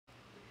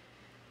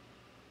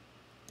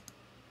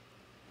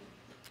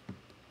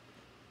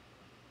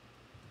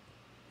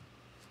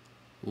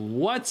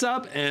What's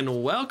up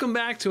and welcome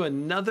back to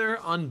another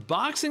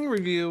unboxing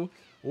review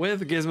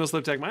with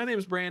GizmoSlipTech. My name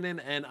is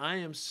Brandon and I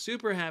am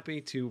super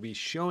happy to be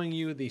showing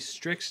you the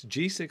Strix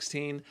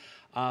G16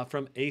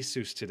 from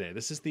Asus today.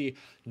 This is the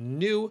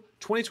new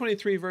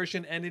 2023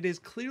 version and it is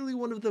clearly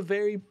one of the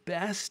very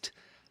best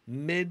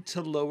mid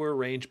to lower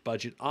range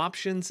budget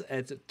options.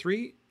 It's at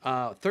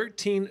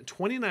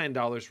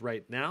 $1329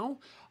 right now.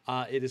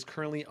 It is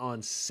currently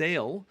on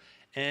sale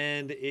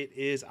and it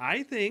is,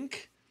 I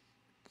think,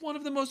 one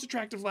of the most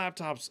attractive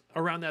laptops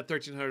around that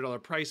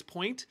 $1,300 price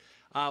point.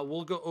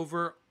 We'll go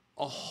over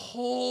a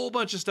whole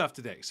bunch of stuff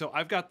today. So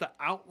I've got the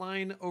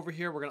outline over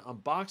here. We're gonna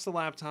unbox the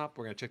laptop.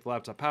 We're gonna check the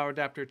laptop power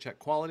adapter, check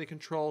quality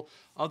control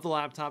of the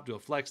laptop, do a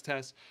flex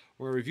test.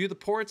 We're gonna review the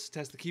ports,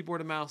 test the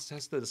keyboard and mouse,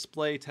 test the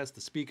display, test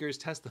the speakers,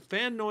 test the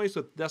fan noise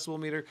with decibel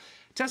meter,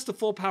 test the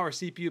full power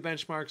CPU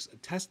benchmarks,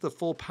 test the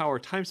full power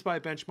TimeSpy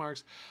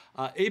benchmarks,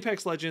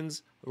 Apex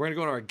Legends. We're gonna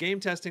go into our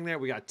game testing there.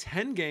 We got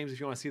 10 games if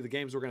you wanna see the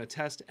games we're gonna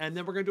test, and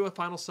then we're gonna do a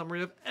final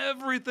summary of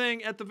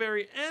everything at the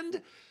very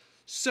end.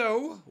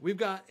 So we've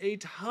got a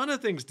ton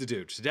of things to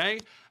do today,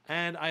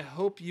 and I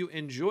hope you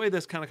enjoy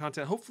this kind of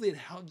content. Hopefully it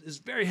is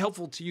very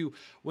helpful to you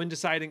when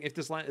deciding if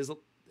this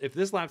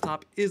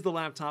laptop is the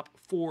laptop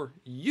for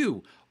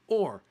you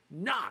or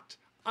not.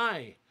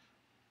 I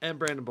am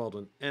Brandon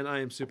Baldwin, and I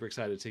am super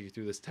excited to take you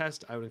through this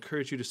test. I would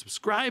encourage you to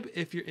subscribe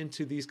if you're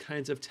into these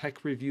kinds of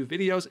tech review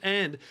videos.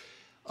 And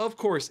of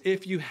course,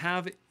 if you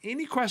have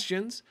any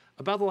questions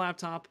about the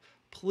laptop,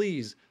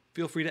 please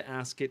feel free to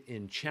ask it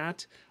in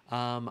chat.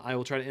 I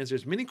will try to answer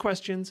as many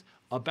questions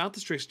about the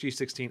Strix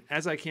G16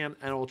 as I can,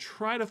 and I will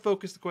try to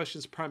focus the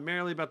questions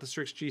primarily about the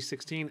Strix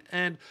G16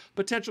 and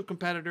potential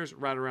competitors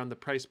right around the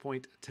price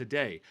point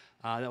today.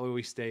 That way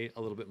we stay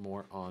a little bit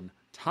more on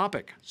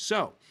topic.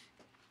 So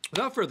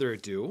without further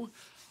ado,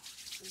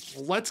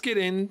 let's get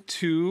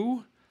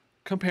into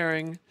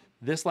comparing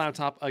this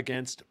laptop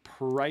against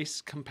price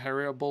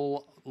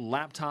comparable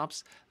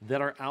laptops that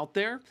are out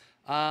there.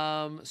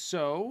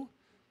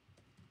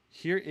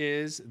 Here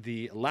is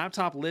the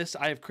laptop list.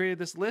 I have created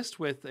this list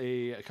with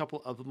a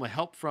couple of my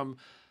help from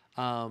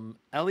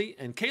Ellie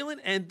and Kaylin,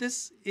 and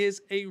this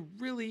is a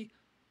really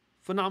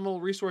phenomenal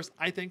resource,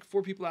 I think,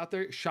 for people out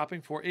there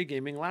shopping for a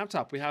gaming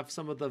laptop. We have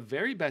some of the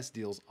very best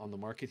deals on the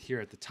market here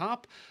at the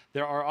top.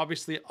 There are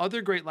obviously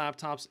other great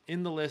laptops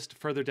in the list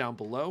further down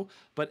below,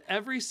 but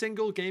every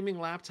single gaming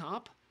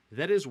laptop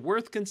that is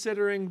worth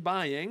considering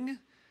buying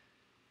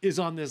is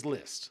on this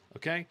list,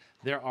 okay?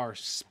 There are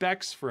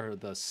specs for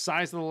the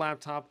size of the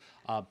laptop,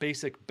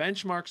 basic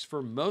benchmarks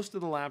for most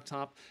of the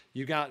laptop.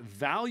 You got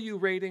value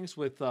ratings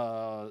with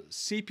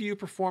CPU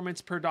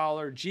performance per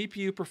dollar,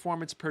 GPU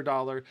performance per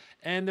dollar,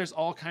 and there's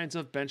all kinds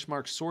of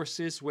benchmark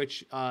sources,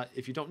 which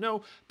if you don't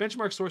know,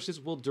 benchmark sources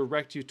will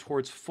direct you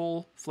towards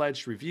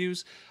full-fledged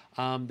reviews.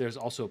 There's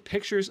also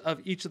pictures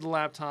of each of the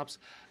laptops,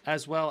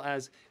 as well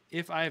as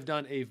if I have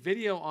done a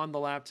video on the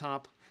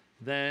laptop,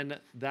 then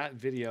that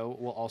video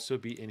will also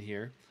be in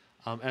here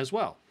as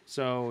well.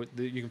 So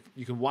you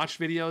can watch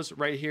videos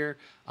right here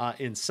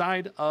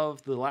inside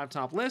of the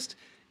laptop list.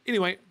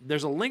 Anyway,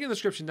 there's a link in the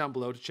description down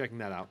below to checking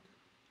that out.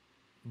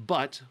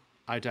 But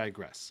I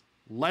digress.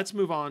 Let's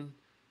move on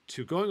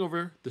to going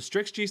over the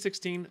Strix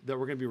G16 that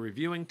we're going to be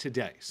reviewing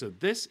today. So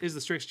this is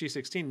the Strix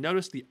G16.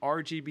 Notice the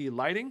RGB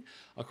lighting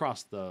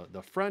across the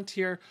front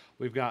here.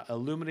 We've got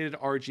illuminated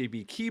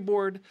RGB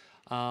keyboard,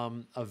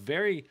 a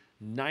very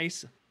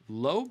nice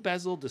low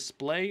bezel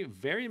display,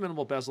 very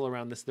minimal bezel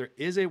around this. There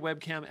is a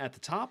webcam at the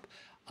top.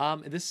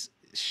 This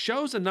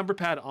shows a number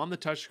pad on the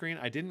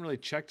touchscreen. I didn't really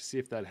check to see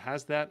if that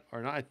has that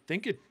or not. I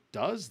think it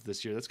does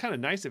this year. That's kind of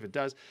nice if it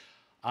does.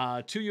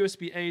 Two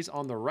USB-A's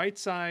on the right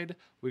side.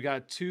 We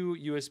got two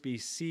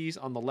USB-C's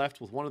on the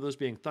left, with one of those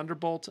being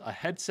Thunderbolt, a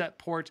headset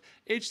port,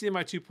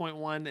 HDMI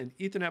 2.1, an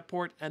Ethernet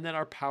port, and then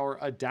our power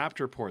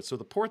adapter port. So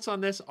the ports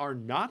on this are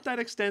not that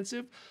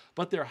extensive,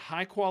 but they're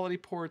high-quality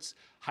ports,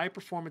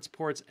 high-performance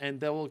ports, and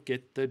they will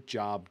get the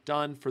job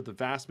done for the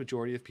vast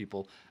majority of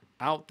people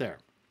out there.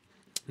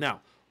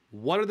 Now,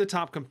 what are the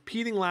top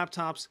competing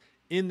laptops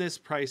in this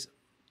price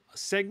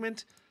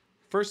segment?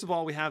 First of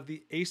all, we have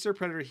the Acer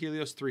Predator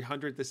Helios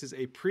 300. This is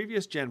a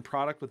previous gen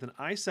product with an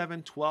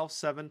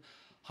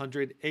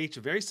i7-12700H,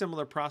 very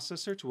similar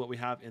processor to what we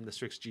have in the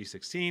Strix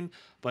G16,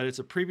 but it's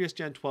a previous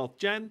gen, 12th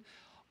gen.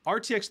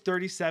 RTX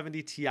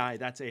 3070 Ti,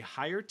 that's a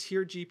higher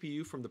tier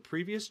GPU from the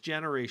previous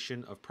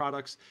generation of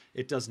products.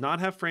 It does not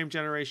have frame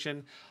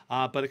generation,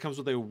 but it comes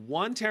with a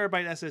 1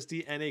 terabyte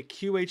SSD and a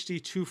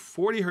QHD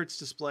 240Hz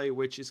display,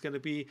 which is going to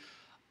be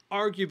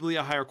arguably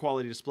a higher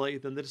quality display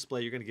than the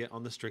display you're going to get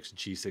on the Strix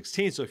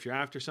G16. So if you're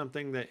after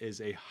something that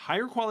is a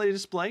higher quality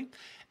display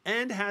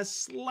and has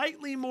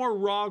slightly more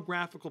raw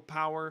graphical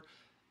power,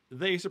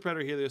 the Acer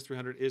Predator Helios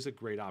 300 is a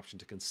great option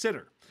to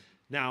consider.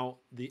 Now,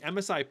 the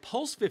MSI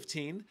Pulse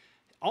 15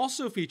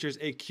 also features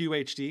a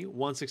QHD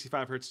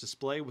 165Hz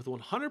display with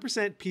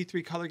 100%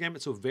 P3 color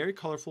gamut, so very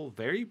colorful,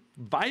 very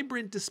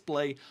vibrant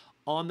display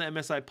on the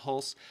MSI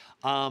Pulse.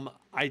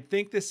 I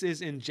think this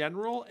is in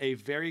general a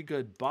very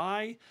good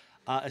buy.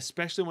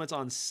 especially when it's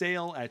on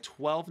sale at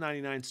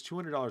 $12.99. It's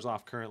 $200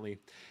 off currently.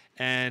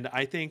 And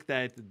I think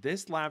that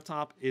this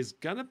laptop is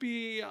going to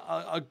be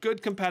a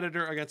good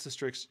competitor against the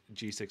Strix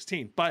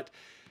G16. But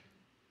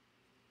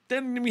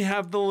then we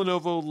have the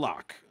Lenovo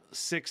LOQ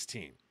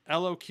 16.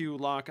 LOQ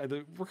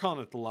LOQ. We're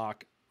calling it the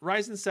LOQ.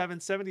 Ryzen 7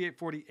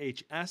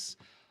 7840HS.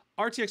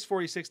 RTX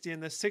 4060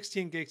 in this,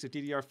 16 gigs of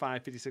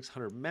DDR5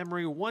 5600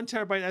 memory, 1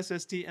 terabyte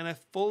SSD, and a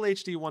full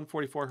HD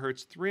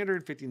 144Hz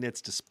 350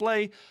 nits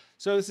display.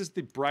 So this is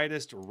the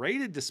brightest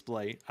rated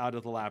display out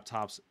of the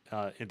laptops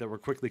that we're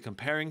quickly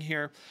comparing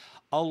here.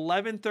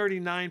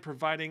 1139,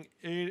 providing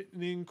an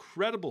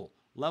incredible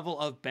level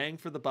of bang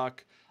for the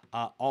buck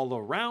all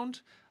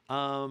around.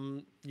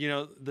 You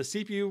know, the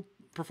CPU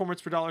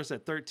performance per dollar is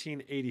at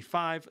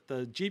 1385.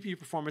 The GPU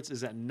performance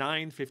is at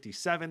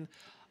 957.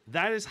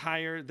 That is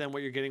higher than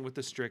what you're getting with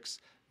the Strix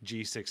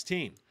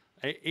G16.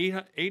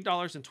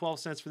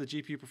 $8.12 for the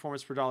GPU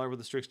performance per dollar with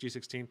the Strix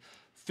G16.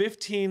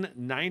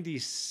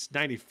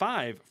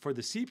 $15.95 for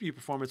the CPU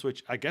performance,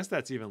 which I guess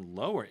that's even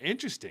lower.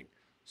 Interesting.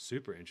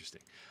 Super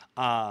interesting.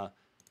 Wow.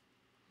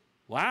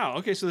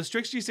 Okay, so the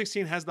Strix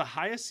G16 has the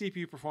highest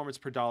CPU performance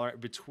per dollar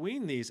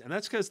between these, and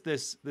that's because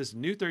this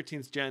new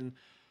 13th gen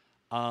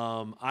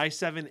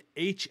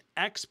i7-HX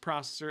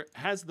processor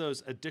has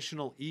those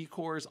additional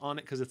E-cores on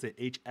it because it's the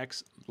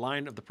HX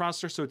line of the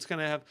processor. So it's going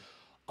to have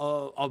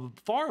a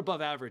far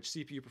above average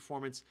CPU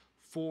performance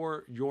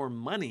for your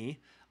money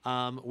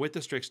with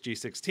the Strix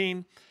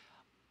G16.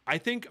 I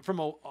think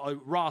from a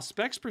raw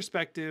specs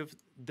perspective,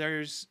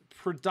 there's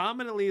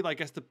predominantly, I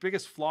guess the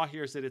biggest flaw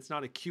here is that it's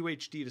not a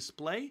QHD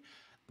display,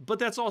 but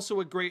that's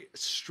also a great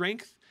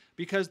strength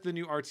because the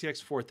new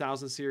RTX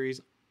 4000 series,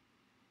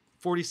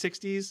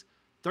 4060s,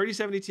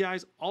 3070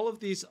 Ti's, all of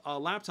these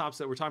laptops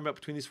that we're talking about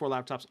between these four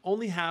laptops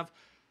only have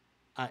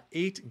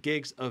 8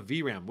 gigs of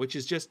VRAM, which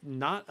is just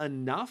not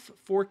enough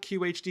for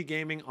QHD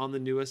gaming on the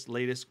newest,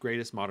 latest,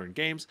 greatest modern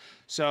games.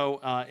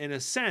 So in a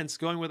sense,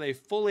 going with a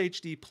full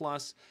HD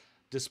plus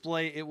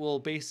display, it will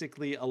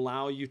basically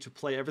allow you to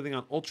play everything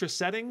on ultra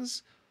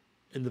settings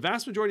in the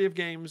vast majority of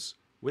games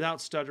without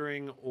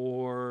stuttering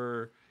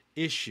or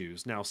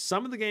issues. Now,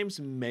 some of the games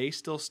may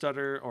still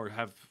stutter or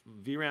have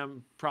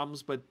VRAM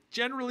problems, but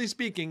generally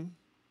speaking,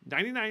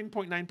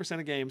 99.9%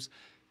 of games,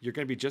 you're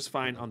going to be just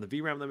fine on the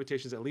VRAM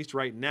limitations, at least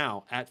right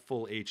now, at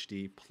full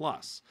HD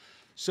plus.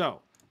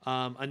 So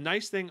a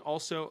nice thing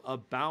also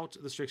about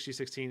the Strix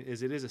G16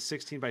 is it is a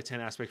 16:10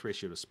 aspect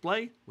ratio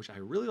display, which I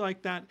really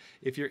like that.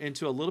 If you're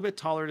into a little bit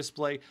taller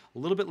display, a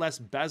little bit less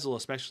bezel,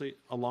 especially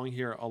along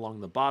here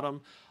along the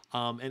bottom.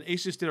 And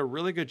Asus did a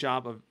really good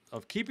job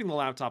of keeping the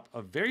laptop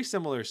of very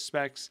similar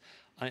specs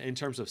in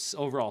terms of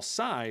overall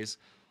size,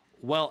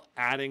 while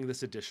adding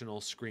this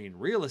additional screen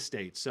real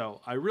estate.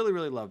 So I really,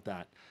 really love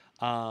that.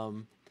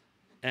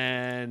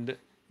 And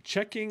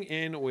checking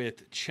in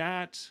with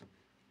chat.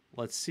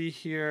 Let's see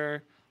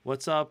here.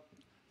 What's up?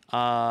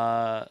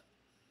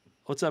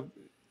 What's up?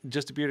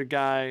 Just a bearded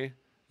guy.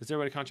 Is there a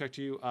way to contact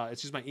you?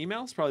 It's just my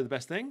email. It's probably the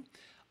best thing.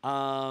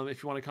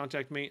 If you want to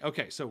contact me.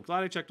 Okay, so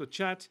glad I checked with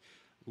chat.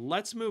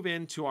 Let's move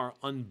into our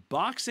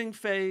unboxing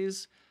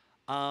phase.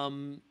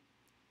 I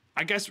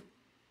guess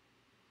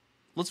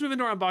let's move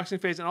into our unboxing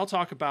phase, and I'll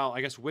talk about,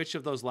 I guess, which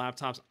of those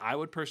laptops I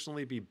would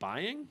personally be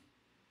buying.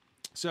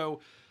 So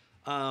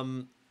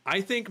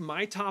I think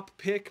my top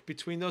pick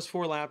between those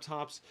four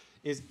laptops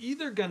is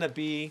either going to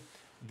be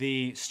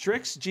the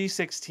Strix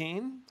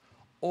G16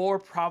 or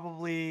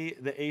probably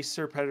the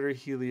Acer Predator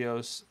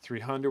Helios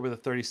 300 with a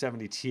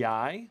 3070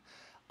 Ti.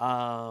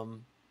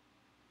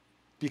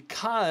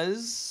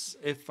 Because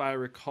if I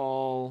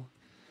recall,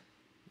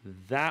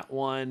 that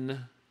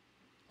one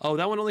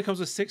only comes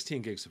with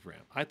 16 gigs of RAM.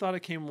 I thought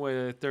it came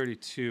with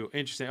 32.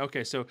 Interesting.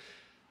 Okay, so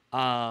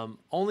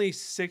only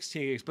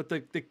 16 gigs, but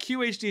the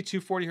QHD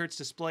 240Hz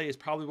display is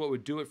probably what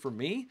would do it for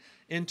me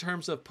in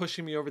terms of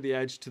pushing me over the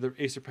edge to the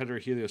Acer Predator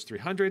Helios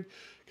 300,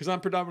 because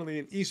I'm predominantly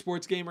an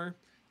esports gamer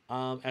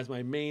as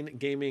my main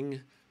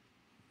gaming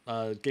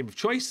game of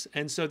choice,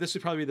 and so this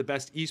would probably be the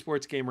best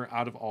esports gamer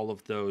out of all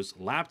of those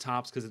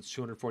laptops because it's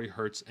 240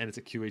 hertz and it's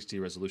a QHD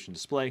resolution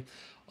display.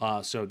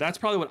 So that's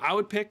probably what I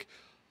would pick.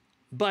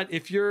 But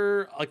if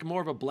you're like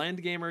more of a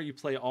blend gamer, you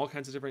play all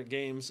kinds of different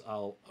games,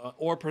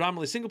 or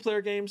predominantly single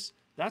player games,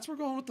 that's where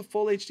going with the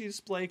full HD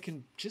display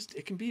can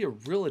be a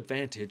real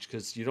advantage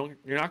because you're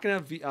not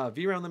going to have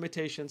VRAM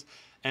limitations.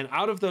 And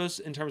out of those,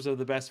 in terms of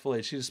the best full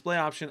HD display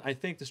option, I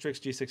think the Strix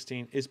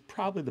G16 is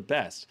probably the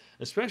best,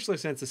 especially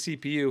since the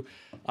CPU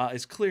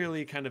is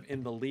clearly kind of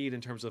in the lead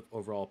in terms of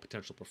overall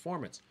potential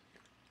performance,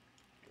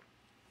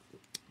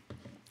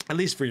 at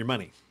least for your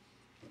money.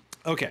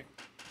 Okay,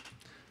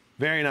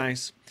 very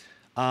nice.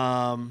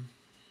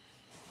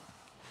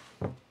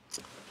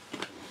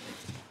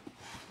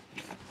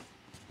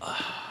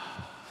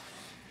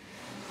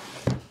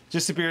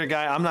 Just a bearded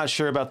guy. I'm not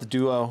sure about the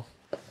Duo,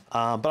 but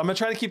I'm going to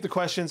try to keep the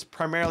questions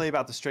primarily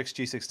about the Strix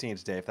G16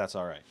 today, if that's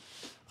all right.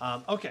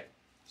 Okay,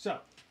 so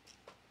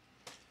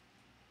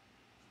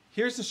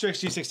here's the Strix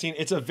G16.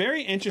 It's a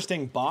very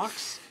interesting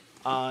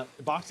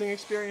boxing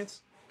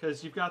experience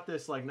because you've got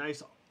this like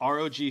nice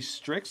ROG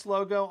Strix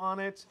logo on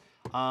it.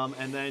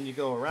 And then you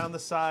go around the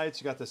sides.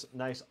 You got this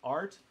nice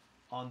art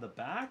on the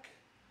back.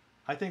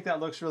 I think that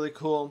looks really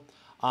cool.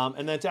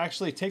 And then to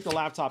actually take the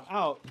laptop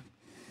out,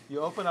 you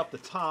open up the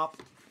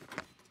top.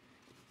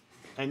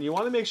 And you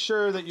want to make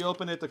sure that you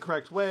open it the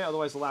correct way,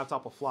 otherwise the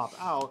laptop will flop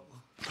out.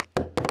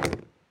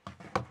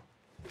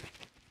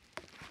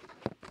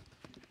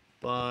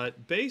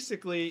 But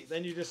basically,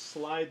 then you just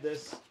slide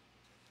this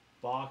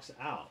box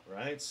out,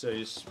 right? So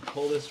you just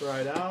pull this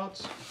right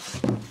out,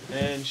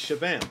 and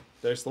shabam,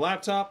 there's the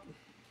laptop.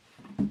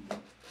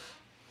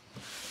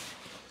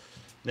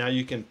 Now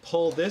you can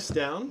pull this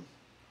down,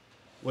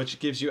 which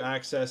gives you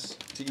access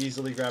to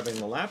easily grabbing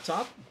the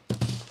laptop.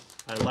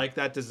 I like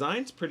that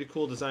design. It's a pretty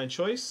cool design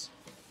choice.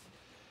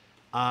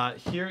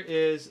 Here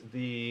is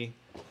the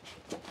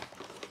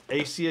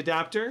AC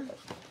adapter.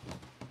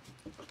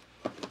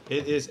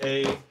 It is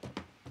a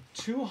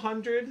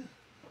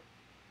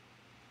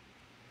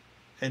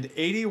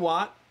 280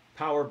 watt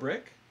power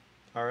brick.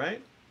 All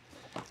right.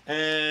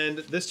 And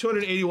this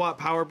 280 watt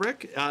power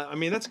brick, I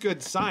mean, that's a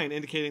good sign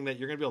indicating that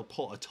you're going to be able to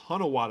pull a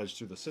ton of wattage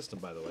through the system,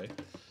 by the way.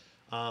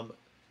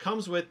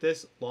 Comes with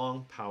this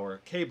long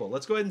power cable.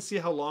 Let's go ahead and see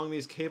how long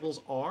these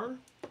cables are.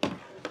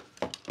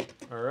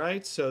 All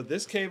right, so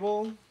this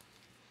cable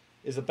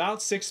is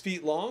about 6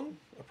 feet long,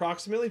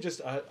 approximately, just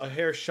a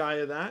hair shy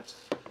of that.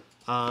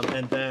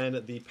 And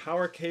then the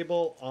power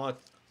cable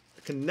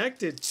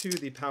connected to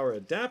the power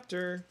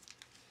adapter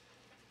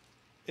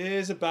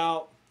is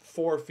about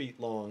 4 feet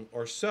long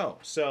or so.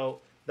 So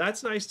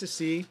that's nice to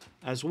see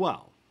as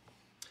well.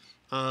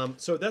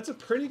 So that's a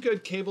pretty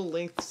good cable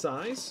length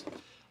size.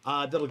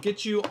 That'll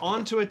get you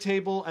onto a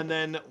table, and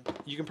then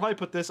you can probably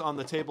put this on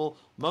the table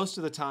most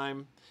of the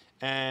time.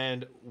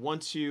 And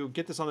once you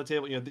get this on the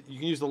table, you can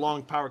use the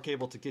long power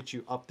cable to get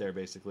you up there,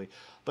 basically.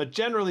 But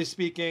generally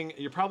speaking,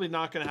 you're probably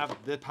not going to have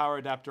the power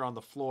adapter on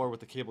the floor with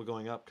the cable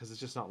going up because it's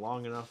just not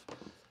long enough.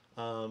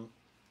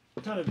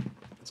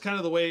 It's kind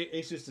of the way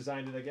Asus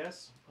designed it, I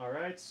guess. All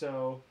right,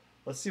 so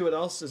let's see what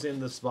else is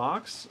in this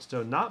box.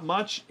 So not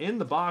much in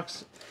the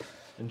box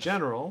in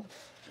general.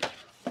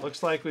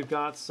 Looks like we've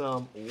got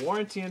some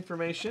warranty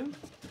information.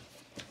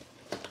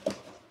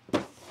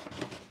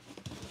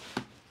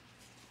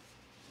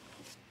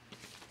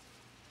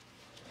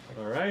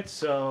 All right,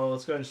 so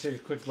let's go ahead and take a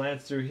quick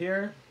glance through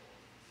here.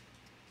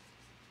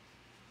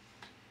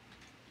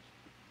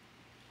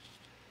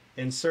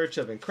 In search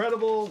of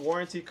incredible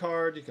warranty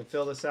card, you can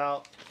fill this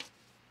out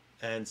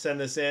and send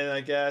this in,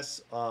 I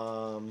guess.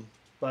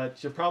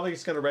 But you're probably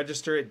just going to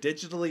register it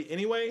digitally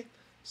anyway,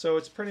 so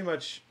it's pretty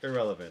much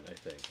irrelevant, I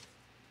think.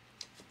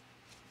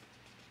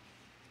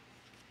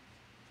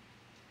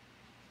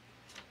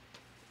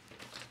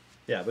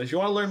 Yeah, but if you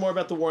want to learn more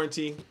about the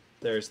warranty,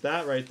 there's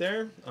that right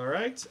there. All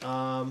right.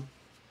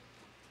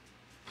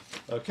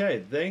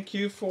 Okay, thank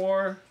you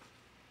for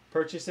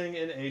purchasing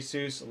an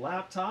Asus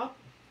laptop.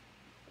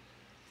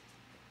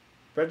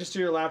 Register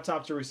your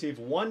laptop to receive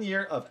 1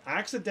 year of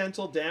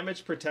accidental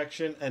damage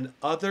protection and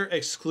other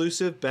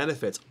exclusive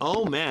benefits.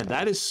 Oh man,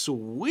 that is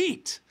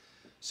sweet.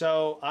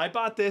 So I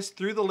bought this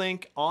through the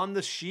link on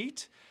the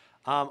sheet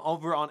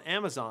over on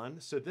Amazon.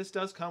 So this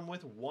does come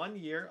with 1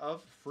 year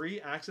of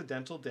free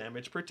accidental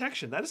damage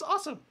protection. That is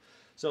awesome.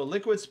 So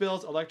liquid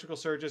spills, electrical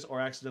surges, or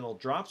accidental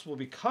drops will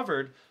be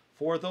covered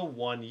for the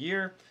 1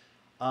 year.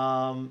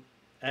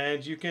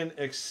 And you can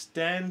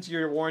extend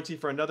your warranty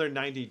for another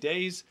 90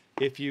 days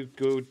if you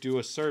go do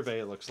a survey,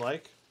 it looks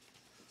like.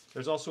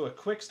 There's also a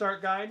quick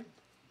start guide.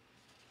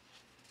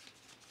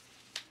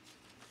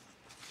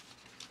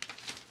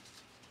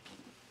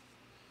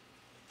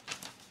 Let's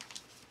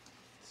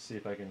see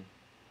if I can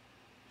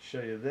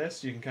show you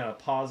this. You can kind of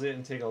pause it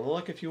and take a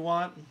look if you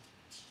want.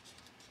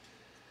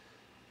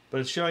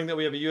 But it's showing that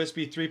we have a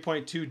USB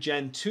 3.2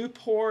 Gen 2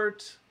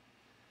 port,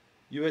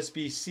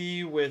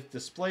 USB-C with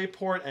display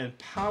port and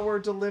power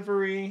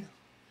delivery,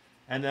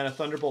 and then a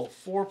Thunderbolt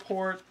 4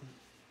 port.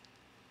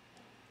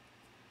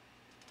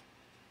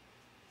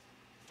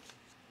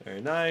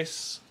 Very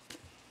nice.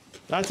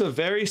 That's a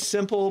very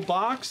simple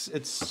box.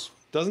 It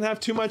doesn't have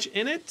too much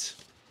in it.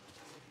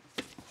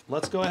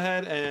 Let's go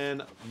ahead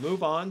and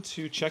move on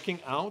to checking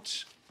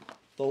out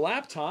the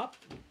laptop.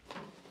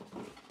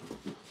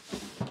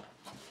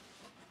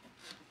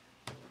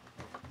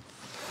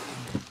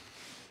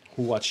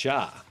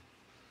 Whatcha?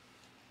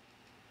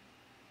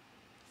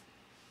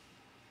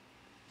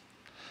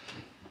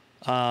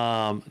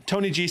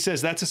 Tony G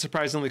says that's a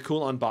surprisingly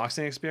cool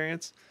unboxing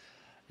experience.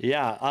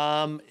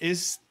 Yeah.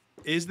 Is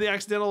the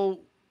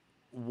accidental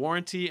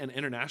warranty an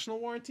international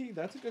warranty?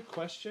 That's a good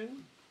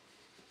question.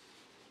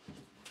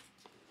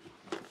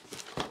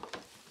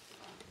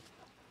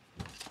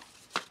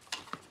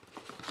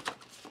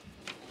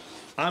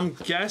 I'm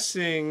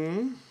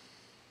guessing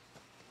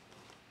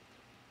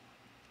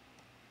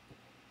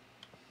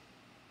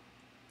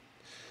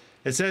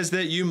it says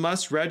that you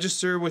must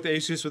register with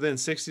Asus within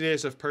 60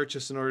 days of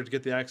purchase in order to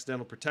get the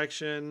accidental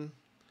protection.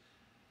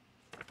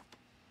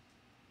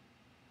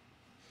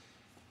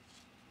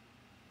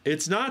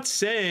 It's not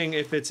saying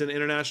if it's an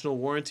international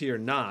warranty or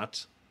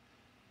not.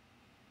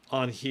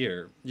 on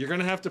here. You're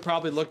going to have to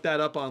probably look that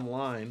up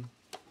online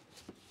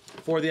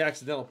for the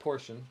accidental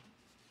portion.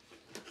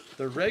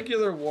 The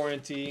regular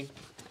warranty,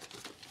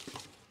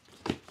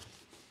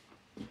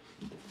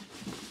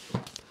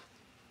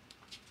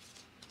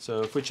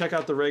 so if we check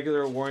out the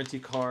regular warranty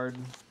card,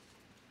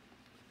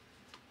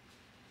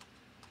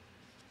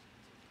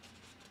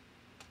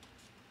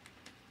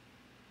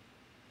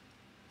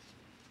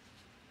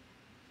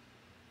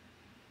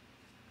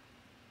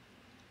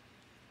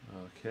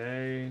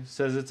 okay,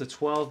 says it's a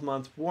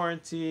 12-month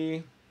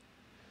warranty.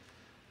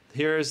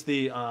 Here's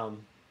the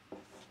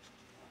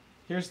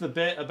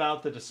bit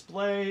about the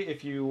display.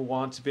 If you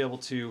want to be able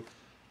to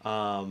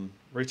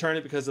return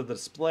it because of the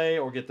display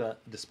or get the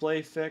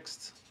display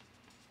fixed.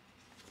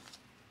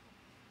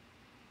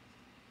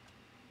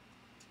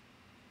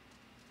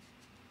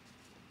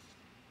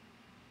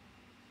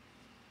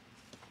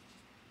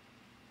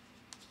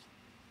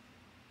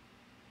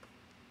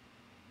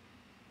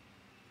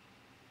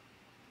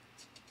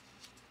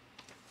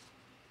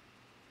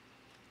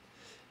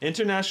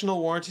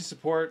 International warranty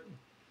support.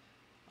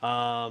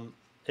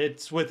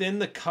 It's within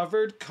the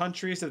covered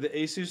countries of the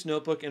Asus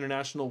Notebook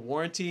International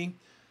Warranty.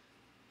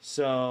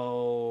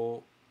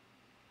 So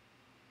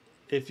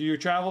if you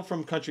travel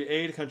from country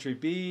A to country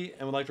B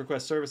and would like to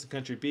request service in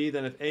country B,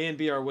 then if A and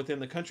B are within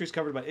the countries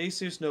covered by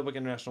Asus Notebook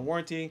International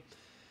Warranty,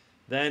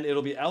 then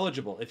it'll be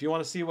eligible. If you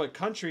want to see what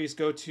countries,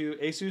 go to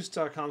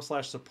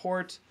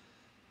asus.com/support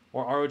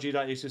or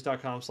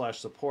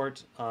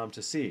rog.asus.com/support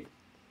to see.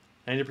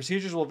 And your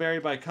procedures will vary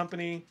by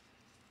company.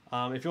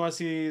 If you want to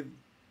see,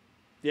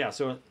 yeah,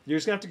 so you're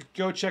just going to have to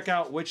go check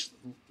out which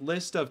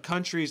list of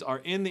countries are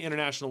in the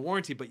international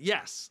warranty. But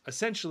yes,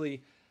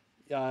 essentially,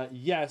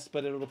 yes,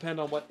 but it'll depend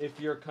on what, if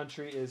your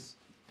country is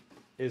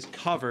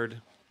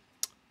covered,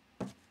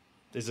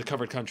 is a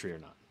covered country or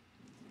not.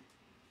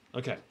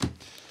 Okay.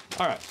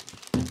 All right.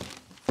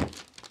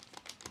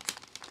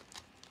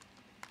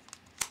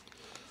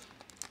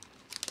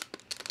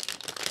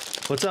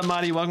 What's up,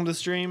 Marty? Welcome to the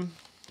stream.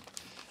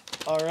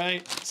 All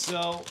right,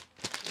 so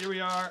here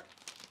we are,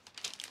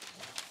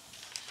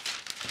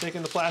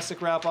 taking the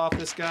plastic wrap off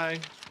this guy.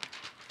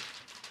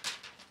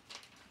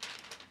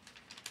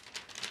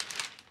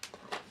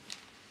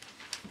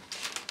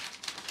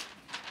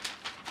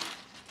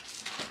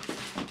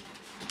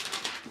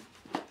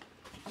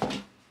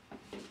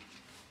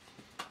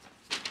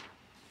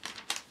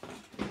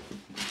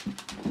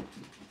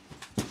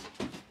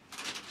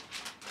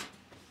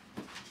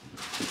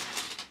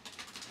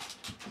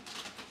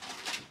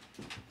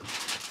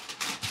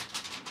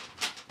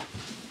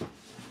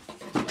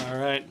 All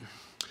right.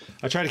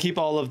 I try to keep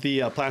all of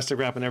the plastic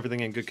wrap and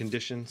everything in good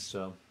condition.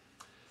 So,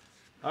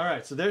 all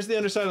right. So there's the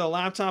underside of the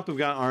laptop. We've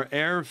got our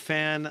air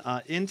fan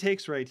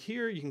intakes right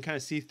here. You can kind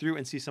of see through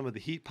and see some of the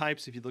heat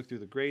pipes if you look through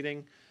the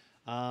grating.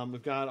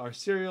 We've got our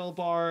serial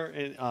bar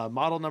and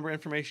model number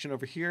information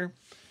over here.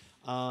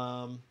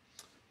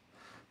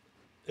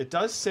 It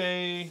does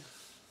say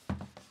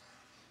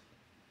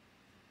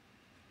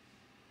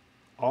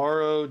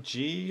ROG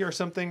or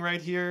something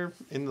right here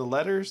in the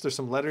letters. There's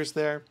some letters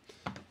there.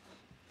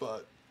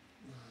 But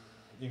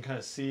you can kind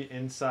of see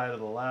inside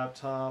of the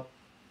laptop.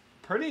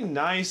 Pretty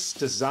nice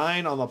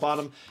design on the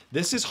bottom.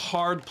 This is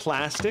hard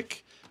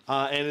plastic,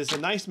 and it's a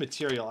nice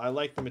material. I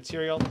like the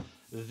material.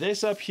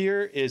 This up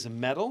here is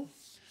metal.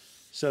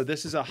 So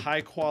this is a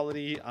high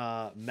quality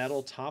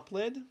metal top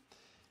lid.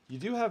 You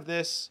do have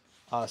this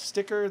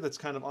sticker that's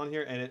kind of on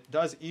here, and it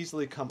does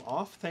easily come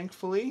off,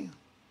 thankfully,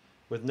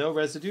 with no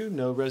residue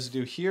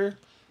here.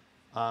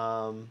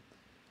 All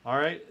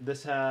right,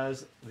 this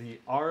has the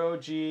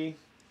ROG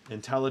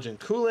intelligent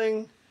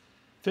cooling,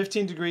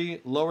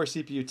 15-degree lower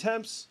CPU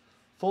temps,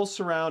 full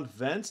surround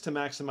vents to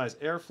maximize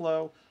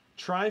airflow,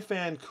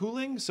 tri-fan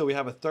cooling, so we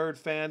have a third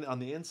fan on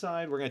the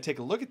inside. We're going to take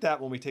a look at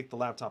that when we take the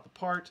laptop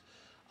apart.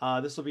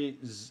 This will be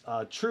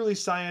truly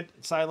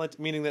silent,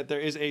 meaning that there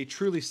is a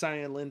truly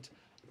silent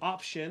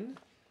option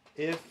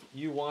if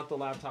you want the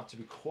laptop to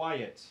be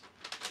quiet.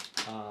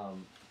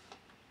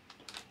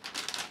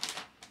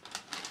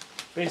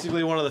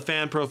 Basically, one of the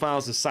fan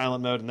profiles is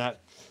silent mode, and that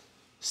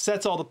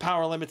sets all the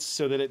power limits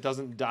so that it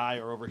doesn't die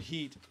or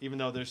overheat, even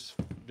though there's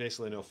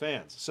basically no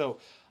fans. So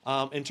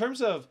in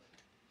terms of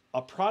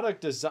a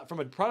product design,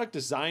 from a product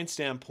design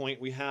standpoint,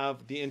 we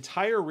have the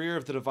entire rear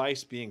of the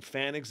device being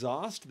fan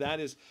exhaust. That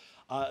is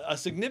a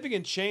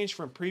significant change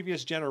from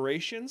previous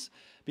generations,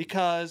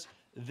 because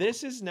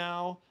this is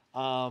now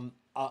a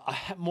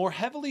more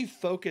heavily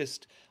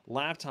focused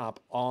laptop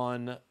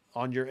on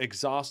your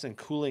exhaust and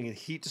cooling and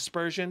heat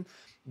dispersion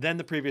than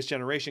the previous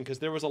generation, because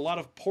there was a lot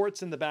of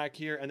ports in the back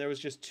here and there was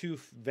just 2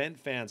 vent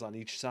fans on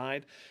each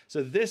side.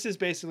 So this is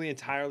basically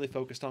entirely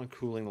focused on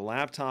cooling the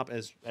laptop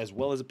as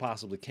well as it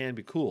possibly can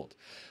be cooled.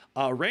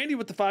 Randy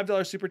with the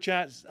 $5 super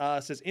chat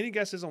says, any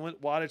guesses on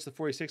what wattage the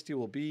 4060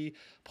 will be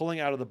pulling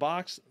out of the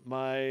box?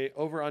 My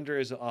over under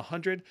is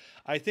 100.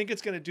 I think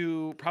it's going to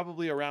do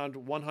probably around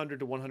 100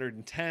 to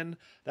 110.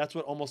 That's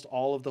what almost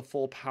all of the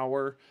full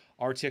power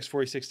RTX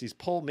 4060s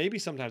pull. Maybe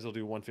sometimes they'll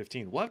do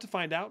 115. We'll have to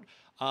find out.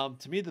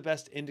 To me, the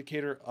best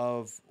indicator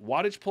of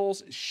wattage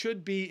pulls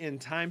should be in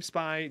Time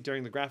Spy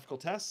during the graphical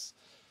tests.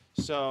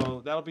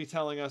 So that'll be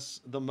telling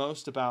us the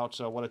most about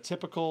what a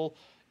typical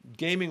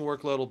gaming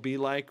workload will be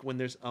like when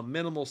there's a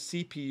minimal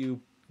CPU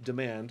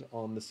demand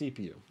on the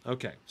CPU.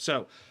 Okay,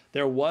 so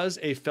there was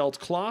a felt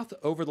cloth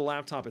over the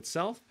laptop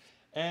itself.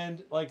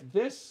 And like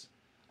this,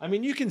 I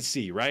mean, you can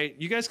see, right?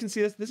 You guys can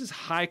see this. This is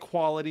high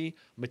quality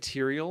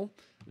material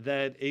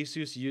that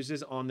Asus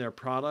uses on their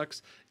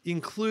products,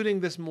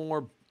 including this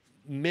more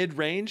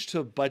mid-range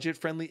to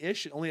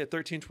budget-friendly-ish, only at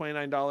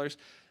 $1,329.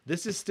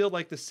 This is still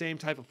like the same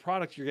type of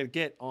product you're going to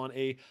get on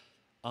a,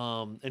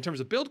 in terms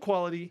of build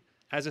quality,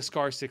 as a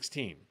SCAR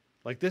 16.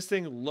 Like this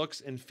thing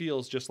looks and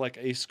feels just like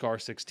a SCAR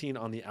 16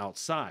 on the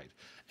outside.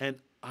 And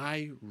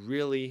I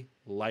really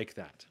like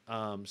that.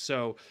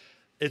 So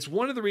it's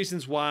one of the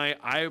reasons why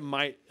I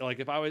might,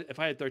 like if I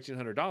had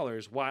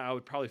 $1,300, why I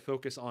would probably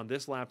focus on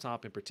this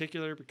laptop in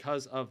particular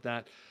because of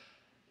that.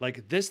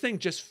 Like this thing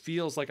just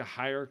feels like a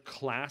higher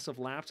class of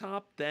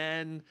laptop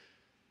than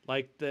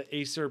like the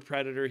Acer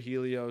Predator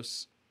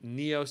Helios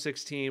Neo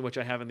 16, which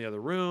I have in the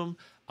other room.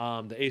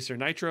 The Acer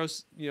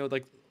Nitros, you know,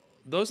 like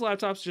those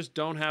laptops just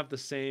don't have the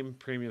same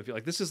premium feel.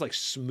 Like this is like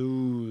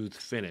smooth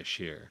finish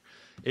here.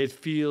 It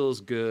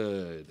feels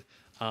good.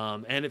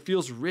 And it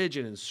feels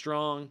rigid and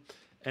strong.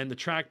 And the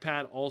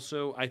trackpad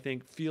also, I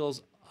think,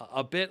 feels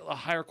a bit a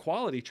higher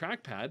quality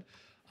trackpad.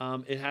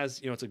 It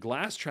has, you know, it's a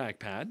glass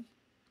trackpad.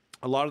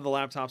 A lot of the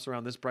laptops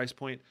around this price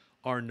point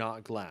are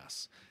not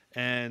glass.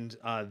 And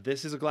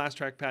this is a glass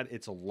trackpad.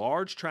 It's a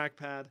large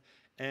trackpad.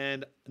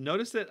 And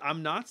notice that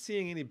I'm not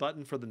seeing any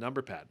button for the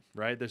number pad,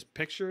 right? There's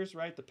pictures,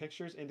 right? The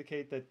pictures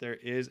indicate that there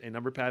is a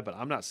number pad, but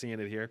I'm not seeing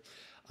it here.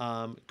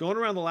 Going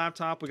around the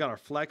laptop, we got our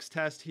flex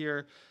test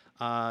here.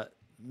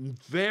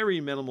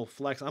 Very minimal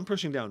flex. I'm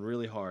pushing down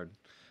really hard.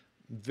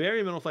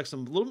 Very minimal flex.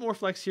 Some a little more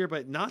flex here,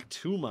 but not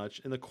too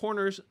much. In the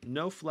corners,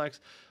 no flex.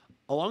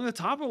 Along the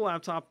top of the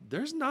laptop,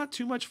 there's not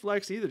too much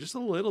flex either, just a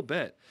little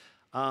bit.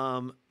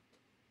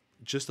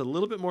 Just a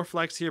little bit more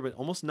flex here, but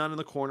almost none in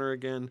the corner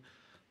again.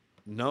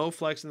 No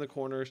flex in the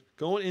corners.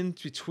 Going in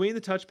between the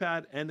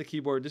touchpad and the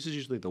keyboard, this is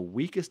usually the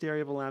weakest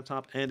area of a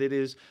laptop, and it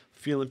is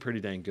feeling pretty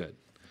dang good.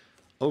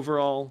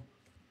 Overall,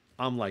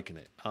 I'm liking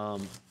it.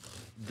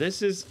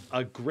 This is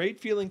a great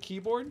feeling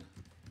keyboard.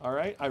 All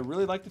right, I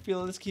really like the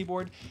feel of this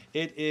keyboard.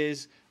 It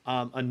is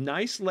a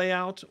nice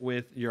layout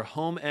with your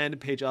home and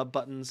page up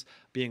buttons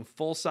being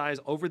full size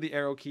over the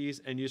arrow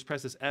keys, and you just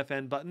press this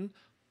FN button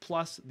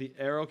plus the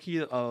arrow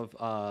key of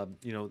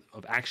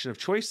of action of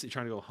choice. You're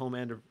trying to go home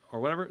end or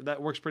whatever.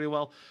 That works pretty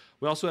well.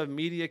 We also have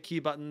media key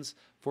buttons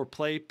for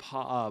play,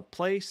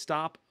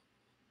 stop,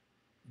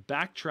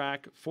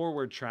 backtrack,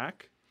 forward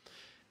track.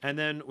 And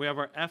then we have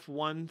our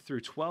F1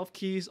 through 12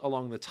 keys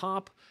along the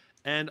top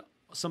and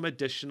some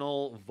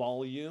additional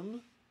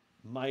volume,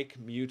 mic,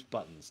 mute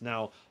buttons.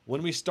 Now,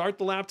 when we start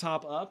the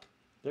laptop up,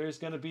 there's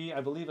going to be,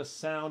 I believe, a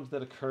sound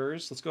that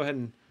occurs. Let's go ahead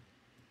and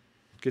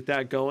get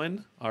that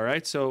going. All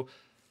right, so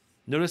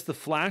notice the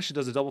flash. It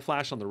does a double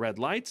flash on the red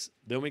lights.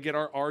 Then we get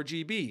our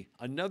RGB.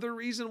 Another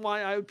reason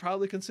why I would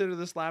probably consider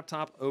this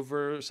laptop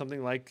over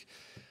something like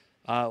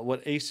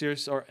what Acer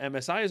or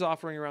MSI is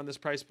offering around this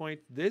price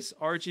point. This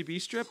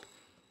RGB strip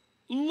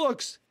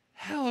looks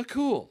hella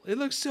cool. It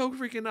looks so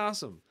freaking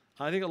awesome.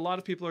 I think a lot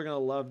of people are going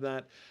to love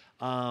that.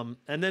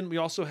 And then we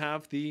also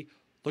have the,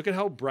 look at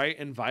how bright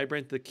and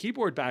vibrant the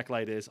keyboard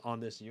backlight is on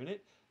this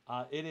unit.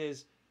 It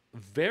is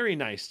very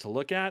nice to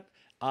look at.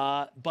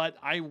 But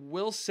I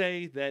will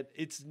say that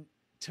it's,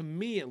 to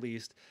me at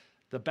least,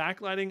 the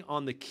backlighting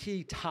on the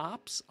key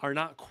tops are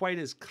not quite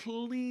as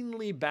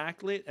cleanly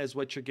backlit as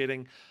what you're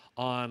getting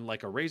on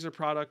like a Razer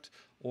product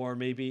or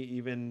maybe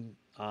even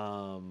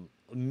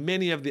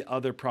many of the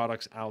other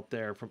products out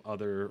there from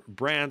other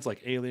brands like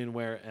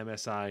Alienware,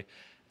 MSI.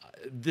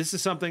 This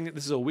is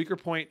a weaker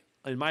point,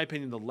 in my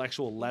opinion, the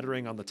actual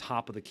lettering on the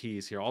top of the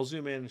keys here. I'll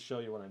zoom in and show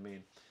you what I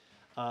mean.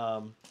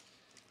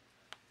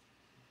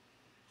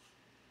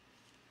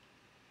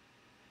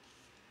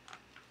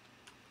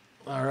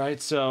 All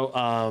right,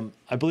 so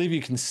I believe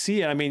you can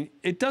see it. I mean,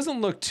 it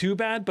doesn't look too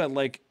bad, but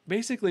like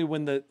basically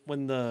when the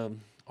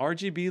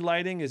RGB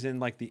lighting is in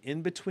like the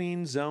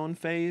in-between zone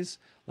phase,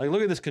 like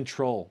look at this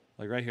control,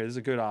 like right here. This is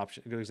a good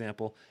option, a good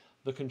example.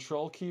 The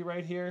control key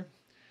right here,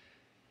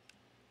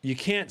 you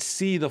can't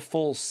see the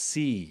full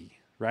C,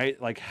 right?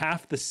 Like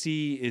half the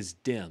C is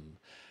dim.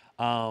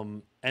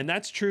 And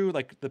that's true,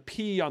 like the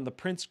P on the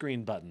print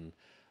screen button,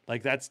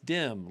 like that's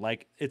dim.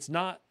 Like it's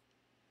not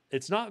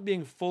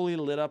being fully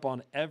lit up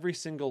on every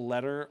single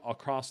letter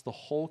across the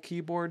whole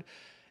keyboard.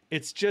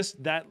 It's just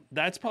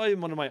that's probably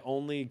one of my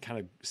only kind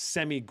of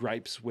semi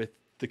gripes with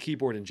the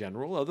keyboard in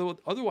general. Although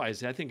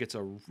otherwise, I think it's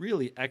a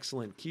really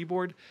excellent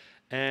keyboard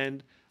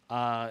and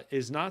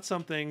is not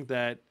something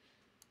that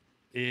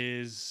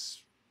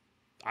is,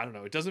 I don't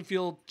know, it doesn't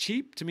feel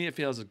cheap. To me, it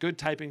feels a good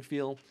typing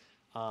feel.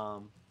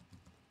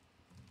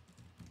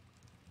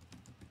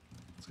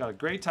 It's got a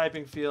great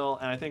typing feel,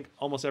 and I think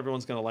almost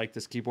everyone's going to like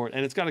this keyboard.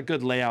 And it's got a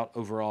good layout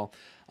overall.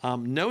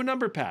 No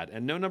number pad,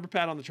 and no number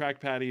pad on the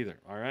trackpad either,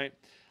 all right?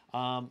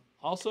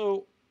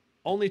 Also,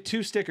 only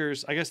 2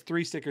 stickers, I guess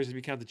 3 stickers if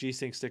you count the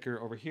G-Sync sticker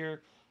over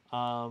here.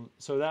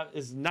 So that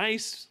is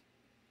nice.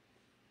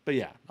 But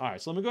yeah, all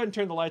right, so let me go ahead and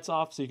turn the lights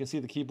off so you can see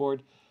the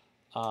keyboard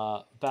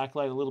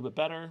backlight a little bit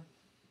better.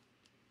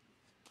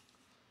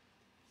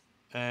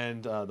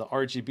 And the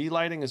RGB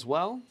lighting as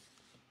well.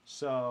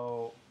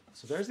 So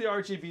there's the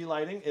RGB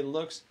lighting. It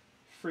looks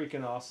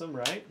freaking awesome,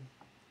 right?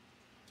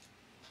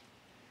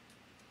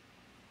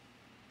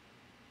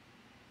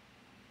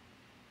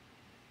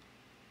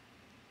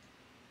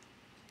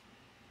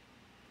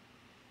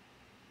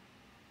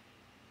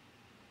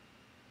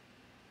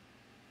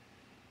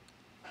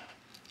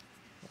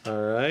 All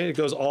right, it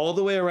goes all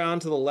the way around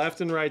to the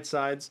left and right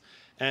sides.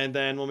 And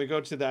then when we go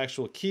to the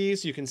actual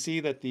keys, you can see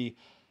that the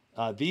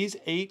these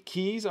 8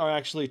 keys are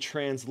actually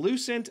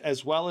translucent,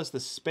 as well as the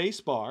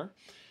space bar.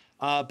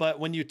 But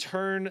when you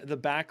turn the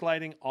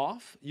backlighting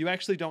off, you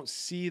actually don't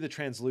see the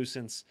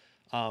translucence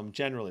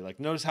generally. Like,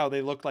 notice how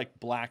they look like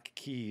black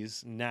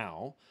keys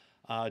now,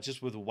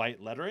 just with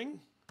white lettering.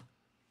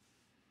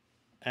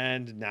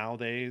 And now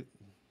they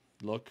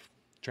look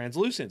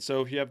translucent.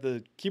 So if you have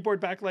the keyboard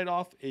backlight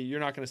off, you're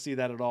not going to see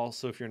that at all.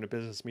 So if you're in a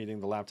business meeting,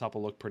 the laptop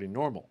will look pretty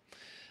normal.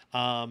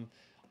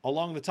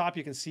 Along the top,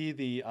 you can see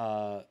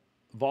the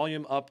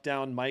volume up,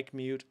 down, mic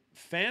mute,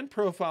 fan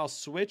profile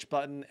switch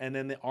button, and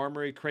then the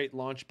Armory Crate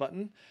launch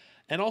button.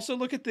 And also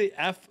look at the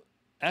F4,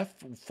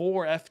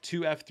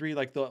 F2, F3,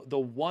 like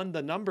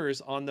the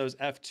numbers on those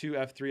F2,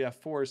 F3,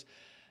 F4s,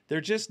 they're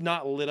just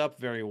not lit up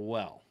very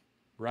well,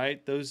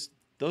 right? Those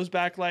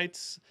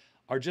backlights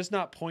are just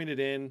not pointed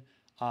in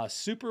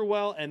super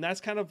well, and that's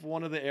kind of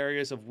one of the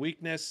areas of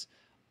weakness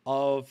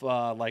of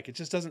like, it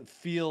just doesn't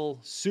feel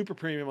super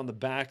premium on the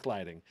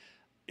backlighting.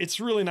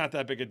 It's really not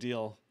that big a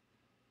deal,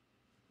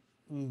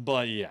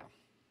 but yeah.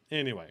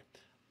 Anyway,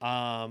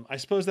 I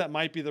suppose that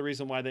might be the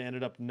reason why they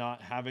ended up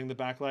not having the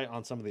backlight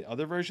on some of the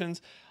other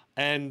versions.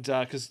 And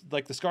because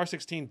like the Scar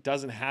 16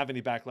 doesn't have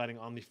any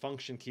backlighting on the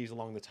function keys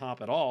along the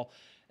top at all.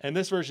 And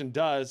this version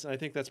does. And I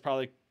think that's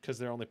probably because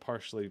they're only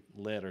partially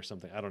lit or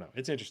something. I don't know.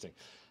 It's interesting.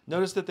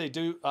 Notice that they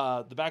do,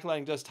 the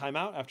backlighting does time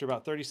out after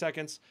about 30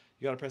 seconds.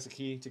 You got to press a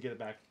key to get it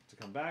back to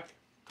come back.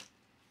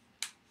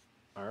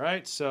 All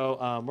right,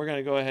 so we're going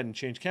to go ahead and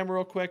change camera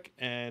real quick.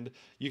 And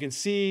you can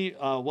see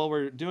while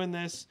we're doing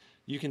this,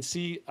 you can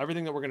see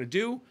everything that we're going to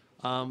do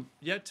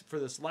yet for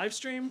this live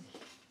stream.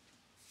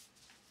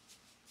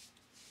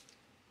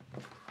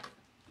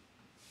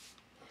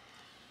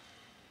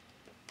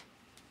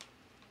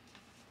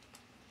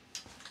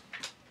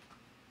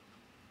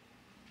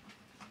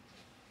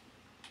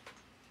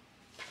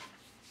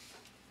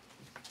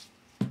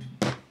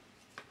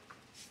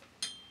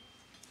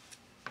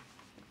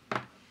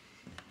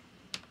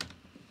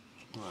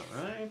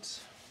 All right.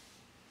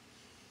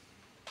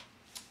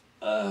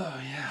 Oh,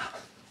 yeah.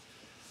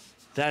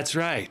 That's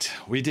right.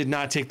 We did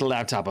not take the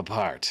laptop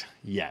apart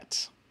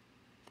yet.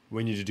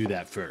 We need to do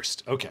that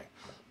first. Okay.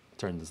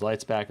 Turn these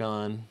lights back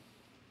on.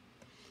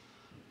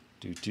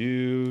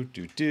 Do.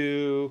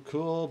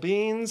 Cool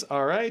beans.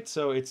 All right.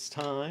 So it's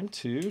time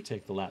to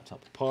take the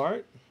laptop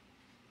apart.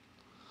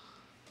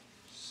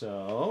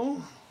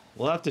 So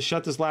we'll have to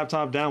shut this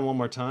laptop down one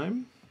more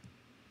time.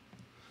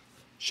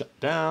 Shut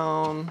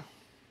down.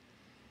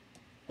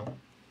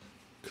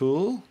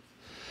 Cool.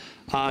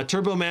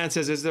 Turbo Man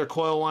says, is there a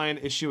coil whine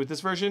issue with this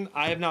version?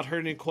 I have not heard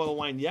any coil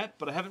whine yet,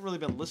 but I haven't really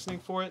been listening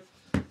for it.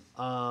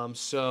 And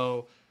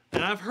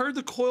I've heard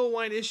the coil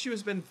whine issue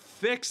has been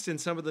fixed in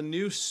some of the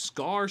new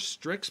Scar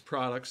Strix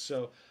products.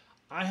 So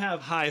I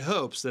have high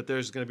hopes that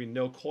there's going to be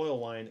no coil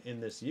whine in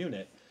this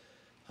unit.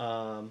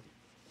 All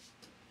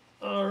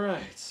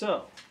right,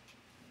 so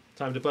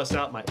time to bust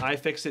out my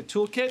iFixit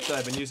toolkit that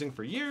I've been using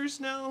for years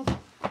now.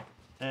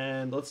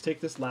 And let's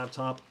take this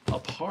laptop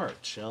apart,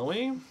 shall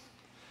we?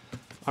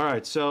 All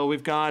right, so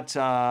we've got,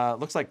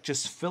 looks like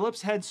just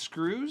Phillips head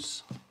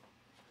screws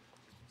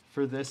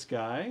for this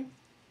guy.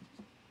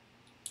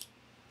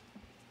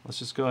 Let's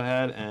just go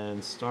ahead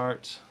and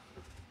start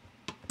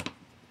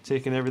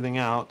taking everything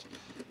out.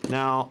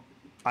 Now,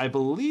 I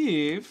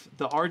believe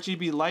the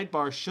RGB light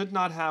bar should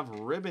not have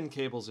ribbon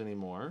cables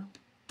anymore,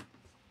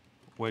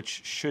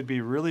 which should be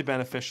really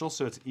beneficial,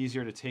 so it's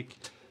easier to take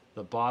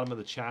the bottom of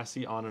the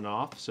chassis on and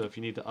off. So if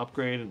you need to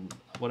upgrade and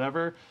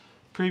whatever,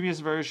 previous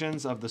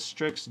versions of the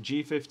Strix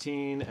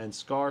G15 and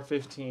Scar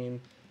 15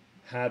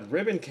 had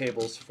ribbon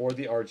cables for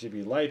the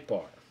RGB light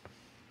bar.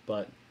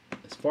 But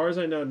as far as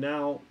I know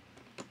now,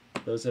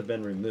 those have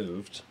been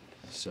removed.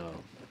 So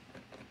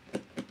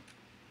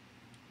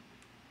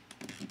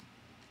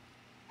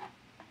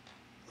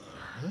all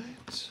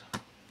right.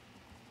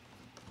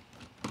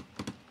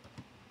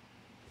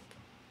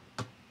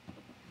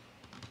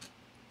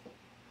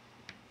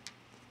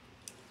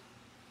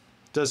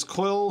 Does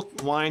coil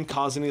whine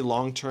cause any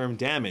long-term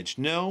damage?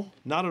 No,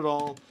 not at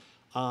all.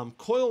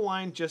 Coil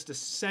whine just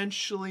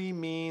essentially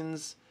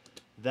means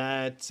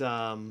that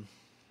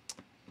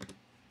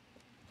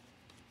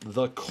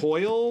the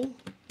coil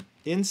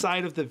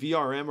inside of the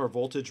VRM or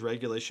voltage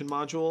regulation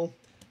module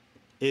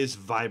is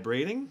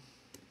vibrating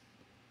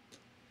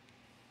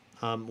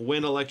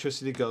when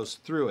electricity goes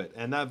through it.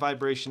 And that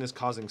vibration is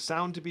causing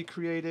sound to be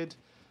created.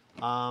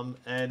 And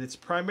it's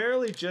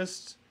primarily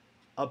just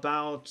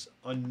about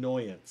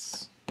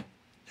annoyance.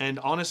 And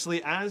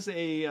honestly, as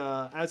a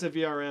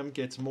VRM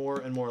gets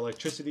more and more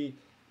electricity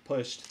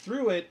pushed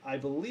through it, I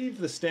believe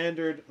the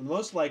standard,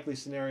 most likely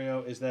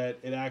scenario is that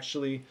it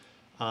actually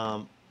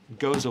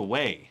goes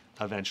away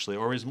eventually,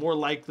 or is more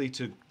likely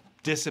to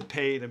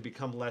dissipate and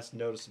become less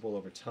noticeable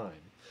over time.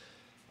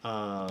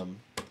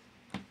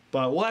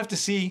 But we'll have to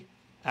see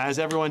as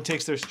everyone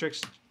takes their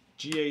Strix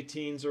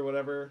G18s or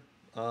whatever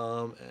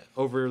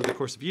over the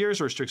course of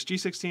years, or Strix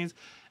G16s,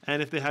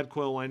 and if they had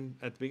coil whine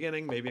at the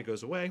beginning, maybe it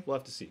goes away. We'll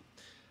have to see.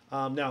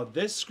 Now,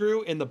 this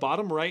screw in the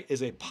bottom right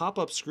is a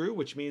pop-up screw,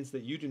 which means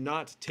that you do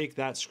not take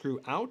that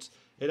screw out.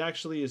 It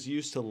actually is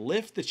used to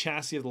lift the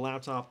chassis of the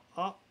laptop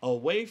up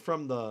away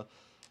from the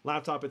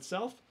laptop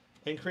itself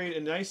and create a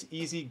nice,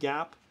 easy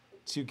gap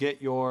to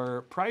get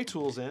your pry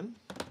tools in.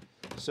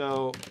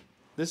 So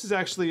this is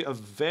actually a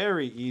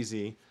very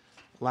easy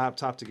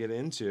laptop to get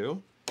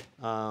into.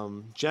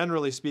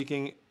 Generally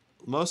speaking,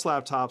 most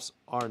laptops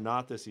are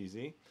not this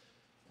easy.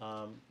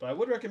 But I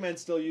would recommend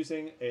still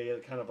using a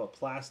kind of a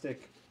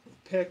plastic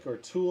pick or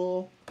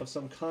tool of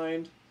some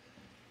kind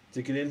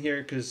to get in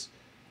here, because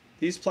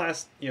these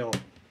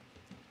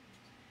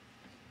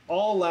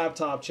all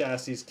laptop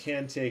chassis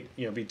can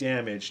be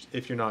damaged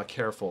if you're not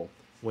careful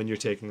when you're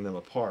taking them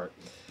apart.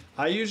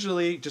 I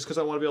usually, just because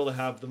I want to be able to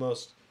have the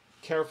most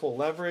careful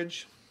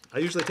leverage, I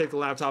usually take the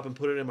laptop and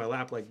put it in my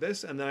lap like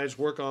this, and then I just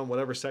work on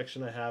whatever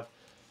section I have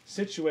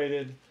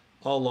situated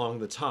along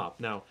the top.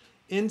 Now,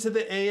 Into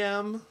the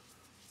AM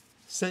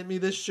sent me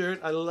this shirt.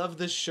 I love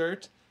this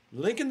shirt.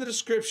 Link in the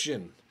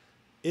description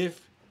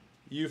if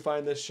you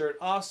find this shirt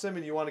awesome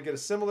and you want to get a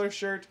similar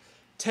shirt.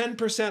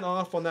 10%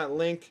 off on that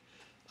link.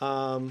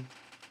 And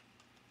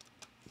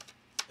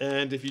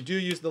if you do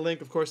use the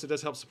link, of course, it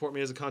does help support me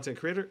as a content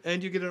creator,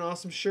 and you get an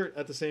awesome shirt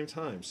at the same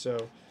time.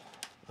 So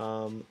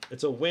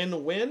it's a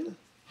win-win.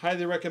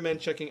 Highly recommend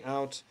checking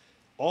out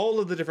all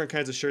of the different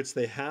kinds of shirts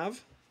they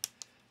have.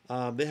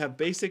 They have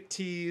basic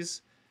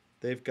tees.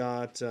 They've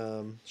got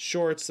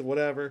shorts,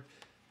 whatever.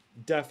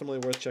 Definitely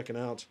worth checking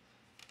out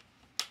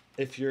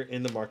if you're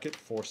in the market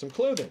for some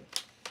clothing.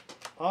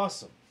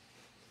 Awesome.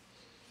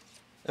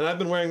 And I've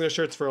been wearing their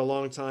shirts for a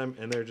long time,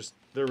 and they're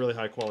really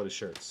high quality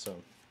shirts. So,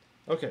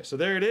 okay, so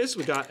there it is.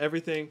 We got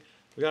everything.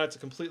 We got it to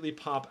completely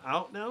pop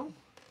out now.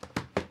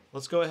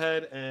 Let's go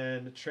ahead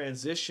and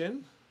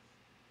transition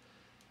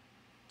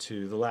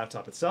to the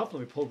laptop itself. Let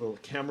me pull the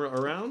camera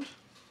around.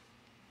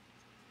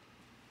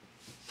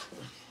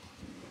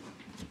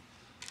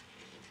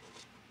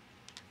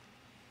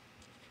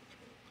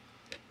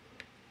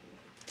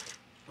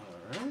 All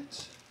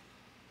right.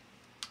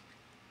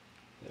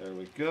 There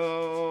we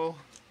go.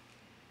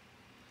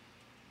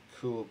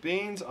 Cool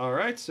beans. All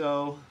right,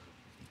 so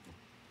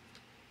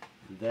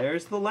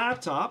there's the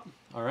laptop.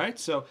 All right,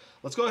 so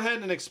let's go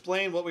ahead and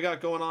explain what we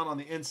got going on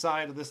the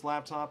inside of this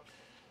laptop.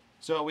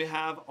 So we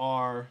have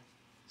our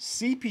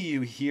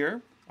CPU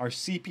here, our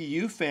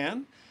CPU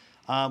fan.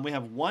 We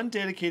have one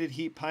dedicated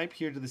heat pipe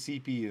here to the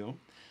CPU.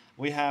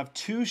 We have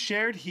two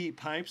shared heat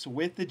pipes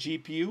with the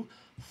GPU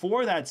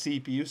for that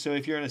CPU. So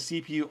if you're in a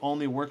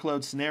CPU-only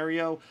workload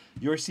scenario,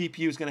 your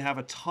CPU is going to have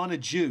a ton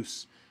of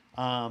juice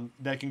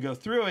that can go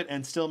through it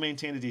and still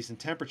maintain a decent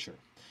temperature.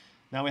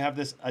 Now we have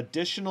this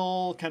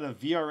additional kind of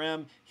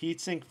VRM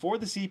heatsink for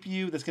the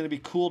CPU that's going to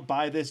be cooled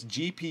by this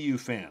GPU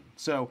fan.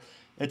 So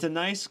it's a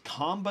nice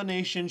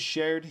combination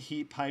shared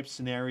heat pipe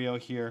scenario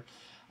here.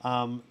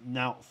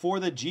 Now for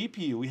the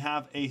GPU, we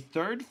have a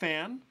third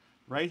fan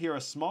right here,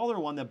 a smaller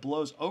one that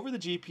blows over the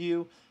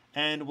GPU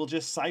and will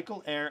just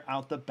cycle air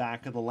out the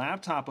back of the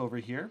laptop over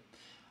here.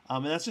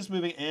 And that's just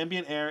moving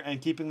ambient air and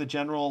keeping the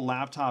general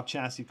laptop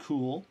chassis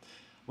cool.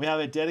 We have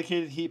a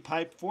dedicated heat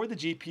pipe for the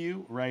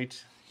GPU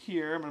right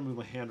here. I'm going to move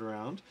my hand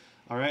around.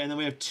 All right, and then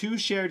we have two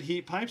shared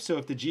heat pipes. So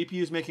if the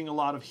GPU is making a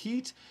lot of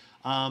heat,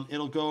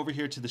 it'll go over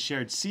here to the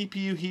shared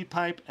CPU heat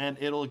pipe and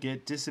it'll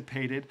get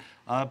dissipated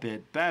a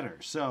bit better.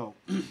 So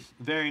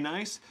very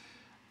nice.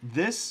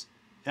 This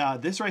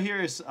right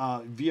here is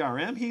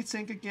VRM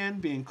heatsink again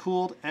being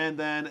cooled, and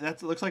then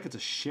that looks like it's a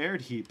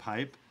shared heat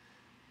pipe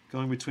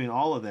going between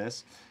all of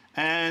this.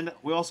 And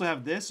we also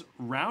have this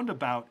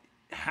roundabout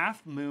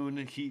half moon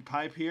heat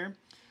pipe here.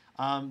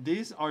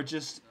 This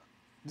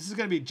is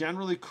going to be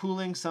generally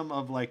cooling some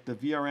of like the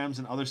VRMs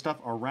and other stuff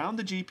around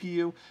the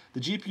GPU. The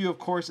GPU, of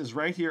course, is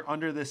right here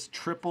under this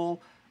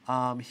triple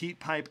heat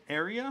pipe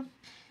area.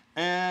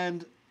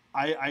 And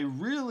I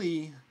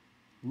really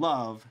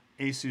love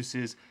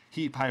Asus's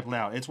heat pipe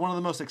layout. It's one of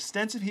the most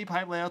extensive heat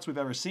pipe layouts we've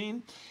ever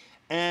seen.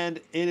 And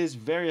it is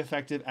very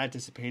effective at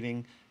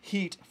dissipating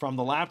heat from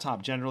the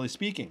laptop, generally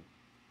speaking.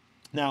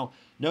 Now,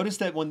 notice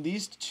that when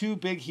these two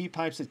big heat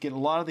pipes that get a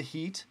lot of the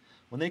heat,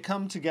 when they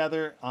come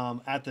together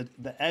at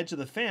the edge of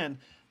the fan,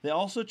 they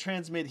also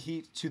transmit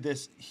heat to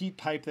this heat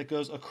pipe that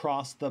goes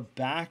across the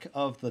back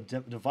of the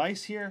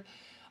device here,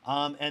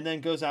 and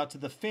then goes out to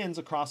the fins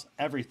across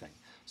everything.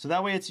 So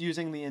that way it's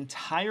using the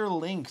entire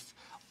length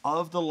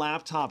of the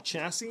laptop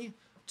chassis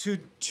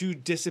to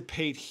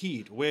dissipate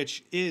heat,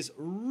 which is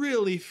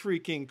really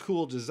freaking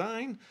cool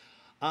design.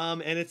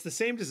 And it's the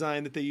same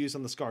design that they use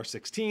on the SCAR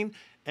 16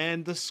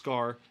 and the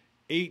SCAR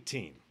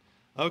 18.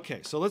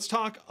 Okay, so let's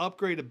talk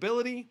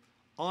upgradability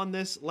on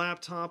this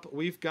laptop.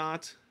 We've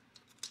got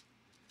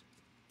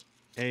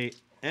a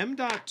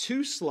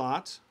M.2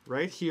 slot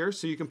right here,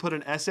 so you can put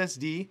an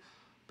SSD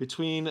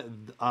between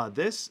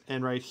this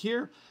and right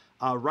here,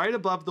 right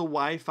above the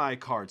Wi-Fi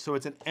card. So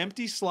it's an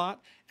empty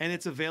slot, and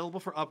it's available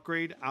for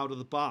upgrade out of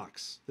the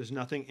box. There's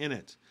nothing in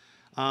it.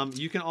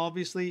 You can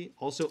obviously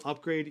also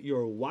upgrade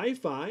your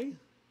Wi-Fi.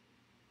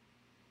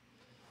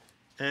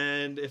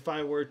 And if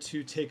I were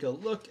to take a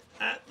look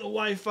at the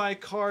Wi-Fi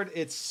card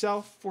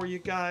itself for you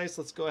guys,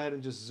 let's go ahead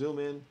and just zoom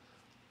in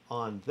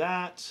on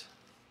that.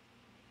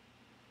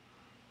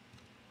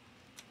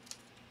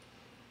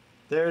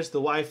 There's the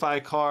Wi-Fi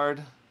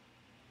card.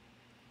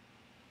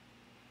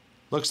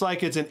 Looks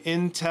like it's an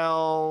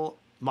Intel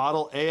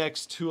model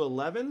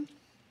AX211.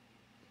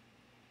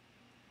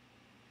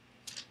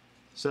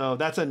 So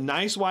that's a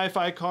nice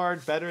Wi-Fi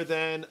card, better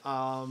than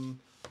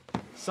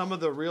some of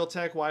the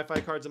Realtek Wi-Fi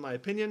cards in my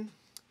opinion.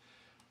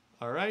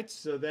 All right,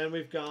 so then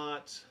we've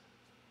got,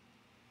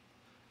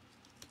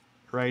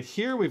 right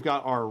here, we've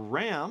got our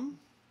RAM.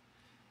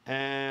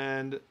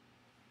 And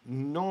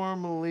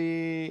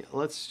normally,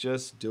 let's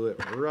just do it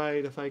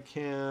right if I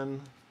can.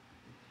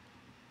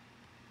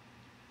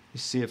 Let me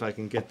see if I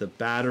can get the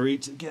battery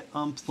to get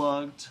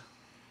unplugged.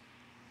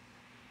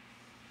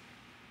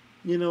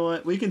 You know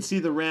what? We can see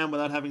the RAM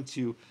without having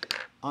to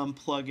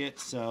unplug it.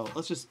 So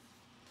let's just,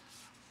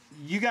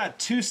 you got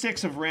 2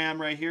 sticks of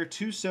RAM right here,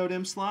 2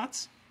 SODIMM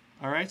slots.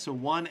 All right, so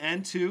 1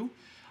 and 2.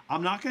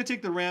 I'm not going to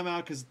take the RAM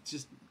out because it's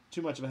just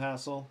too much of a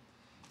hassle.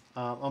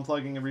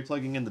 Unplugging and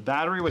replugging in the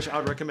battery, which I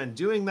would recommend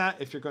doing that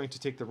if you're going to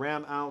take the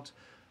RAM out.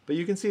 But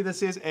you can see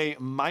this is a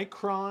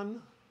Micron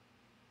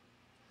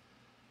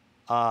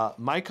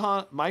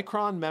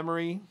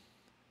memory,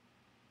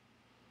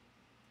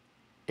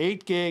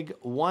 8 gig,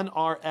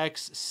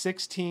 1RX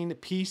 16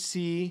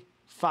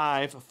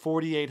 PC5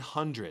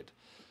 4800.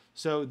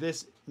 So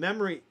this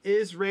memory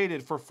is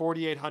rated for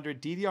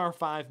 4800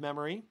 DDR5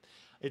 memory.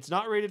 It's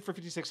not rated for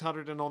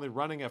 5600 and only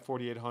running at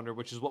 4800,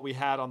 which is what we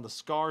had on the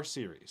SCAR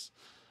series.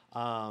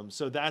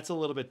 So that's a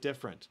little bit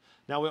different.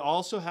 Now we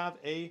also have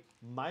a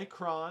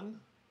Micron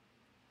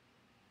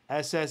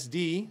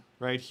SSD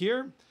right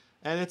here,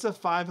 and it's a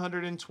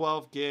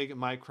 512 gig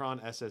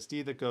Micron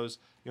SSD that goes,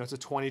 it's a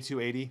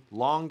 2280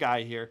 long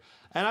guy here.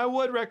 And I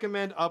would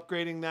recommend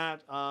upgrading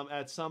that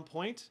at some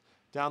point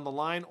down the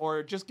line,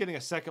 or just getting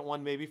a second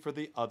one maybe for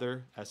the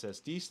other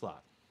SSD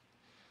slot.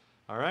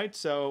 All right,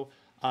 so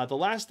the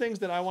last things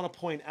that I want to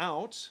point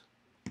out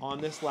on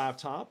this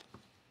laptop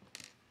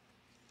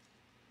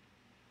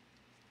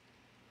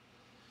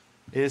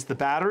is the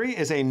battery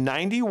is a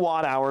 90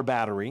 watt-hour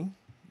battery.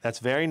 That's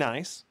very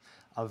nice.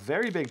 A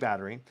very big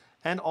battery.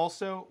 And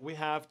also we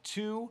have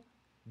 2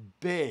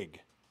 big,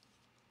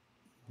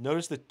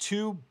 notice the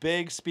 2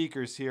 big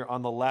speakers here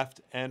on the left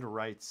and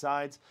right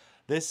sides.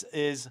 This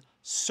is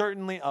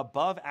certainly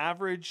above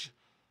average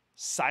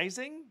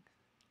sizing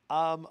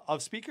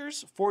of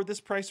speakers for this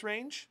price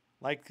range.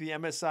 Like the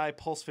MSI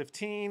Pulse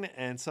 15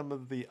 and some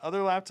of the other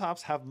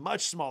laptops have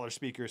much smaller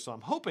speakers. So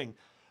I'm hoping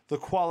the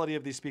quality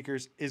of these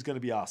speakers is going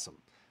to be awesome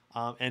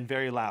and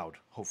very loud,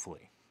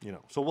 hopefully.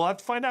 So we'll have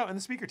to find out in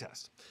the speaker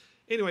test.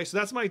 Anyway, so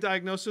that's my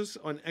diagnosis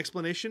and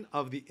explanation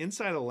of the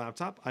inside of the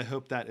laptop. I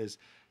hope that is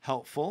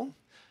helpful.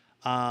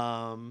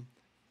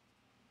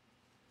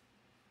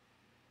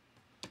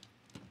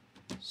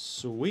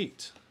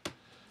 Sweet.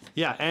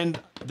 Yeah, and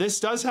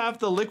this does have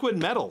the liquid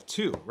metal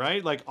too,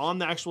 right? Like on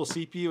the actual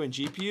CPU and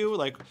GPU.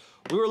 Like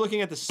we were looking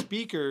at the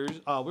speakers,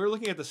 we were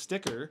looking at the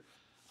sticker,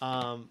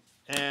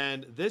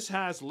 and this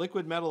has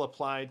liquid metal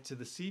applied to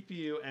the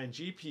CPU and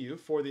GPU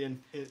for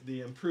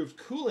the improved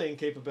cooling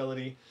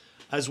capability,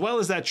 as well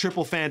as that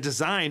triple fan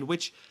design,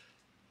 which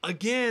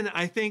again,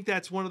 I think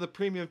that's one of the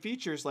premium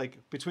features, like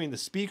between the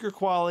speaker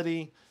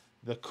quality,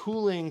 the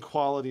cooling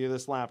quality of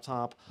this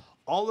laptop,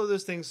 all of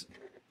those things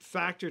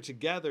factor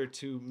together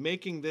to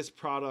making this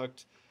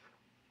product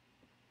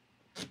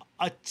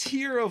a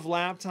tier of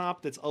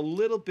laptop that's a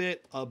little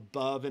bit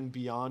above and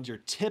beyond your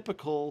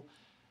typical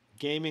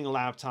gaming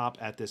laptop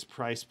at this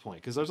price point.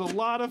 Because there's a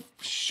lot of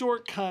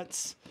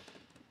shortcuts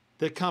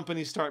that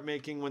companies start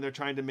making when they're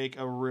trying to make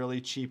a really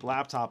cheap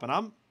laptop. And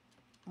I'm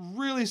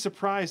really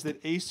surprised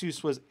that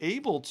Asus was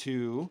able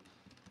to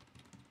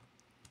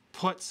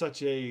put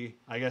such a,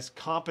 I guess,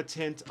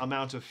 competent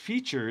amount of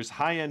features,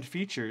 high-end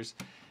features,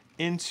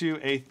 into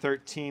a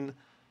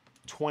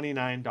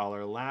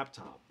 $1,329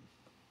 laptop.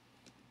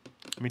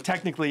 I mean,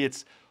 technically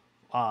it's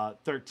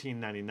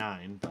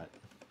 $1,399, but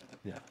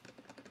yeah.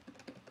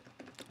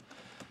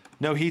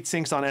 No heat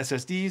sinks on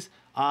SSDs.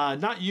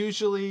 Not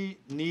usually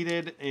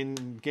needed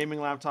in gaming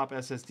laptop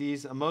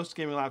SSDs. Most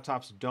gaming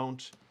laptops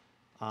don't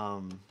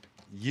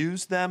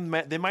use them.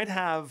 They might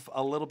have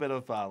a little bit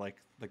of like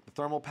the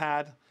thermal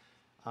pad.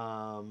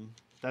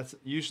 That's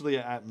usually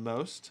at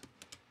most.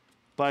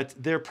 But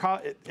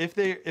if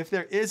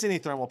there is any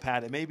thermal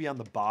pad, it may be on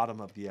the bottom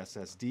of the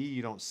SSD.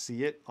 You don't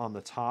see it on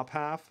the top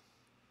half.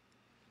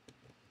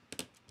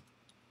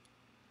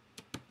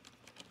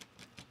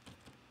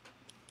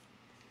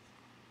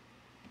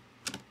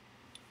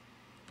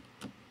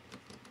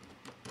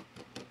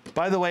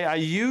 By the way, I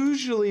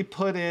usually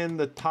put in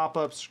the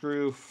pop-up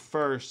screw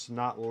first,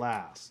 not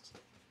last.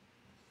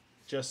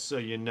 Just so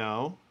you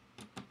know.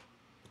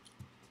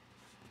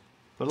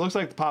 But it looks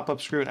like the pop-up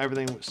screw and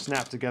everything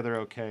snapped together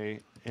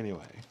okay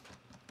anyway.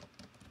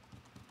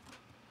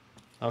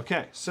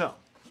 Okay, so.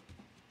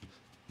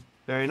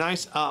 Very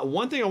nice.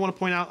 One thing I want to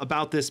point out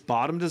about this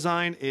bottom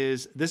design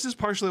is this is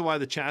partially why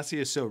the chassis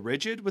is so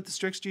rigid with the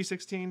Strix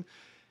G16.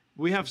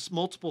 We have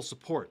multiple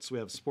supports. We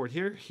have support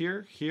here,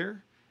 here,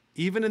 here.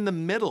 Even in the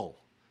middle,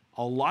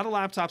 a lot of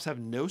laptops have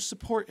no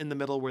support in the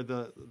middle where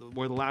the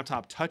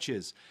laptop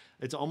touches.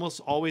 It's almost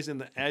always in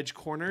the edge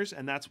corners,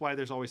 and that's why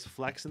there's always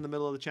flex in the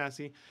middle of the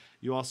chassis.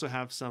 You also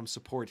have some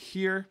support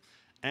here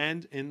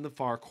and in the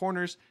far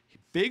corners.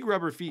 Big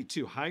rubber feet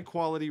too, high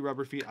quality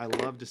rubber feet. I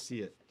love to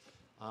see it.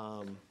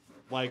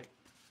 Like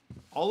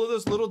all of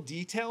those little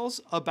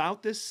details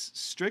about this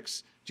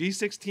Strix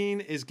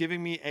G16 is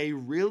giving me a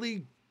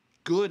really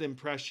good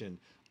impression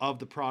of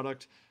the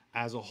product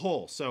as a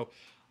whole. So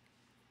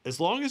as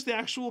long as the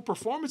actual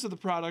performance of the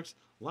product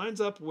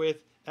lines up with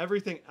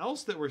everything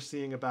else that we're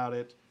seeing about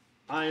it,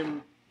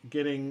 I'm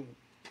getting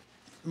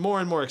more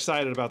and more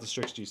excited about the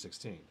Strix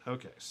G16.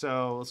 Okay,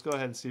 so let's go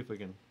ahead and see if we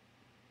can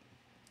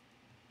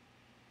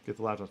get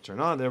the laptop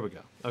turned on. There we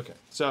go. Okay,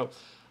 so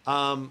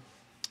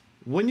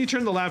when you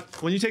take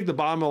the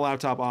bottom of the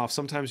laptop off,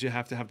 sometimes you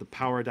have to have the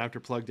power adapter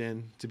plugged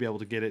in to be able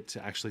to get it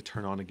to actually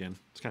turn on again.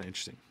 It's kind of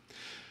interesting.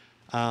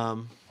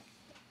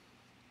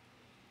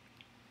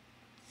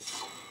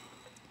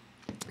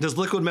 Does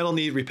liquid metal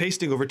need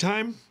repasting over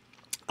time?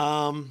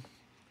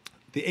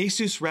 The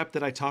Asus rep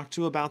that I talked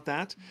to about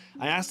that,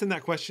 I asked him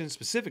that question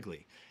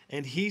specifically,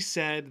 and he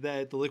said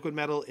that the liquid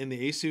metal in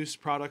the Asus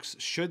products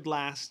should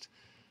last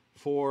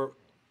for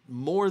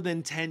more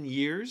than 10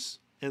 years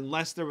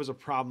unless there was a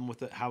problem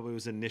with how it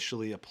was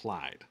initially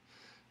applied.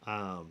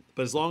 But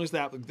as long as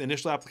the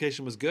initial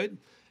application was good,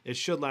 it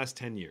should last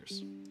 10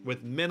 years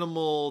with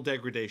minimal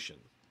degradation.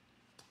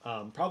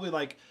 Probably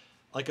like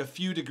a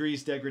few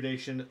degrees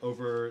degradation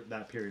over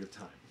that period of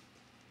time.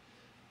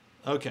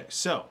 Okay,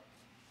 so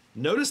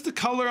notice the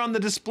color on the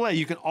display.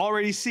 You can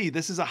already see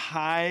this is a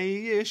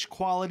high-ish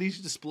quality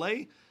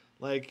display.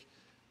 Like,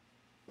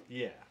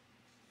 yeah,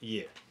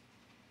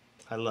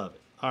 I love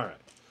it. All right.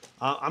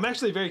 I'm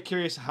actually very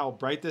curious how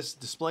bright this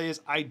display is.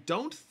 I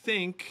don't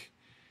think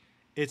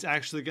it's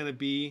actually going to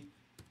be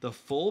the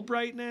full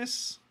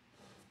brightness.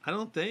 I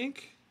don't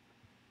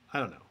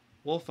know.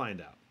 We'll find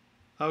out.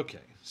 Okay,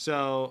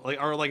 so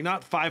like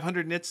not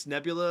 500 nits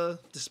Nebula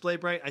display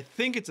bright. I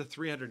think it's a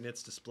 300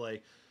 nits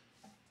display,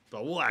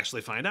 but we'll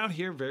actually find out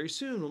here very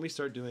soon when we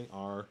start doing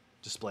our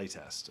display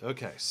test.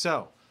 Okay,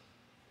 so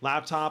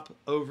laptop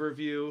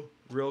overview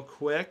real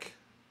quick.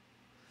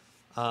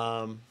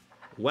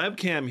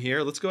 Webcam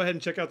here. Let's go ahead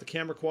and check out the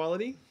camera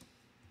quality.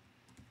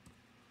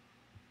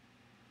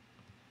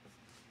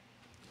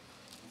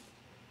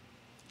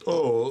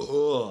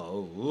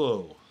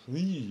 Oh.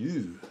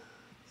 Ew.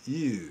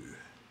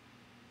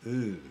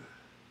 Ooh.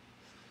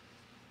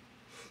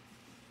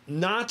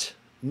 Not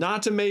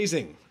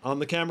amazing on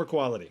the camera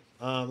quality.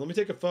 Let me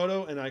take a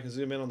photo and I can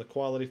zoom in on the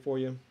quality for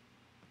you.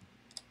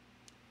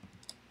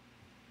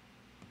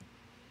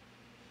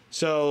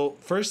 So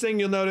first thing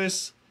you'll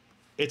notice,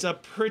 it's a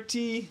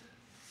pretty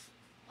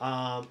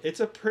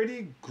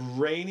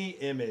grainy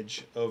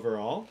image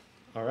overall.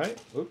 All right.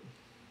 Oop.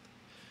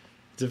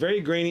 It's a very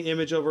grainy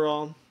image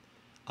overall.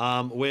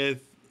 There's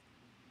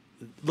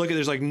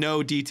like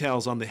no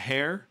details on the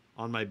hair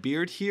on my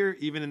beard here,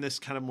 even in this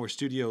kind of more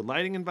studio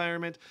lighting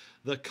environment.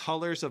 The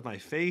colors of my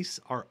face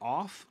are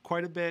off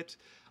quite a bit.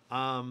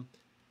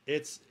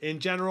 It's in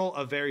general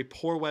a very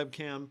poor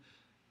webcam.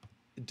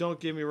 Don't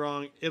get me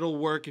wrong, it'll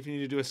work if you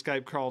need to do a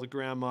Skype call to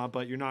grandma,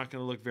 but you're not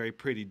going to look very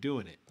pretty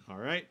doing it. All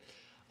right.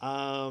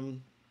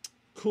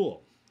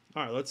 Cool.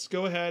 All right, let's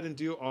go ahead and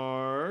do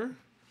our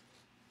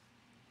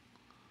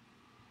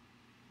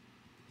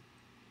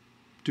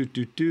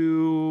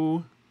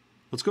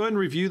Let's go ahead and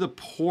review the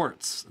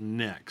ports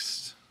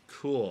next.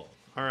 Cool.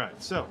 All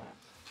right, so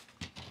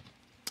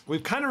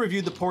we've kind of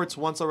reviewed the ports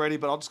once already,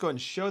 but I'll just go ahead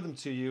and show them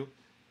to you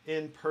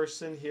in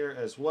person here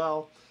as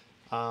well.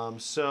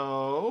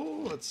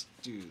 So let's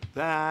do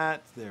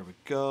that. There we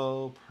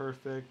go.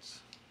 Perfect.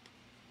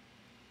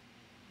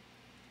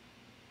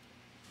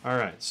 All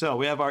right, so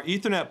we have our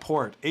Ethernet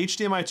port,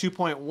 HDMI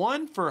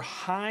 2.1 for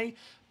high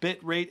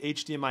bitrate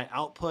HDMI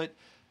output.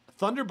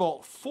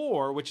 Thunderbolt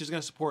 4, which is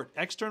going to support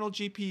external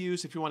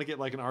GPUs if you want to get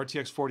like an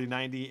RTX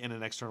 4090 in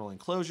an external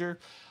enclosure.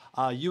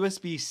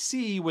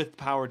 USB-C with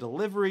power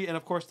delivery, and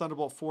of course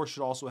Thunderbolt 4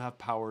 should also have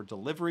power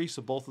delivery,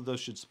 so both of those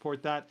should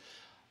support that.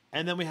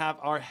 And then we have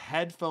our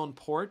headphone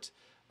port.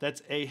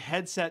 That's a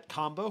headset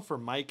combo for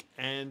mic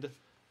and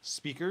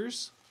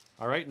speakers.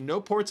 All right, no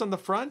ports on the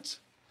front,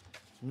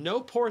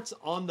 no ports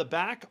on the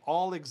back,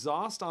 all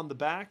exhaust on the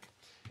back.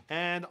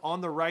 And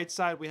on the right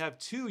side, we have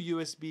two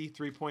USB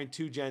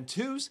 3.2 Gen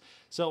 2s.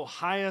 So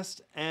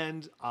highest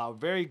and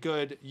very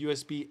good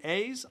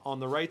USB-As on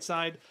the right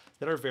side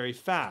that are very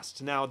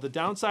fast. Now, the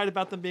downside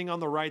about them being on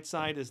the right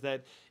side is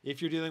that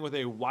if you're dealing with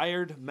a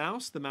wired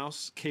mouse, the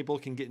mouse cable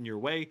can get in your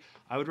way.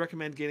 I would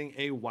recommend getting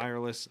a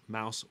wireless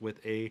mouse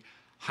with a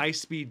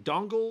high-speed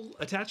dongle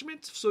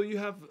attachment, so you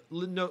have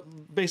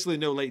basically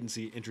no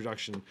latency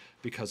introduction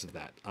because of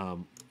that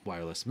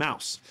wireless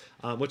mouse,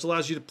 which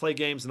allows you to play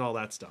games and all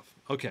that stuff.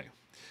 Okay.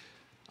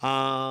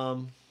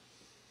 Cool.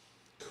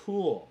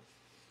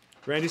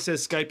 Randy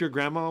says, Skype your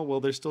grandma. Well,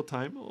 there's still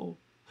time. Oh.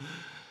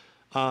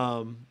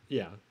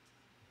 Yeah.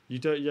 You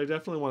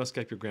definitely want to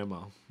Skype your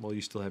grandma while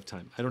you still have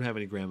time. I don't have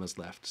any grandmas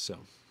left, so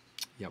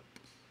yep.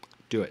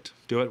 Do it.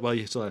 Do it while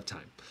you still have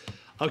time.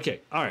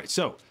 Okay. All right.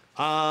 So,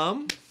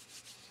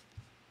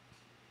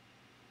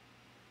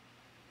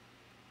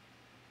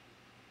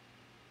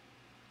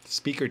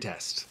 speaker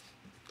test.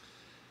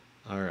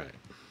 All right.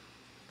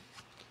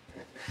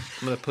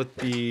 I'm gonna put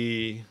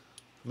the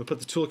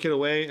toolkit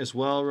away as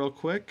well, real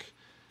quick.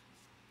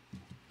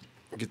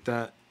 Get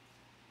that.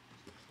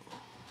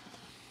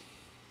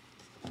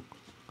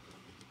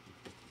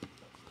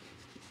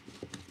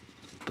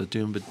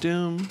 Ba-doom,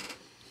 ba-doom.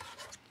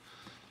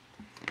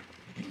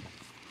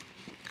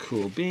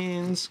 Cool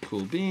beans,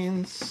 cool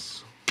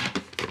beans.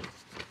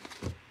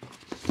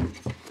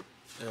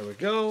 There we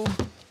go.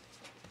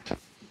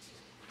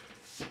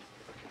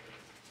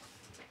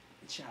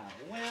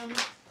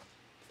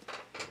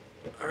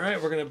 All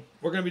right, we're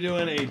gonna be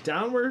doing a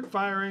downward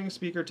firing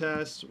speaker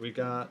test. We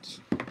got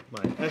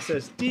my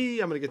SSD.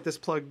 I'm gonna get this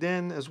plugged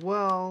in as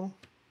well.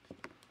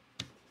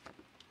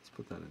 Let's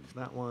put that into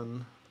that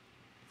one.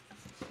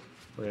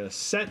 We're gonna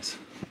set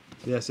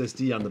the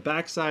SSD on the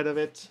back side of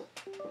it.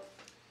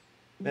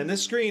 And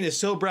this screen is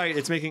so bright,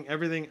 it's making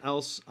everything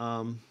else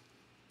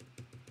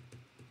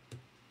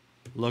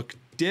look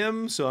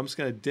dim. So I'm just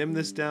gonna dim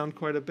this down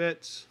quite a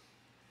bit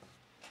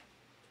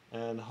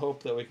and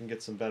hope that we can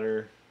get some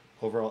better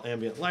overall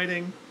ambient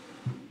lighting.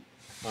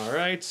 All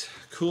right,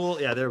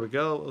 cool. Yeah, there we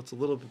go. It's a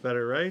little bit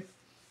better, right?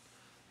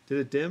 Did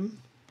it dim?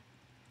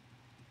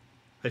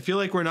 I feel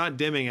like we're not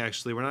dimming,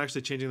 actually. We're not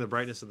actually changing the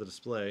brightness of the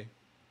display.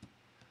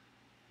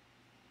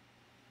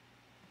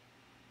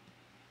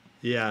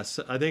 Yes,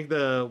 I think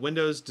the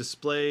Windows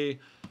display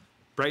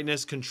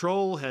brightness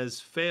control has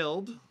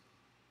failed.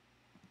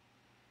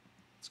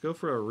 Let's go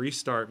for a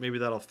restart. Maybe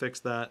that'll fix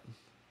that.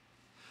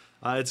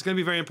 It's going to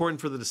be very important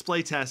for the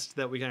display test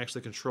that we can actually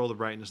control the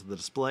brightness of the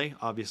display,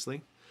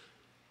 obviously.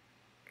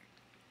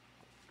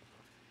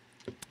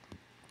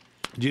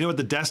 Do you know what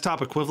the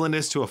desktop equivalent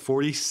is to a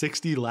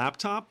 4060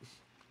 laptop?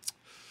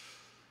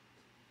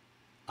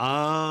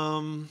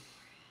 I'm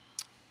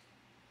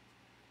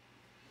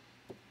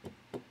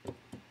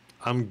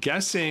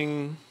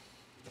guessing,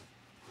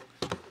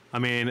 I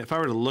mean, if I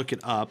were to look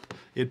it up,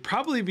 it'd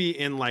probably be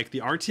in like the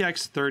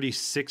RTX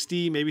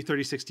 3060, maybe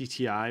 3060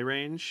 Ti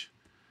range.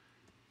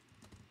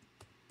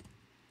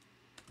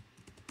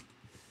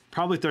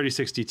 Probably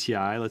 3060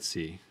 Ti, let's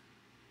see.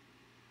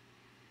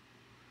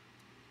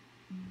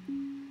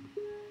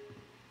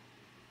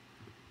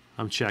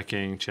 I'm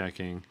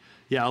checking.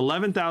 Yeah,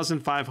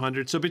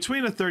 11,500. So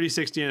between a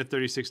 3060 and a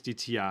 3060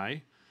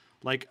 Ti,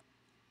 like,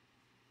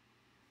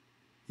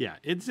 yeah,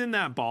 it's in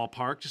that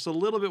ballpark, just a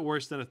little bit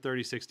worse than a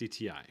 3060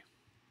 Ti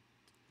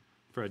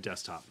for a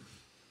desktop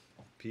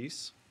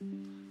piece.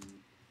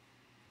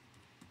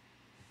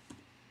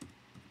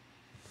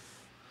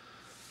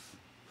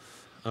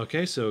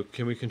 Okay, so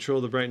can we control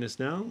the brightness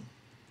now?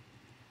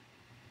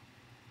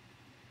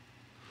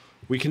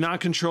 We cannot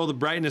control the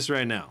brightness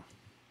right now.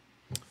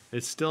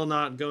 It's still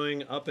not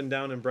going up and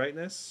down in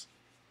brightness.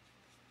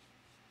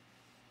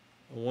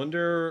 I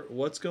wonder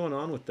what's going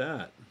on with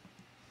that.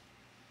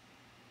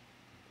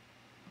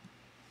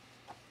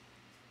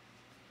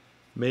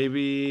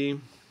 Maybe...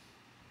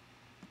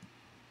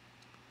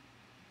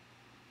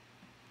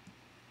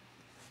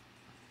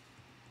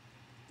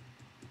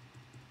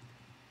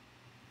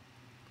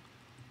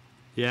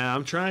 yeah,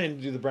 I'm trying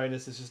to do the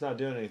brightness. It's just not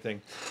doing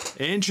anything.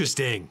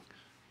 Interesting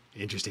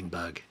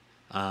bug.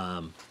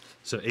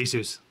 So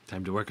Asus,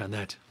 time to work on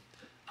that.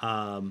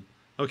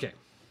 Okay.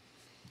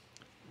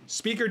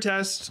 Speaker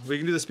test. We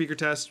can do the speaker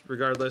test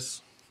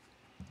regardless.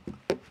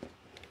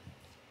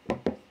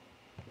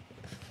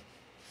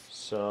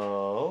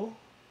 So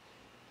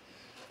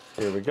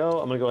here we go.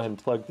 I'm gonna go ahead and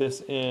plug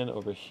this in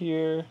over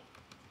here.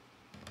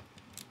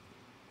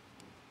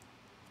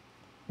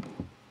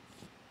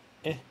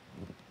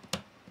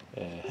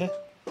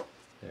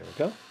 There we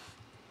go.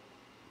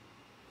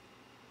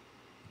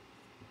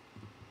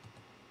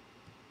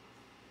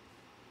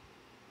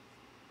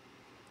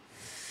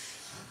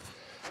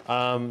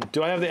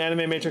 Do I have the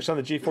anime matrix on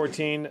the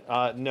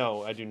G14?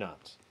 No, I do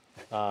not.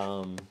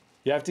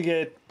 You have to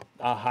get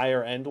a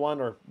higher end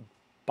one or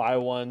buy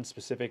one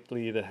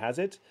specifically that has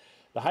it.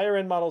 The higher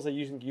end models that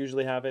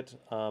usually have it,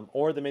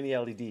 or the mini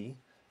LED.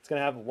 It's going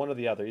to have one or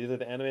the other, either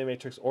the anime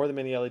matrix or the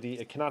mini LED.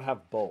 It cannot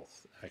have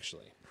both,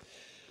 actually.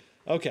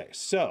 Okay,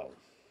 so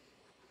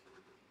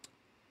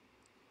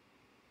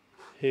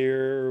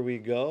here we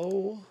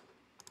go.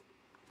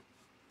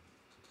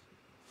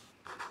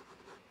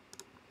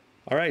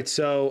 All right,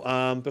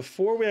 so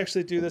before we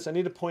actually do this, I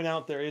need to point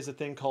out there is a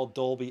thing called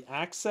Dolby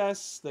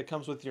Access that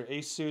comes with your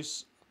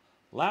Asus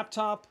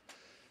laptop.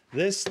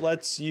 This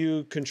lets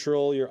you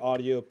control your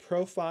audio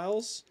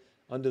profiles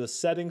under the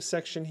settings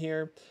section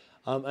here.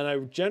 And I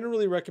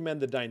generally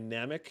recommend the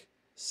dynamic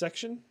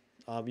section.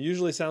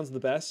 Usually sounds the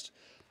best,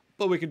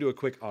 but we can do a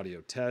quick audio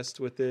test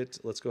with it.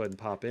 Let's go ahead and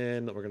pop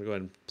in. We're gonna go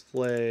ahead and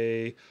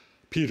play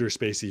Peter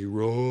Spacey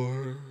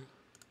Roar.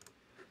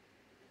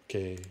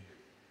 Okay.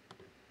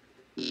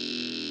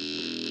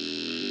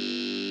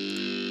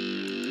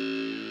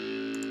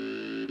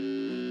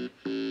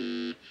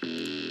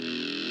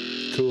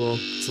 Cool.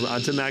 So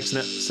on to max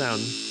net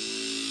sound.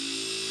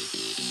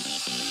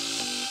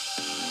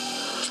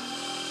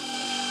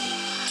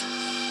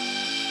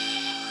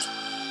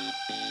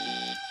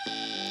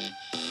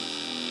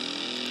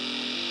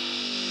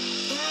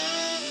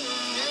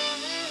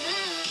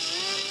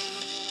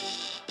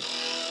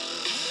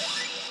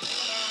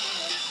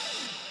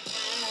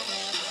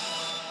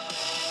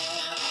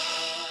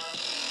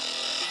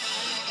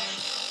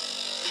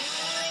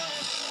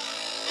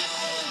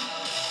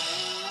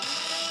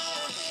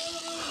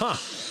 Huh.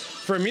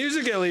 For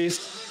music, at least,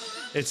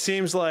 it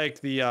seems like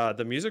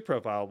the music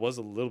profile was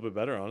a little bit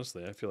better,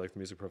 honestly. I feel like the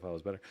music profile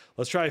was better.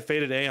 Let's try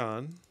Faded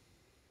Aeon.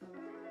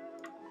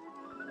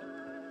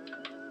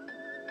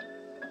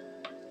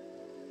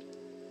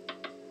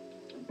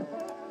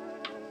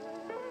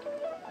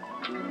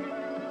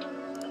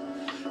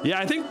 Yeah,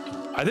 I think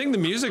the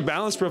music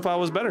balance profile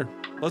was better.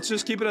 Let's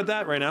just keep it at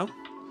that right now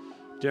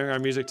during our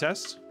music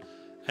test.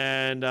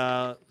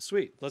 And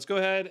sweet. Let's go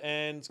ahead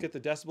and let's get the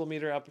decibel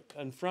meter up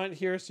in front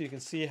here so you can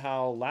see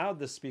how loud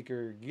the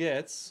speaker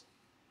gets.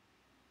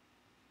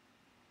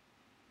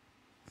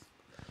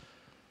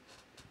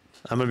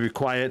 I'm going to be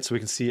quiet so we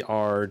can see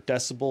our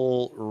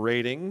decibel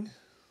rating.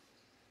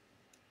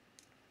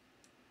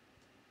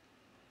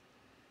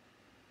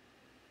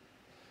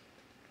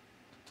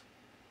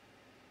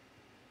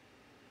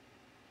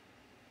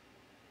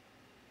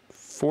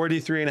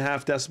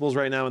 .43.5 decibels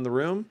right now in the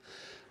room.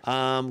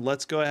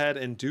 Let's go ahead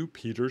and do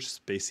Peter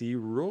Spacey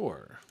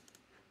Roar.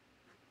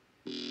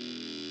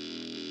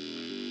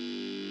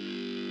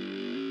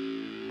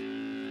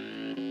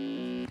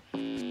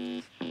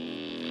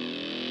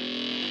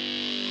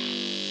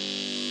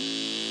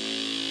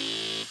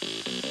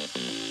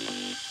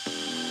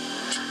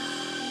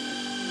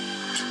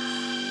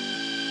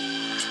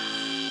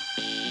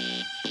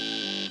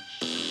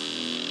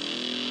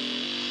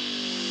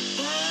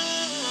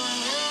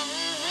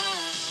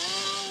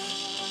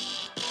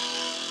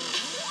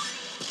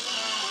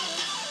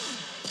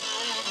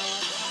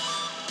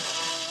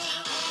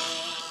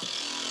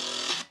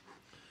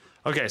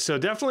 Okay, so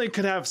definitely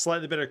could have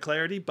slightly better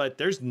clarity, but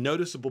there's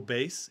noticeable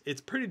bass.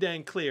 It's pretty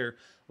dang clear.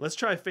 Let's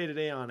try Faded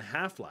Aeon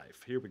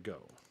Half-Life. Here we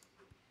go.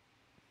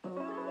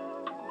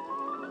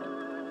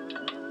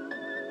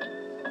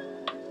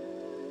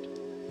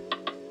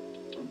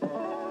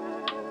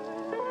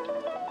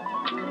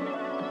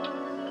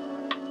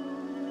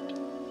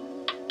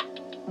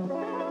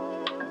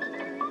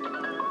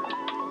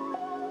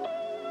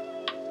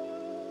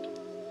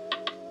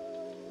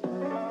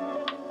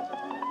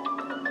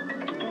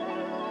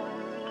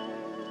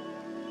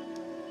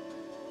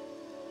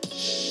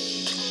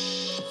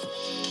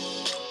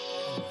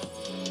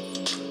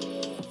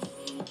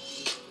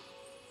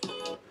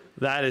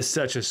 That is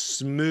such a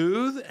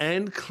smooth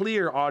and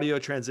clear audio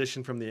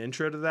transition from the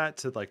intro to that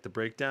to like the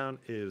breakdown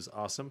is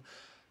awesome.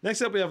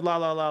 Next up, we have La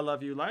La La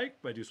Love You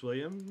Like by Deuce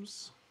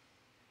Williams.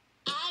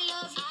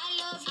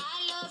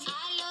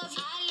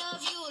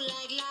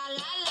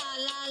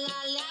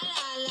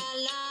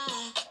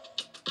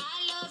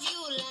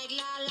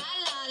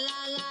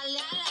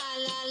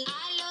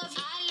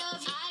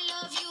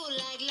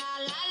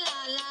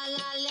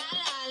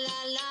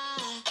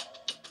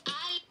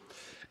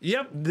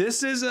 Yep,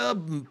 this is a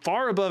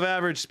far above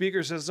average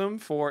speaker system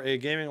for a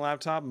gaming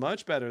laptop,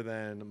 much better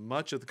than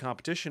much of the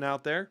competition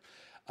out there.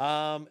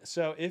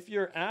 So if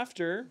you're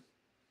after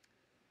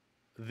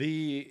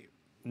it's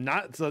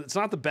not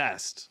the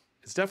best.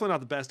 It's definitely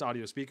not the best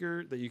audio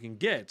speaker that you can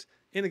get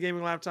in a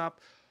gaming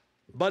laptop,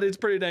 but it's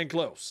pretty dang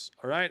close.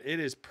 All right, it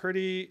is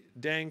pretty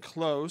dang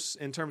close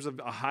in terms of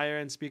a higher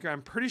end speaker.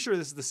 I'm pretty sure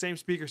this is the same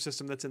speaker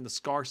system that's in the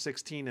SCAR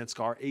 16 and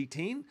SCAR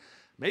 18.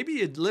 Maybe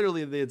it's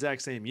literally the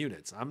exact same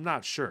units. I'm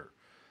not sure,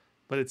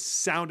 but it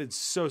sounded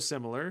so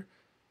similar.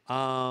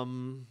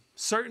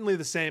 Certainly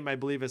the same, I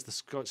believe, as the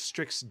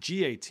Strix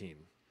G18.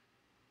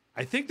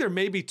 I think there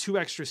may be 2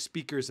 extra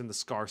speakers in the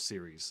SCAR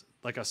series,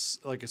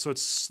 so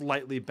it's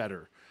slightly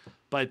better.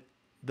 But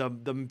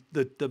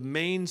the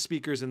main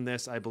speakers in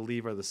this, I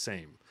believe, are the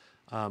same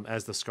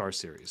as the Scar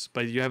series,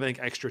 but you have like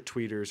extra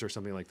tweeters or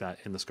something like that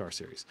in the Scar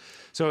series.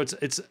 So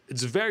it's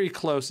very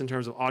close in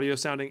terms of audio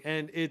sounding,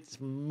 and it's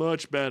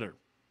much better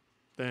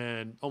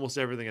than almost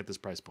everything at this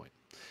price point.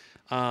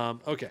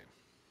 Okay.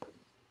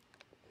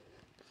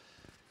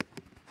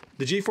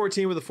 The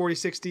G14 with a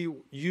 4060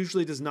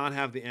 usually does not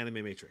have the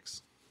anime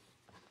matrix.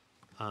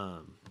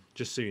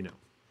 Just so you know.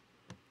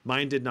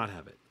 Mine did not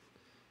have it.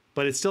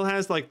 But it still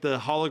has like the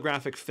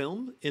holographic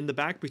film in the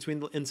back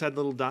between the inside the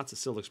little dots. It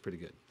still looks pretty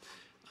good.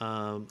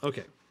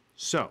 Okay,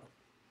 so.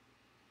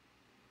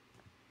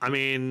 I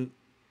mean,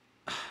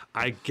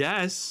 I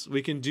guess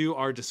we can do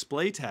our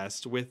display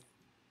test with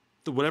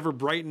whatever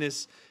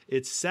brightness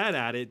it's set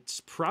at. It's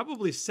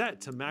probably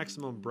set to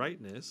maximum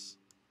brightness.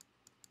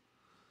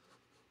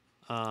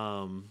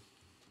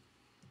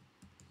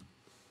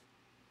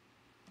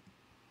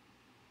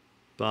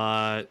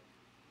 But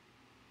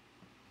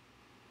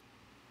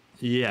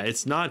yeah,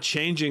 it's not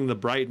changing the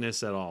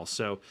brightness at all.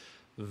 So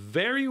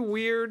very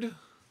weird,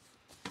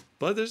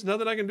 but there's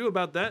nothing I can do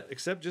about that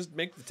except just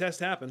make the test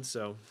happen.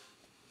 So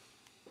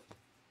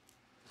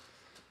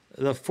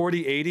the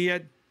 4080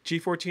 at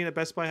G14 at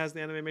Best Buy has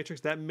the anime matrix.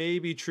 That may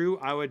be true.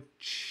 I would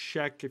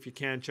check if you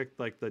can, check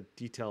like the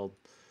detailed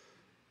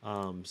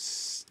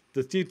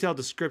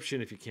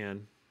description if you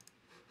can.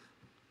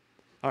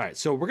 All right,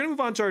 so we're gonna move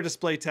on to our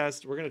display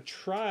test. We're gonna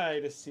try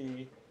to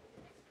see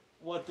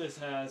what this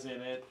has in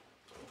it.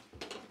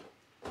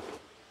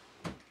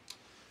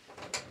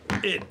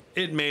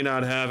 It may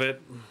not have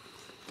it.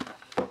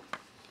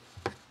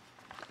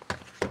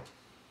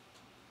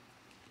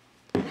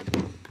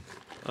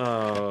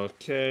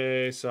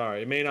 Okay,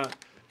 sorry. It may not.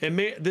 It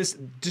may. This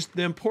just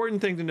the important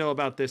thing to know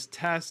about this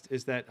test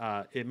is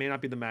that it may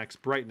not be the max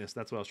brightness.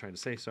 That's what I was trying to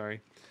say. Sorry.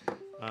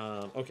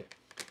 Okay.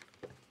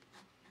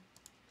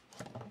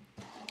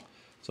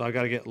 So I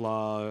got to get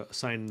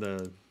assign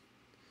the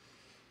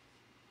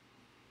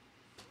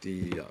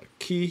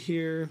key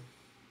here.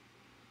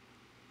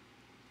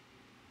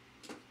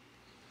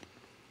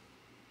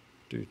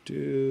 There it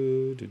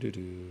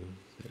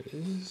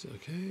is.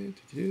 Okay.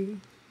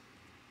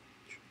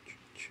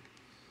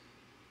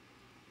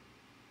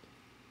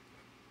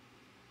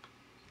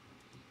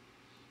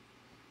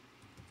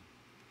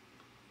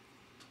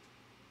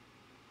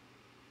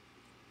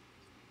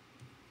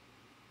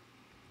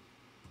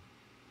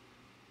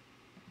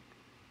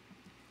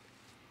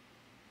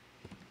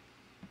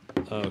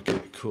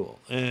 Okay, cool.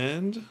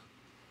 And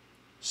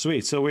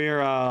sweet. So we're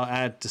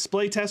at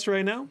display test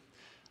right now.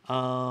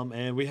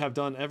 And we have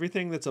done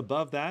everything that's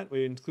above that.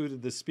 We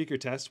included the speaker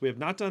test. We have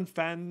not done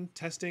fan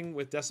testing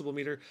with decibel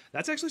meter.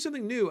 That's actually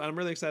something new. And I'm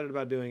really excited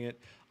about doing it.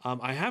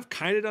 I have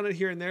kind of done it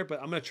here and there,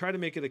 but I'm going to try to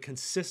make it a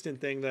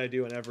consistent thing that I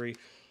do in every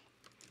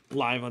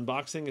live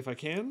unboxing if I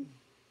can.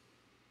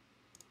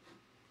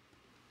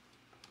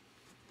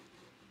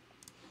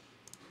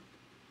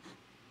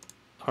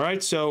 All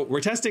right, so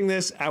we're testing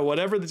this at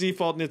whatever the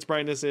default nits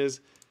brightness is.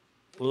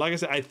 Like I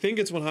said, I think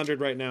it's 100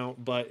 right now,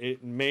 but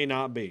it may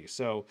not be.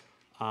 So,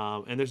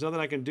 and there's nothing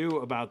I can do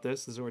about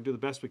this. This is where we do the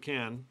best we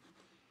can.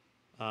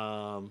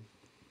 So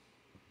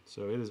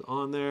it is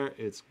on there.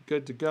 It's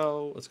good to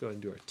go. Let's go ahead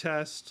and do our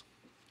test.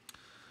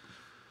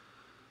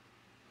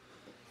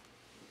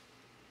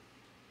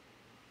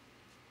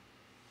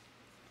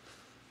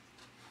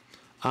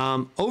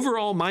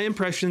 Overall, my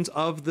impressions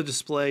of the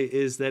display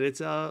is that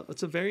it's a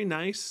very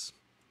nice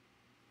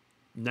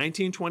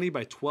 1920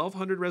 by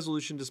 1200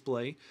 resolution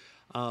display.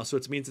 So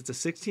it means it's a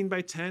 16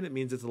 by 10. It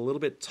means it's a little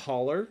bit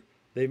taller.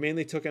 They've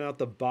mainly taken out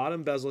the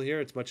bottom bezel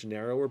here. It's much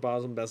narrower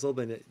bottom bezel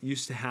than it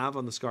used to have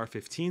on the Scar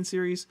 15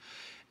 series.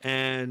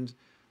 And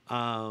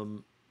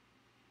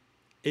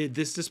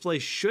this display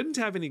shouldn't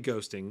have any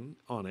ghosting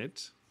on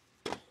it.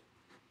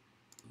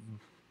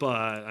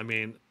 But, I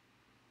mean,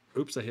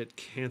 oops, I hit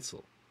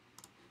cancel.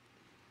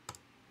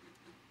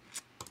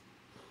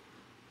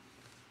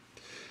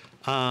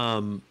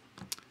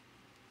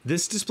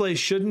 This display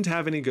shouldn't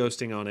have any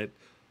ghosting on it,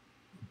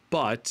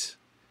 but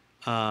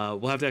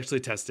we'll have to actually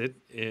test it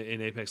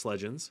in Apex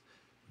Legends.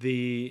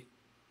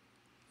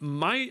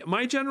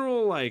 My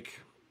general,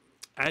 like,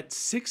 at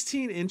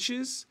 16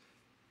 inches,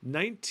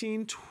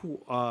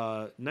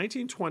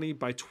 1920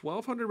 by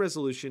 1200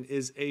 resolution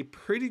is a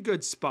pretty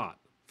good spot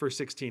for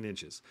 16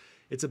 inches.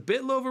 It's a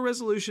bit low of a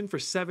resolution for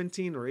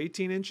 17 or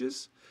 18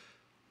 inches.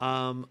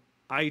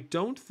 I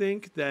don't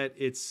think that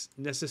it's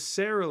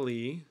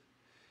necessarily...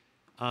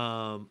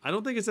 I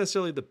don't think it's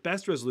necessarily the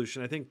best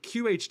resolution. I think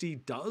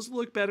QHD does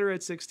look better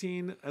at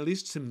 16, at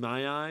least to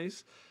my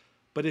eyes.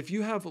 But if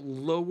you have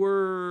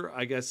lower,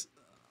 I guess,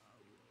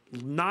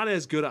 not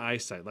as good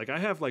eyesight. Like I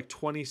have like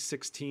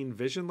 2016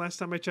 vision last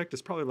time I checked.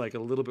 It's probably like a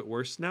little bit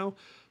worse now.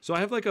 So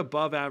I have like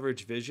above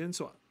average vision.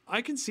 So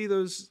I can see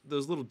those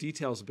little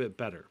details a bit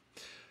better.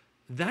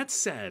 That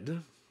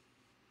said,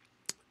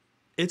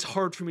 it's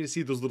hard for me to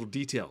see those little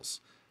details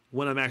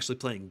when I'm actually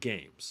playing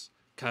games,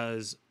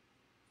 because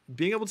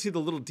being able to see the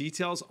little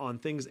details on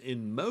things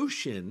in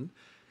motion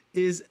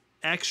is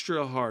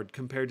extra hard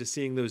compared to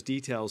seeing those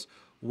details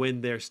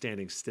when they're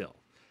standing still.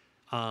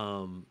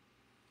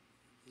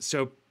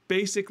 So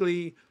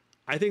basically,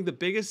 I think the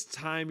biggest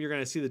time you're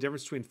going to see the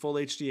difference between Full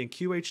HD and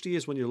QHD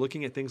is when you're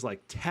looking at things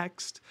like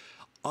text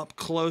up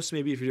close,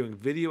 maybe if you're doing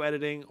video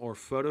editing or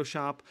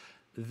Photoshop.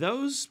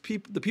 Those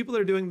people, the people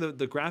that are doing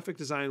the graphic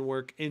design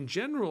work, in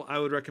general, I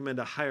would recommend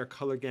a higher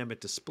color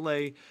gamut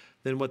display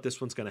than what this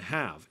one's going to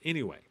have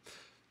anyway.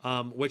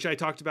 Which I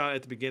talked about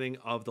at the beginning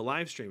of the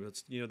live stream.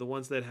 It's, you know, the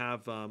ones that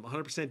have 100%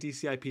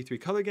 DCI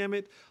P3 color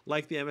gamut,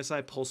 like the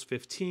MSI Pulse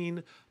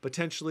 15,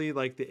 potentially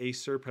like the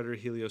Acer Predator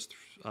Helios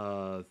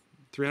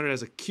 300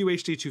 has a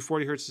QHD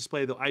 240 hertz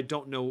display, though I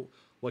don't know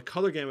what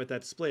color gamut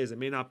that display is. It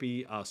may not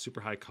be a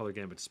super high color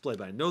gamut display,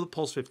 but I know the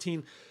Pulse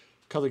 15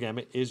 color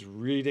gamut is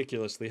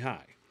ridiculously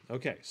high.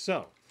 Okay,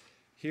 so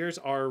here's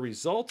our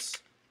results.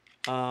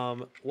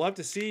 We'll have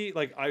to see.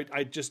 Like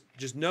I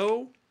just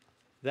know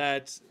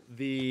that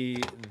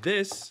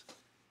this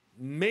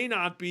may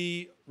not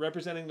be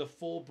representing the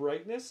full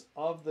brightness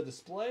of the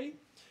display.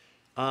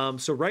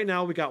 So right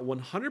now we got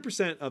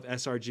 100% of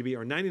sRGB,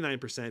 or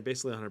 99%,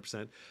 basically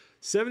 100%,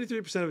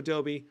 73% of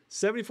Adobe,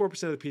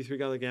 74% of the P3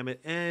 color gamut,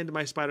 and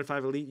my Spider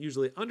 5 Elite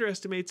usually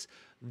underestimates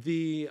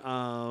the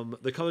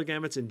color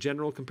gamuts in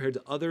general compared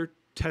to other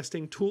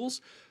testing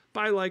tools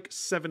by like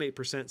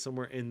 7-8%,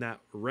 somewhere in that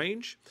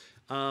range.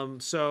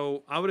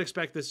 So I would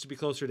expect this to be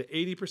closer to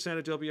 80%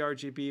 Adobe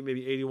RGB,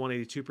 maybe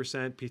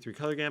 81-82% P3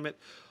 color gamut.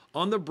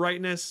 On the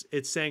brightness,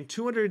 it's saying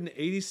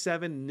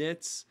 287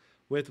 nits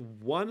with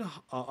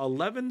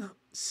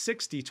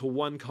 1160 to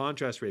 1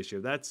 contrast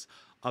ratio. That's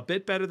a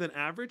bit better than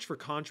average for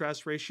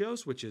contrast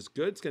ratios, which is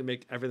good. It's going to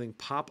make everything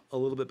pop a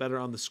little bit better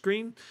on the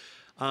screen.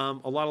 A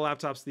lot of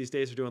laptops these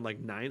days are doing like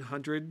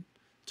 900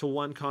 to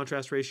 1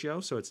 contrast ratio,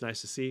 so it's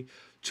nice to see.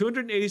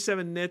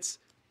 287 nits.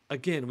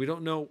 Again, we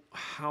don't know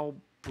how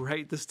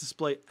bright this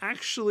display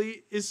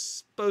actually is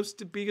supposed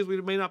to be, because we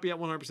may not be at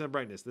 100%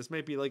 brightness. This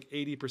may be like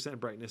 80%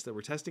 brightness that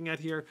we're testing at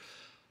here,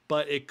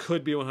 but it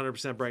could be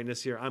 100%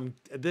 brightness here. I'm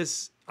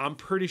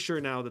pretty sure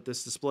now that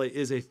this display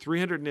is a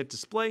 300 nit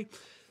display.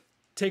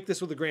 Take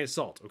this with a grain of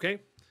salt, okay?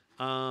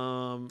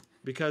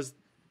 Because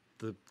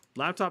the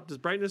laptop's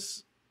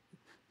brightness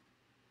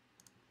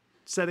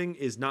setting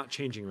is not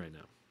changing right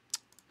now.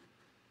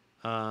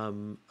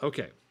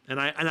 Okay, and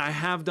I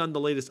have done the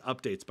latest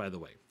updates, by the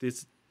way.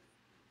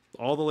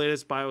 All the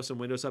latest BIOS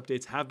and Windows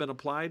updates have been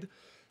applied,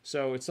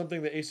 so it's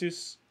something that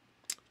Asus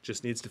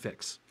just needs to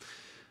fix.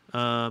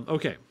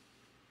 Okay,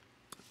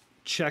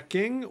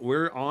 checking.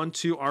 We're on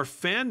to our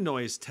fan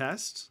noise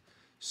test.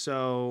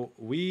 So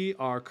we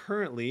are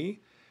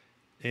currently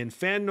in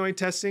fan noise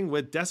testing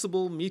with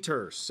decibel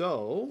meter.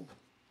 So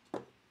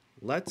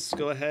let's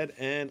go ahead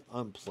and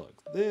unplug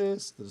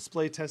this, the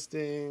display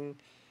testing,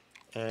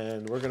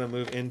 and we're gonna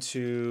move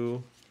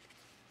into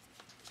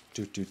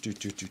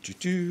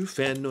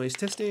fan noise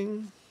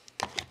testing.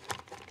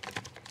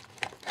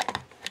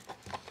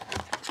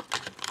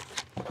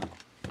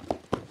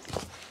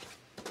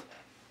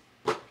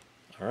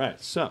 All right,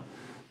 so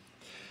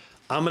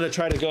I'm gonna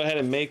try to go ahead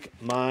and make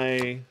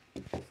my,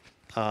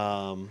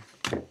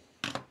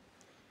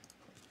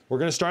 we're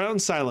gonna start out in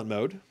silent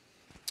mode,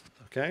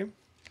 okay?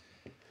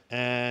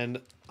 And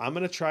I'm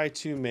gonna try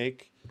to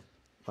make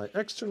my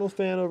external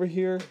fan over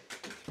here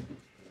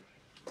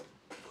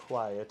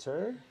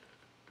quieter.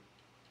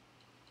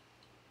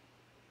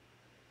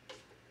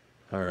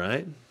 All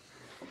right.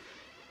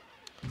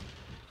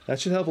 That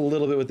should help a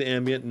little bit with the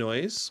ambient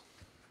noise.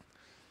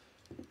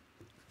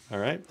 All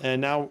right, and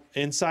now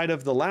inside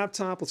of the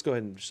laptop, let's go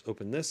ahead and just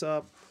open this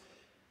up.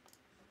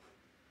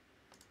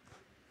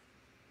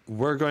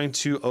 We're going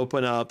to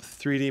open up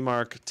 3D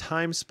Mark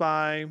Time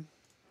Spy.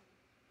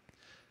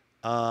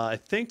 I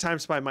think Time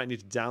Spy might need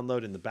to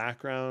download in the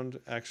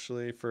background,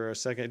 actually, for a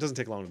second. It doesn't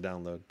take long to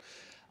download.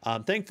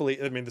 Thankfully,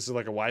 I mean, this is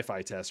like a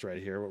Wi-Fi test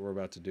right here, what we're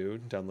about to do,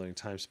 downloading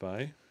Time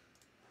Spy.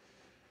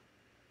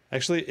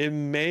 Actually, it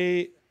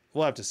may,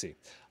 we'll have to see.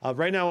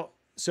 Right now,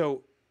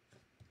 so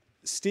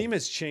Steam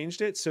has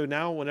changed it. So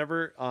now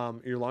whenever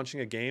you're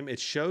launching a game, it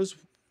shows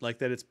like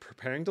that it's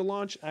preparing to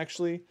launch,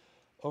 actually,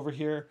 over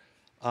here,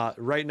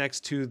 right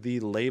next to the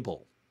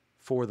label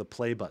for the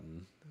play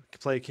button.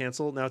 Play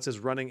cancel. Now it says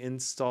running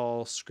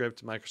install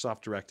script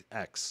Microsoft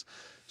DirectX.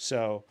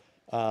 So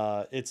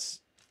it's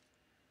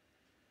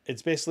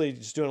basically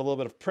just doing a little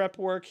bit of prep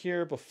work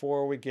here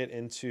before we get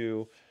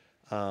into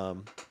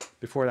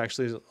before it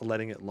actually is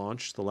letting it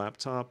launch the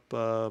laptop,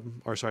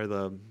 or sorry,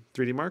 the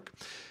 3D Mark.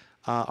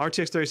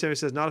 RTX 3070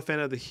 says, not a fan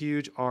of the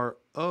huge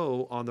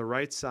RO on the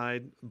right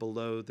side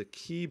below the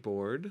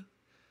keyboard.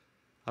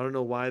 I don't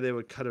know why they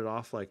would cut it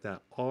off like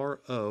that.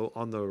 RO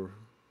on the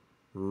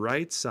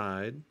right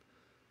side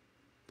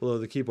below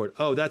the keyboard.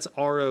 Oh, that's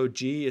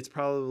ROG. It's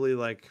probably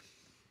like,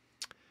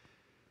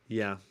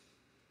 yeah,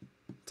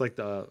 it's like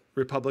the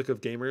Republic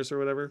of Gamers or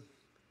whatever.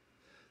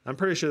 I'm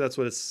pretty sure that's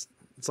what it's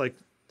like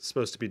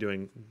supposed to be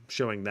doing,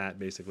 showing that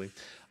basically.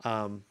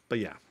 But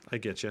yeah, I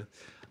get you.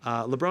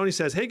 Lebroni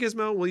says, hey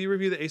Gizmo, will you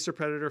review the Acer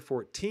Predator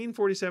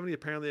 144070?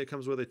 Apparently it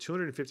comes with a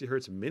 250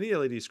 hertz mini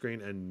LED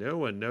screen and no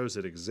one knows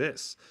it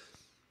exists.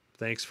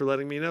 Thanks for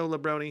letting me know,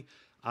 Lebroni.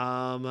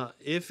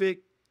 If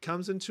it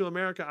comes into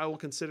America, I will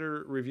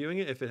consider reviewing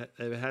it if it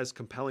has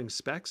compelling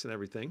specs and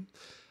everything.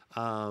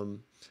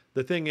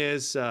 The thing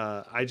is,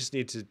 I'm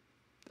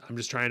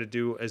just trying to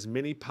do as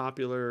many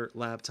popular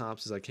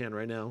laptops as I can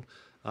right now.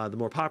 The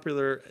more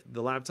popular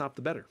the laptop,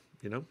 the better,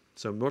 you know?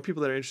 So more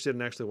people that are interested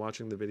in actually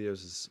watching the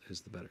videos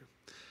is the better.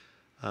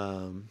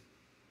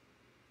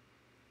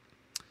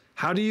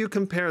 How do you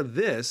compare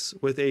this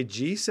with a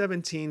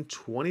G17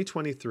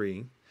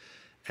 2023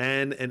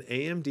 and an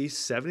AMD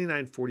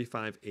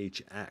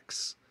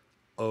 7945HX?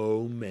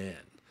 Oh man.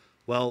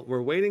 Well,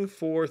 we're waiting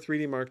for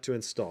 3D Mark to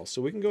install,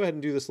 so we can go ahead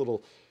and do this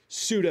little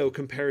pseudo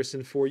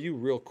comparison for you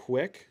real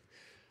quick.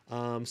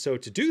 So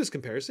to do this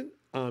comparison,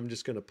 I'm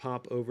just going to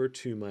pop over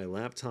to my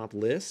laptop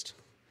list,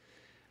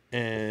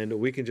 and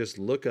we can just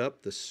look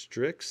up the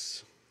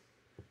Strix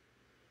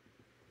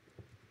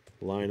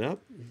lineup.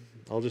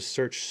 I'll just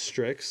search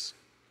Strix.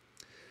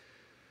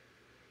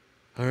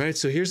 All right,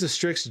 so here's the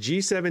Strix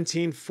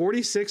G17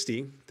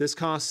 4060. This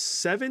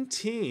costs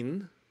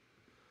 $1769.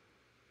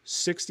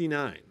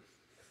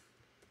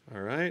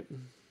 All right.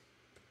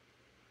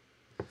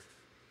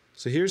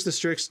 So here's the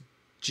Strix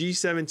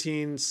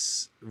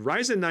G17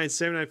 Ryzen 9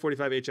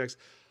 7945HX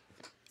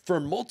for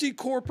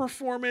multi-core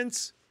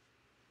performance.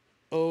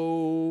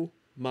 Oh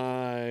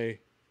my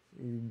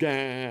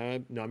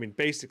God. No, I mean,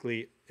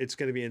 basically, it's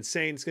going to be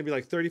insane. It's going to be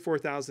like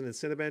 34,000 in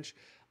Cinebench.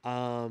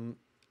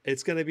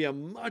 It's going to be a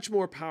much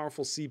more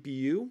powerful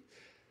CPU.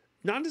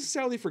 Not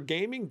necessarily for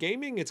gaming.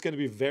 Gaming, it's going to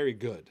be very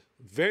good.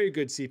 Very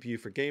good CPU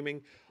for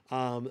gaming.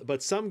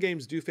 But some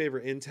games do favor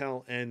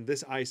Intel, and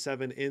this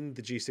i7 in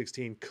the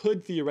G16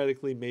 could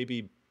theoretically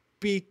maybe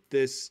beat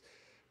this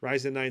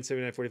Ryzen 9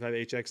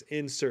 7945HX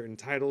in certain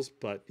titles.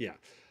 But yeah,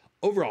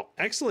 overall,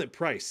 excellent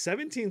price.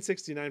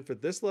 $1769 for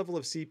this level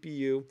of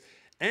CPU,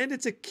 and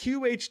it's a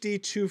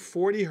QHD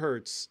 240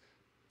 Hertz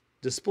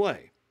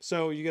display.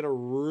 So you get a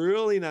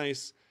really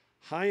nice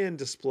high-end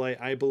display,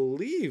 I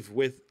believe,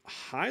 with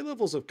high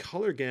levels of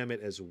color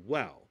gamut as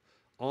well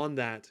on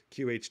that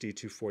QHD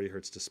 240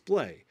 Hertz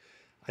display.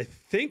 I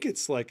think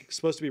it's like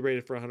supposed to be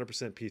rated for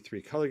 100%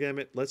 P3 color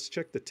gamut. Let's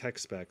check the tech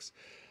specs.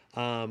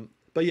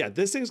 But yeah,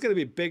 this thing's going to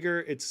be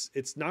bigger. It's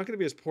not going to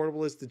be as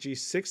portable as the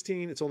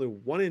G16. It's only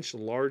 1 inch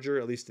larger,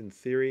 at least in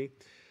theory.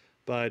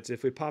 But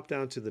if we pop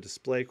down to the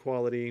display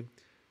quality,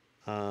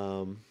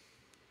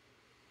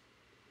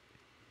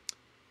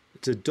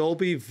 it's a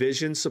Dolby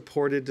Vision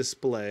supported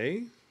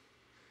display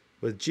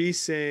with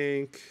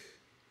G-Sync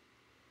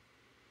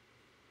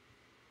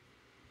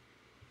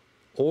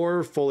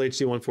or full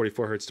HD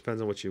 144 Hertz,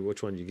 depends on which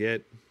one you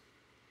get.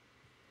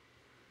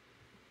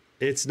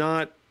 It's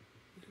not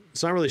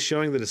really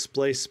showing the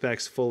display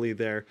specs fully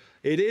there.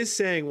 It is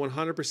saying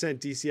 100%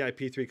 DCI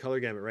P3 color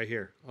gamut right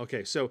here.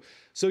 Okay, so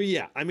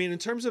yeah, I mean, in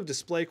terms of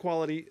display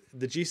quality,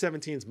 the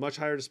G17 is much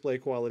higher display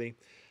quality.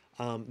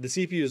 The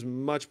CPU is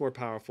much more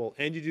powerful,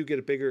 and you do get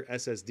a bigger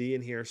SSD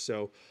in here.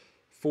 So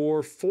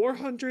for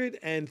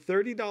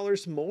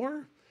 $430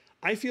 more,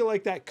 I feel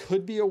like that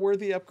could be a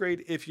worthy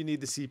upgrade if you need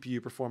the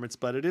CPU performance,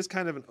 but it is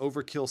kind of an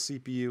overkill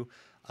CPU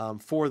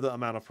for the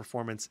amount of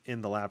performance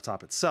in the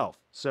laptop itself.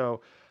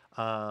 So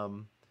yeah,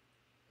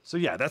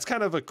 that's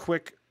kind of a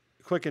quick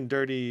and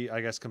dirty,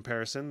 I guess,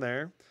 comparison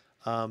there.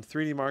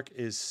 3D Mark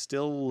is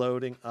still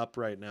loading up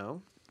right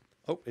now.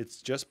 Oh,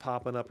 it's just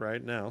popping up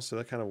right now, so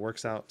that kind of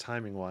works out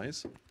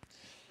timing-wise.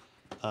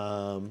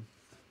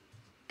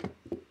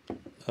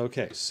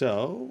 Okay,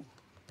 so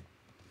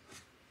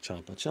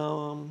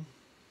chompa-chomp.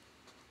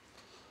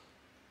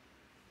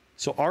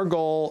 So our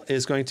goal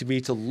is going to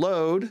be to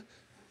load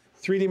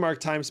 3D Mark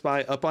Time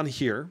Spy up on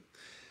here,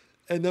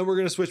 and then we're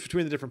going to switch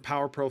between the different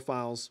power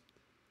profiles.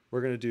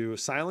 We're going to do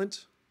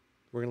silent.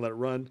 We're going to let it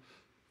run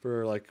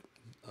for like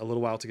a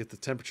little while to get the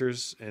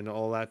temperatures and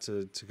all that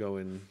to go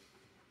in.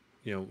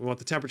 You know, we want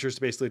the temperatures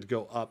to basically to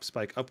go up,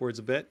 spike upwards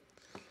a bit.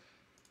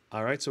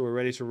 All right, so we're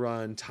ready to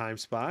run Time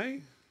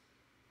Spy.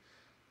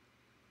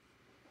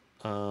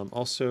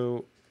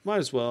 Also, might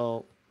as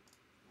well.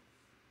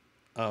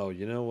 Oh,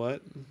 you know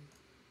what?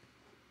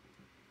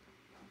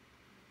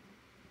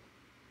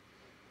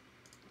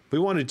 We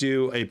want to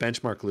do a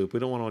benchmark loop.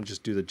 We don't want to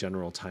just do the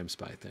general Time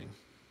Spy thing,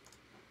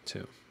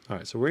 too. All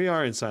right, so we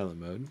are in silent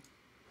mode.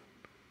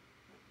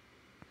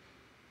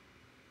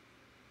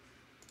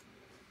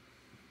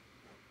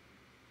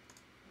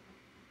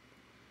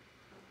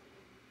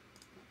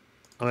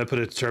 I'm going to put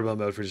it in turbo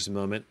mode for just a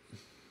moment.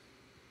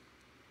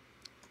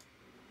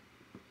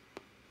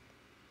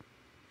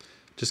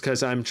 Just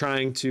because I'm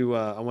trying to,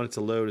 I want it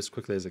to load as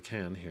quickly as I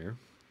can here.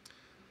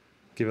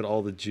 Give it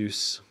all the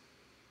juice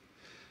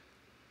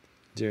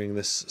during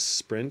this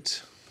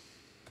sprint.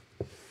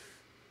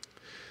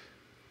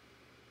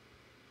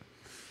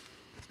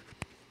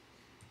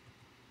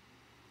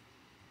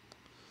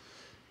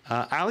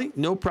 Ali,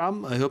 no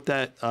problem. I hope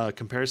that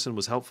comparison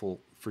was helpful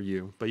for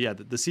you. But yeah,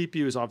 the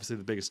CPU is obviously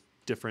the biggest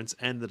difference,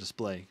 and the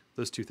display.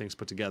 Those two things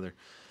put together.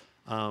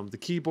 The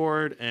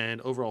keyboard and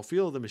overall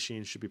feel of the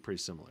machine should be pretty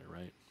similar,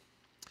 right?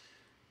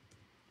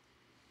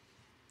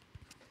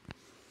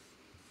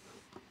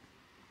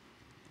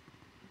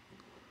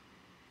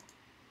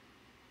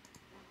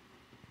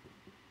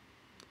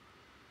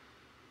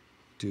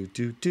 Do,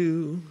 do,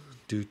 do.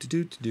 Do, do,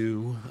 do, do,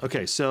 do.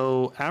 Okay,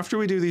 so after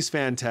we do these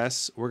fan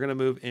tests, we're going to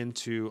move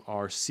into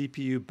our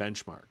CPU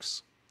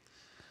benchmarks.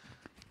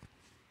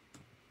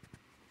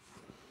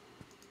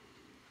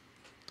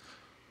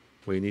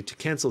 We need to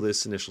cancel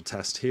this initial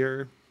test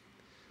here,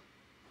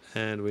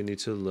 and we need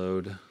to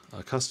load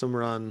a custom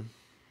run.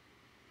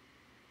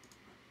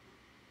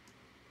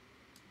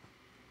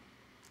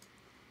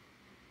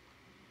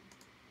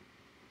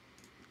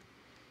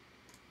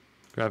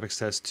 Graphics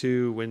test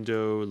 2,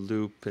 window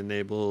loop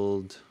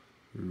enabled,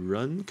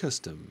 run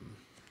custom.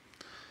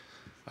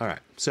 All right,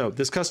 so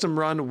this custom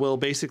run will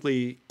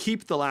basically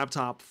keep the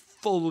laptop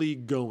fully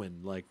going,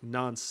 like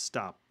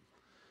nonstop.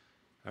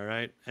 All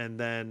right, and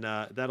then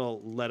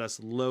that'll let us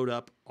load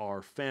up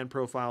our fan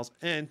profiles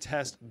and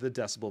test the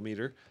decibel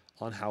meter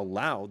on how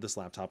loud this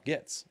laptop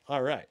gets.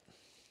 All right,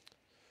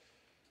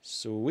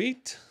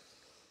 sweet.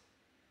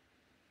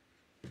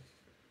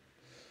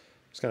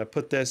 Just gonna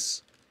put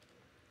this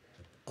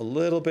a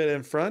little bit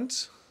in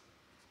front.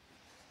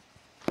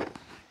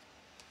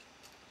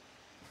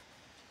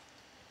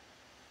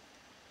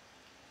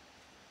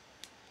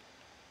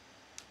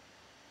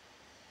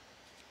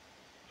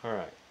 All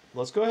right,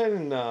 let's go ahead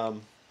and,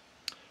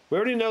 we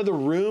already know the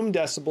room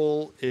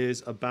decibel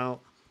is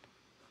about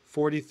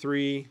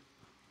 43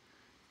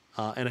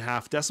 and a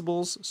half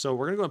decibels. So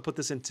we're gonna go and put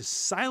this into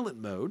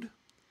silent mode,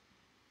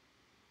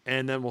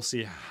 and then we'll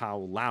see how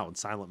loud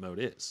silent mode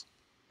is.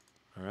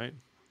 All right.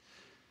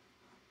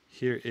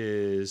 Here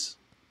is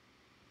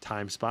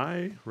Time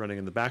Spy running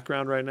in the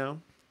background right now.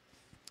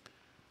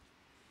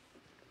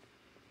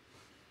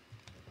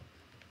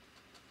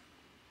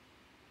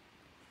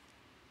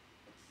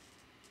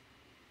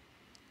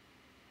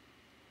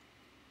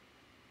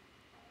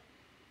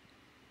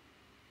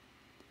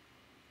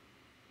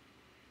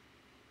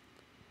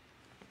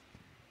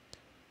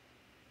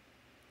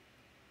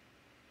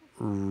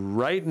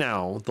 Right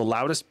now, the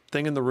loudest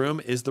thing in the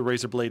room is the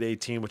Razer Blade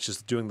 18, which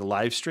is doing the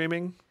live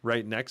streaming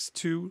right next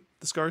to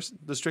the Strix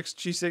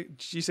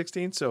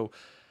G16. So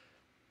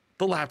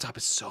the laptop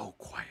is so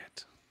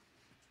quiet.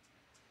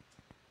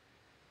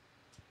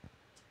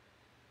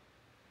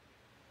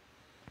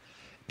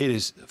 It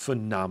is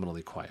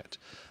phenomenally quiet.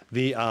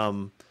 The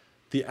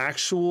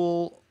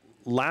actual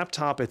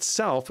laptop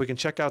itself, we can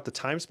check out the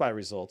Time Spy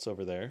results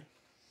over there.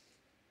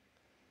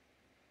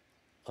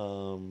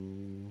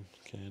 Can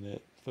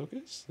it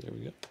focus? There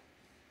we go.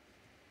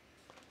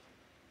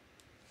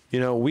 You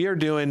know, we are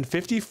doing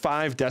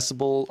 55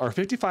 decibel or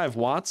 55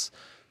 watts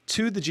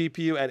to the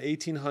GPU at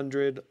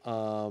 1800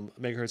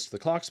 megahertz to the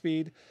clock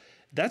speed.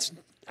 That's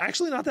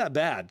actually not that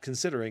bad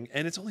considering,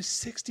 and it's only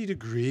 60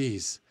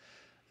 degrees.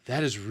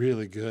 That is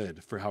really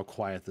good for how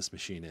quiet this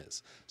machine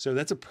is. So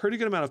that's a pretty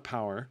good amount of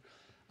power.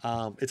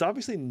 It's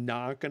obviously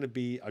not going to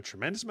be a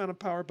tremendous amount of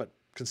power, but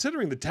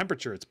considering the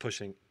temperature it's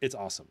pushing, it's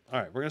awesome. All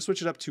right, we're going to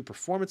switch it up to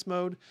performance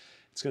mode.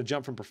 It's going to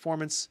jump from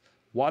performance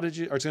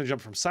wattages, or it's going to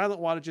jump from silent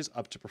wattages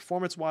up to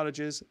performance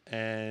wattages.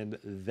 And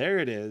there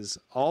it is,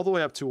 all the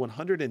way up to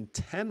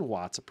 110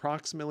 watts,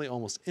 approximately,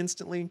 almost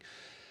instantly.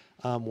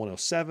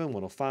 107,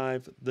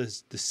 105. The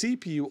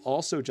CPU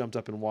also jumped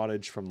up in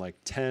wattage from like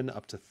 10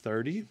 up to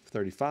 30,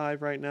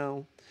 35 right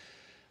now.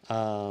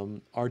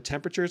 Our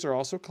temperatures are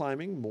also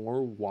climbing.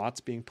 More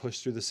watts being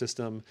pushed through the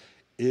system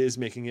is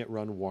making it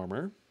run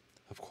warmer,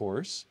 of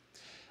course.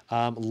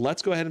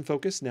 Let's go ahead and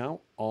focus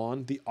now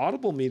on the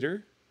audio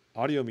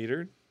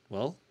meter.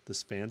 Well, the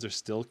fans are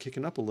still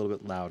kicking up a little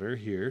bit louder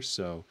here.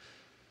 So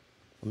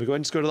let me go ahead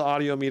and just go to the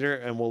audio meter,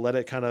 and we'll let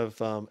it kind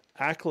of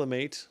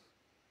acclimate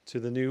to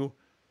the new.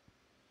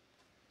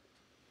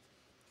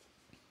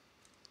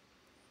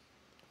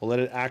 We'll let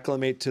it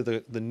acclimate to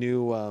the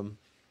new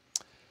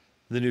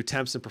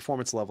temps and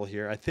performance level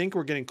here. I think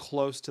we're getting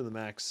close to the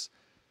max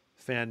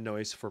fan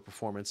noise for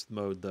performance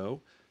mode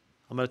though.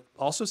 I'm going to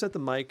also set the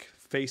mic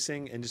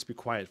facing and just be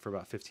quiet for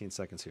about 15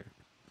 seconds here.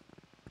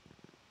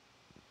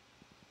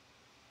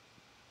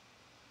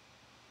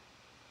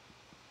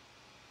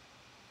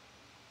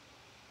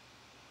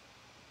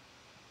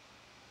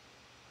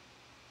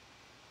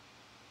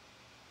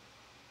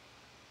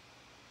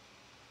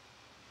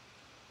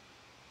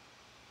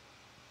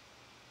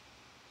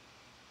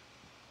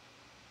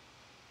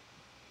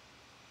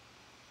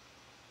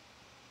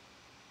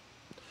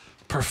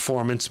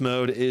 Performance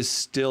mode is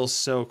still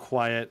so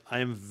quiet. I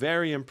am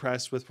very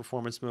impressed with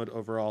performance mode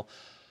overall.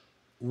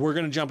 We're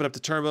going to jump it up to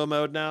turbo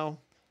mode now.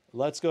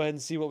 Let's go ahead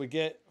and see what we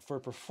get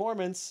for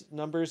performance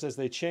numbers as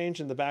they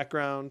change in the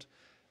background.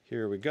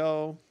 Here we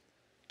go.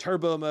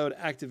 Turbo mode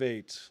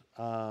activate.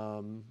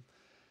 You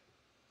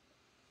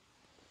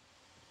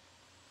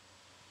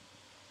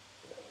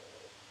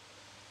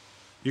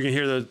can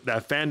hear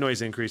that fan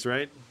noise increase,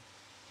 right?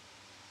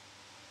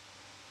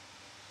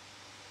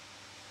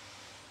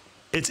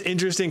 It's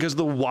interesting because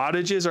the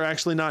wattages are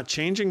actually not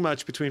changing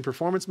much between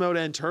performance mode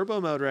and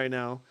turbo mode right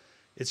now.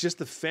 It's just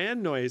the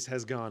fan noise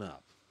has gone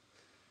up.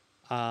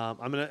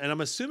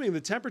 I'm assuming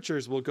the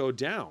temperatures will go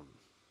down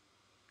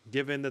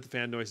given that the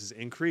fan noise has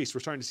increased.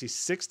 We're starting to see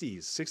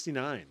 60s,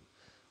 69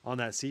 on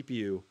that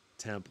CPU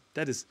temp.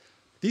 That is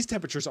These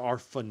temperatures are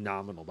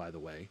phenomenal, by the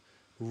way.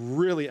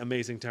 Really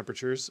amazing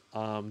temperatures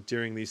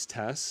during these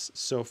tests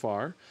so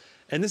far.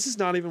 And this is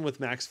not even with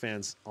max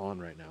fans on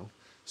right now.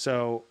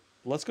 So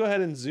let's go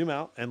ahead and zoom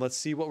out and let's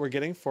see what we're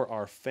getting for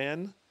our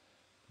fan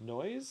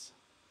noise.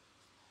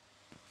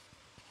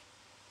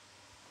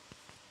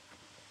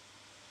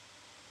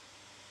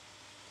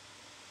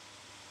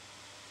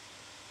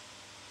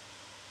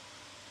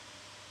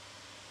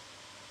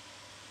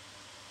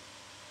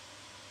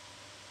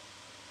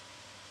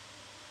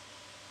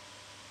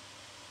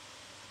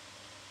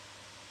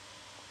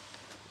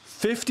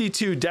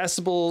 "52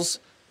 decibels,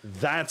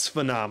 that's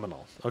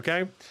phenomenal."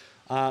 Okay,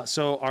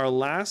 so our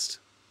last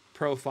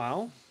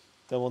profile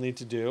that we'll need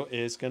to do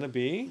is going to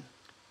be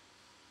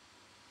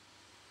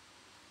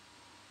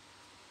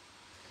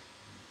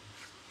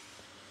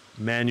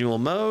manual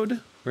mode.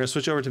 We're going to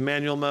switch over to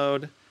manual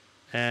mode,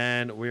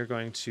 and we're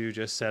going to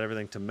just set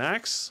everything to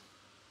max.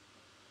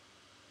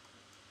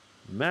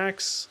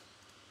 Max.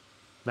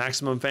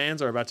 Maximum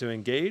fans are about to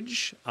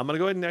engage. I'm going to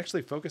go ahead and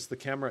actually focus the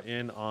camera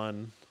in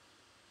on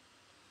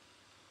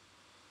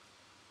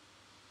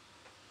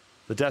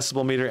the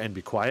decibel meter and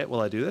be quiet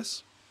while I do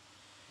this.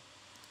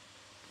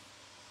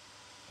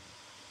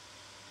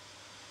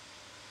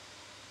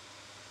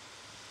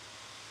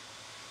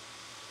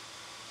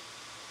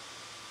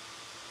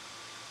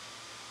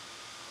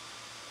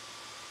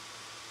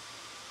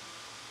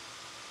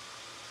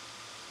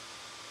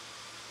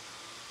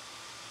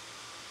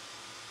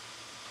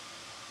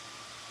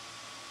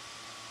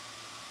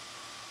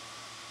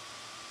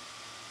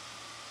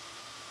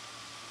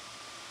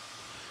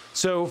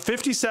 So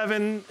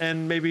 57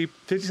 and maybe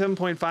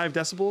 57.5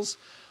 decibels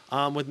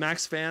with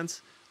max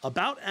fans,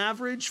 about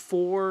average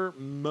for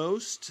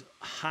most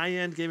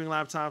high-end gaming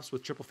laptops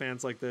with triple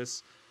fans like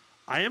this.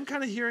 I am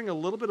kind of hearing a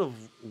little bit of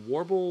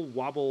warble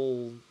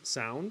wobble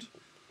sound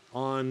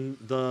on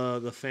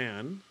the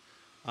fan,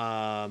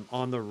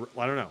 on the,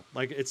 I don't know,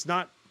 like it's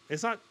not,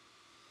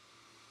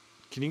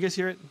 can you guys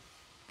hear it?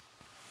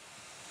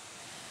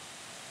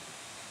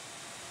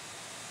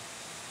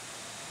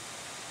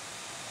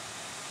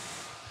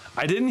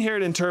 I didn't hear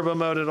it in turbo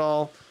mode at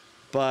all,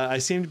 but I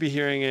seem to be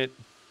hearing it.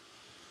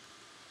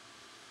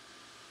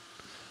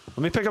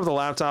 Let me pick up the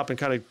laptop and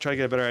kind of try to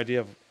get a better idea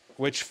of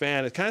which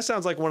fan. It kind of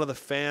sounds like one of the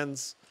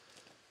fans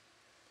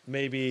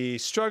maybe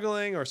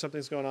struggling or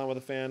something's going on with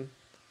the fan.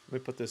 Let me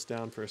put this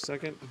down for a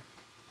second.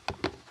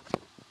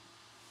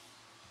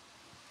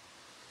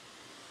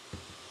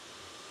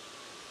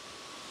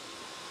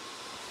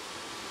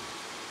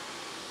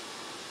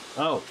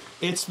 Oh,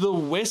 it's the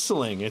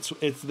whistling. It's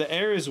the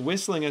air is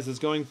whistling as it's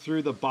going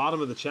through the bottom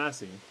of the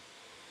chassis.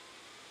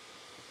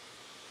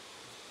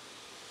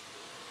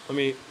 Let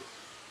me.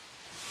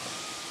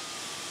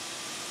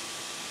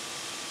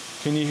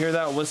 Can you hear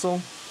that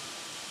whistle?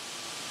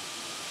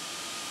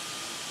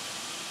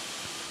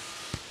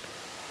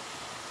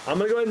 I'm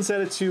gonna go ahead and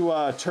set it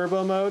to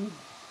turbo mode.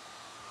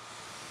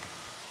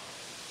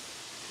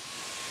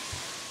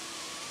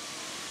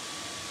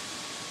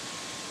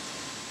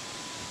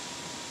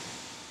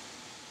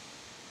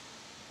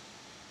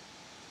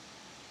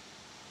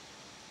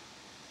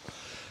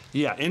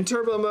 Yeah, in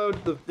turbo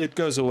mode, it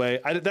goes away.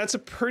 That's a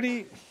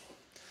pretty...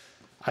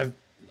 I've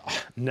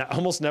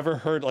almost never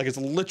heard... Like, it's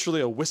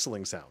literally a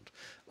whistling sound.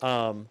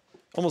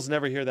 Almost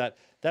never hear that.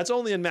 That's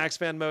only in max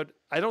fan mode.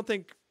 I don't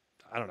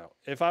know.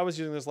 If I was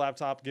using this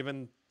laptop,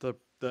 given the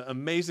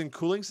amazing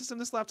cooling system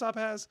this laptop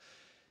has,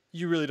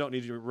 you really don't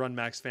need to run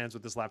max fans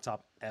with this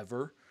laptop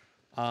ever.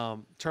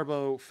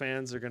 Turbo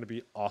fans are going to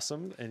be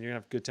awesome, and you're going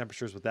to have good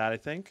temperatures with that, I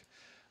think.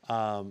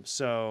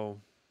 So,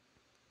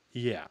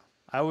 yeah.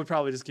 I would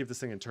probably just keep this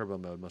thing in turbo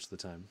mode most of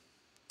the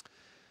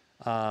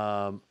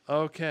time.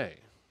 Okay.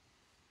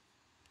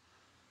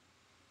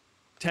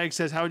 Tag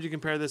says, how would you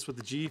compare this with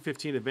the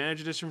G15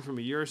 Advantage Edition from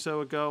a year or so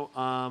ago?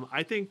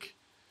 I think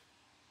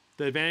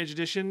the Advantage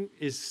Edition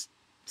is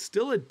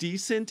still a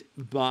decent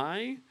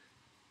buy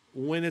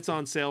when it's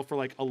on sale for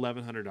like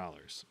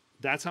 $1,100.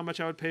 That's how much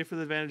I would pay for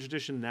the Advantage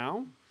Edition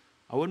now.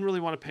 I wouldn't really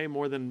want to pay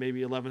more than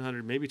maybe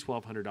 $1,100, maybe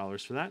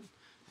 $1,200 for that.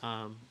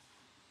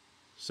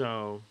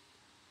 So...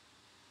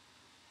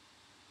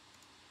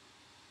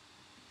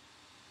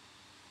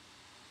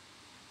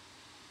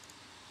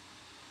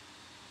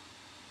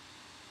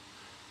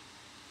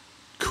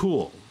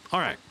 Cool. All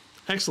right.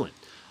 Excellent.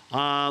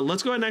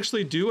 Let's go ahead and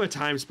actually do a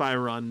time spy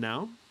run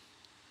now.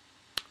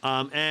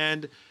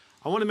 And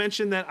I want to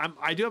mention that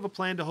I do have a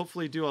plan to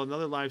hopefully do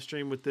another live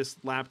stream with this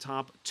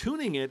laptop,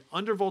 tuning it,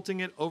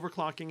 undervolting it,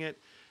 overclocking it,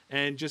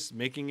 and just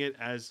making it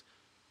as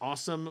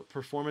awesome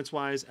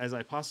performance-wise as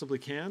I possibly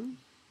can.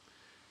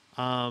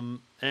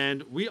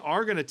 And we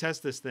are going to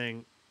test this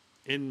thing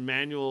in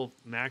manual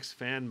max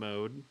fan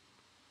mode.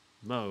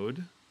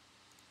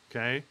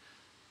 Okay.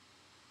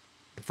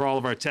 For all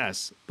of our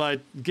tests. But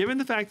given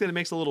the fact that it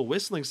makes a little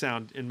whistling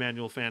sound in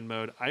manual fan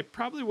mode, I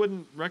probably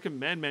wouldn't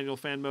recommend manual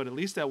fan mode, at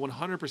least at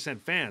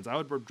 100% fans. I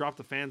would drop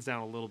the fans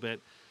down a little bit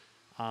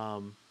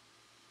so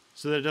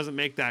that it doesn't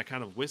make that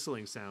kind of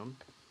whistling sound.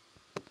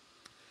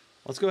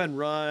 Let's go ahead and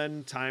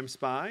run Time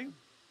Spy.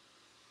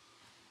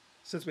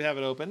 since we have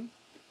it open.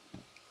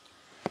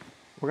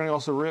 We're going to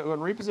also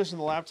reposition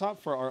the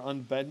laptop for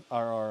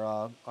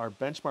our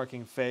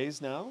benchmarking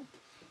phase now.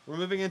 We're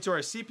moving into our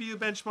CPU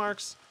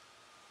benchmarks,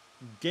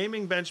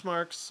 gaming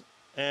benchmarks,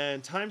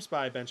 and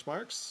TimeSpy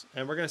benchmarks.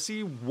 And we're going to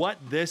see what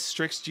this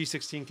Strix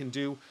G16 can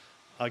do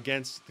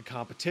against the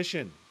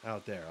competition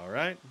out there, all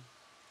right?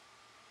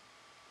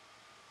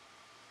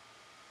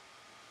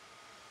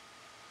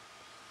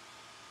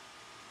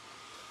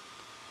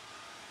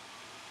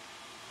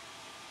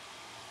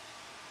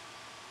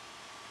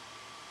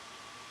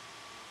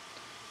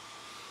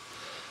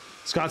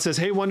 Scott says,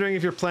 hey, wondering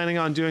if you're planning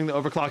on doing the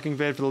overclocking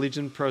vid for the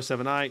Legion Pro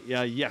 7i.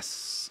 Yeah,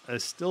 yes,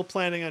 still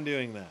planning on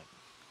doing that.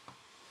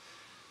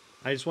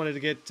 I just wanted to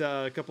get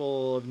a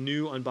couple of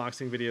new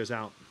unboxing videos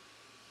out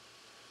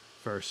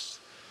first.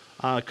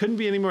 Couldn't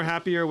be any more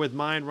happier with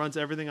mine. Runs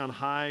everything on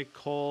high,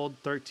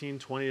 cold, $13,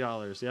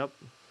 $20. Yep.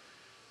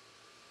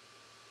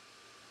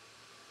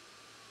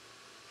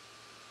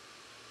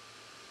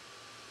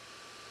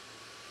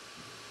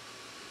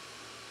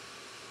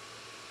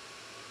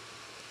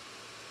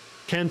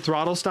 Can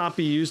throttle stop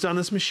be used on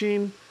this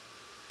machine?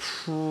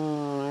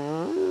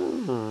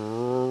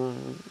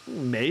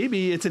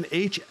 Maybe. It's an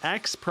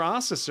HX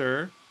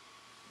processor.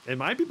 It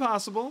might be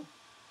possible.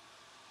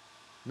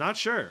 Not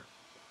sure.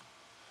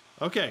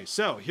 Okay,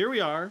 so here we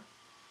are.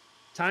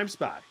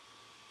 TimeSpy.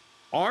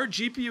 Our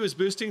GPU is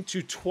boosting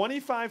to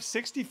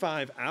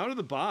 2565 out of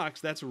the box.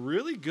 That's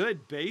really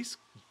good base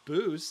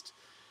boost.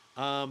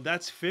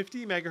 That's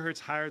 50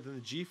 megahertz higher than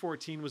the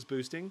G14 was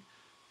boosting.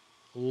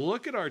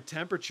 Look at our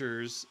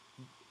temperatures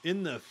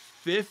in the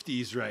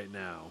 50s right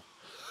now.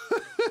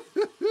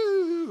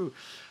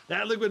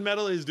 That liquid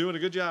metal is doing a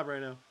good job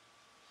right now.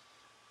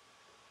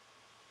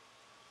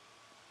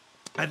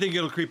 I think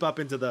it'll creep up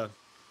into the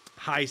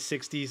high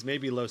 60s,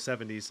 maybe low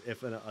 70s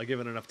if I give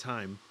it enough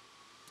time.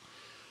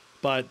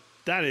 But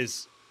that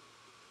is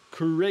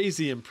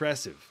crazy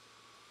impressive.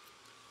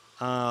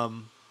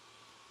 Wow.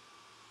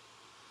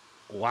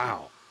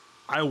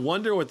 I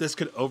wonder what this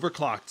could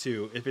overclock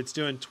to if it's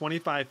doing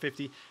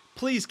 2550.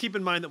 Please keep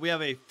in mind that we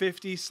have a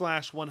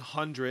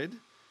 50/100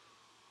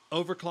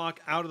 overclock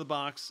out of the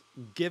box,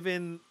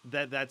 given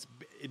that that's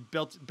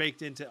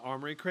baked into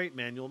Armory Crate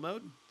manual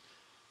mode.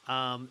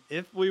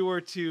 If we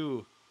were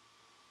to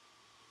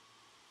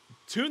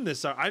tune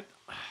this, I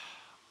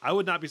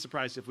would not be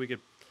surprised if we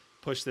could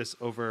push this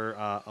over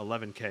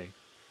 11K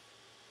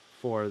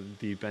for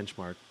the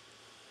benchmark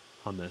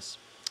on this.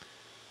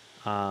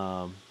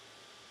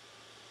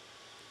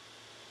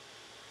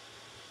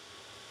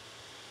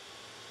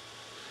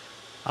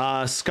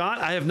 Scott,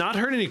 I have not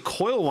heard any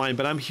coil whine,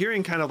 but I'm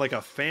hearing kind of like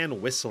a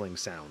fan whistling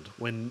sound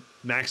when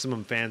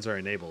maximum fans are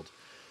enabled.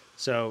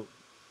 So,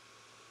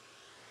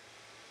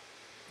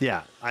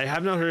 yeah, I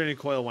have not heard any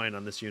coil whine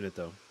on this unit,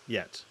 though,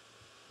 yet.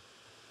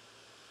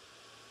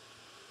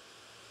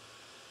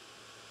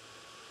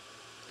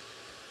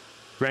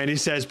 Randy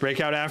says,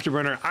 breakout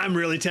afterburner. I'm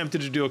really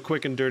tempted to do a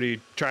quick and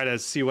dirty, try to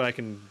see what I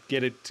can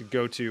get it to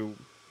go to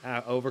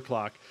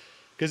overclock.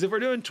 Because if we're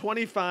doing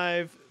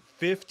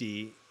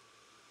 2550...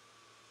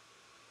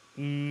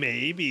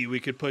 maybe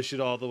we could push it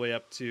all the way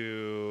up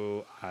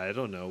to, I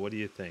don't know, what do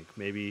you think?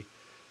 Maybe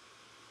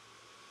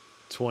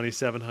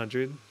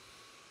 2700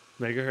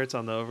 megahertz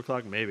on the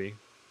overclock? Maybe.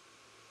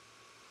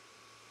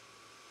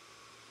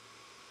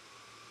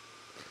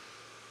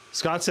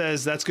 Scott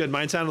says, that's good.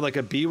 Mine sounded like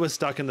a bee was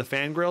stuck in the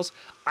fan grills.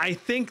 I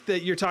think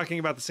that you're talking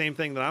about the same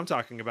thing that I'm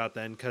talking about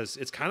then, because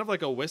it's kind of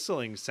like a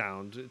whistling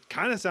sound. It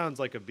kind of sounds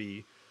like a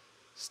bee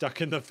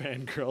stuck in the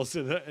fan grills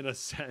in a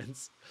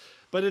sense.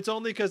 But it's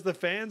only because the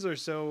fans are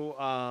so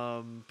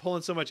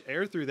pulling so much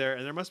air through there,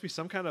 and there must be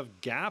some kind of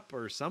gap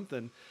or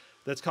something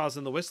that's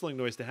causing the whistling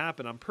noise to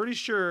happen. I'm pretty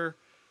sure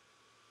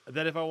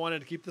that if I wanted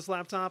to keep this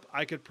laptop,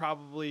 I could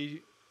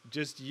probably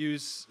just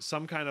use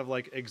some kind of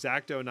like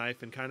X-Acto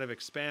knife and kind of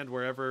expand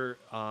wherever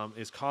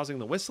is causing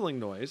the whistling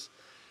noise,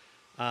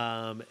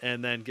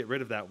 and then get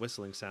rid of that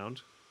whistling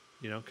sound,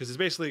 you know, because it's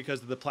basically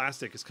because the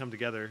plastic has come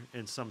together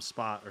in some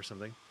spot or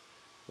something.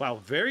 Wow,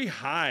 very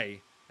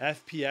high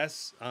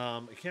FPS.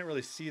 I can't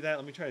really see that.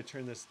 Let me try to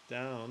turn this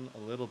down a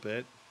little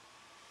bit.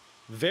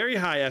 Very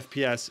high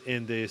FPS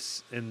in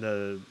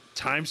the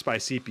TimeSpy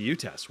CPU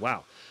test.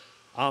 Wow.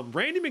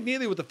 Randy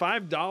McNeely with the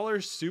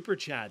 $5 super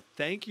chat.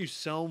 Thank you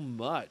so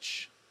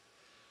much.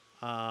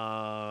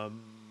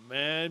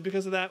 And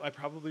because of that, I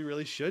probably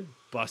really should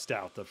bust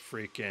out the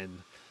freaking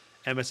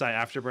MSI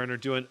Afterburner,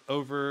 do an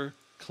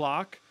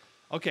overclock.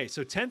 Okay,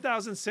 so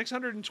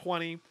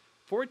 10,620,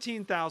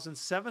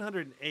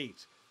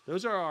 14,708.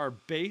 Those are our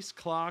base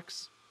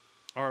clocks,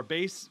 our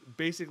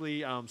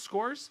basically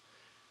scores,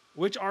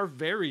 which are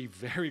very,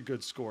 very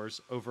good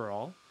scores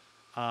overall.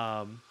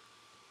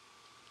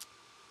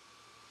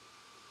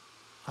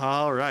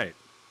 All right.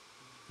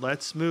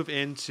 Let's move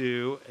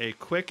into a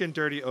quick and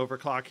dirty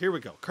overclock. Here we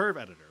go. Curve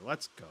editor.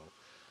 Let's go.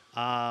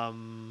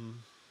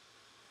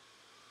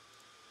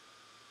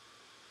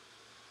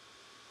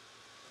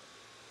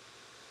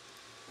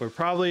 We're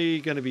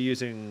probably going to be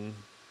using...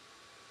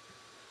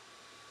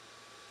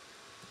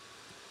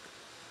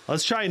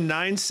 Let's try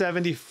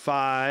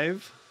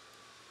 975.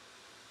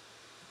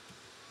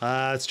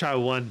 Let's try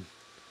one.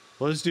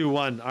 Let's do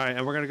one. All right,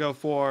 and we're gonna go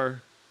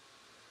for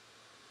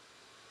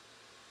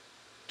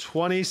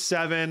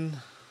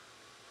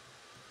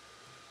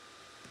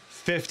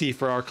 2750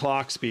 for our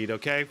clock speed.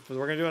 Okay, so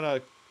we're doing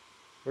a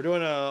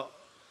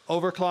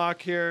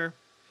overclock here.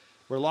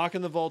 We're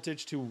locking the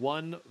voltage to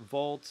 1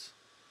 volt.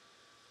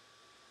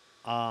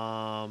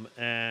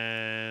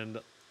 And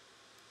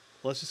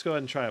let's just go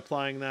ahead and try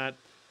applying that.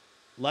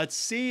 Let's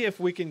see if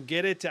we can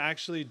get it to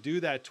actually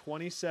do that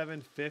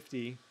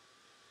 2750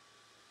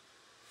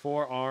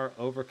 for our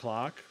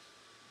overclock.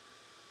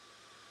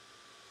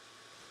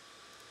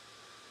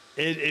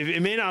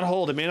 It may not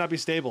hold, it may not be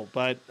stable,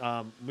 but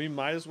we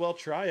might as well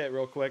try it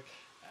real quick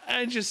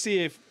and just see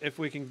if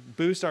we can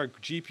boost our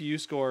GPU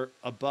score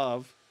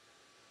above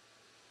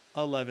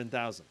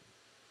 11,000.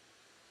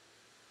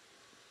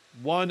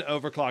 One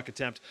overclock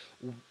attempt.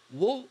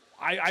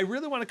 I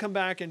really want to come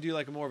back and do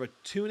like more of a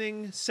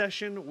tuning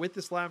session with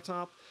this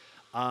laptop.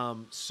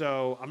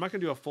 So I'm not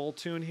going to do a full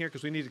tune here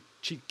because we need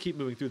to keep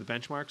moving through the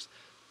benchmarks.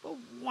 But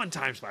one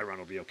time spy run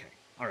will be okay.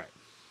 All right.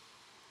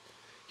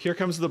 Here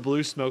comes the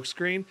blue smoke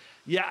screen.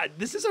 Yeah,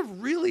 this is a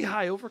really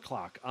high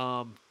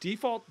overclock.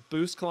 Default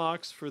boost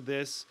clocks for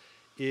this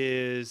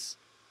is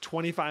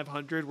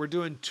 2500. We're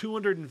doing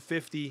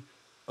 250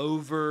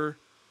 overclock,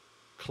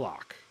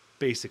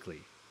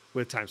 basically,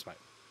 with time spy.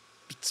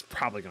 It's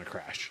probably going to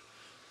crash.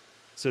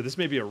 So this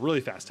may be a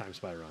really fast time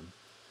spy run.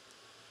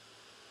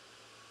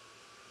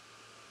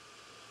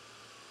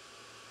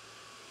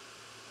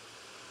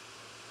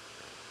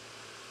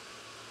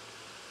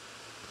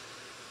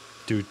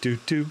 If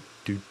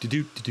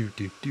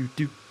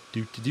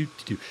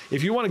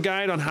you want a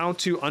guide on how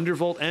to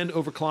undervolt and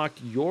overclock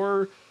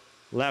your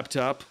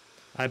laptop,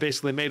 I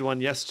basically made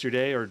one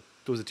yesterday, or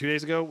was it 2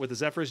 days ago, with the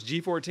Zephyrus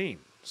G14.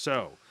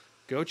 So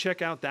go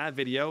check out that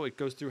video. It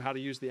goes through how to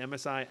use the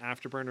MSI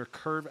Afterburner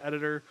curve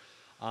editor,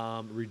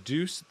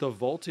 reduce the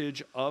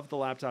voltage of the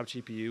laptop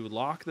GPU,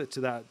 lock it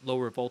to that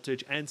lower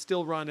voltage, and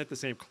still run at the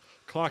same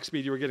clock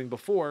speed you were getting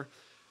before,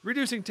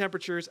 reducing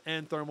temperatures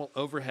and thermal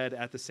overhead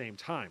at the same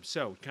time.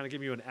 So kind of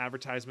give you an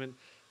advertisement,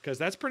 because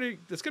that's going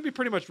to be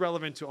pretty much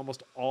relevant to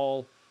almost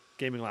all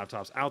gaming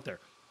laptops out there.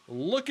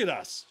 Look at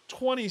us,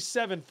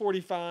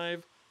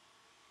 2745.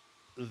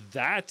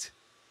 That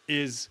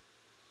is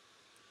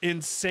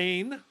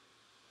insane.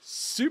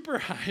 Super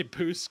high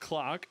boost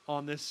clock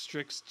on this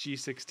Strix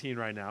G16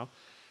 right now.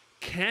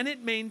 Can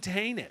it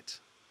maintain it?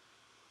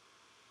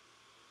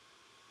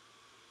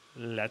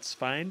 Let's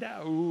find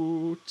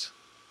out.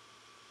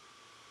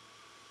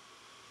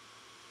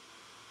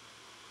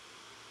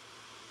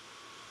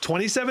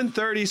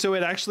 $2730, so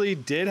it actually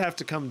did have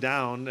to come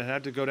down. It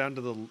had to go down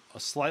to a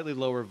slightly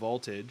lower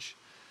voltage.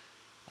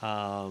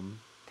 Probably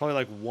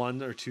like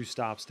 1 or 2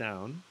 stops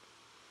down.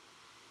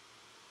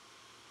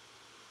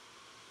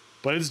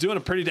 But it's doing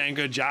a pretty dang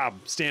good job.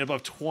 Staying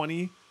above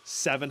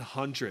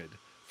 2700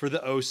 for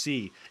the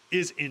OC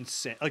is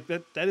insane. Like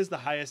that is the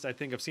highest I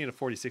think I've seen a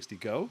 4060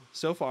 go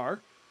so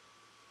far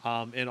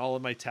in all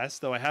of my tests.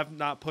 Though I have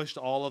not pushed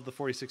all of the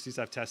 4060s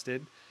I've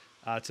tested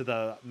to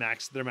their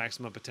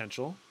maximum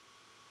potential.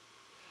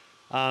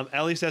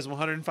 Ellie says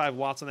 105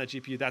 watts on that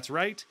GPU. That's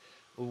right.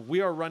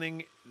 We are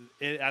running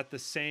it at the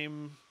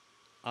same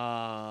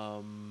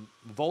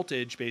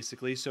voltage,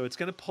 basically. So it's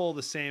going to pull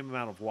the same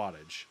amount of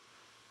wattage,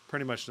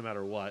 pretty much no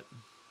matter what.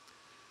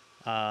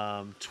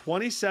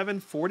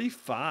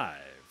 2745,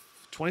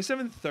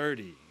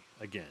 2730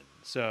 again.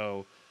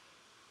 So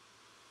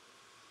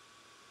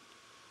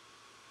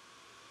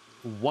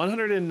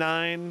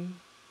 109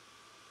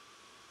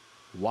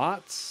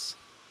 watts.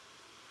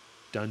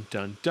 Dun,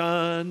 dun,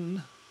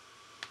 dun.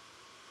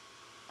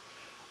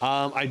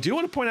 I do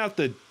want to point out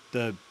that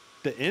the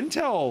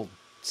Intel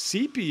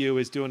CPU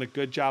is doing a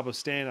good job of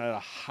staying at a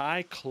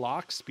high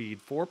clock speed,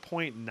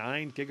 4.9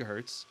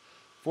 gigahertz,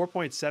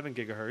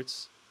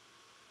 4.7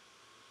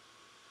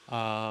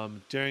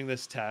 gigahertz during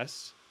this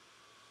test.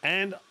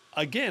 And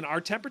again, our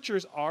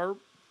temperatures are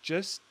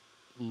just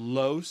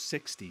low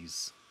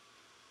 60s.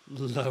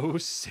 Low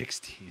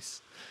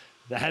 60s.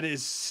 That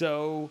is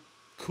so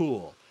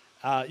cool.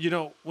 You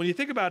know, when you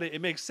think about it,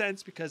 it makes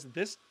sense because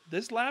this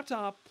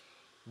laptop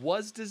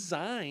was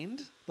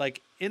designed, like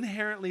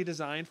inherently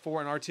designed for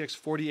an RTX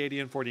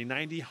 4080 and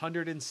 4090,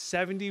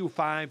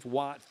 175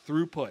 watt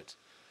throughput.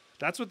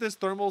 That's what this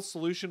thermal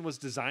solution was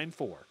designed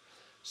for.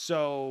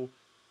 So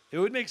it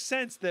would make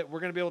sense that we're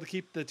going to be able to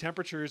keep the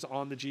temperatures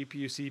on the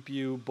GPU,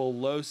 CPU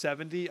below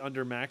 70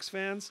 under max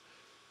fans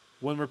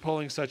when we're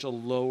pulling such a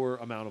lower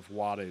amount of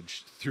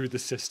wattage through the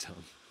system.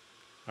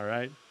 All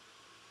right.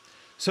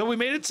 So we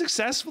made it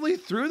successfully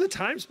through the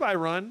time spy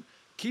run,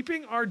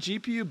 keeping our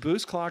GPU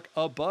boost clock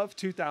above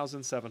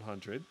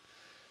 2,700.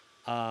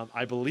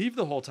 I believe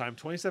the whole time,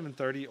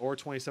 2730 or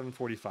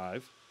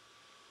 2745.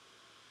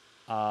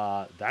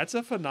 That's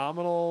a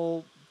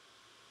phenomenal.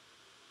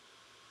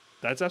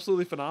 That's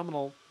absolutely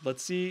phenomenal.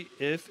 Let's see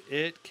if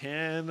it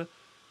can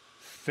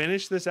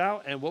finish this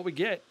out and what we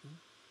get.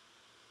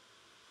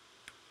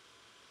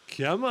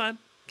 Come on.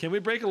 Can we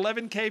break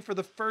 11K for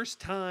the first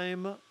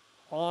time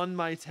on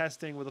my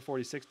testing with a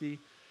 4060?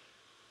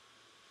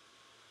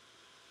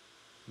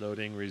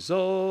 Loading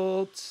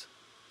results.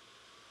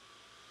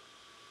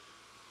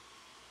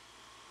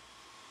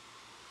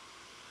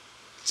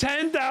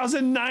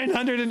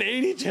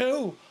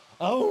 $10,982.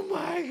 Oh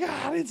my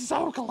God, it's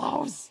so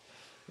close.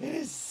 It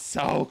is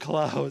so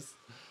close.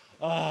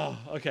 Oh,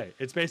 okay.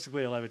 It's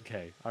basically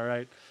 11K. All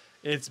right.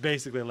 It's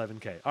basically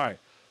 11K. All right.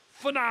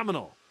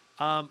 Phenomenal.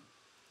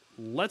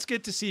 Let's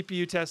get to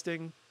CPU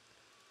testing.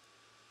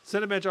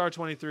 Cinebench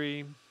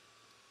R23.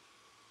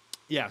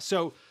 Yeah.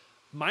 So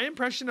my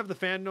impression of the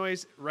fan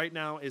noise right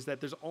now is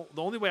that the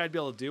only way I'd be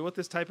able to deal with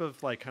this type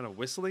of like kind of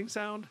whistling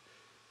sound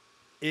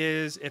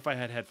is if I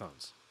had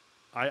headphones.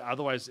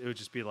 Otherwise it would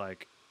just be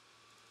like,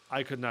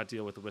 I could not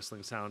deal with the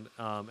whistling sound.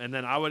 And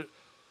then I would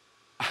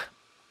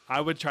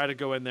try to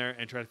go in there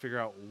and try to figure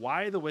out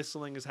why the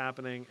whistling is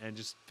happening and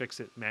just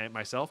fix it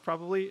myself,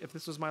 probably, if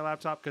this was my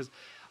laptop, because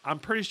I'm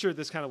pretty sure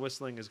this kind of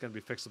whistling is going to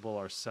be fixable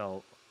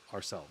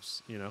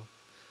ourselves, you know?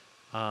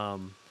 I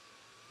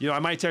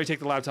might take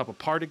the laptop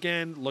apart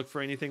again, look for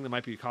anything that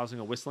might be causing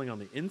a whistling on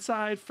the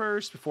inside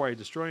first before I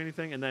destroy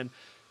anything, and then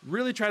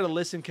really try to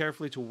listen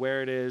carefully to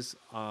where it is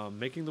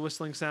making the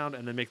whistling sound,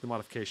 and then make the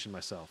modification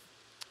myself.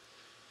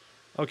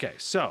 Okay,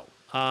 so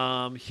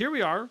here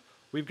we are.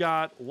 We've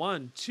got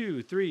 1,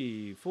 2,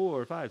 3,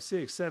 4, 5,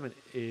 6, 7,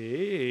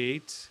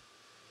 8.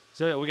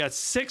 So we got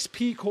 6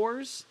 P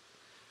cores,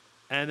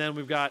 and then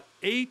we've got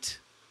 8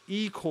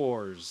 E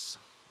cores.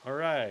 All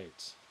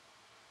right.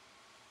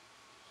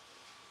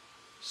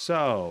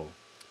 So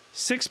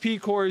 6 P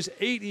cores,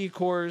 8 E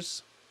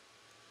cores.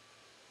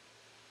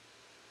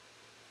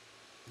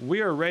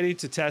 We are ready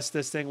to test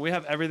this thing. We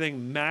have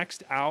everything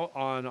maxed out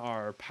on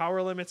our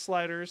power limit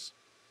sliders.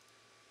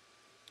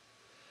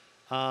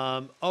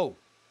 Oh,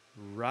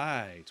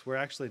 right. We're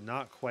actually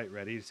not quite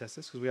ready to test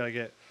this because we got to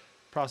get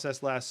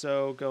Process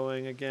Lasso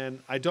going again.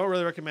 I don't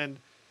really recommend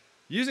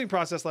using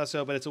Process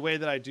Lasso, but it's a way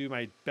that I do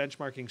my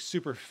benchmarking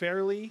super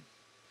fairly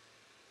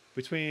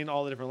between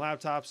all the different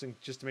laptops, and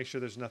just to make sure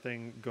there's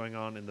nothing going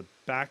on in the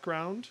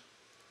background.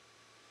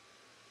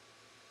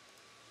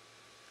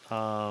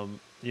 So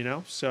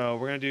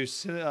we're going to do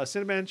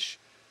Cinebench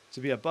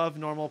to be above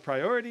normal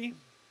priority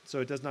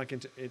so it does not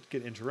get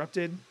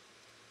interrupted.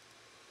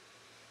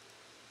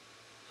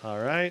 All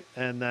right,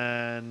 and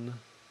then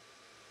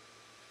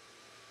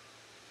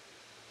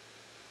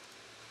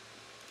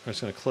we're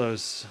just going to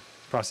close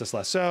Process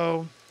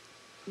Lasso.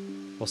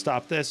 We'll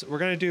stop this. We're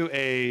going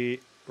to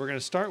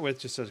start with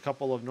just a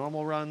couple of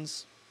normal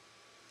runs.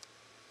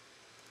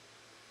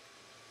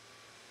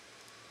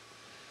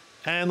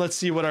 And let's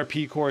see what our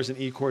P cores and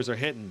E cores are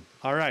hitting.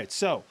 All right,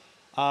 so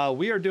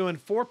we are doing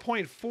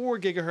 4.4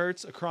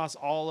 gigahertz across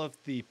all of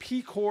the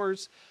P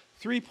cores,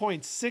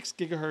 3.6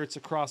 gigahertz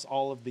across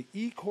all of the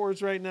E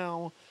cores right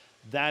now.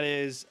 That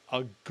is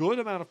a good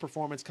amount of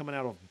performance coming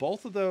out of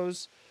both of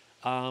those.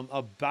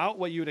 About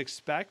what you would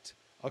expect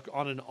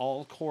on an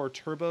all-core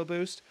turbo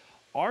boost.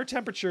 Our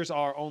temperatures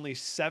are only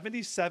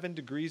 77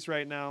 degrees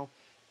right now,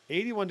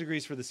 81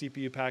 degrees for the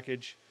CPU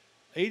package,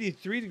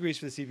 83 degrees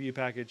for the CPU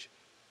package.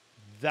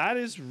 That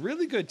is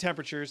really good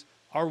temperatures.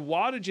 Our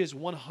wattage is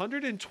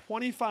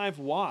 125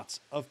 watts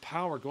of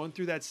power going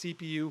through that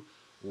CPU.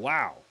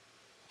 Wow.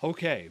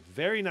 Okay,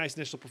 very nice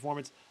initial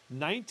performance.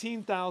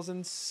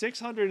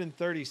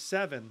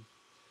 19,637.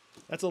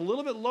 That's a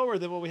little bit lower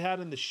than what we had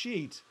in the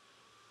sheet.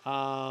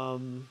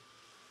 But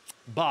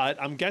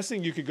I'm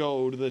guessing you could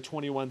go to the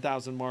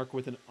 21,000 mark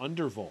with an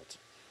undervolt.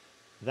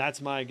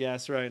 That's my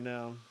guess right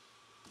now.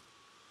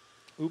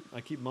 Oop,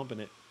 I keep bumping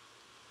it.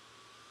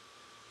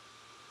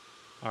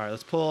 All right,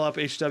 let's pull up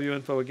HW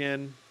info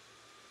again.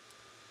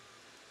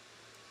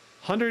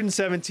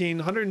 117,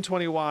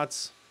 120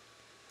 watts.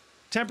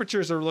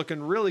 Temperatures are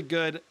looking really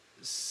good.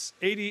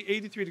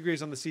 83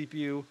 degrees on the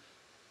CPU.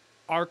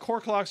 Our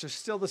core clocks are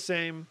still the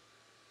same.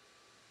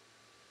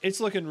 It's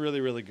looking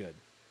really, really good.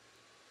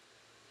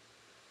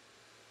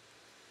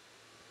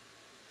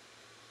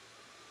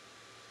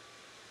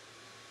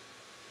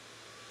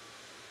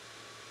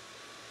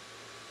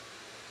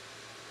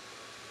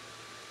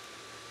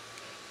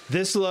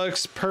 This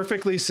looks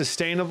perfectly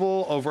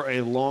sustainable over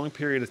a long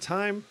period of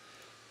time.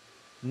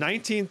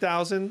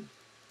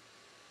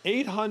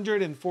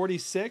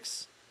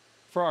 19,846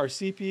 for our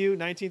CPU.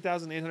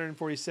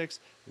 19,846.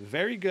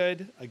 Very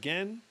good.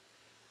 Again,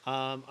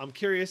 I'm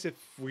curious if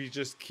we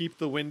just keep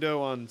the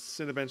window on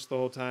Cinebench the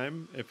whole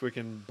time, if we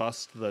can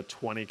bust the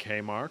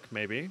 20K mark,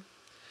 maybe.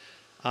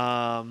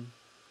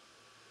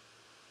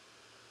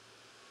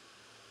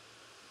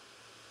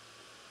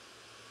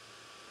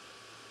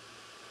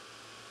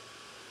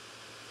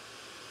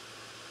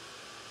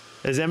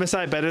 Is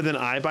MSI better than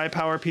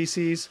iBuyPower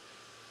PCs?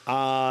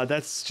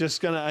 That's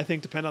just gonna, I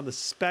think, depend on the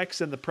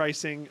specs and the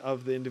pricing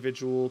of the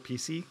individual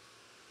PC.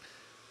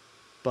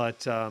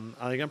 But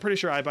I'm pretty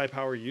sure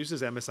iBuyPower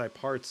uses MSI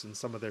parts in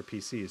some of their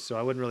PCs, so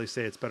I wouldn't really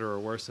say it's better or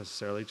worse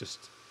necessarily.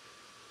 Just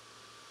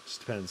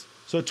depends.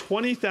 So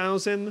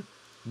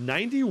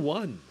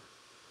 20,091.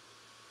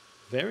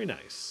 Very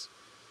nice.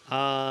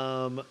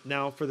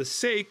 Now, for the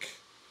sake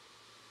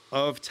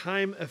of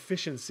time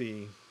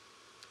efficiency,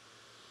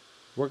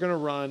 we're going to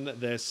run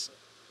this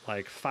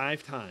like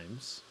 5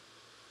 times.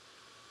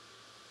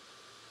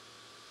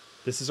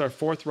 This is our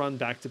 4th run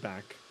back to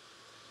back.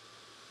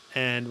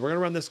 And we're going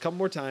to run this a couple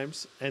more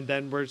times. And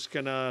then we're just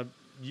going to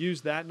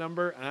use that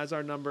number as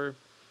our number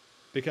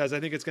because I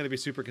think it's going to be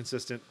super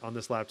consistent on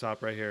this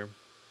laptop right here.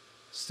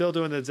 Still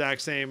doing the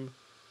exact same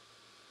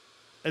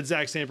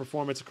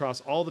performance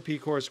across all the P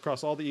cores,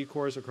 across all the E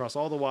cores, across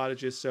all the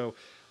wattages. So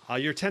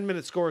your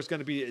 10-minute score is going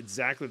to be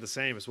exactly the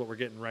same as what we're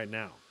getting right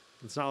now.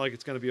 It's not like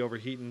it's going to be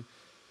overheating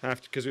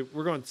after, because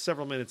we're going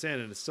several minutes in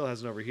and it still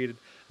hasn't overheated.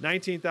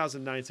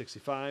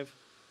 19,965.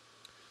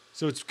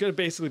 So it's going to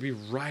basically be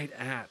right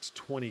at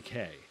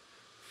 20K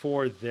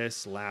for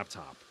this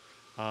laptop.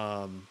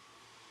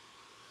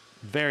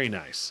 Very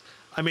nice.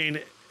 I mean,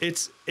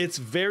 it's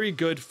very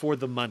good for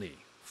the money.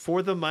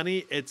 For the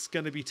money, it's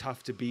going to be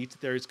tough to beat.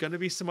 There's going to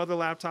be some other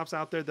laptops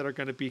out there that are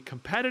going to be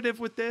competitive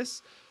with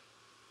this,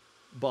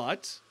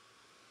 but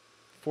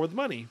for the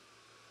money,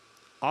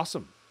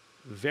 awesome.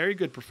 Very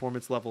good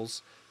performance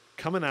levels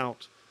coming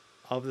out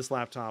of this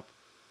laptop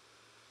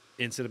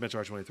in Cinebench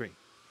R23.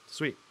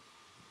 Sweet.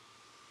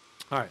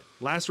 All right,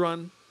 last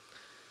run,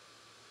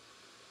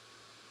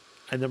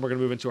 and then we're going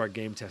to move into our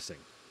game testing.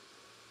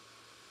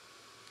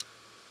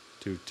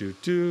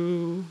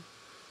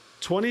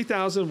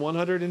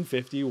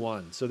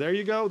 20,151. So there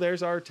you go.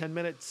 There's our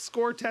 10-minute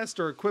score test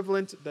or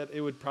equivalent that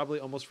it would probably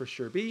almost for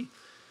sure be.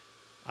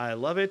 I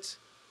love it.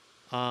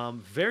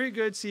 Very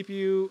good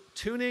CPU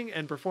tuning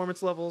and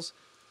performance levels.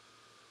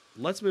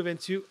 Let's move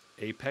into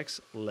Apex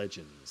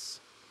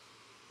Legends.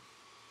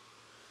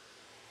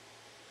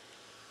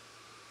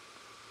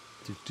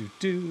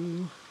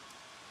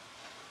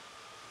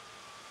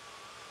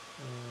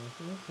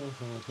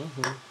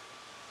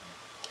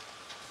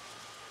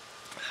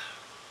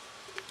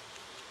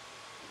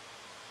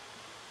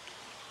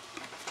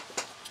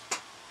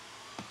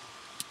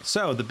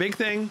 So the big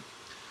thing,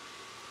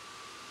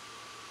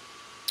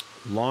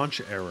 launch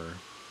error.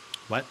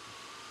 What?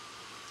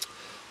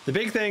 The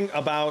big thing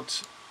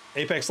about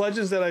Apex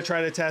Legends that I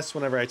try to test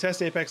whenever I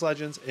test Apex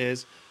Legends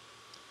is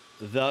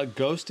the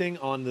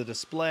ghosting on the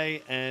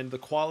display and the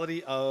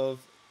quality of,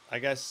 I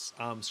guess,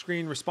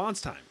 screen response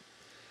time.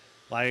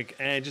 Like,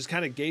 and just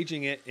kind of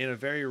gauging it in a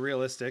very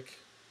realistic.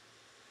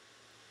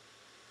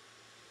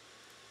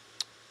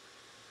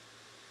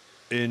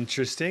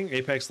 Interesting.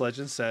 Apex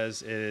Legends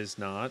says it is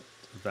not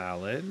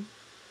valid.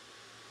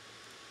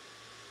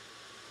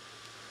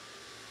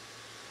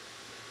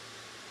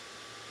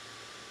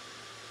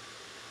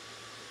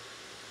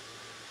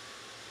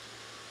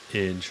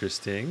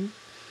 Interesting.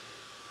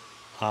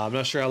 I'm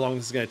not sure how long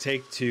this is going to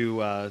take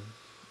to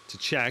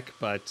check,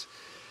 but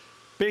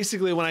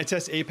basically when I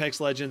test Apex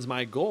Legends,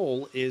 my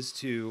goal is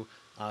to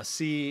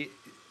see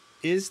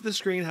does the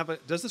screen have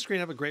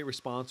a great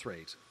response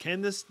rate?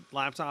 Can this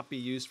laptop be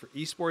used for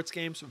esports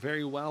games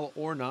very well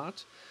or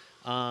not?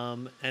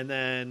 And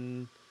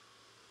then,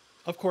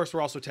 of course,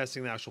 we're also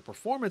testing the actual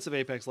performance of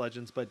Apex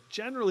Legends, but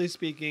generally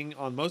speaking,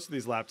 on most of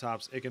these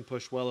laptops, it can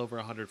push well over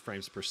 100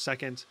 frames per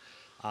second,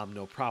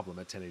 no problem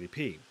at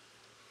 1080p.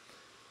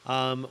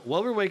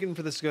 While we're waiting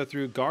for this to go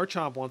through,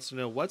 Garchomp wants to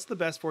know, what's the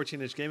best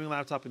 14-inch gaming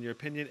laptop in your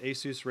opinion?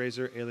 Asus,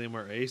 Razer,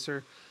 Alienware, or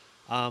Acer?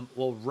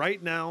 Well,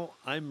 right now,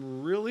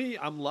 I'm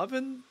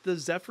loving the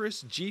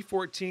Zephyrus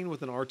G14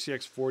 with an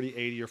RTX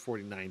 4080 or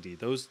 4090.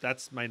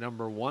 That's my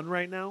number one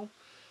right now,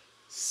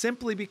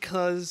 simply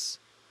because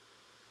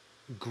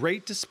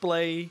great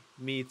display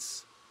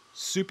meets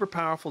super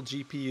powerful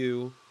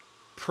GPU,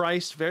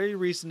 priced very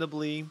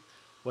reasonably,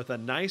 with a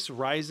nice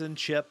Ryzen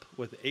chip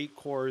with 8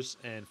 cores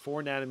and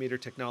 4 nanometer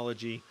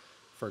technology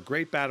for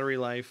great battery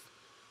life.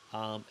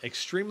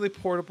 Extremely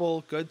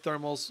portable, good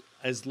thermals,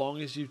 as long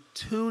as you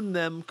tune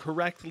them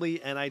correctly.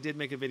 And I did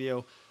make a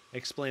video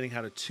explaining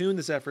how to tune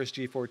the Zephyrus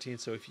G14.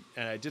 So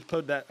I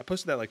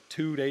posted that like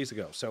 2 days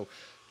ago. So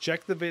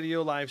check the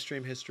video live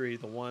stream history,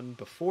 the one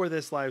before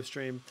this live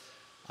stream.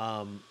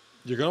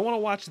 You're going to want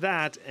to watch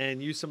that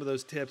and use some of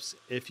those tips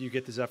if you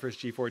get the Zephyrus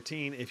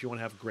G14, if you want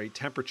to have great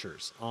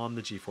temperatures on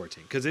the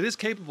G14, because it is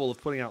capable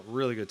of putting out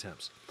really good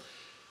temps.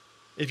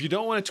 If you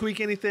don't want to tweak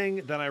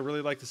anything, then I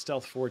really like the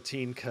Stealth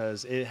 14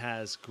 because it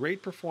has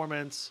great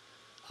performance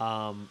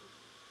at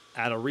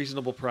a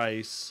reasonable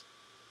price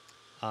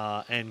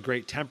and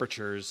great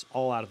temperatures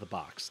all out of the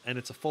box. And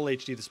it's a full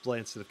HD display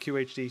instead of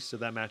QHD, so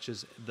that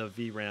matches the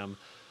VRAM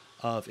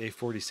of a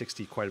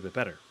 4060 quite a bit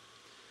better.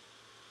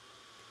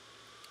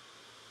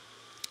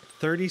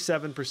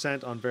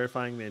 37% on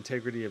verifying the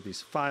integrity of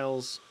these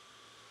files.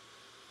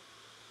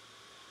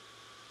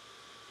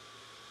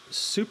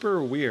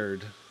 Super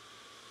weird.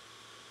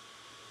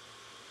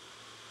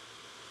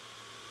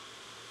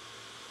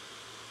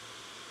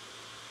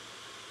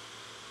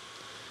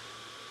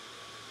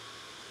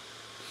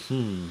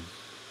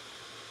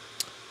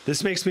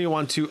 This makes me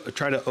want to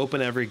try to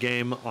open every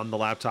game on the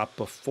laptop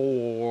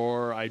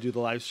before I do the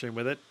live stream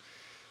with it,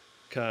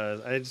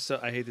 because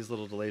I hate these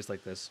little delays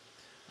like this.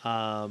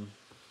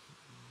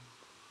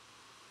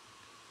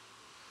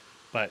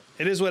 But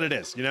it is what it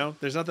is, you know.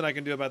 There's nothing I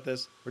can do about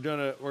this. We're doing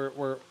a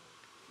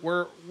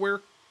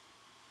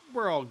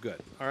we're all good.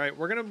 All right,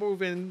 we're gonna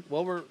move in.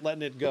 While we're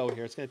letting it go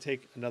here, it's gonna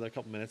take another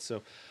couple minutes,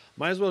 so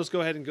might as well just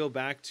go ahead and go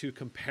back to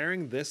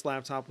comparing this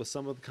laptop with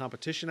some of the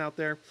competition out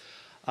there.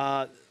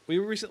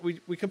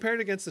 We compared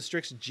it against the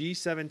Strix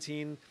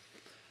G17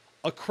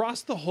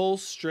 across the whole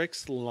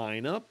Strix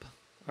lineup.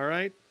 All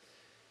right,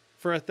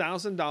 for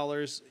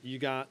 $1,000, you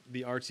got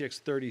the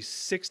RTX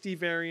 3060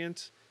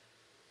 variant.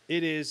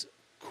 It is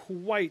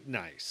quite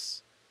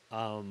nice.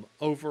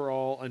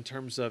 Overall, in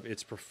terms of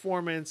its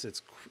performance,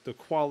 the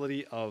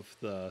quality of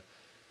the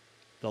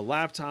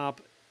laptop,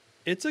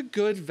 it's a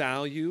good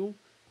value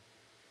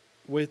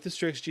with the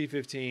Strix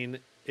G15.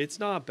 It's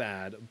not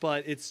bad,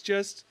 but it's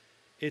just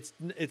it's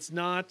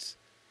not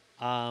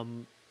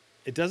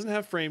it doesn't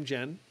have frame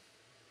gen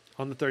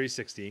on the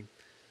 3060.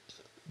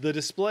 The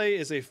display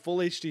is a full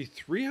HD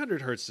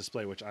 300 hertz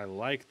display, which I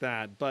like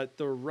that, but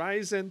the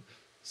Ryzen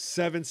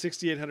 7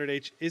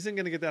 6800H isn't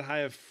going to get that high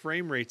of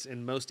frame rates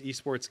in most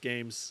esports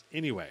games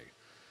anyway.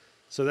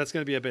 So that's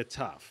going to be a bit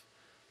tough.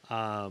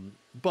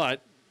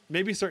 But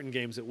maybe certain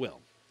games it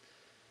will.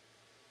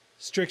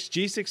 Strix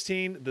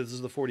G16, this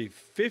is the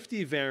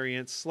 4050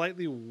 variant,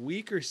 slightly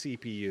weaker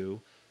CPU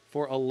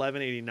for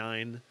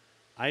 $1189.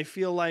 I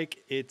feel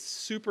like it's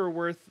super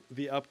worth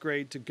the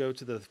upgrade to go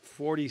to the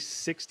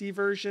 4060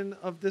 version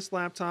of this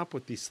laptop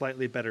with the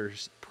slightly better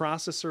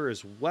processor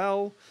as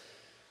well.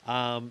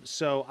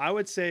 So I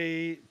would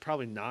say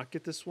probably not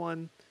get this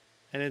one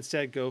and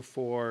instead go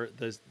for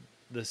the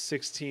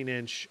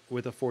 16-inch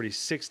with a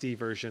 4060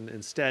 version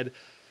instead.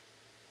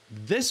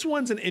 This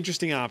one's an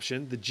interesting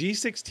option. The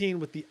G16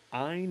 with the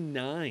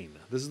i9.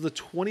 This is the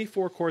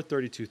 24-core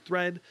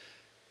 32-thread.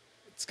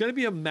 It's going to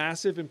be a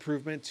massive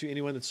improvement to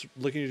anyone that's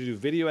looking to do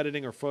video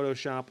editing or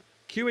Photoshop.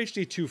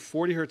 QHD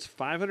 240 Hz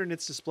 500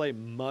 nits display,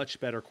 much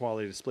better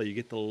quality display. You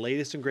get the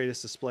latest and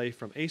greatest display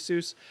from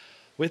Asus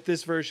with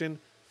this version.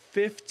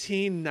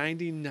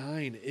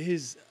 $1599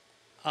 is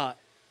I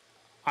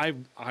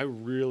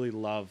really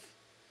love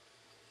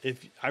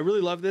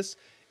this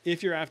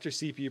if you're after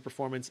CPU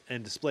performance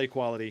and display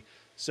quality.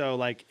 So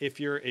like if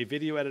you're a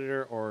video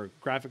editor or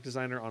graphic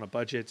designer on a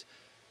budget,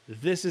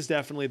 this is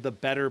definitely the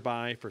better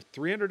buy for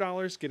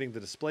 $300, getting the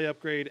display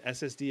upgrade,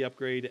 SSD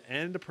upgrade,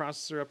 and a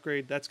processor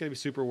upgrade. That's going to be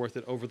super worth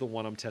it over the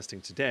one I'm testing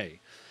today.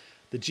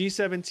 The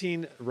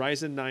G17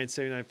 Ryzen 9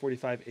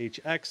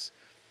 7945HX.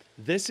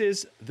 This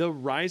is the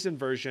Ryzen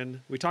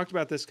version. We talked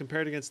about this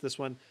compared against this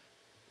one.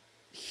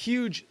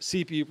 Huge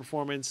CPU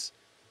performance,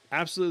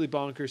 absolutely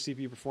bonkers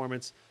CPU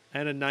performance,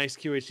 and a nice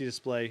QHD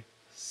display.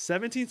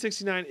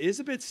 1769 is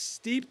a bit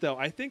steep though.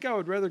 I think I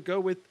would rather go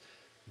with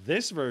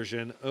this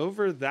version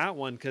over that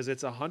one because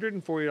it's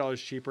 $140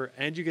 cheaper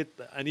and you get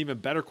an even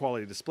better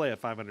quality display at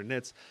 500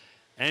 nits,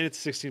 and it's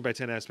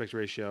 16:10 aspect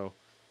ratio.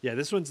 Yeah,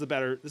 this one's the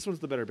better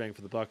bang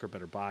for the buck or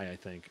better buy, I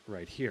think,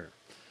 right here.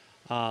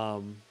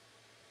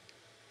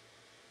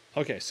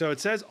 Okay, so it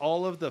says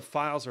all of the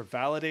files are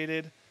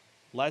validated.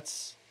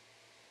 Let's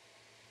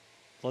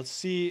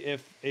see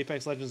if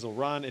Apex Legends will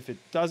run. If it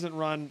doesn't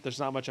run, there's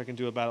not much I can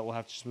do about it. We'll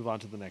have to just move on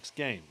to the next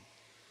game.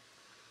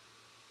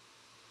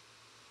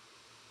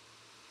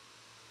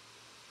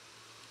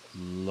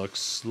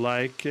 Looks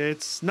like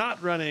it's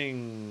not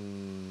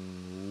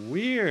running.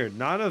 Weird.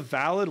 Not a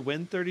valid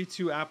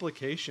Win32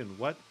 application.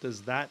 What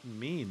does that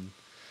mean?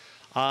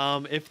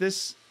 If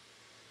this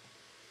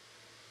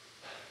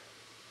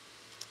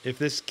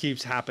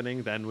keeps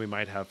happening, then we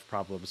might have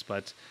problems.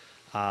 But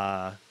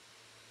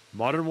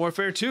Modern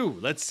Warfare 2,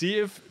 let's see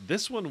if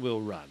this one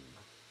will run.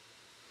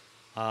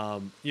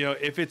 You know,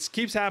 if it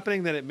keeps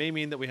happening, then it may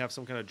mean that we have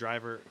some kind of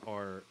driver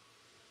or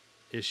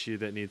issue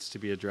that needs to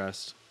be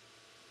addressed.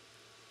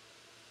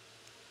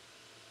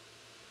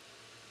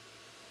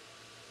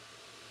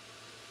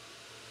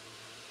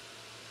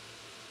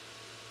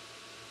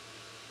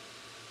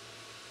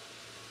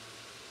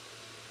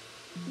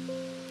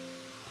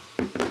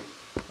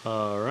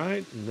 All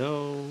right,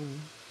 no.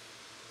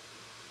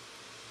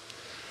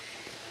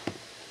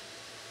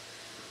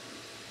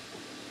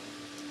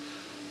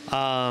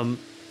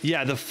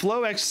 Yeah, the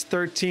Flow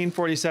X13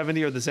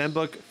 4070 or the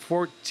ZenBook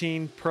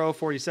 14 Pro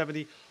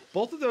 4070,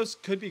 both of those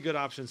could be good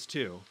options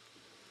too.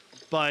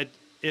 But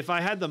if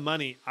I had the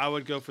money, I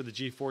would go for the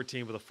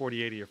G14 with a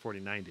 4080 or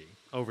 4090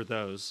 over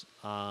those.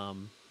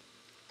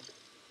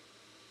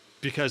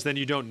 Because then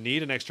you don't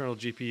need an external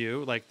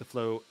GPU like the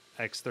Flow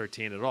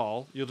X13 at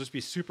all. You'll just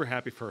be super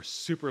happy for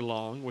super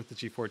long with the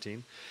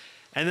G14.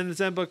 And then the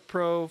ZenBook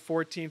Pro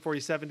 14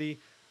 4070,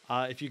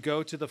 if you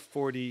go to the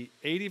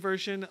 4080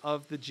 version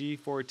of the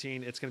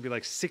G14, it's going to be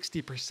like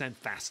 60%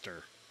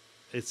 faster.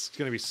 It's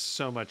going to be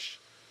so much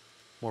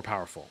more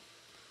powerful.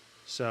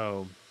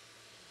 So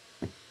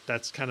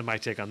that's kind of my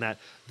take on that.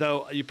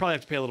 Though you probably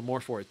have to pay a little more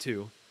for it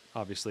too,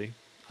 obviously.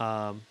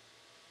 You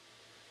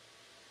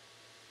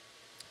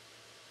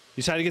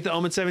decided to get the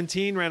Omen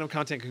 17 random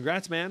content.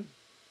 Congrats, man.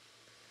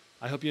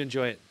 I hope you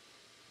enjoy it.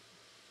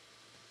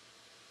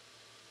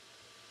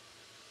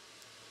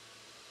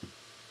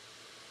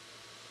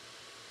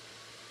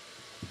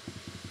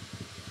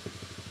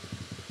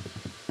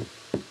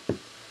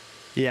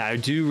 Yeah, I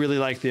do really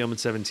like the Omen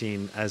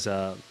 17 as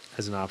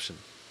an option.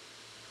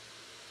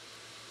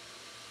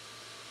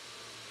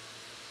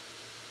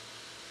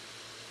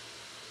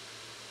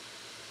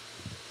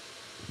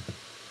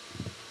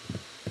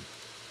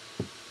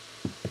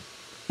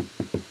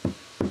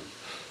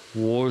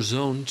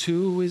 Warzone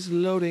 2 is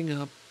loading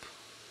up.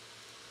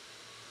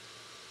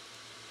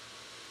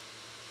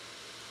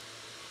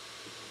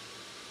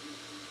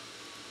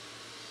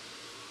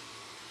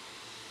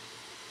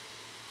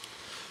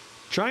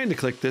 Trying to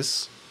click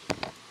this.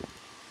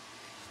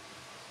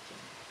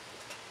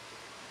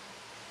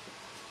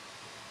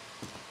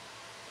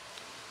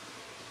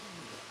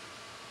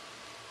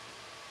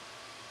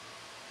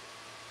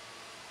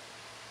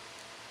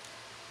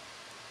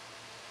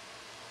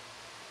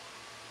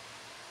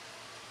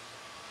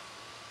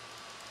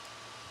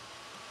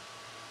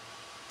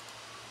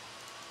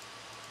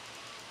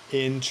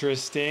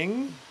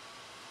 Interesting.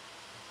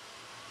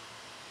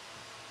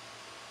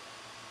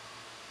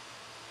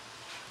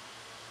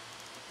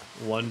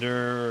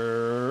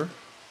 Wonder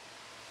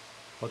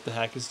what the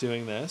heck is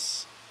doing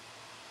this.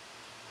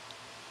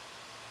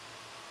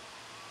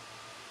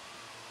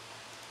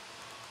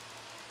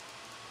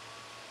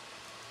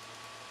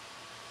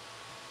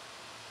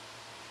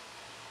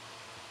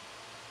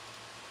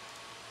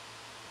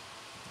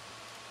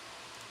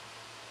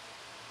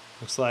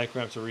 Looks like we're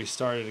going to have to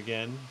restart it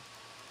again.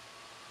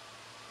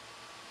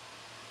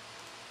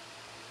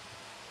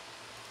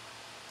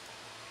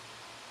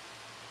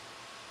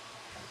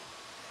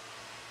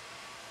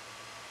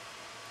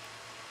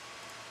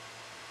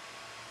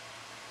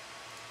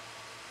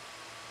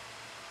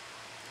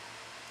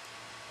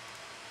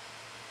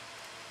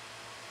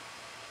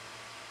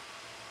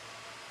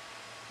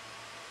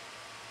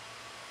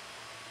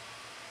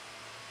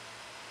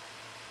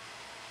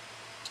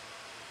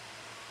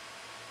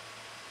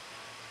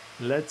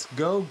 Let's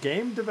go,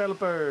 game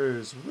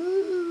developers!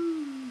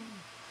 Woo!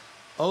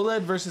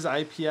 OLED versus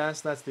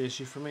IPS, that's the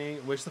issue for me.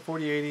 Wish the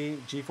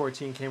 4080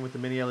 G14 came with the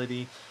mini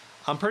LED.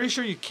 I'm pretty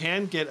sure you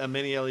can get a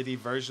mini LED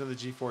version of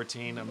the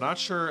G14. I'm not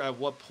sure at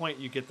what point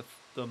you get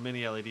the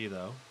mini LED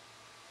though.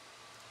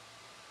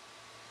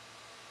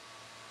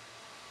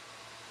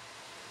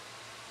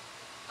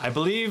 I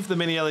believe the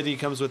mini LED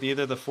comes with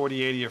either the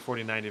 4080 or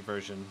 4090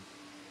 version.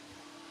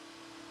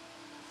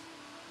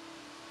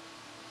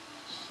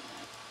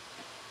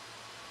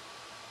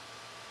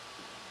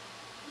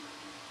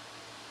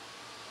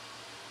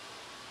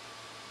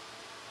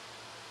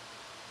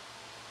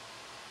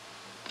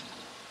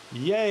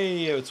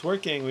 Yay, it's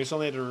working. We just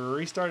only had to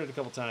restart it a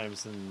couple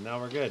times and now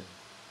we're good.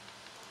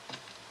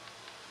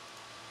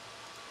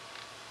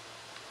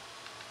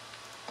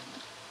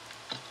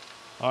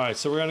 All right,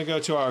 so we're gonna go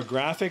to our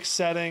graphics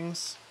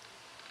settings.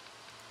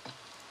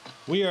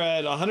 We are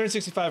at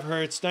 165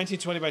 Hertz,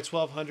 1920 by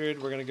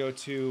 1200. We're gonna go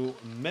to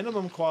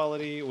minimum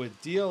quality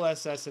with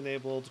DLSS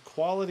enabled.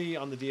 Quality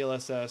on the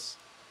DLSS.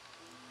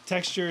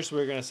 Textures,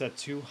 we're gonna set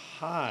to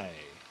high.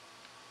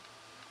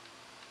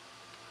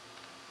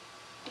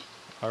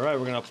 All right,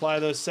 we're gonna apply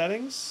those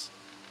settings.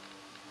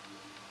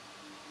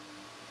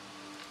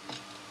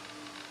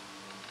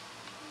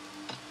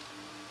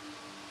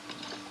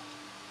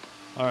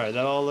 All right,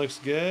 that all looks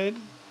good.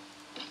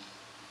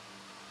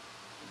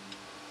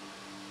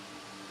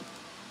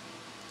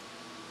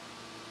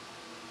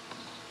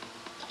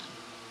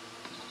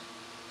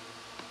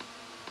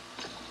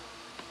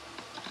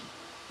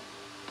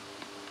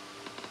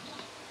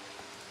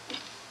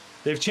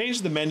 They've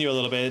changed the menu a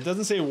little bit. It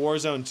doesn't say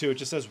Warzone 2, it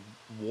just says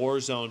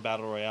Warzone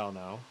Battle Royale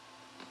now.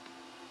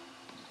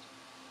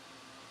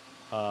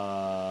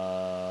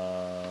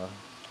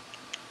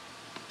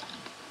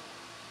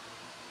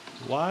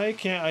 Why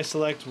can't I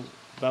select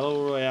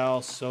Battle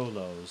Royale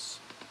solos?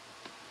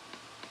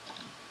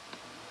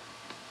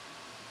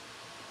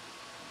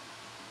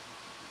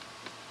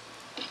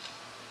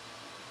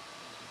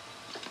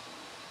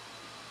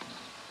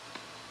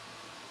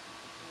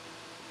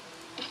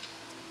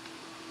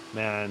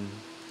 Man.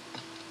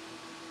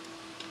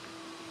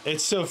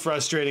 It's so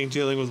frustrating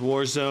dealing with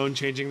Warzone,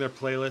 changing their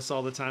playlists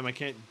all the time. I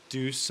can't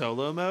do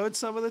solo mode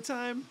some of the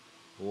time.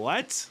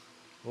 What?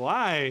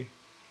 Why?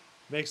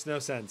 Makes no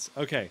sense.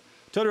 Okay.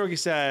 Todoroki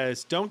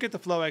says, don't get the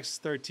Flow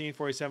X13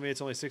 4070.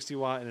 It's only 60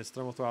 watt and its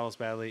thermal throttles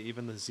badly.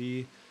 Even the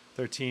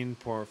Z13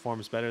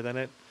 performs better than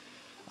it.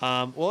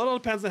 Well, it all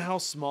depends on how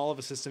small of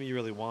a system you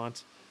really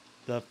want.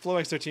 The Flow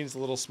X13 is a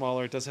little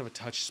smaller. It does have a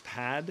touch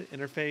pad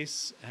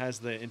interface. It has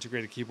the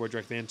integrated keyboard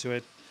directly into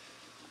it.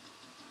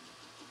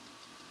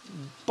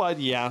 But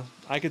yeah,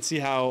 I could see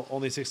how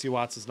only 60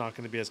 watts is not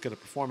going to be as good a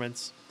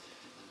performance.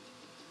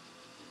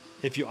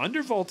 If you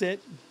undervolt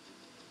it,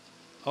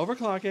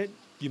 overclock it,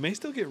 you may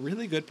still get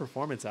really good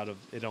performance out of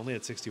it only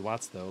at 60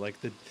 watts though. Like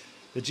the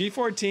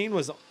G14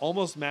 was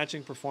almost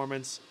matching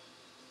performance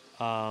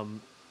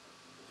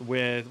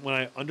with when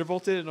I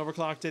undervolted and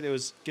overclocked it, it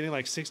was getting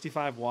like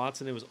 65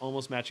 watts and it was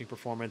almost matching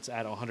performance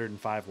at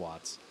 105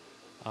 watts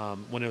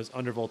when it was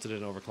undervolted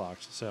and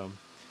overclocked. So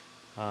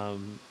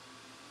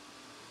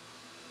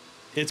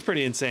it's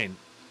pretty insane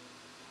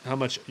how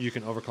much you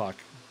can overclock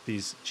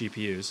these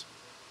GPUs.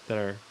 that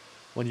are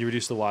when you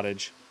reduce the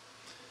wattage.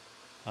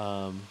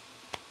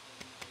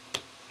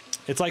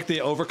 It's like the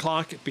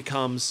overclock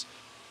becomes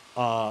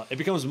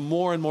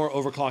more and more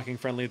overclocking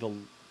friendly the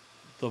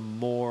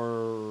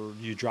more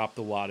you drop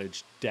the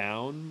wattage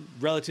down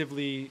relative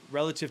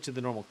to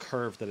the normal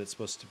curve that it's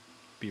supposed to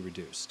be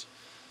reduced,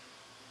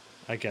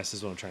 I guess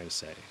is what I'm trying to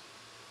say.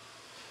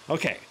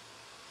 Okay,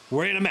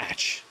 we're in a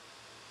match.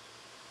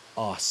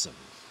 Awesome.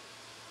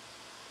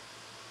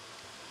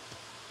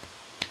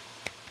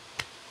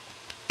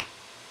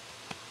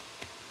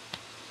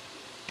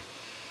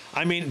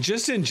 I mean,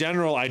 just in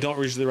general, I don't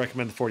usually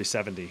recommend the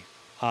 4070.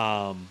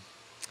 The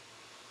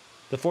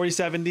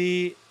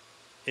 4070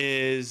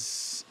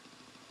 is,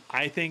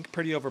 I think,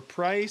 pretty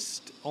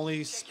overpriced.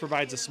 Only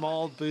provides a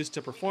small boost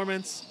to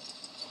performance.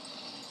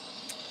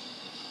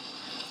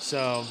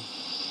 So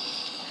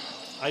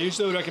I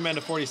usually would recommend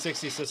a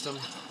 4060 system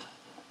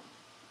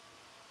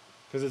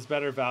because it's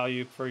better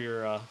value for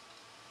your...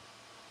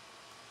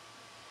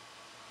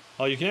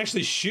 Oh, you can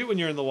actually shoot when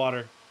you're in the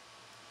water.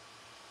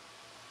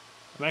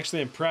 I'm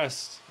actually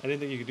impressed. I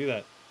didn't think you could do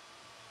that.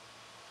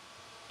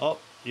 Oh,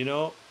 you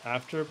know,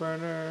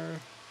 Afterburner.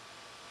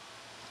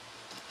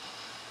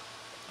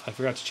 I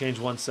forgot to change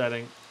one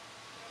setting.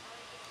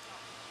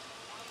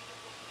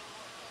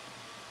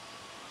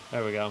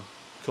 There we go.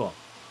 Cool.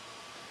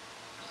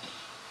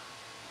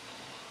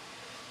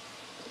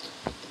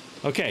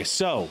 Okay,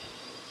 so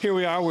here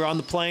we are. We're on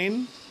the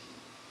plane.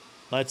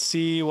 Let's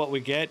see what we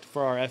get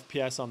for our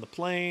FPS on the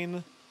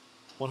plane.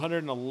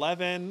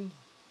 111.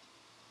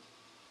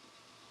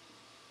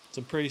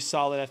 Some pretty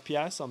solid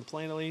FPS on the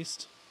plane, at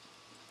least.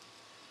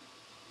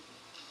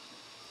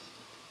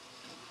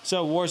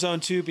 So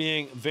Warzone 2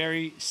 being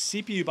very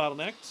CPU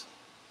bottlenecked.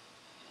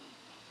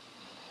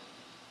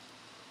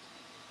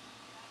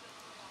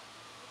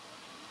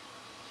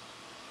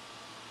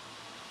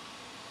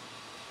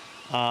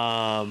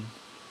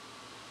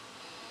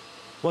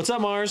 What's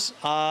up, Mars?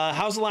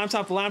 How's the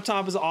laptop? The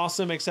laptop is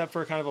awesome, except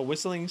for kind of a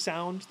whistling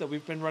sound that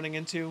we've been running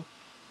into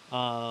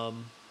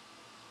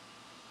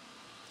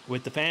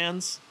with the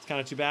fans. It's kind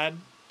of too bad.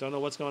 Don't know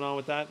what's going on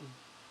with that.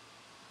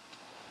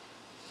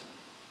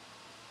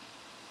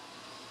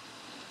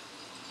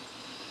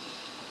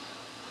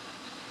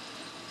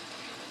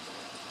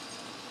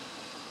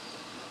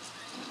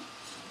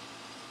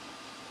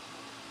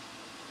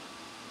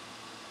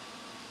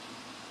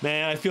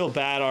 Man, I feel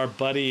bad. Our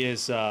buddy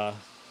is our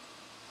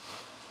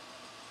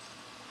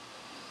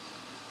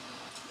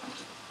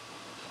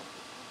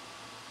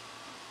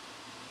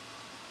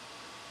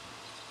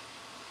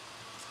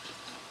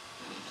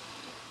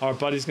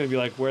buddy's gonna be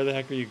like, where the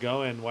heck are you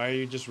going? Why are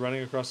you just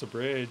running across a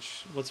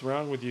bridge? What's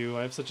wrong with you?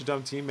 I have such a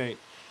dumb teammate.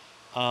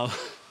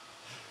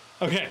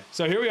 Okay,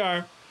 so here we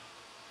are.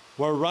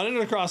 We're running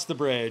across the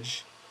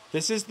bridge.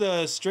 This is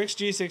the Strix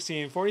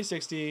G16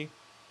 4060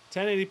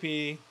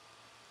 1080p.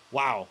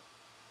 Wow.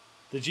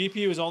 The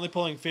GPU is only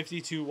pulling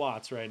 52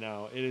 watts right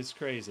now. It is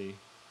crazy.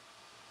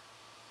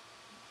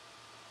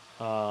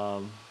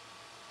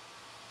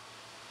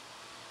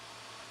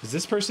 Is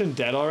this person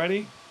dead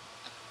already?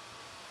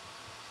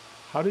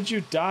 How did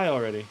you die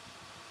already?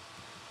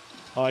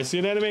 Oh, I see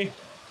an enemy.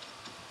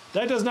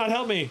 That does not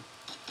help me.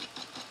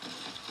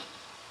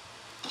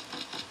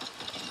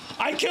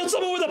 I killed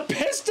someone with a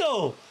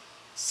pistol!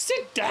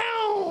 Sit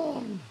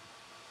down!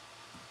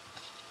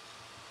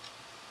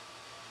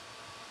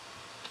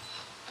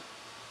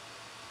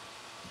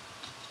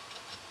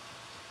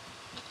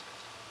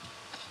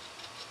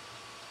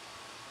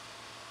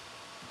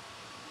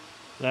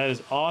 That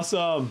is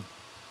awesome.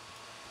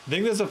 I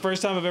think this is the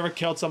first time I've ever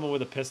killed someone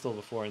with a pistol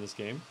before in this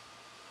game.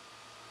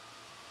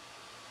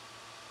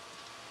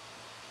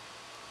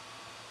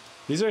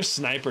 These are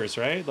snipers,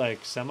 right? Like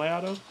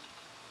semi-auto?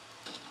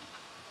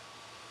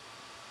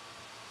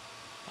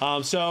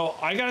 So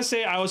I gotta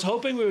say, I was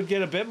hoping we would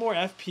get a bit more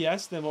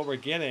FPS than what we're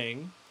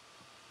getting.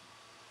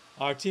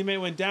 Our teammate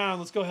went down.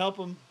 Let's go help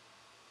him.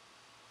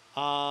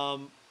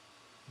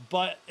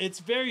 But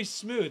it's very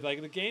smooth.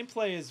 Like, the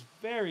gameplay is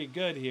very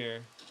good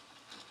here.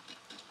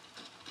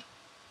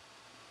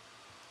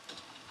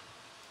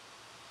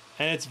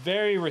 And it's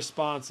very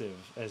responsive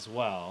as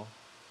well.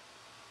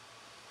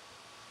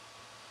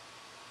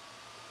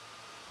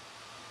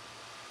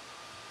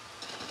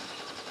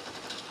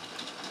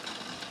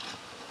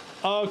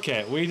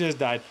 Okay, we just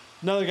died.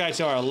 Another guy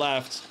to our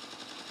left.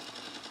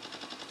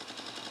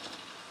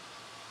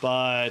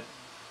 But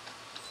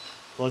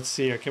let's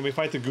see here. Can we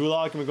fight the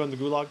gulag? Can we go in the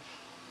gulag?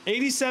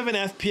 87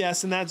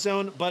 FPS in that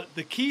zone. But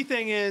the key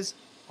thing is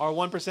our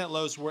 1%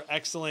 lows were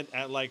excellent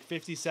at like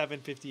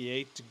 57,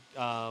 58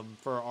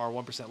 for our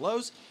 1%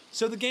 lows.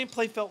 So the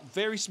gameplay felt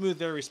very smooth,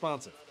 very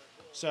responsive.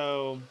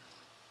 So,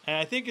 and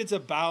I think it's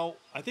about,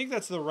 I think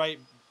that's the right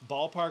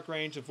ballpark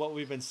range of what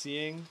we've been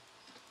seeing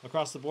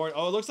across the board.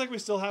 Oh, it looks like we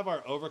still have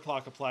our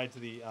overclock applied to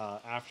the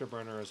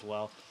afterburner as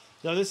well.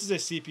 No, this is a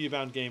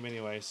CPU-bound game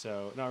anyway,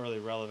 so not really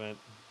relevant.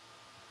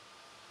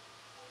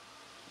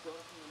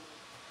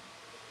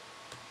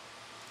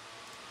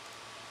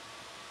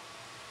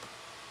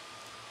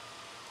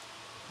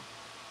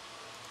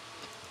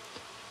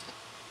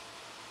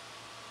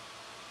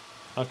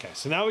 Okay,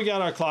 so now we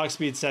got our clock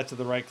speed set to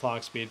the right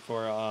clock speed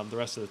for the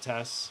rest of the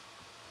tests.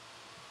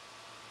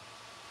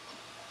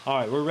 All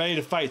right, we're ready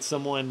to fight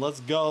someone. Let's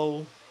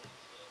go.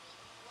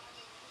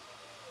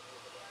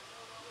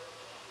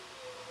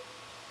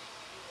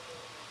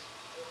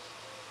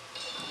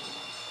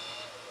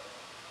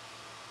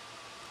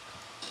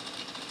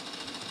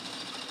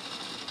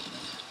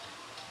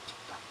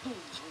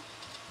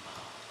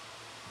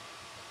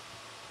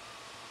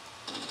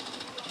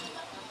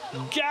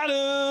 Got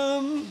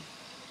him!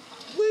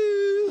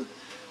 Woo!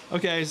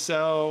 Okay,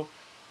 so,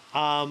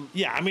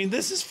 yeah, I mean,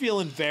 this is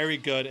feeling very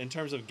good in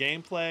terms of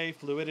gameplay,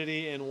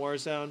 fluidity in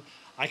Warzone.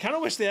 I kind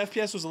of wish the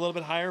FPS was a little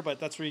bit higher, but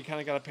that's where you kind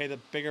of got to pay the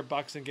bigger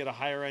bucks and get a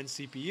higher end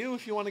CPU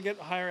if you want to get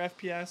higher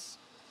FPS.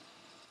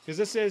 Because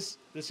this is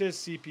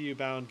CPU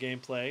bound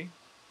gameplay.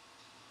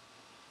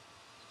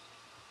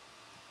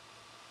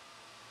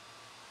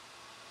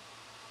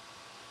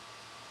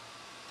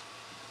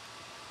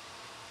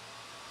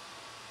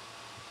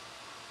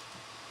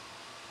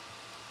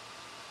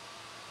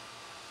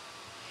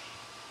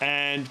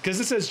 And because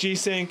this says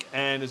G-Sync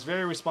and is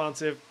very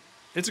responsive,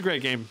 it's a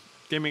great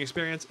gaming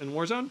experience in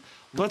Warzone.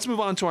 Let's move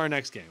on to our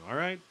next game, all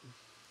right?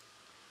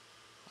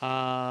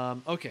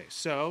 Okay,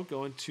 so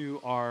going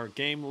to our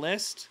game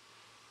list,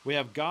 we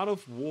have God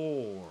of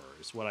War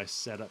is what I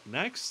set up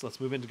next. Let's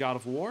move into God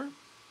of War.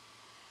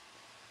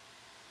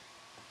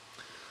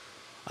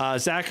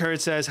 Zach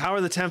Hurd says, how are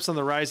the temps on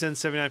the Ryzen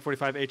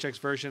 7945HX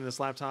version of this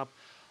laptop?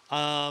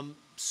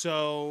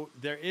 So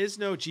there is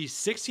no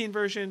G16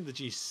 version. The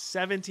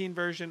G17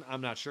 version,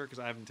 I'm not sure because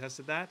I haven't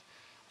tested that.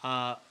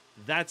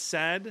 That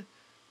said,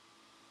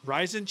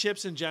 Ryzen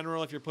chips in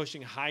general, if you're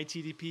pushing high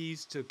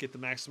TDPs to get the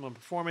maximum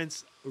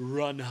performance,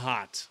 run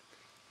hot.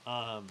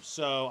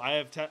 So I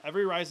have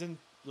every Ryzen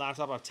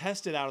laptop I've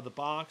tested out of the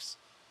box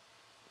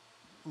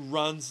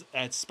runs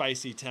at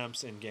spicy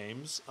temps in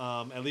games,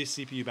 at least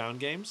CPU bound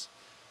games.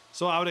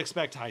 So I would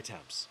expect high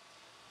temps.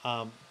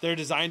 They're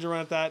designed to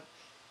run at that.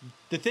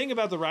 The thing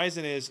about the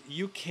Ryzen is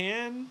you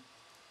can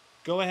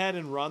go ahead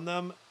and run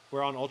them.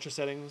 We're on ultra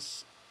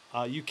settings.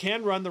 You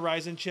can run the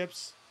Ryzen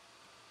chips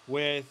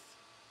with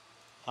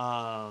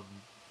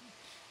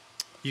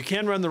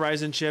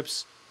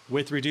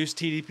reduced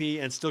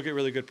TDP and still get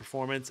really good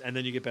performance, and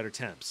then you get better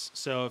temps.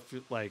 So if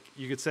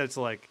you could set it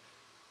to like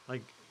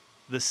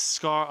the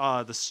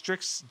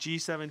Strix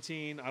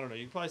G17. I don't know.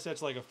 You can probably set it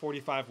to like a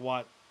 45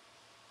 watt,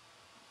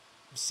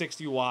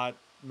 60 watt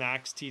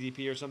max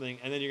TDP or something,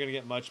 and then you're gonna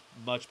get much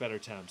better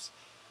temps.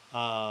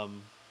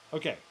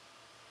 Okay,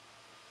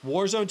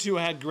 Warzone 2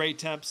 had great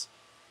temps.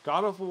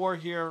 God of War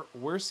here,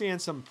 we're seeing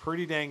some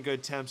pretty dang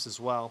good temps as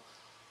well.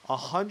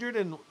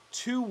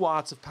 102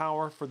 watts of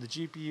power for the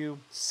GPU,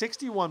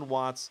 61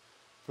 watts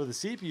for the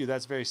CPU.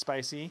 That's very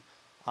spicy.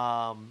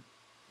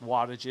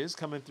 Wattages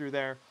coming through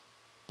there.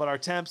 But our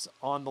temps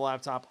on the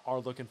laptop are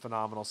looking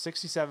phenomenal.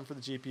 67 for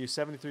the GPU,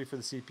 73 for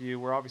the CPU.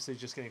 We're obviously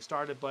just getting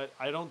started, but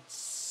I don't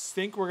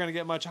think we're going to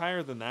get much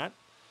higher than that,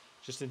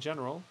 just in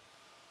general.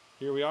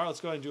 Here we are.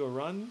 Let's go ahead and do a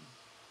run.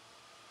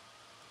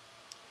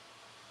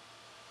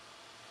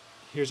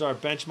 Here's our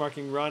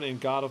benchmarking run in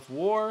God of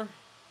War.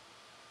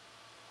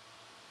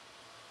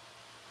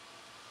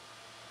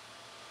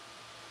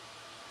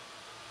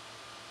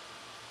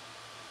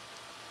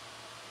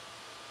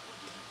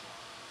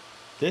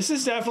 This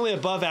is definitely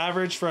above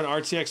average for an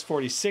RTX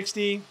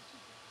 4060.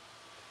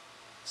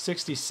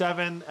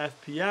 67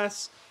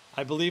 FPS.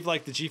 I believe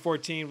like the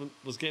G14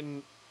 was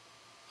getting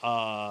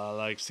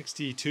like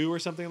 62 or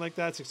something like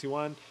that,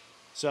 61.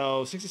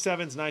 So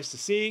 67 is nice to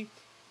see.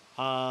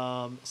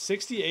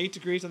 68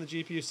 degrees on the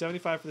GPU,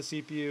 75 for the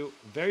CPU.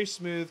 Very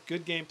smooth,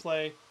 good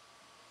gameplay.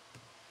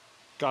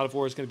 God of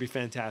War is going to be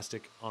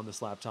fantastic on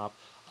this laptop.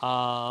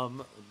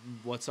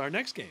 What's our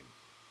next game?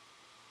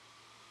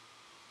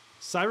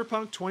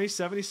 Cyberpunk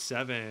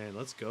 2077.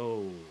 Let's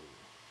go.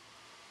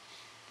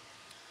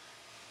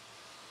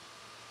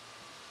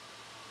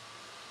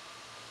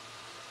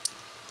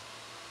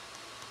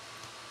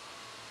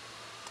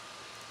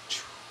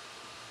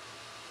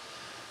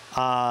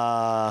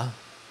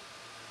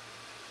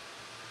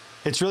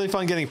 It's really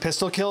fun getting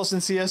pistol kills in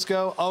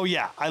CSGO. Oh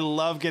yeah, I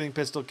love getting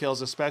pistol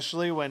kills,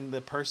 especially when the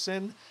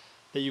person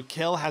that you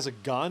kill has a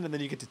gun and then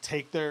you get to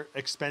take their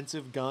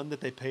expensive gun that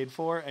they paid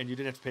for and you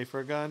didn't have to pay for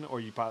a gun, or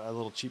you bought a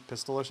little cheap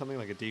pistol or something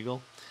like a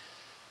Deagle.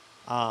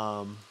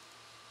 I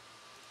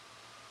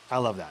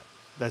love that.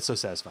 That's so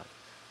satisfying.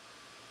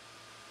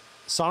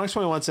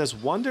 Sonic21 says,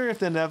 wonder if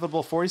the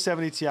inevitable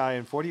 4070 Ti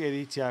and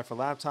 4080 Ti for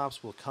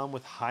laptops will come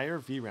with higher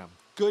VRAM.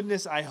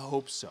 Goodness, I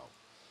hope so.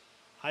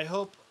 I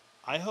hope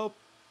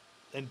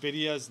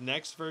NVIDIA's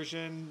next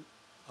version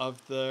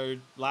of the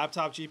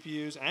laptop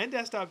GPUs and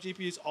desktop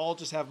GPUs all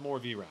just have more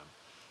VRAM,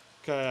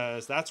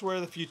 because that's where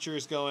the future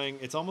is going.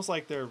 It's almost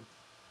like they're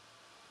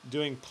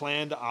doing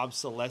planned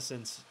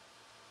obsolescence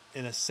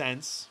in a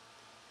sense,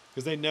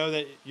 because they know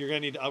that you're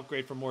going to need to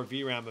upgrade for more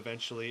VRAM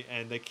eventually,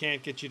 and they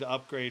can't get you to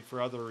upgrade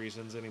for other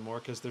reasons anymore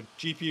because their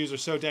GPUs are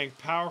so dang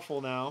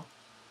powerful now.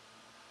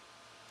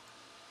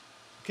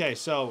 Okay,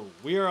 so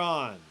we are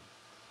on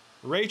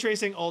Ray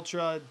Tracing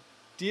Ultra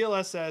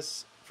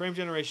DLSS frame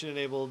generation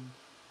enabled.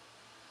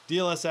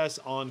 DLSS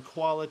on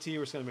quality.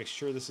 We're just going to make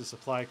sure this is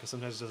applied because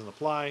sometimes it doesn't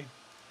apply.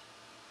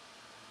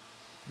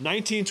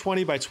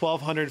 1920 by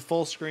 1200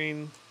 full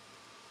screen.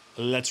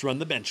 Let's run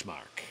the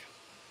benchmark.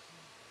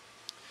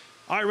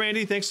 All right,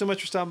 Randy, thanks so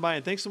much for stopping by,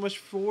 and thanks so much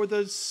for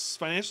the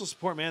financial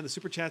support, man. The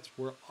super chats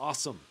were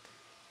awesome.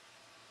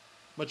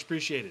 Much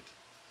appreciated.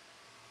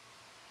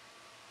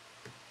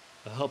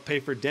 I'll help pay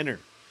for dinner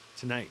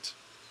tonight.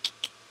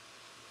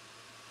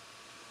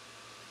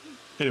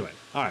 Anyway,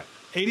 all right.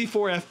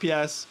 84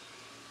 FPS,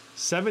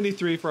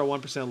 73 for a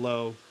 1%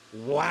 low.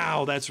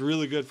 Wow, that's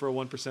really good for a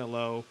 1%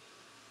 low.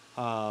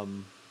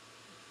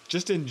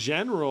 Just in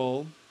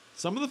general,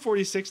 some of the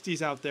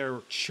 4060s out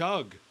there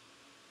chug.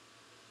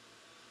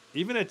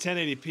 Even at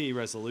 1080p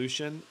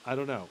resolution, I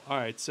don't know. All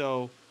right,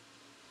 so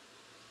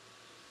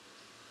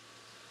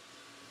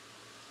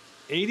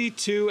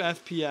 82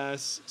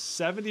 FPS,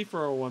 70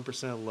 for a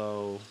 1%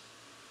 low,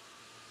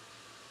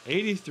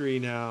 83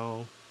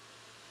 now,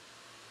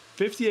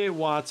 58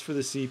 watts for the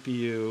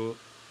CPU,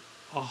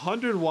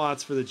 100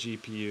 watts for the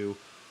GPU.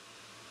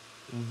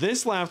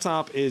 This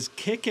laptop is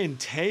kicking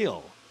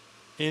tail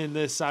in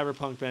this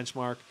Cyberpunk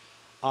benchmark.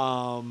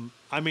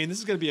 I mean, this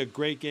is going to be a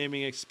great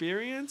gaming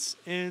experience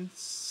in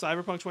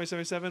Cyberpunk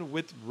 2077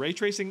 with ray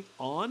tracing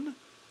on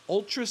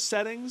ultra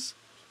settings.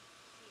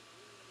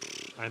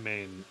 I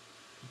mean,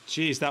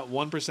 geez, that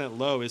 1%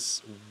 low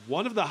is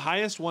one of the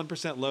highest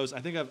 1% lows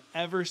I think I've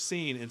ever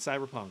seen in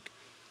Cyberpunk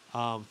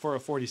for a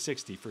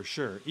 4060 for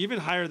sure. Even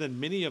higher than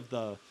many of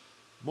the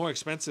more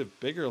expensive,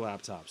 bigger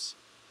laptops.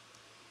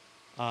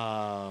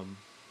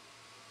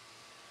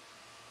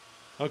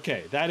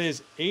 Okay, that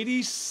is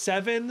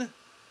 87.28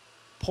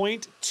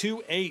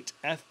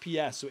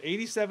 FPS. So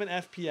 87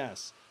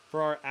 FPS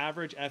for our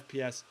average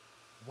FPS.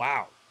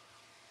 Wow.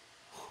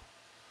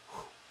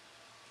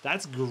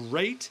 That's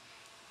great.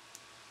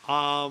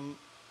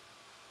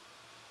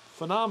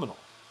 Phenomenal.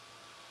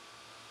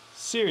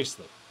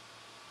 Seriously.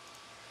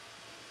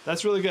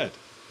 That's really good.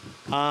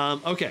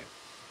 Okay.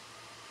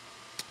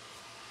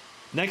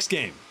 Next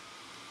game.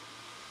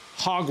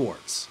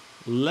 Hogwarts.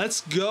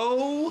 Let's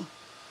go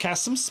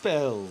cast some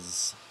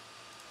spells.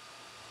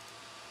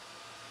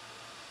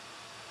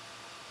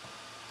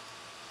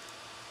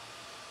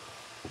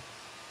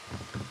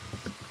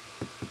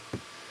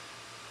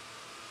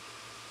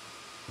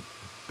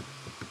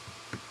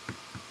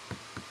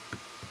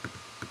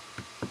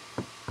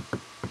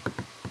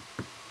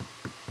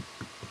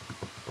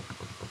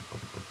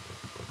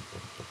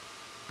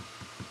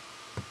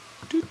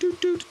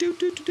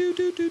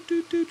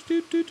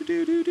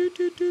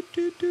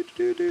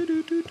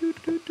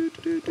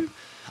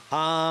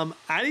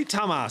 Adi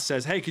Tama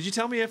says, hey, could you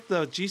tell me if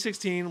the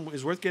G16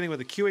 is worth getting with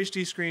a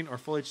QHD screen or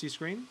full HD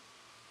screen?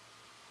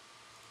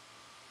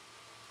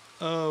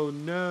 Oh,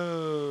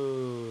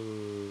 no.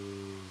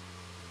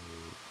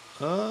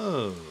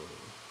 Oh.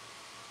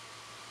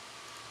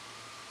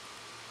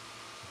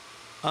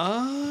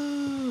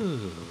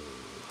 Oh.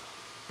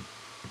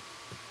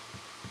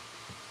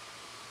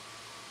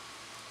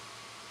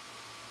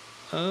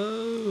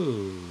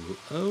 Oh,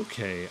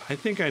 okay. I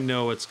think I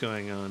know what's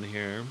going on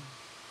here.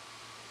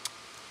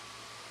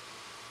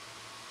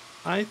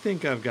 I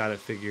think I've got it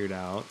figured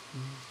out.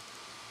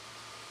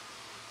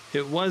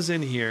 It was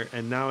in here,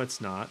 and now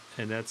it's not,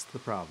 and that's the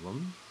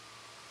problem.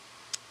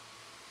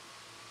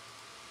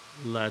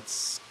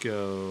 Let's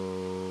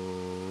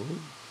go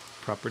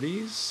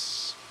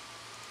properties.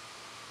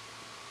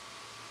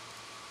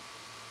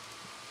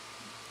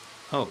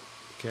 Oh,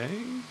 okay.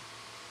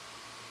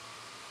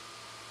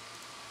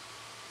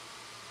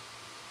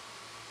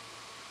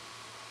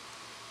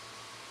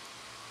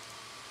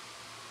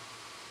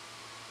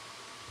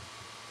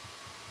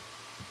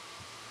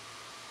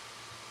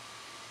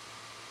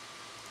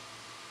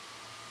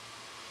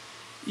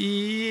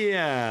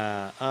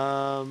 Yeah.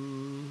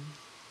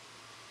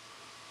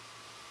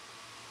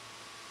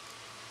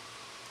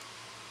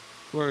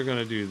 We're going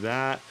to do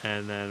that,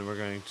 and then we're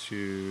going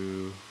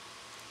to...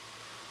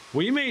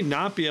 We may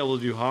not be able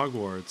to do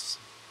Hogwarts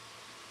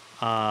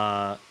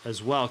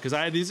as well, because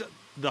I had these...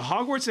 The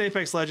Hogwarts and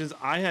Apex Legends,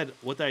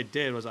 what I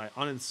did was I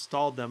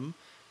uninstalled them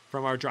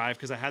from our drive,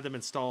 because I had them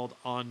installed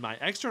on my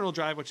external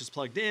drive, which is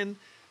plugged in,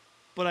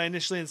 but I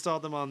initially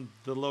installed them on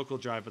the local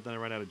drive, but then I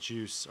ran out of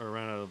juice, or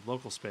ran out of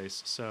local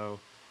space. So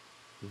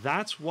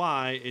that's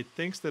why it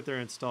thinks that they're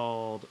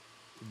installed,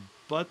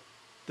 but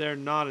they're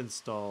not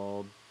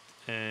installed.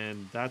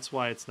 And that's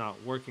why it's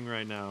not working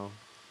right now.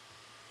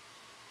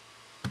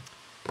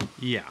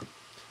 Yeah.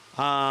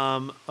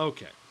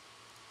 Okay.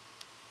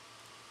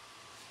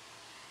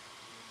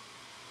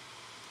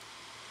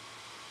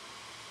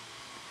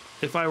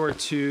 If I were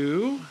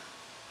to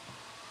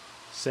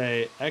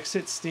say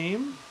exit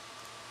Steam,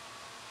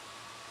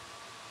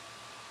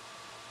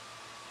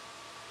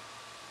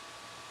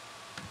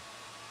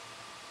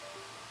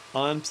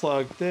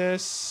 unplug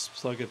this,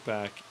 plug it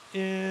back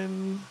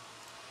in,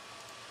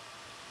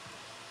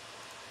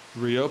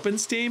 reopen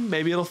Steam,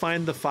 maybe it'll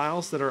find the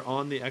files that are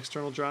on the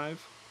external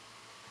drive.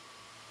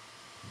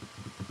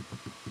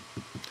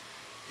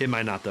 It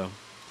might not though.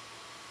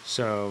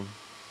 So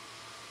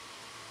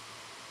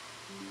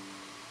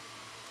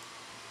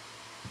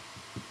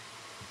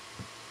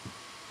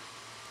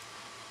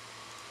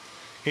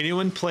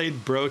anyone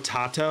played Bro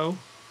Tato?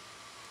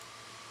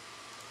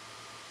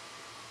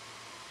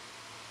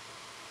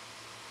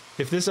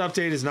 If this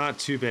update is not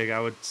too big,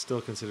 I would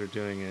still consider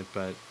doing it,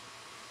 but it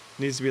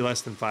needs to be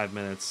less than 5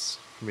 minutes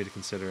for me to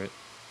consider it.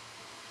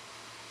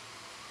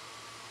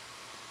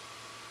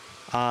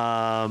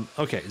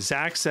 Okay,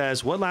 Zach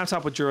says, what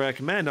laptop would you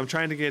recommend? I'm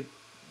trying to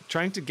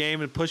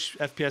game and push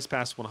FPS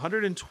past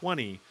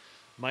 120.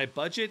 My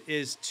budget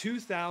is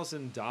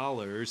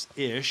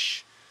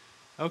 $2,000-ish.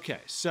 Okay,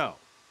 so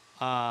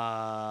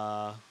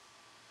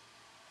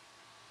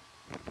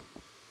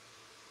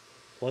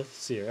let's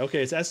see here.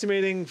 Okay, it's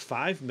estimating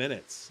 5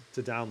 minutes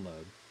to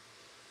download.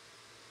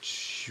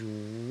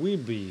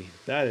 Chweeby,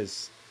 that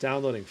is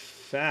downloading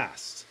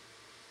fast.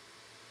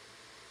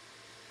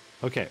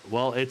 Okay,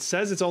 well, it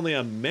says it's only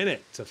a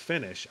minute to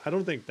finish. I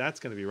don't think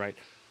that's going to be right.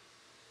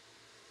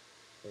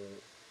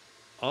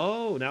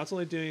 Oh, now it's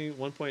only doing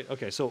 1 point.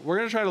 Okay, so we're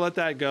going to try to let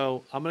that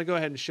go. I'm going to go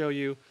ahead and show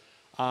you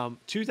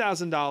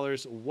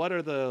 $2,000. What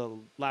are the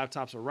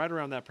laptops right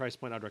around that price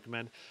point I'd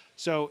recommend?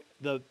 So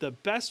the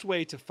best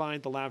way to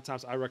find the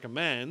laptops I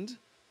recommend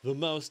the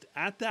most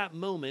at that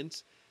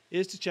moment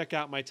is to check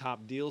out my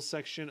top deals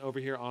section over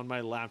here on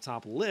my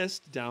laptop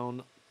list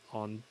down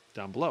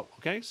below.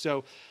 Okay,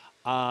 so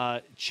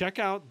check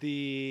out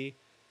in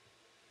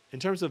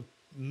terms of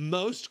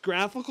most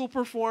graphical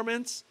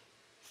performance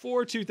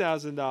for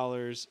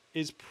 $2,000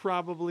 is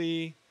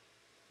probably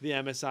the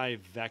MSI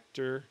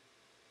Vector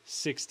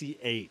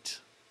 68.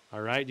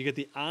 All right, you get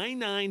the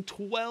i9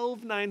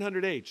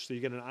 12900H. So you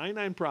get an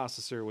i9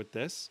 processor with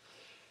this.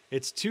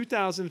 It's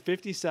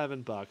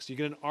 $2,057. You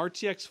get an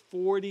RTX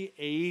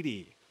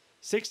 4080,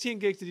 16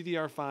 gigs of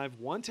DDR5,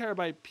 1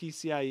 terabyte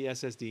PCIe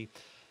SSD.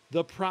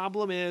 The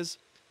problem is,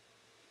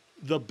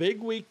 the big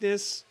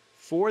weakness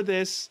for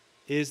this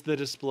is the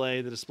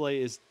display. The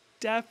display is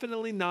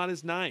definitely not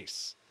as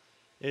nice.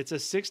 It's a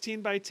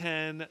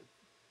 16:10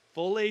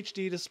 full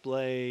HD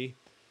display.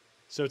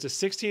 So it's a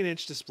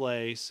 16-inch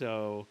display.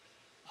 So,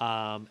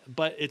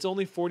 but it's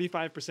only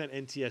 45%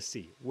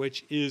 NTSC,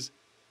 which is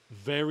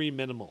very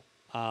minimal.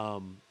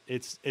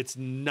 It's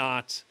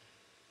not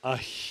a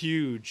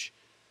huge,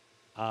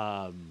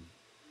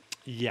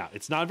 yeah,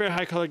 it's not a very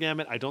high color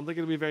gamut. I don't think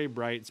it'll be very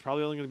bright. It's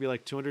probably only going to be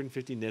like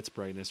 250 nits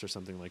brightness or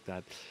something like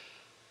that.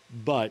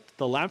 But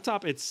the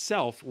laptop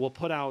itself will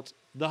put out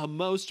the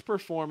most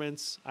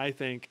performance, I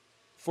think,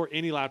 for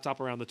any laptop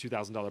around the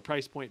 $2,000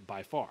 price point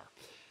by far.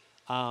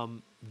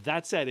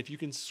 That said, if you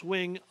can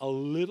swing a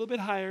little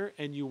bit higher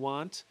and you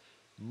want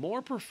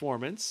more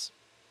performance,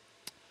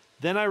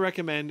 then I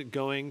recommend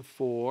going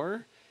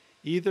for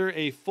either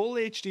a full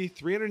HD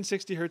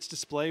 360 hertz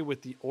display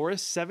with the Aura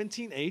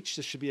 17H.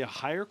 This should be a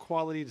higher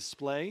quality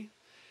display.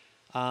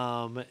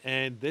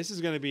 And this is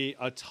going to be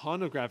a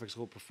ton of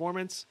graphical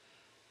performance.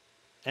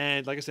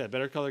 And like I said,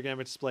 better color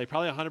gamut display,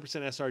 probably 100%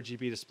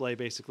 sRGB display,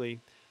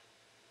 basically.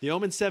 The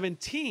Omen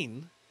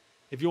 17,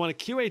 if you want a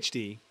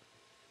QHD,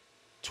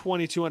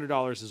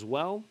 $2,200 as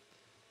well.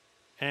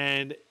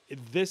 And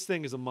this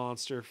thing is a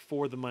monster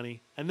for the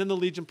money. And then the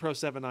Legion Pro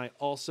 7i,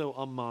 also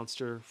a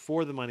monster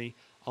for the money.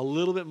 A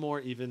little bit more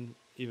even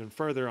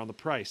further on the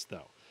price,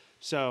 though.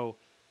 So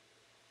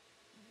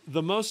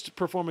the most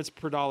performance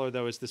per dollar,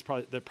 though, is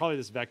probably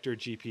this Vector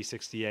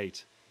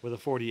GP68 with a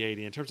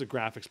 4080 in terms of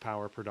graphics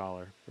power per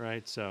dollar,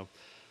 right? So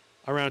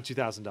around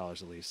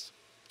 $2,000 at least.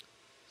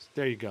 So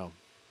there you go.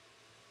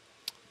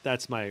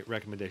 That's my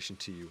recommendation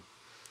to you.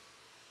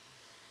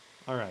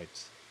 All right.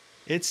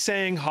 It's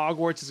saying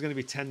Hogwarts is going to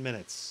be 10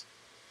 minutes.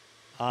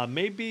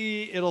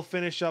 Maybe it'll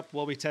finish up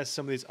while we test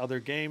some of these other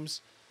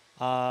games.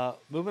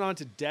 Moving on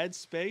to Dead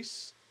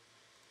Space.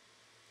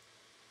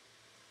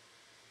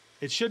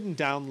 It shouldn't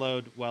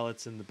download while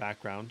it's in the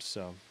background,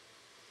 so.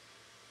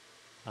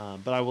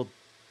 But I will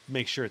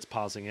make sure it's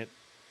pausing it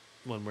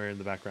when we're in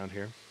the background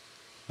here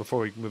before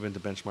we move into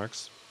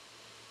benchmarks.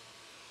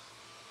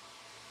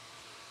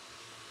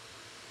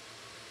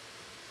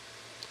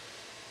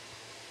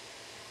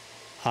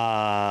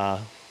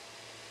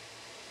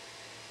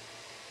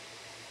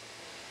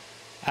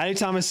 Addie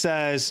Thomas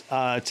says,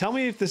 tell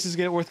me if this is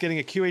worth getting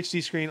a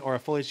QHD screen or a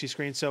full HD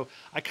screen. So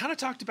I kind of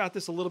talked about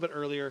this a little bit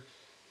earlier.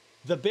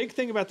 The big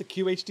thing about the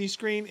QHD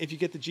screen, if you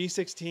get the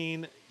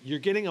G16, you're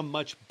getting a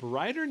much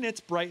brighter nits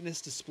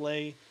brightness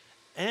display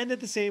and at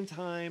the same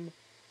time,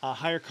 a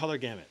higher color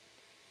gamut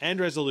and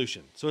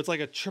resolution. So it's like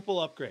a triple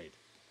upgrade.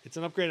 It's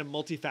an upgrade of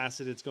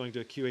multifaceted. It's going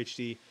to a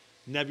QHD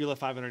Nebula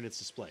 500 nits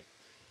display.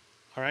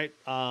 All right.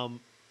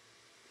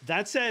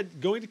 That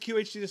said, going to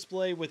QHD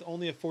display with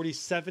only a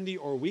 4070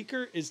 or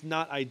weaker is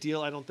not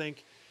ideal, I don't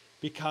think,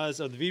 because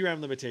of the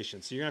VRAM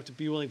limitations. So you're going to have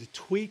to be willing to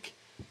tweak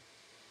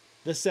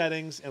the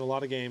settings in a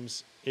lot of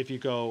games if you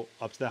go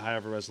up to that higher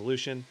of a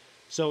resolution.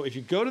 So if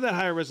you go to that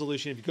higher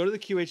resolution, if you go to the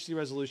QHD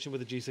resolution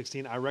with the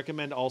G16, I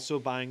recommend also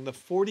buying the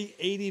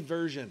 4080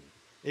 version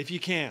if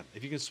you can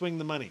swing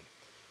the money.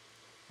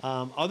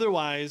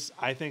 Otherwise,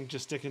 I think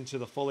just sticking to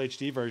the full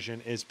HD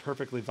version is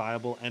perfectly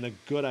viable and a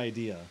good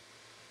idea.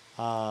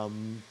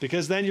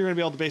 Because then you're going to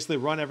be able to basically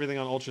run everything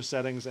on ultra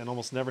settings and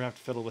almost never have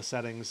to fiddle with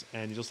settings,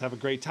 and you just have a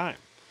great time.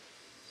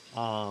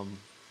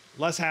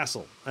 Less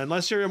hassle.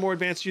 Unless you're a more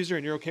advanced user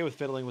and you're okay with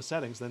fiddling with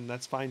settings, then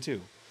that's fine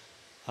too.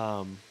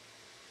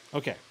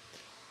 Okay.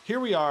 Here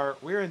we are.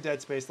 We're in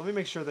Dead Space. Let me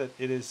make sure that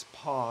it is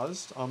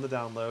paused on the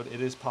download. It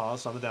is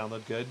paused on the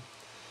download. Good.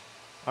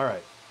 All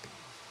right.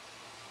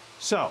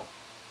 So,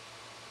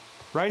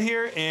 right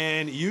here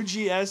in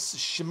UGS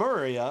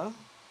Shimuria,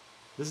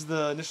 this is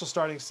the initial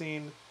starting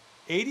scene.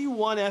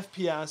 81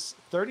 FPS,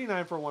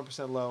 39 for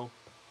 1% low.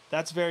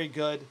 That's very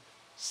good.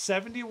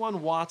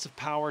 71 watts of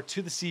power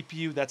to the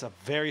CPU. That's a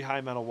very high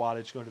amount of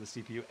wattage going to the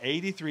CPU.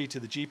 83 to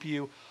the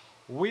GPU.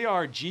 We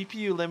are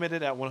GPU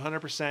limited at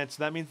 100%.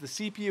 So that means the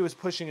CPU is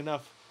pushing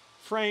enough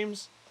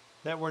frames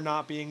that we're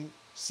not being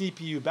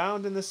CPU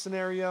bound in this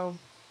scenario.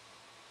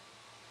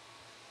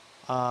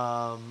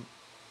 All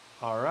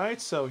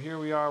right, so here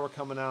we are. We're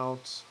coming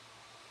out.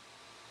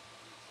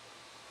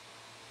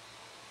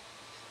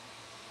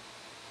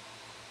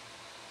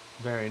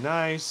 Very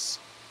nice.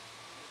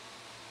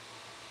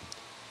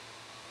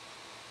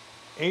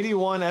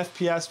 81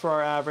 FPS for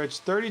our average,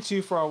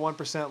 32 for our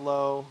 1%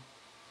 low.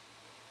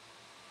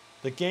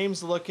 The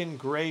game's looking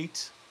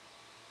great.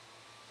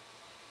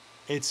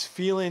 It's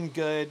feeling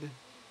good.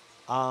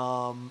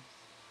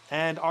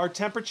 And our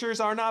temperatures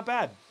are not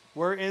bad.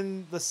 We're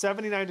in the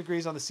 79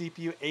 degrees on the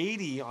CPU,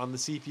 80 on the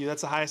CPU.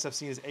 That's the highest I've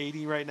seen is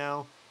 80 right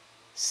now.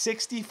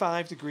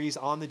 65 degrees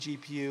on the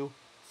GPU.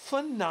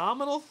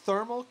 Phenomenal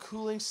thermal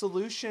cooling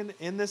solution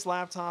in this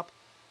laptop.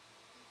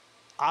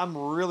 I'm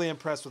really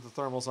impressed with the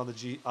thermals on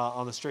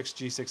the Strix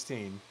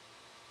G16.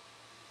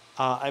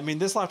 I mean,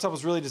 this laptop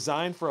was really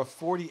designed for a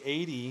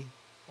 4080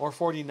 or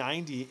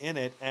 4090 in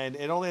it, and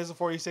it only has a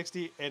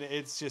 4060, and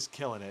it's just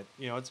killing it.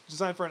 You know, it's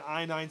designed for an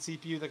i9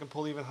 CPU that can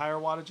pull even higher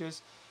wattages,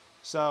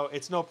 so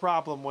it's no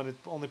problem when it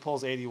only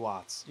pulls 80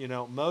 watts. You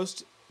know,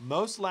 most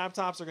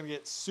laptops are going to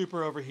get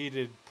super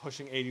overheated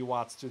pushing 80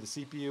 watts through the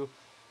CPU.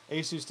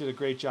 Asus did a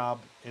great job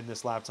in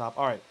this laptop.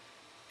 All right.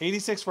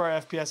 86 for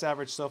our FPS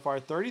average so far,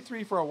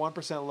 33 for our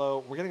 1%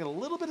 low. We're getting a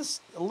little bit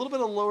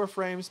of lower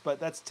frames, but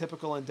that's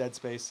typical in Dead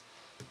Space.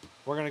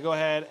 We're going to go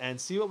ahead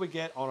and see what we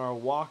get on our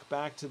walk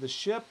back to the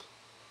ship.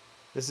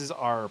 This is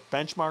our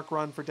benchmark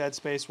run for Dead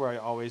Space, where I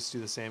always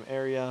do the same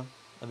area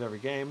of every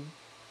game.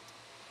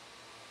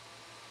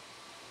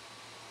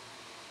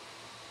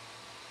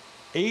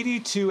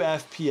 82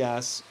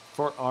 FPS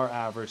for our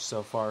average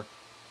so far.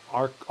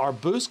 Our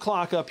boost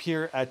clock up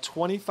here at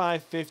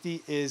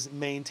 2550 is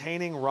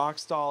maintaining rock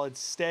solid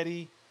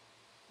steady,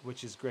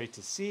 which is great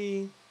to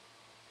see.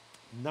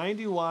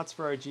 90 watts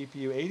for our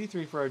GPU,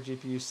 83 for our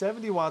GPU,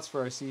 70 watts for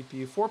our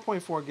CPU,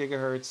 4.4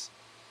 gigahertz.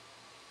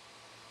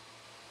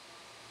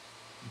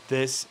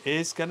 This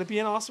is going to be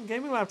an awesome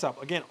gaming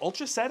laptop. Again,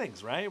 ultra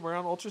settings, right? We're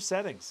on ultra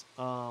settings.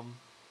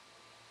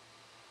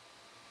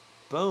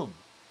 Boom.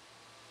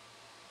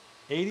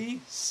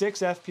 86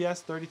 FPS,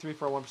 33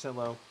 for a 1%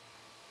 low.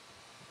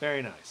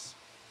 Very nice.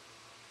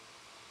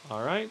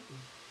 All right.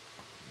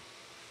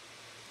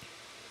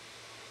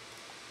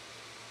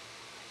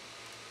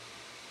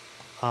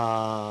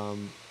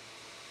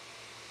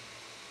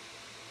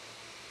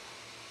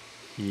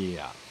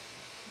 Yeah.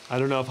 I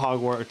don't know if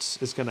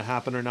Hogwarts is going to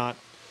happen or not.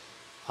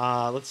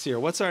 Let's see here.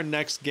 What's our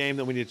next game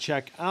that we need to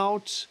check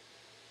out?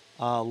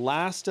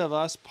 Last of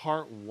Us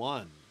Part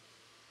 1.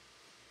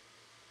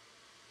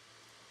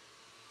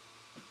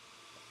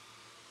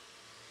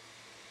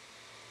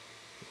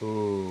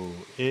 Ooh,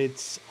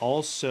 it's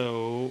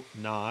also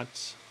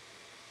not.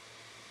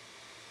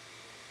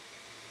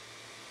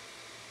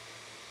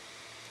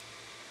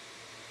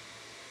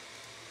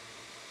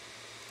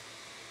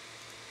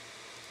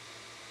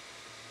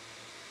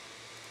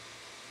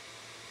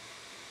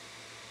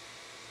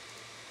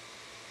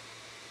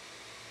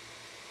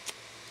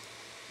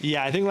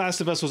 Yeah, I think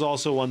Last of Us was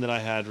also one that I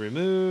had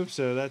removed,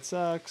 so that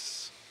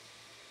sucks.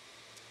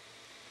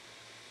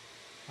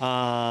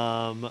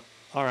 All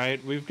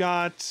right, we've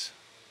got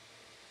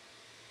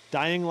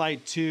Dying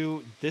Light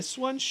 2. This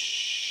one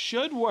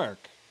should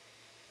work.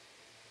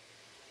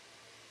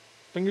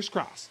 Fingers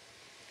crossed.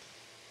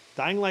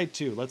 Dying Light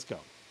 2, let's go.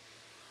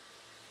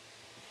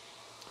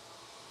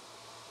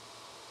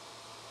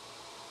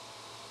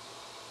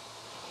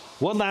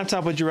 What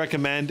laptop would you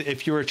recommend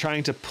if you were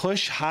trying to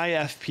push high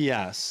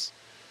FPS?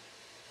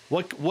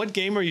 What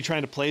game are you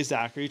trying to play,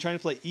 Zach? Are you trying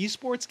to play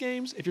esports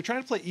games? If you're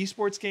trying to play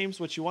esports games,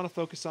 what you want to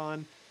focus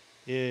on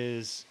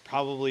is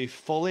probably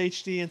full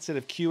HD instead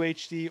of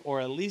QHD,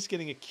 or at least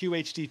getting a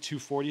QHD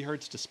 240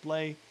 hertz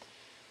display.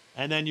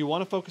 And then you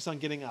want to focus on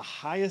getting a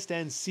highest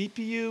end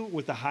CPU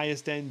with the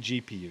highest end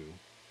GPU,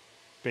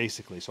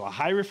 basically. So a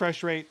high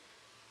refresh rate,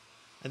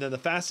 and then the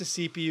fastest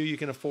CPU you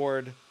can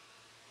afford,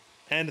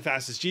 and the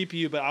fastest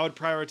GPU. But I would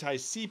prioritize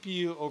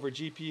CPU over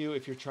GPU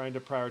if you're trying to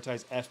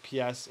prioritize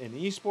FPS in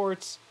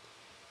esports.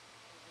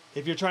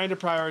 If you're trying to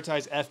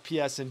prioritize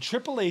FPS in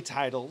AAA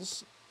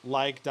titles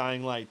like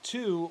Dying Light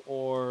 2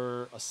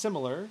 or a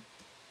similar,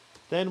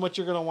 then what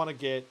you're going to want to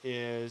get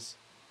is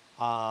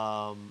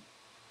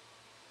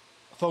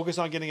focus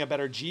on getting a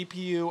better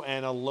GPU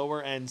and a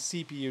lower end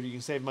CPU. You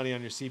can save money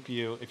on your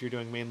CPU if you're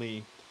doing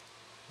mainly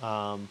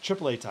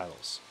AAA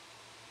titles.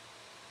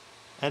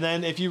 And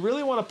then if you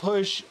really want to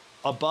push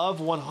above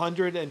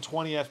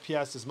 120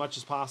 FPS as much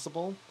as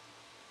possible,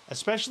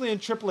 especially in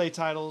AAA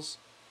titles,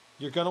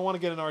 you're going to want to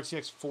get an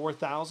RTX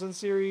 4000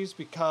 series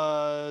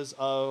because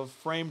of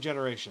frame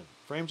generation.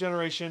 Frame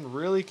generation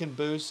really can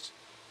boost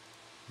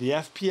the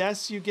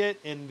FPS you get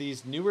in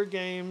these newer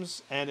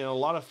games and in a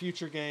lot of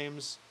future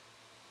games,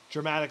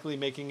 dramatically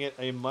making it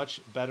a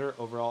much better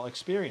overall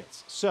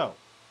experience. So,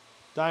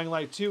 Dying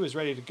Light 2 is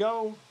ready to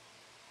go.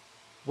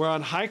 We're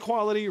on high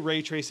quality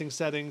ray tracing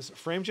settings.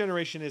 Frame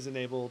generation is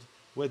enabled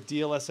with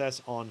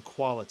DLSS on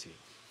quality.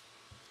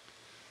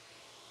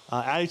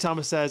 Addy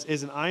Thomas says,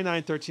 is an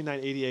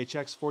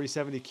i9-13980HX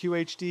 4070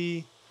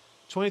 QHD,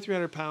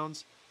 2,300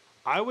 pounds.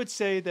 I would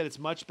say that it's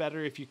much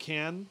better if you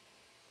can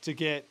to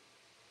get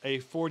a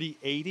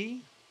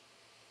 4080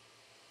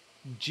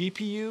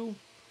 GPU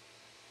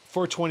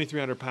for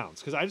 2,300 pounds.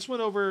 Because I just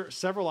went over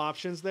several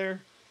options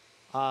there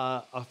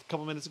a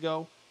couple minutes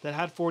ago that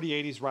had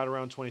 4080s right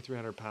around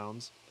 2,300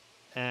 pounds,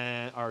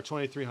 and or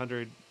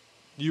 2,300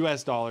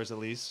 US dollars at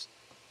least.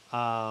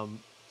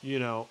 You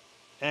know,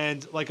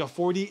 and like a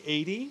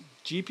 4080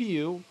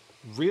 GPU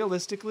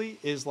realistically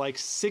is like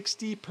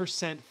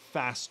 60%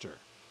 faster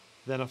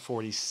than a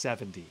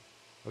 4070.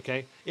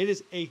 Okay, it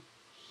is a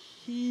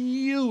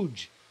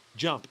huge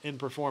jump in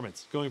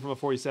performance going from a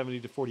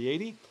 4070 to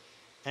 4080,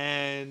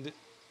 and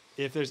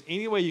if there's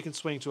any way you can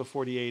swing to a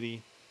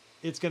 4080,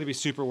 it's going to be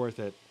super worth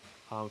it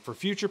for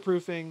future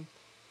proofing,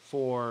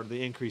 for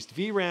the increased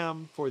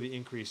VRAM, for the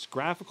increased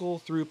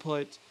graphical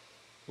throughput.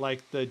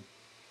 Like the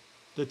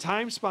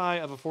time spy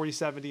of a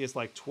 4070 is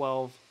like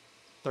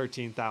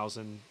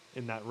 13,000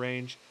 in that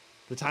range.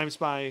 The time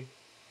spy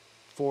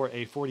for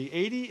a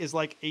 4080 is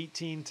like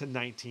 18 to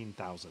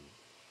 19,000.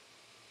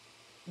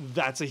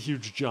 That's a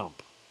huge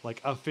jump, like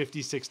a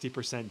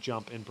 50-60%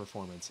 jump in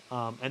performance.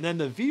 And then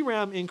the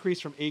VRAM increase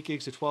from 8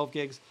 gigs to 12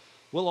 gigs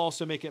will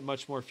also make it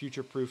much more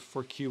future-proof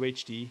for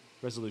QHD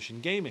resolution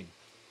gaming,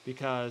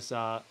 because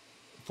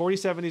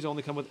 4070s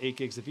only come with 8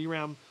 gigs of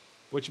VRAM,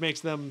 which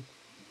makes them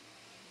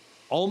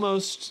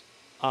almost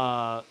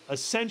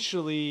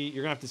essentially,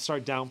 you're gonna have to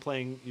start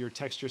downplaying your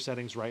texture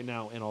settings right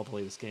now in all the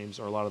latest games,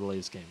 or a lot of the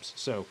latest games.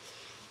 So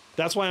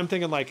that's why I'm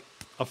thinking like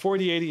a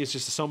 4080 is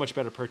just a so much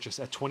better purchase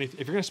at 20. If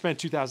you're gonna spend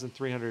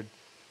 2,300,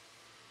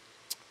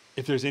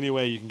 if there's any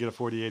way you can get a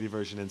 4080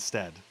 version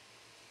instead,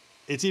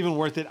 it's even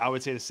worth it, I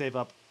would say, to save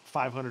up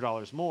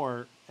 $500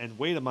 more and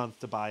wait a month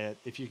to buy it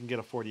if you can get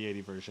a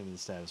 4080 version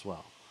instead as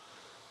well.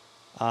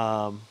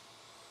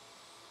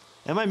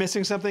 Am I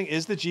missing something?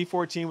 Is the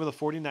G14 with a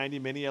 4090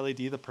 mini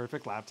LED the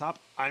perfect laptop?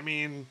 I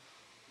mean,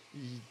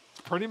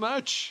 pretty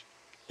much.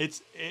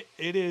 It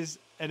is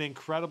an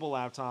incredible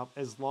laptop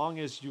as long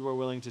as you are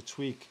willing to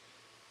tweak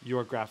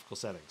your graphical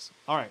settings.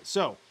 All right,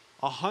 so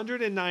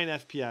 109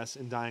 FPS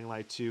in Dying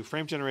Light 2.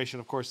 Frame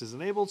generation, of course, is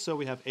enabled, so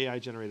we have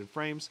AI-generated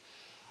frames.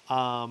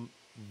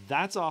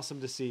 That's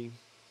awesome to see.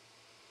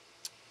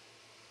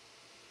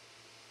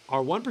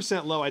 Our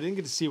 1% low, I didn't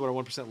get to see what our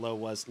 1% low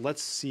was.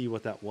 Let's see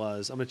what that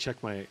was. I'm going to check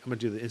I'm going to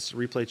do the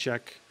instant replay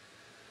check.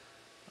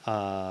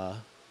 1%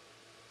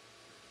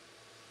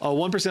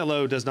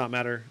 low does not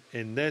matter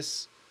in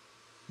this.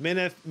 Min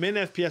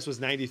FPS was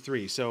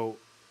 93. So,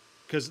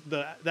 because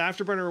the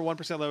Afterburner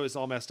 1% low is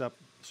all messed up,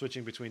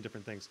 switching between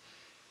different things.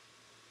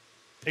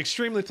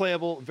 Extremely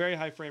playable, very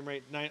high frame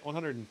rate.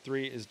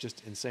 103 is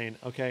just insane.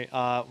 Okay,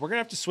 we're going to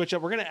have to switch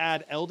up. We're going to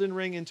add Elden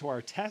Ring into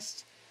our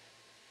test,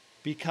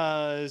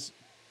 because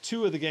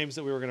 2 of the games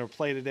that we were going to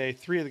play today,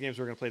 3 of the games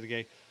we were going to play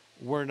today,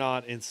 were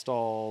not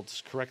installed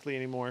correctly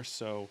anymore.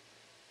 So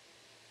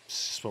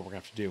this is what we're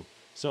going to have to do.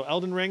 So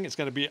Elden Ring, it's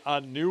going to be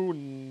a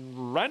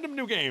random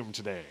new game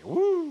today.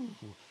 Woo!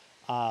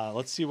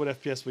 Let's see what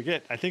FPS we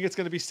get. I think it's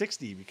going to be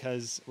 60,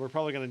 because we're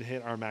probably going to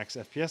hit our max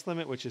FPS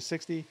limit, which is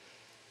 60.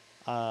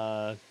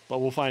 But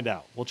we'll find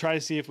out. We'll try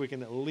to see if we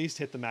can at least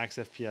hit the max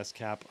FPS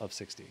cap of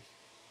 60.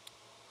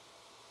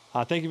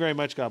 Thank you very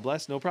much. God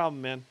bless. No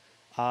problem, man.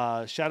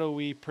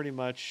 Shadowy pretty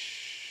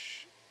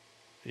much,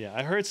 yeah,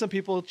 I heard some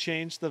people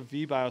change the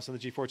VBIOS on the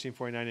G14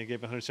 4090 and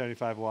gave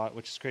 175 watt,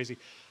 which is crazy.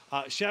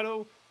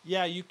 Shadow,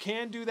 yeah, you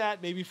can do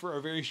that maybe for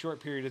a very short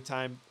period of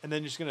time, and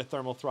then you're just going to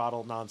thermal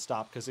throttle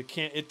nonstop, because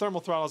it thermal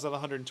throttles at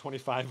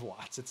 125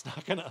 watts. It's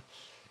not gonna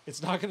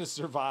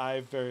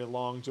survive very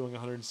long doing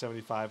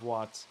 175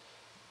 watts.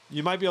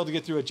 You might be able to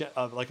get through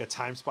like a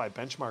time spy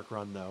benchmark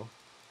run though,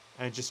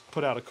 and just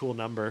put out a cool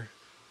number,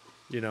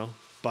 you know.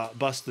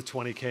 Bust the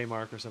 20K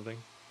mark or something.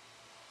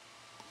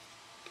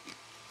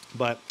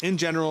 But in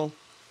general,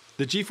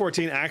 the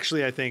G14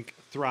 actually, I think,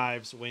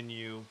 thrives when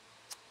you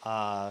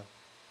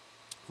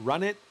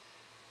run it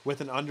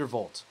with an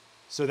undervolt.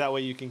 So that way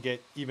you can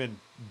get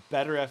even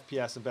better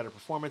FPS and better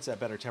performance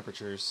at better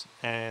temperatures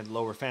and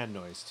lower fan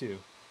noise too.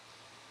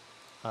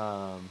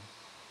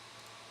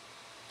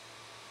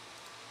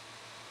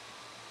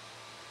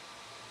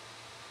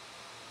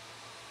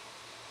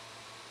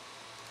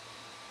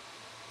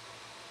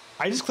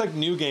 I just clicked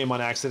new game on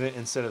accident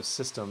instead of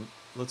system.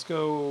 Let's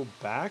go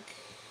back.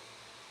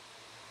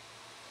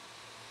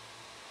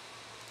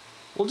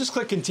 We'll just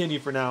click continue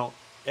for now.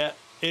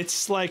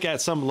 It's like at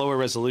some lower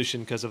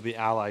resolution because of the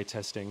ally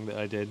testing that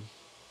I did.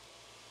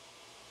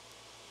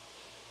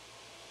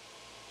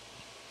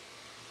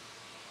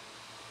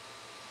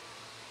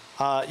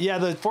 Yeah,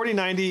 the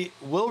 4090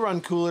 will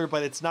run cooler,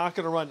 but it's not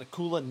going to run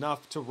cool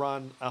enough to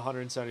run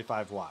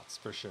 175 watts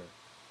for sure.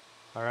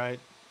 All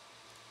right.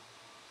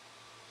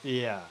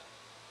 Yeah.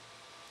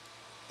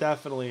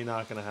 Definitely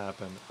not going to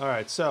happen. All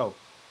right, so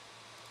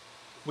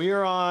we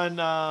are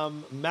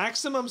on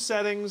maximum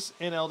settings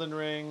in Elden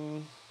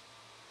Ring.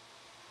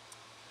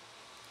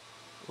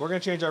 We're going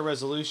to change our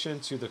resolution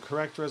to the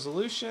correct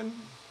resolution.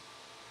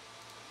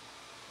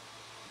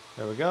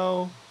 There we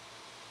go.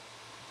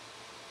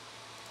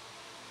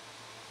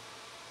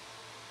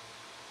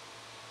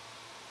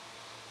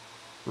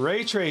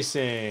 Ray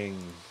tracing.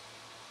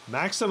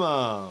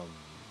 Maximum.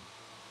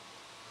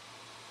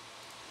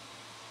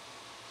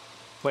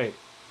 Wait.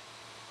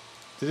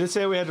 Did it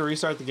say we had to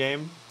restart the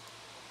game?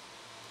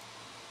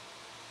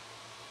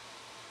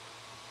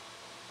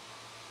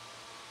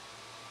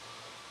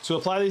 To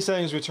apply these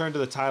settings, return to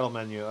the title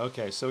menu.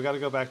 Okay, so we got to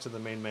go back to the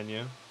main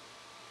menu.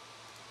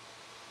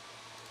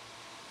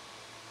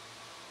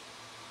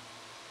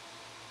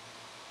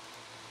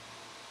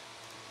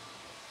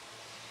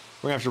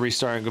 We're going to have to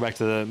restart and go back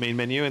to the main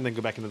menu and then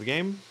go back into the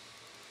game.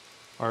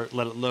 Or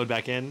let it load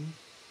back in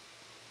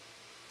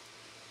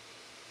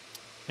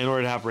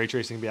order to have ray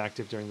tracing be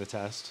active during the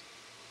test.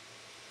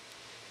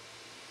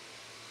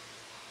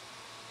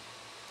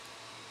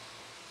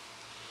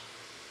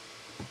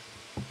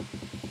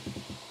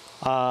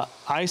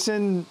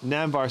 Ison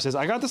Namvar says,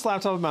 I got this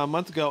laptop about a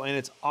month ago and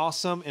it's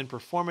awesome in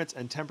performance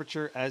and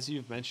temperature as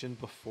you've mentioned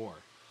before.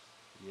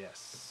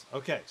 Yes.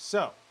 Okay,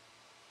 so.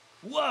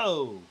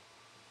 Whoa!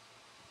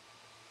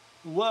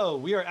 Whoa,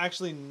 we are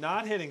actually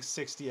not hitting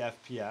 60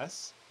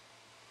 FPS.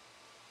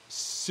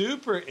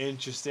 Super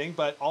interesting,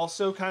 but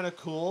also kind of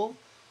cool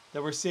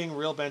that we're seeing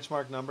real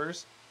benchmark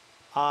numbers.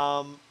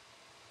 Wow.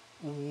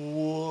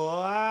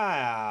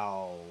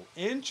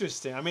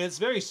 Interesting. I mean, it's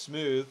very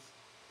smooth.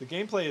 The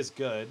gameplay is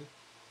good.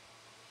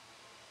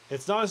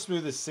 It's not as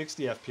smooth as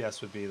 60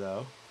 FPS would be,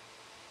 though.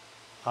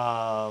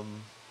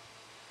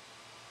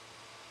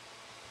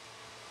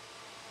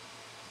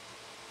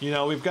 You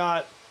know, we've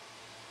got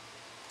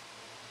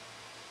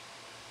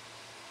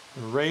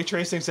ray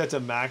tracing set to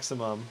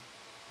maximum.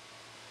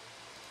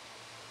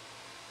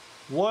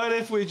 What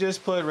if we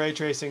just put ray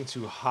tracing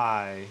to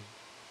high?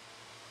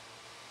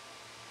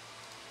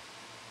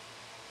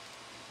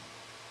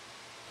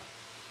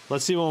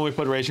 Let's see when we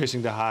put ray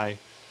tracing to high.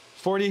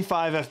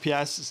 45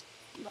 FPS,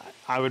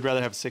 I would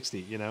rather have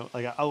 60, you know?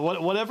 Like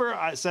whatever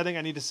setting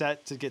I need to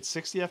set to get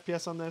 60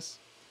 FPS on this,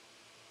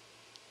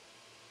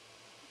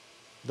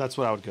 that's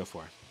what I would go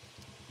for.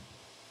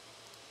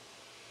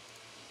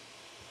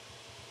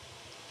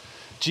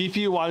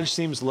 GPU wattage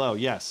seems low,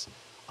 yes.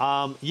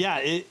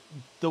 Yeah,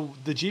 the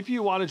GPU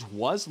wattage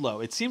was low.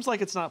 It seems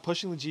like it's not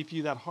pushing the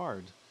GPU that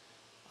hard.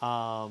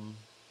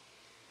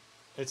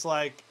 It's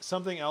like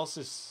something else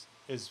is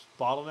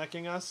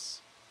bottlenecking us.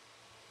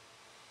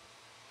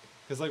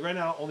 Because like right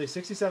now, only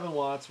 67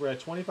 watts. We're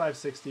at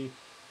 2560.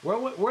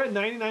 We're at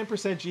 99%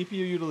 GPU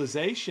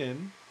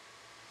utilization,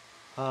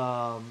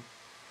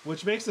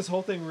 which makes this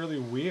whole thing really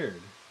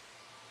weird.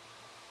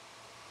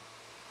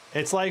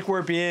 It's like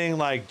we're being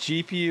like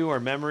GPU or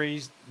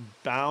memory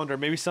bound, or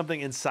maybe something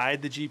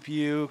inside the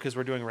GPU because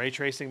we're doing ray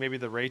tracing. Maybe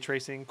the ray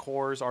tracing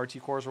cores,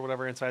 RT cores or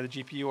whatever inside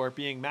the GPU are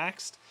being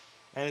maxed,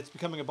 and it's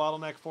becoming a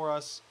bottleneck for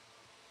us.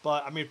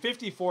 But I mean,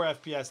 54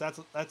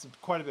 FPS, that's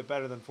quite a bit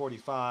better than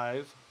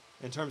 45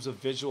 in terms of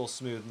visual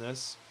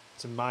smoothness,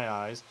 to my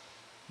eyes.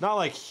 Not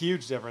like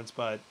huge difference,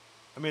 but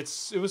I mean,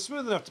 it was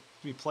smooth enough to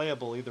be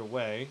playable either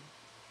way.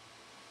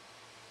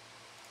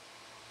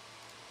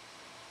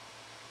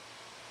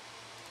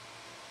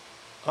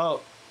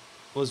 Oh,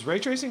 was ray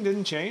tracing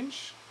didn't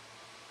change?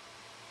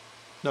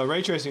 No,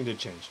 ray tracing did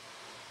change.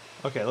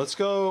 Okay, let's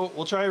go.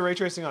 We'll try ray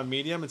tracing on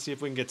medium and see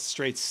if we can get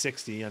straight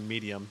 60 on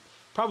medium.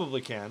 Probably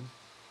can.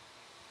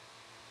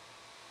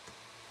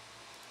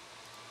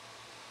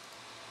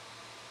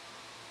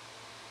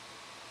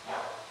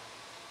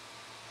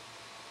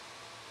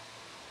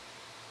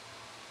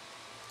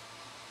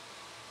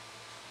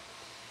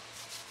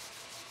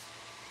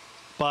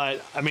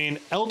 But, I mean,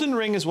 Elden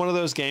Ring is one of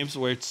those games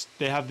where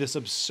they have this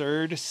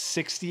absurd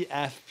 60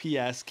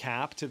 FPS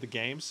cap to the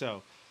game,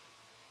 so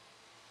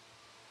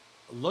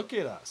look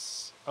at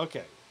us.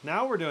 Okay,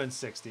 now we're doing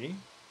 60.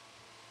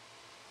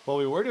 Well,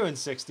 we were doing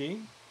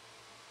 60.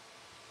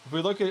 If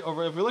we look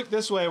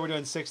this way, we're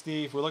doing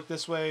 60. If we look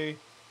this way,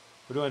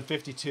 we're doing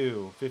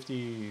 52,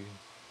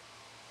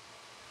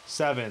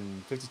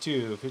 57,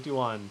 52,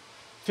 51,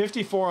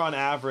 54 on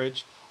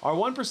average. Our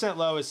 1%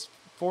 low is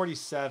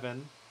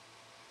 47.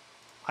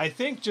 I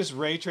think just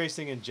ray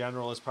tracing in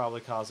general is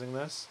probably causing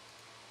this.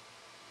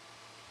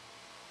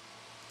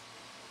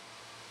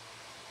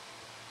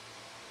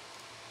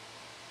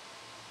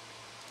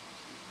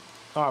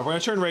 All right, we're gonna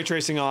turn ray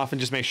tracing off and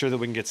just make sure that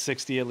we can get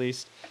 60 at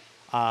least.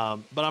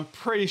 But I'm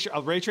pretty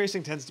sure ray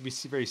tracing tends to be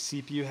very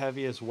CPU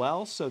heavy as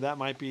well, so that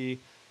might be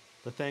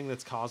the thing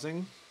that's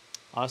causing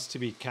us to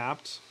be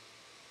capped.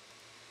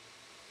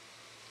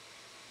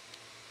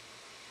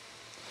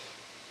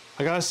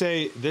 I gotta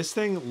say, this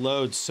thing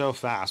loads so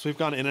fast. We've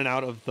gone in and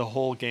out of the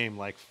whole game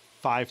like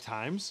 5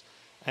 times,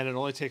 and it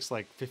only takes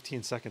like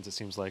 15 seconds, it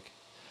seems like.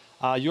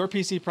 Your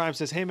PC Prime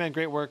says, hey man,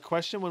 great work.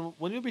 Question,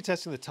 when you'll be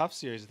testing the Tough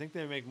series, I think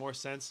they make more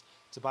sense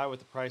to buy with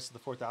the price of the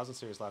 4000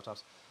 series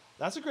laptops.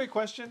 That's a great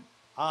question.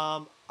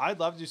 I'd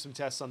love to do some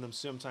tests on them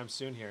sometime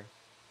soon here.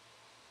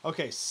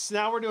 Okay, so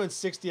now we're doing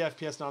 60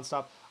 FPS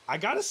nonstop. I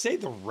gotta say,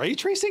 the ray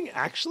tracing,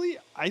 actually,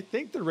 I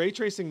think the ray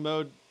tracing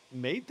mode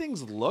made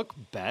things look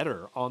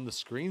better on the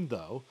screen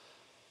though.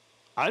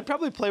 I'd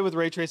probably play with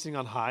ray tracing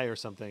on high or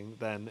something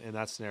then in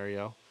that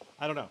scenario.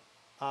 I don't know.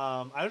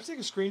 I have to take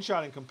a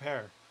screenshot and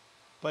compare.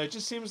 But it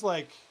just seems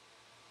like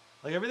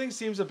everything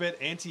seems a bit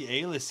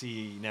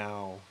anti-aliasy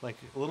now. Like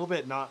a little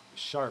bit not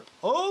sharp.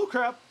 Oh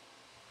crap.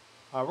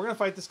 We're gonna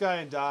fight this guy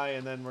and die,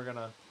 and then we're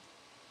gonna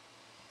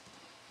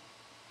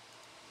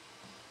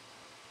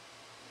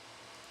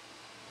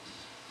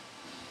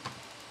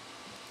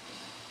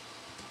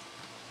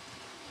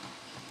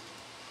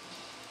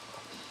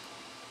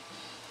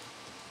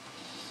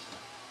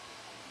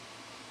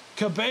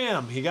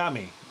kabam! He got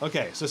me.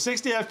 Okay, so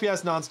 60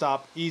 FPS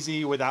nonstop,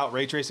 easy without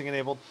ray tracing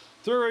enabled.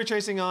 Throw ray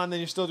tracing on, then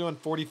you're still doing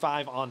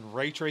 45 on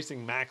ray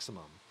tracing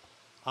maximum.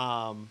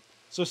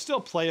 So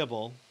still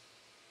playable.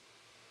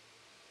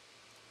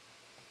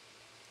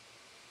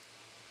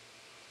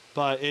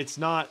 But it's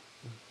not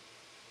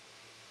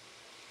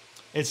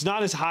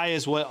as high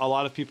as what a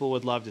lot of people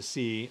would love to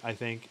see, I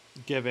think,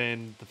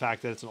 given the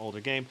fact that it's an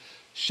older game.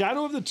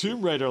 Shadow of the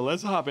Tomb Raider,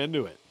 let's hop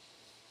into it.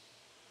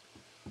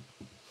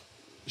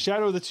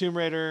 Shadow of the Tomb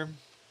Raider,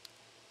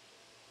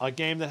 a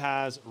game that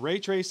has ray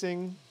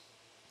tracing.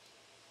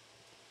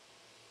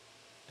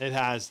 It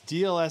has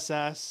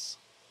DLSS.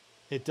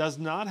 It does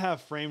not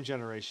have frame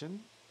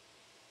generation.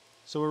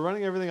 So we're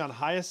running everything on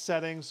highest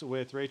settings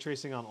with ray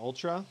tracing on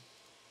ultra,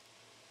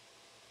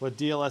 with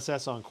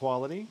DLSS on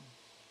quality.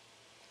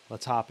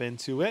 Let's hop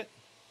into it.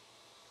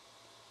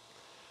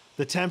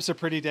 The temps are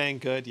pretty dang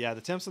good. Yeah,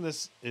 the temps on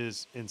this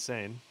is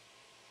insane.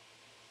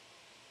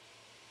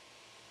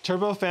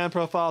 Turbo fan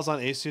profiles on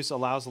Asus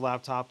allows the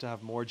laptop to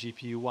have more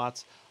GPU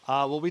watts.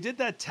 Well, we did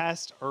that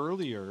test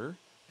earlier,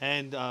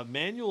 and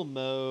manual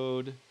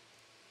mode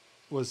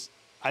was...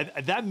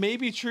 that may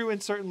be true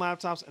in certain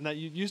laptops, and that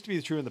used to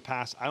be true in the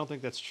past. I don't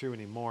think that's true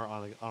anymore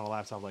on a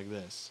laptop like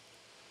this.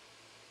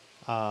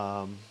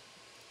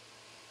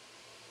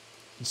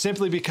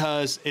 Simply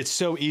because it's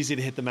so easy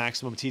to hit the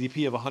maximum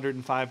TDP of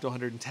 105 to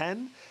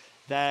 110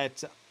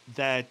 that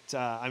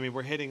I mean,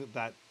 we're hitting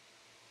that.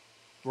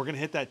 We're going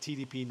to hit that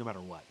TDP no matter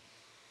what.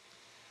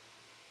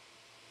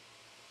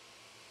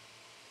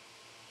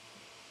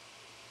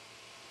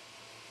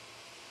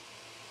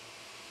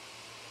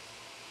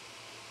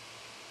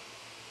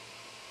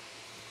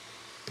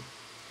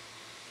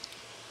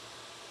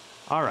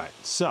 All right,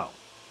 so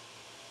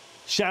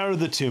Shadow of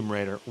the Tomb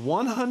Raider,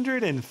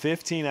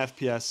 115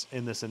 FPS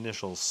in this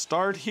initial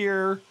start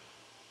here.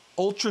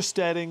 Ultra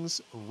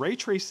settings, ray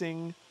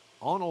tracing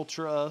on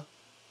ultra,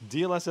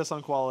 DLSS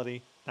on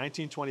quality,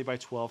 1920 by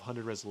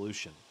 1200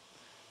 resolution.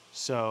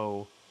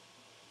 So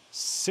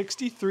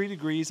 63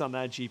 degrees on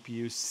that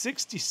GPU,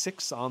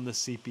 66 on the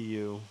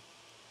CPU,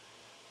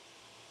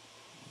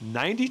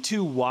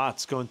 92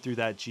 watts going through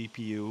that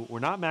GPU. We're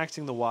not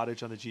maxing the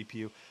wattage on the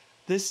GPU.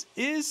 This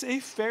is a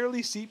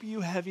fairly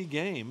CPU heavy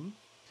game.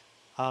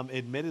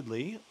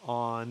 Admittedly,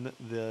 on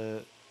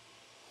the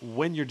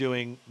when you're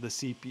doing the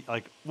CPU,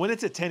 like when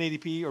it's at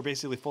 1080p or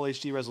basically full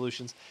HD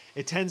resolutions,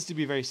 it tends to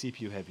be very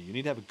CPU heavy. You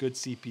need to have a good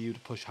CPU to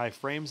push high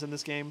frames in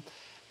this game,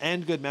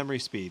 and good memory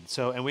speed.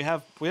 So, and we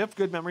have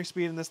good memory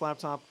speed in this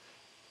laptop,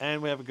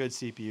 and we have a good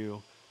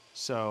CPU.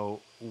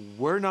 So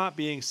we're not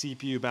being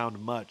CPU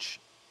bound much,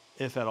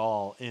 if at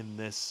all, in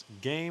this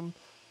game.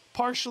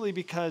 Partially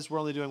because we're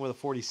only doing with a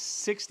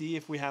 4060.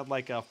 If we had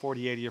like a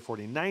 4080 or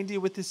 4090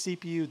 with the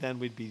CPU, then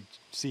we'd be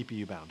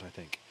CPU bound, I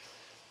think.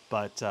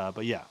 But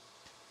yeah.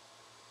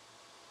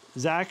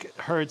 Zach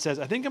Hurd says,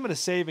 I think I'm going to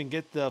save and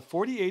get the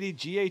 4080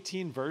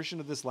 G18 version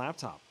of this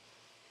laptop.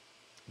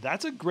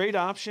 That's a great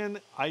option.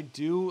 I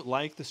do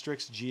like the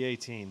Strix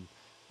G18.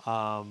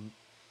 I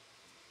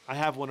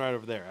have one right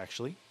over there,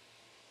 actually.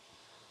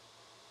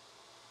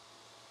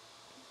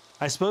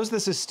 I suppose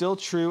this is still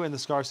true in the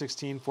Scar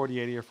 16,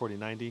 4080, or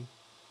 4090.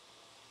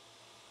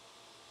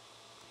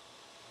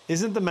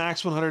 Isn't the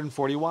max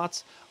 140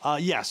 watts?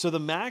 Yeah, so the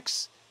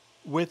max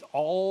with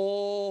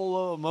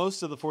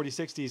most of the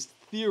 4060s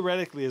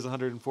theoretically is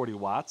 140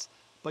 watts,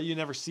 but you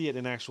never see it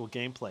in actual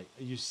gameplay.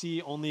 You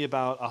see only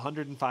about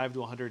 105 to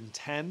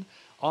 110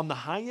 on the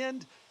high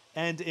end,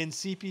 and in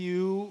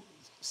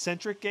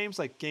CPU-centric games,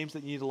 like games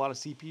that need a lot of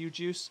CPU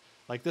juice,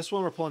 like this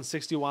one, we're pulling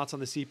 60 watts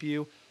on the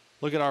CPU.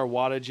 Look at our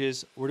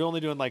wattages. We're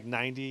only doing like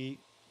 90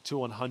 to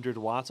 100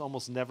 watts,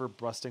 almost never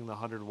busting the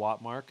 100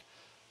 watt mark.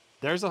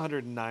 There's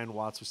 109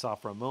 watts we saw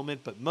for a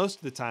moment, but most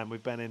of the time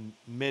we've been in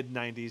mid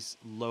 90s,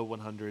 low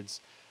 100s.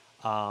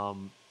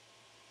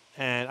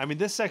 And I mean,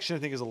 this section I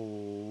think is a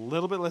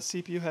little bit less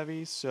CPU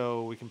heavy,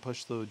 so we can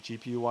push the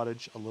GPU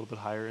wattage a little bit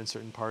higher in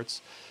certain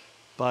parts,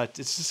 but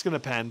it's just going to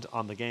depend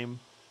on the game.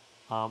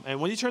 And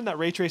when you turn that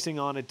ray tracing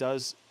on, it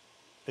does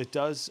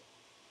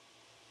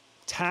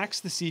tax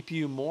the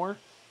CPU more,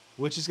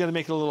 which is going to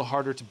make it a little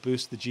harder to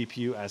boost the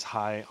GPU as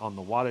high on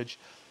the wattage.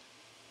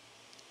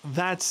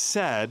 That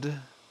said,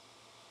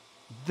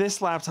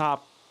 this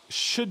laptop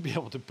should be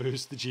able to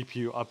boost the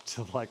GPU up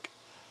to like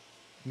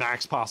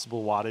max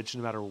possible wattage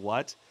no matter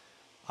what.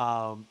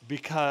 I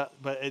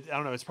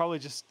don't know, it's probably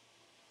just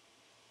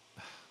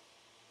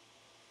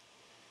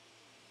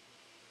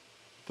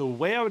the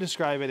way I would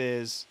describe it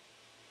is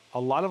a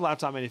lot of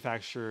laptop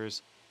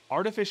manufacturers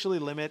artificially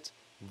limit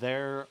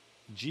their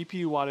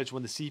GPU wattage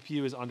when the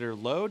CPU is under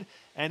load.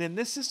 And in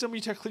this system,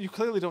 you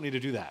clearly don't need to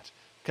do that,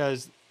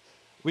 because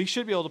we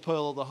should be able to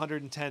pull the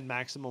 110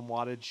 maximum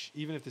wattage,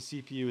 even if the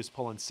CPU is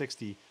pulling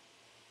 60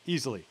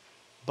 easily.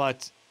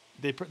 But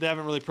they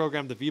haven't really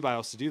programmed the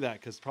VBIOS to do that,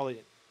 because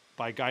probably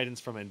by guidance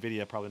from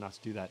NVIDIA, probably not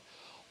to do that.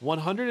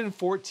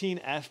 114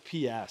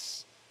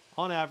 FPS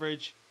on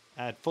average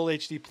at full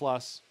HD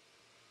plus.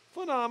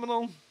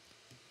 Phenomenal.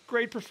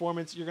 Great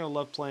performance. You're going to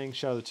love playing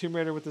Shadow of the Tomb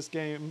Raider with this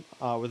game,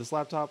 with this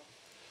laptop.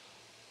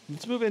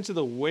 Let's move into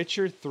The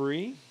Witcher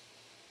 3.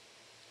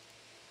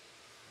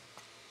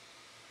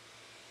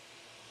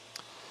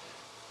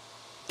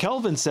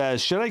 Kelvin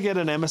says, should I get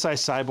an MSI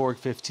Cyborg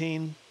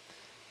 15?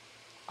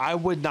 I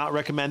would not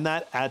recommend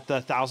that at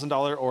the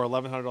 $1,000 or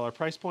 $1,100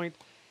 price point.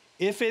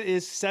 If it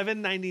is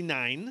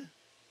 $799,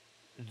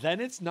 then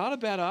it's not a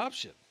bad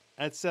option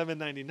at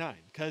 $799,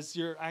 because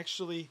you're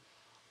actually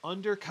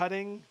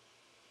undercutting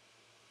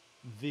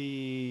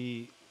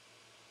a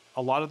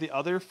lot of the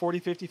other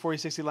 4050,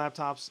 4060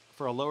 laptops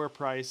for a lower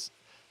price.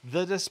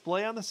 The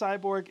display on the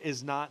Cyborg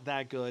is not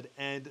that good,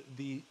 and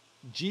the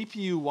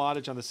GPU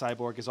wattage on the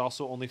Cyborg is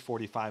also only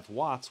 45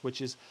 watts,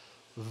 which is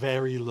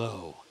very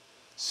low.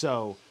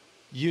 So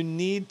you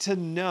need to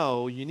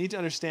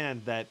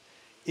understand that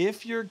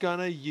if you're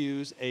gonna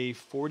use a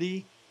if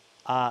you're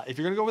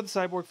gonna go with the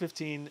Cyborg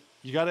 15,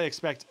 you gotta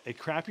expect a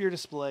crappier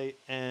display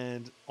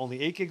and only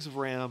 8 gigs of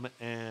RAM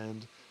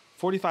and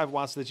 45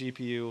 watts of the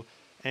GPU.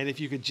 And if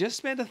you could just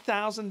spend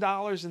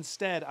 $1,000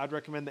 instead, I'd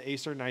recommend the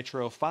Acer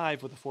Nitro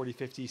 5 with a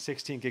 4050,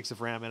 16 gigs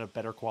of RAM and a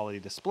better quality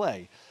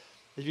display.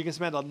 If you can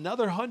spend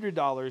another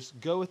 $100,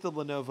 go with the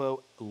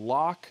Lenovo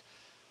LOQ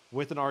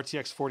with an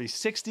RTX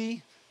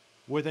 4060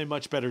 with a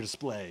much better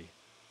display.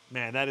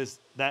 Man, that is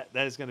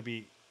going to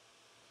be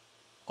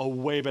a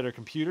way better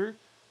computer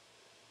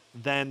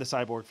than the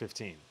Cyborg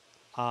 15.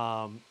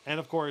 And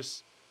of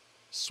course,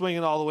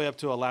 swinging all the way up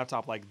to a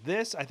laptop like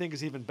this, I think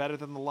is even better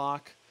than the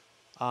LOQ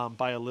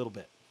by a little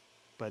bit,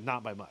 but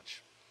not by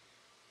much.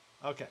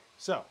 Okay,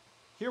 so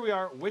here we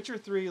are, Witcher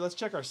 3. Let's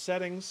check our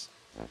settings.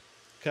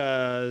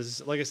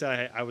 Because, like I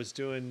said, I was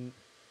doing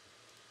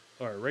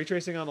ray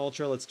tracing on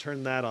Ultra. Let's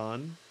turn that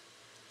on.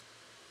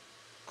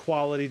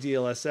 Quality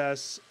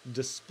DLSS.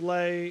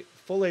 Display.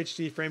 Full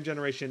HD frame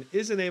generation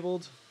is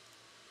enabled.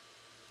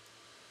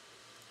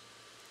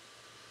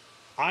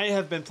 I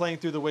have been playing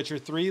through The Witcher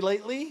 3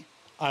 lately.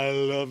 I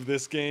love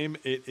this game.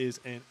 It is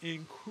an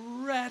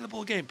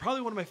incredible game.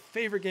 Probably one of my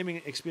favorite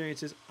gaming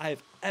experiences I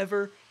have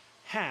ever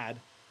had,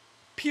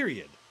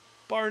 period.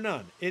 Bar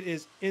none. It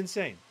is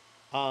insane.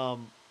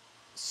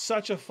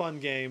 Such a fun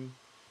game.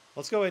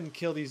 Let's go ahead and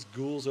kill these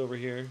ghouls over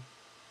here.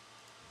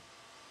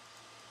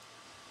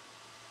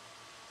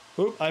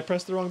 Oop, I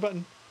pressed the wrong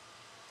button.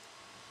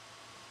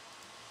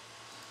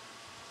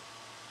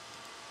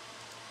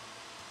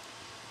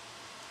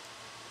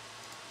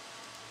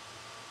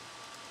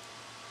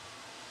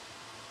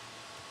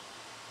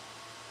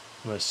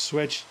 I'm going to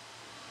switch.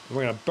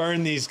 We're going to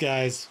burn these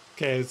guys.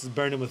 Okay, this is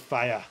burn them with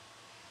fire.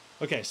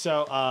 Okay,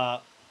 so,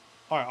 all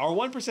right, our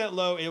 1%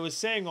 low, it was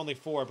saying only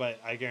 4, but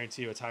I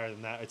guarantee you it's higher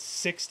than that. It's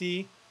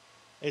 60.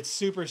 It's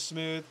super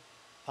smooth.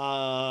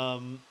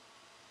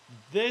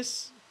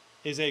 This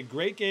is a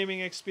great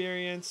gaming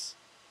experience.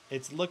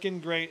 It's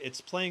looking great.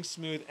 It's playing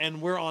smooth.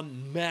 And we're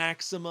on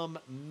maximum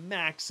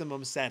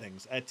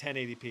settings at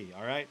 1080p,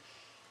 all right?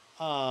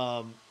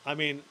 I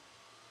mean,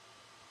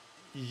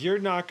 you're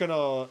not going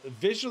to...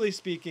 Visually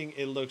speaking,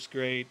 it looks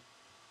great.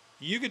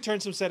 You could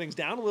turn some settings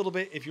down a little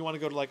bit if you want to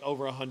go to like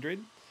over 100.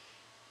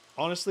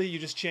 Honestly, you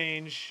just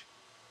change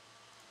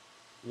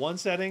one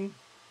setting,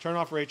 turn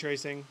off ray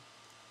tracing.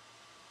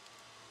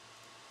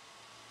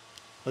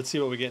 Let's see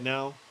what we get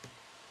now.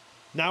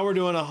 Now we're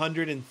doing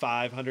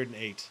 105,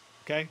 108,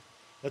 okay?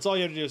 That's all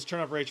you have to do is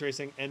turn off ray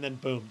tracing, and then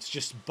boom, it's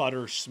just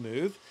butter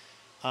smooth.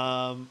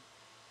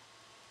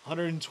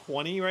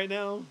 120 right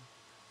now.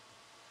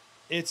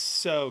 It's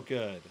so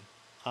good.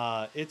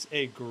 It's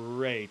a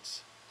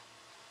great...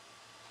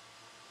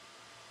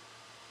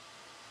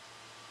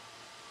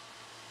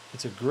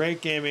 It's a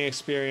great gaming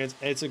experience.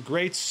 It's a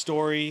great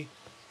story.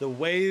 The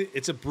way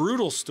it's a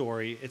brutal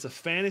story. It's a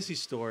fantasy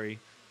story.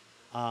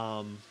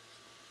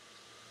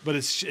 but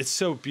it's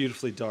so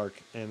beautifully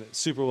dark and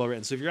super well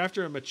written. So if you're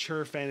after a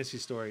mature fantasy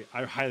story,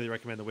 I highly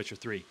recommend The Witcher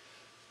 3.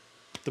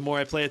 The more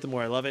I play it, the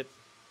more I love it.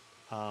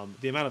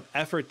 The amount of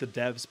effort the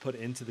devs put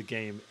into the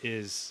game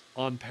is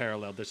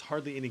unparalleled. There's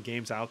hardly any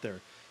games out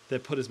there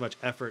that put as much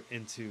effort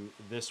into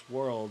this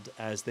world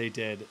as they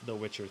did The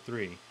Witcher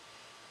 3.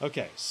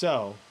 Okay,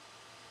 so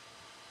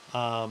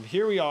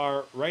here we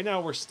are. Right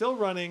now, we're still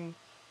running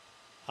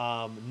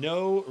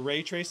no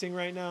ray tracing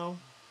right now.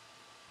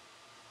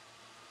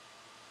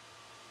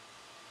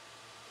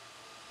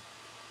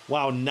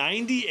 Wow,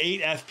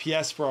 98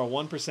 FPS for our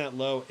 1%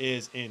 low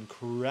is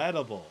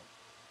incredible.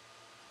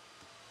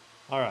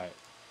 All right.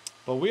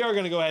 But we are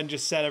going to go ahead and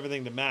just set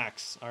everything to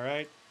max, all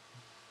right?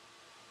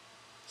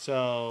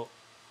 So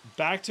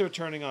back to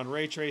turning on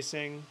ray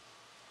tracing.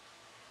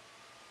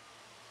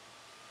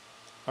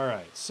 All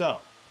right,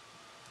 so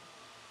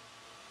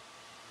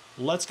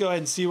let's go ahead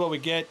and see what we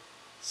get.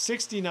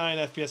 69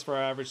 FPS for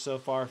our average so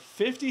far.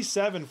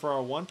 57 for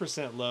our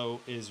 1%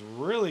 low is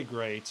really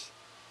great.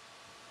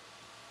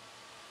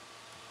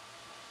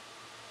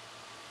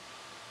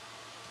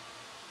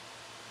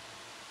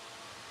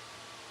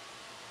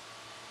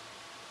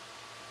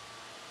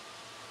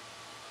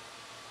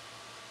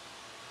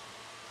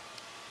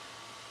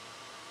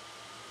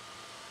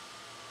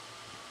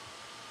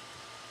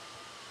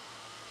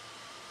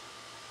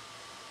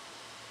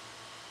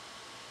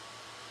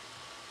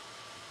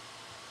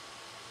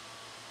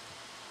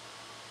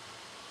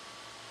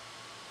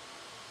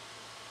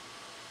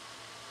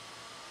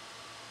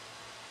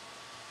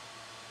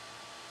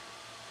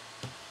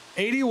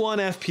 '81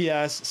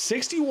 FPS,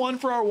 61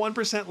 for our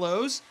 1%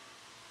 lows.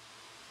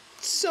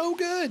 So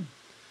good.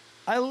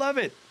 I love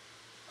it.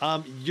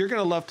 You're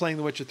going to love playing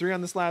The Witcher 3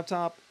 on this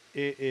laptop.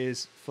 It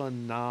is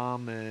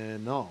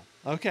phenomenal.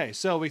 Okay,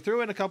 so we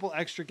threw in a couple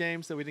extra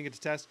games that we didn't get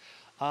to test.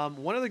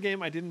 One other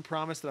game I didn't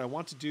promise that I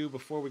want to do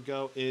before we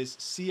go is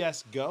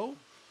CSGO.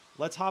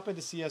 Let's hop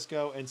into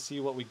CSGO and see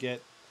what we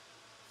get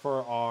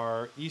for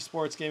our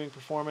esports gaming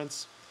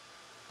performance.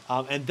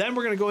 And then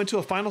we're going to go into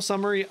a final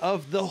summary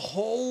of the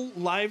whole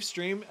live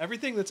stream.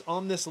 Everything that's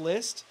on this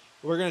list,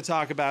 we're going to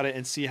talk about it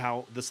and see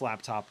how this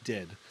laptop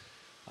did.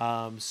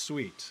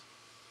 Sweet.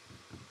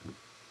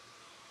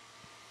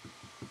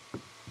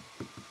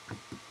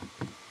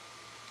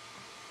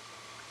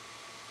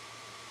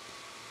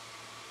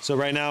 So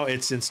right now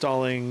it's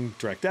installing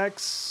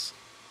DirectX.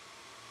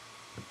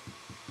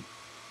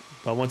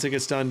 But once it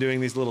gets done doing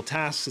these little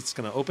tasks, it's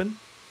going to open.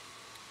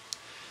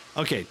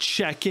 Okay,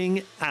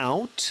 checking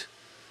out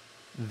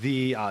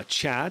the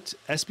chat.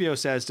 SBO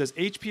says, does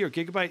HP or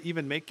Gigabyte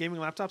even make gaming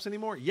laptops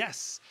anymore?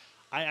 Yes.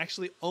 I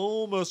actually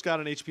almost got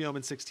an HP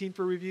Omen 16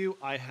 for review.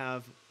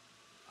 I've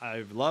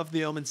loved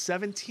the Omen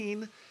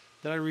 17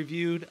 that I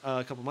reviewed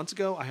a couple months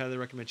ago. I highly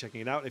recommend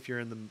checking it out if you're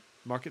in the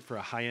market for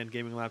a high-end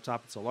gaming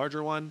laptop. It's a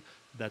larger one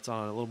that's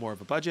on a little more of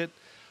a budget.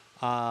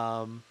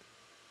 And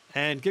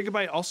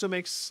Gigabyte also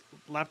makes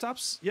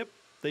laptops. Yep,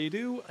 they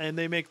do. And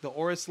they make the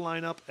Aorus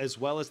lineup as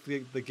well as the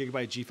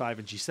Gigabyte G5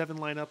 and G7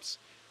 lineups.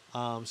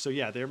 So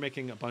yeah, they're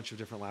making a bunch of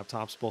different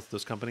laptops, both of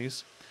those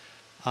companies.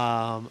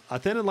 A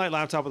thin and light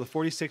laptop with a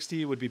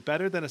 4060 would be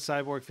better than a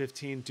Cyborg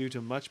 15 due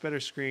to much better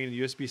screen,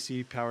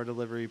 USB-C power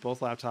delivery. Both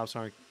laptops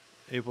aren't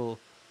able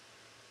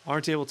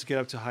to get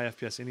up to high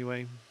FPS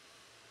anyway.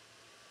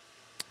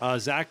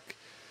 Zach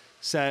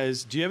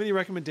says, do you have any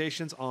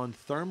recommendations on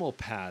thermal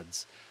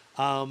pads?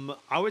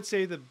 I would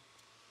say that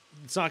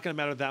it's not going to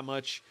matter that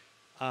much.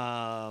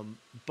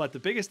 But the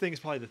biggest thing is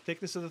probably the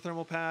thickness of the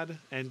thermal pad,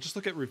 and just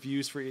look at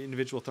reviews for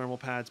individual thermal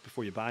pads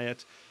before you buy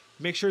it.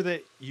 Make sure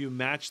that you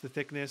match the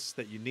thickness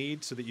that you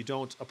need so that you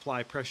don't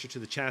apply pressure to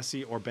the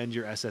chassis or bend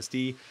your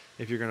SSD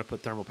if you're going to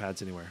put thermal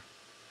pads anywhere.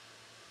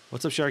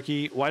 What's up,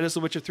 Sharky? Why does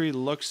The Witcher 3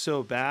 look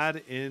so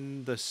bad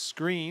in the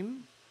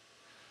screen?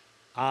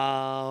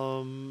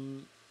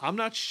 I'm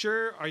not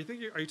sure. Are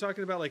you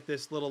talking about like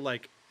this little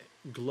like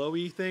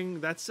glowy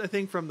thing? That's I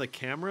think from the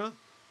camera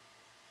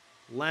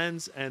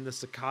lens and the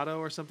staccato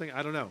or something.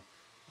 I don't know.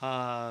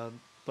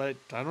 But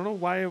I don't know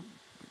why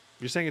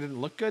you're saying it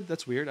didn't look good.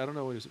 That's weird. I don't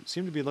know. It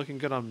seemed to be looking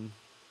good on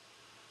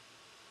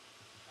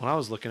when I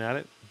was looking at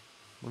it.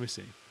 Let me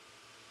see.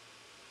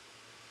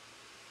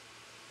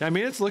 I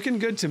mean, it's looking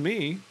good to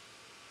me.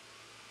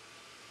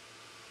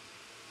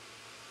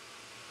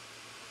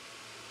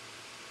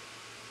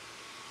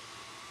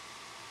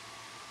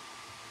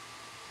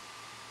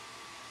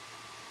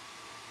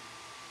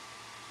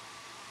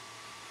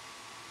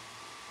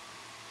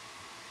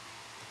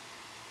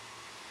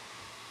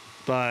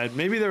 But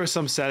maybe there was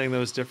some setting that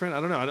was different.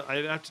 I don't know.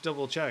 I'd have to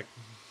double check.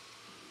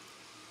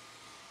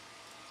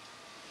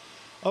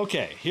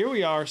 Okay, here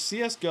we are.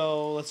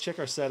 CSGO. Let's check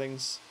our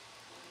settings.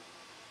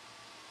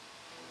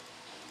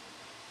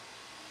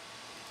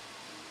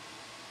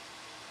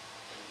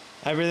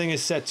 Everything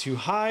is set to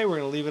high. We're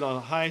going to leave it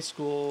on high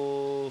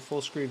school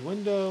full screen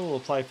window. We'll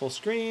apply full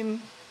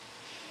screen.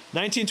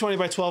 1920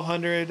 by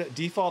 1200.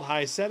 Default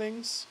high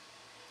settings.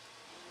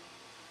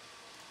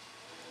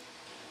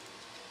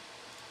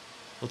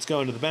 Let's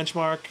go into the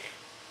benchmark.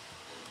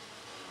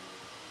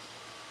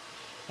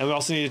 And we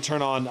also need to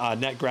turn on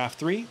NetGraph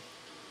 3.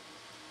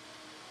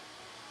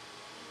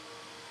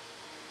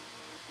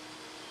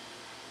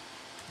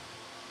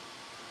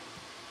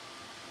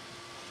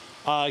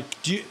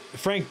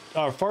 Frank,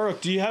 Farouk,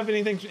 do you have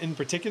anything in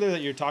particular that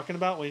you're talking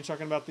about when you're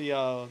talking about the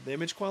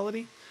image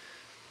quality?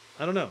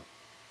 I don't know.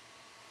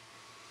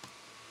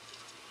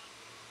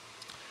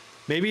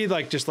 Maybe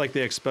like just like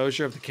the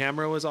exposure of the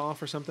camera was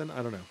off or something.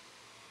 I don't know.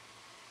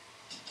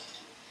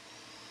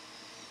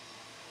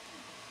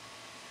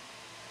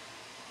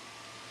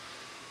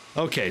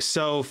 Okay,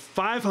 so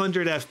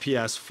 500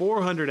 FPS,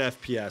 400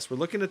 FPS. We're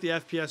looking at the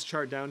FPS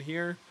chart down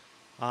here.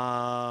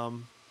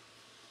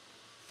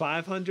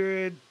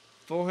 500,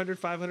 400,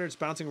 500. It's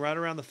bouncing right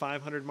around the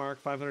 500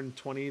 mark,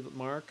 520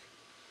 mark.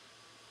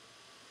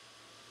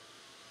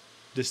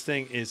 This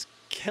thing is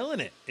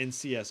killing it in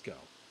CSGO.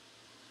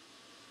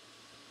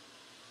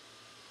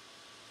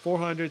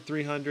 400,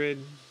 300.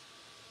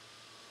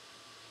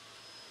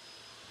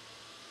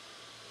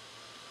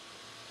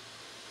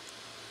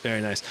 Very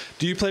nice.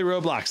 Do you play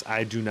Roblox?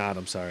 I do not.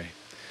 I'm sorry.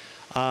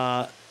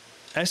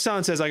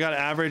 Eston says, I got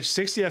average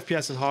 60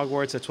 FPS in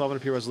Hogwarts at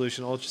 1200p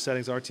resolution, ultra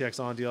settings,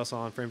 RTX on, DLS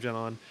on, frame gen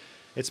on.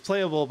 It's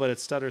playable, but it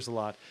stutters a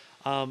lot.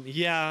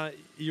 Yeah,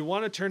 you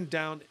want to turn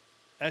down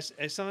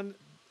Eston.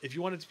 If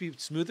you want it to be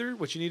smoother,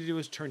 what you need to do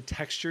is turn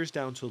textures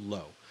down to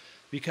low,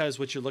 because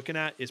what you're looking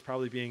at is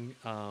probably being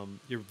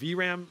your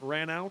VRAM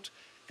ran out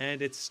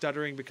and it's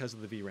stuttering because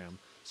of the VRAM.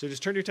 So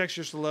just turn your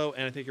textures to low,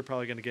 and I think you're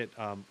probably going to get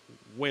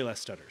way less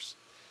stutters.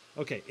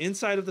 Okay,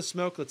 inside of the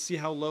smoke, let's see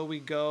how low we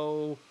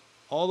go.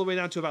 All the way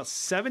down to about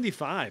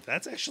 75.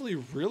 That's actually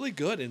really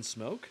good in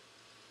smoke.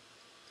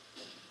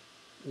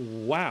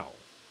 Wow.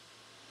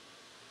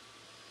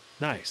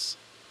 Nice.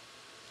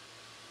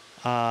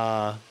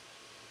 I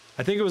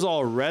think it was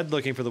all red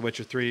looking for The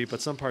Witcher 3,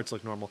 but some parts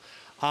look normal.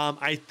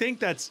 I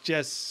think that's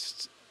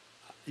just,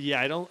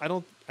 yeah, I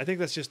think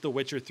that's just The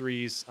Witcher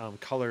 3's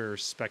color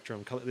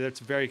spectrum.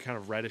 It's very kind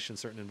of reddish in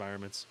certain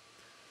environments.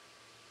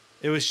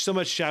 It was so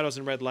much shadows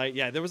and red light.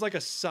 Yeah, there was like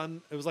a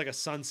sun. It was like a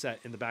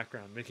sunset in the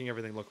background, making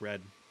everything look red,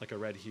 like a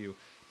red hue.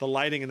 The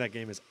lighting in that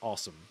game is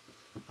awesome,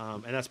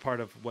 and that's part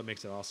of what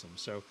makes it awesome.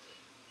 So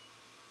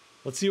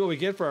let's see what we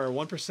get for our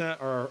 1%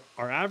 or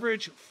our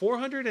average.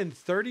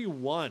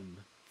 431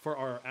 for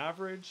our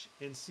average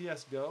in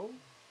CS:GO.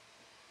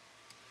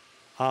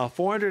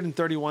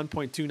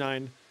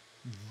 431.29,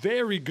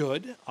 very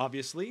good.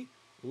 Obviously,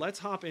 let's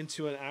hop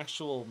into an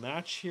actual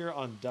match here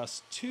on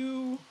Dust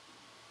 2.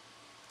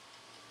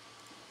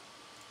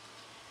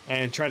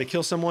 And try to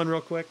kill someone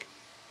real quick.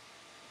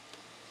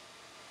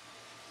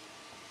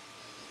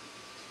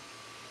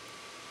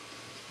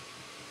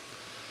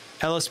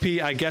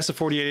 LSP, I guess a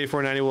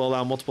 488490 will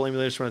allow multiple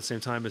emulators to run at the same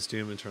time as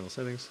Doom internal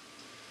settings.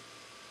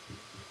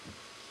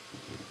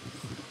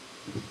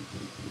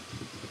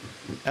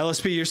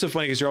 LSP, you're so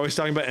funny because you're always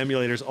talking about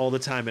emulators all the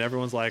time, and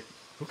everyone's like,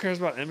 who cares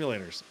about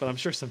emulators? But I'm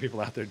sure some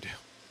people out there do.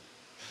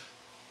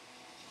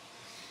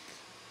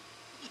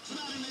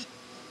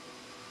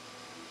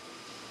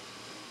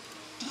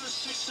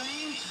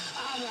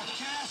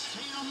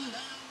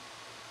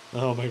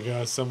 Oh my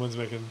gosh, someone's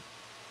making...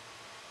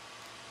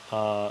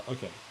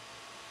 okay.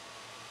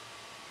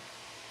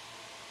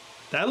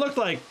 That looked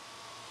like...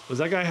 Was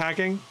that guy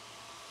hacking?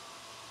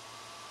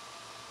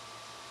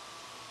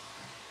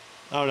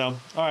 Oh no.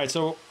 Alright,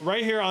 so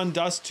right here on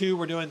Dust 2,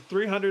 we're doing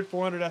 300,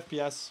 400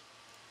 FPS.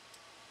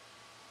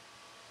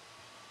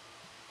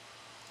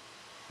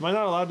 Am I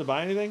not allowed to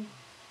buy anything?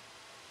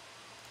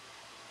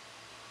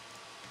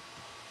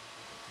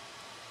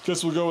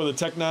 Guess we'll go with a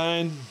Tech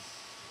 9.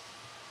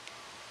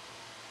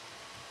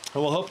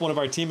 And we'll hope one of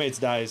our teammates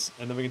dies,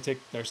 and then we can take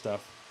their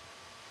stuff.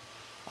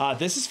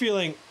 This is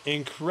feeling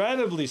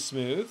incredibly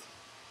smooth.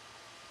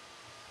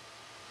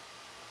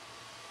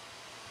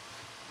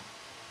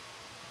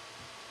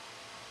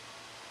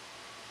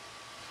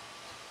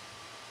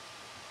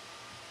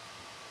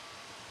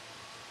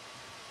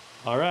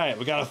 All right,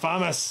 we got a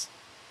FAMAS.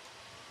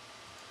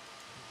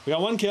 We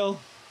got one kill.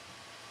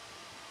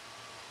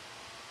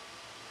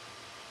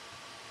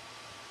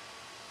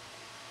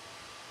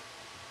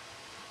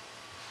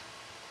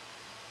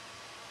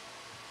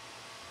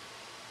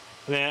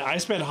 Man, I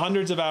spent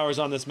hundreds of hours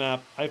on this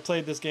map. I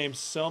played this game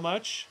so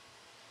much.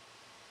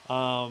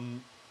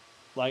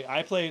 Like,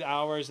 I played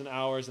hours and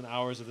hours and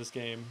hours of this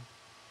game.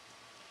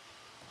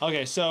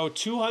 Okay, so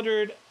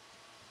 200,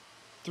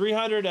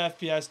 300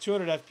 FPS,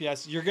 200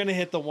 FPS. You're going to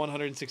hit the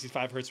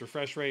 165 hertz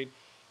refresh rate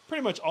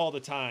pretty much all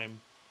the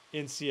time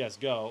in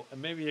CSGO.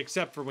 And maybe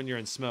except for when you're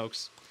in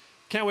smokes.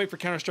 Can't wait for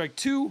Counter-Strike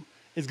 2.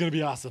 It's going to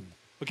be awesome.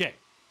 Okay,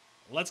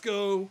 let's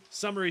go.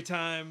 Summary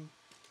time.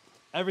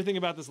 Everything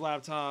about this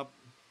laptop.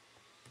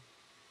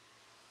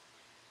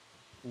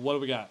 What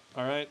do we got?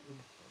 All right.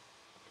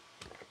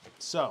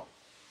 So.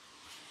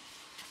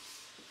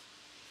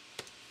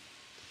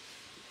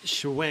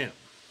 Shwam.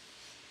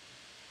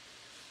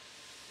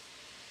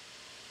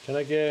 Can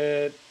I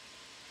get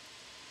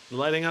the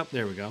lighting up?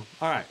 There we go.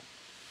 All right.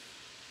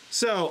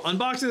 So,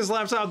 unboxing this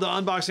laptop, the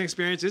unboxing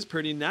experience is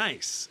pretty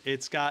nice.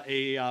 It's got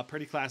a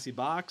pretty classy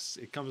box.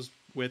 It comes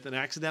with an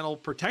accidental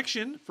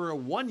protection for a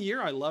 1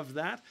 year. I love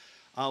that.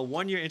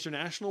 1 year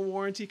international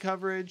warranty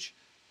coverage.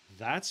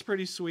 That's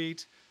pretty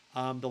sweet.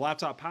 The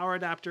laptop power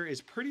adapter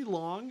is pretty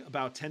long,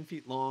 about 10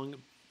 feet long,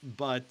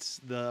 but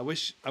I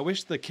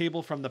wish the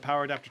cable from the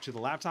power adapter to the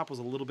laptop was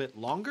a little bit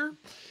longer.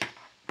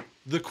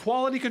 The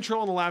quality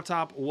control on the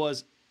laptop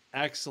was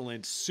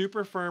excellent.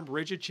 Super firm,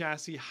 rigid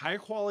chassis, high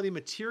quality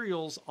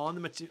materials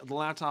on the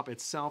laptop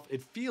itself.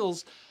 It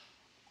feels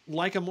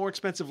like a more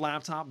expensive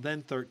laptop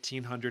than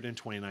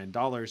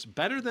 $1,329.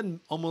 Better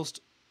than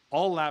almost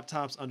all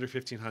laptops under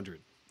 $1,500.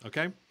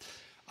 Okay.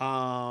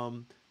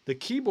 The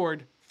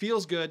keyboard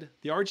feels good.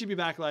 The RGB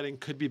backlighting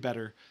could be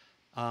better.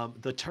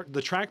 The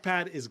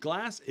trackpad is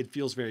glass. It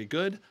feels very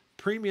good.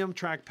 Premium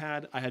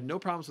trackpad. I had no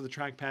problems with the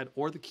trackpad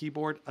or the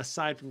keyboard,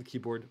 aside from the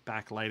keyboard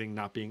backlighting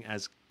not being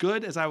as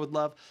good as I would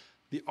love.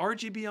 The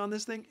RGB on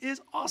this thing is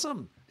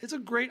awesome. It's a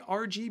great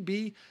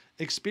RGB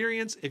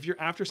experience if you're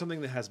after something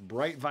that has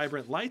bright,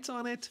 vibrant lights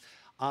on it.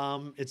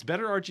 It's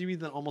better RGB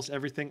than almost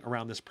everything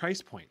around this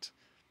price point.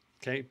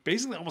 Okay,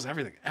 basically almost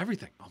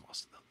everything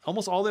almost.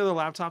 Almost all the other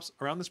laptops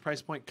around this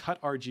price point cut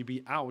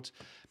RGB out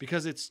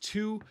because it's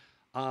too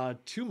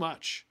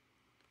much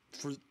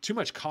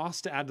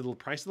cost to add to the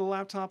price of the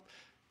laptop,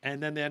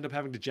 and then they end up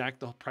having to jack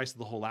the price of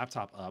the whole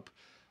laptop up,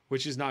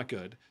 which is not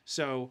good.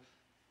 So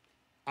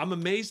I'm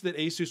amazed that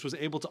Asus was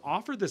able to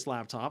offer this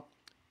laptop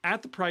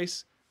at the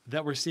price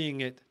that we're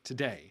seeing it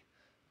today.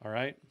 All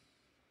right.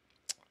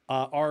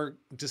 Our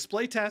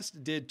display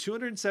test did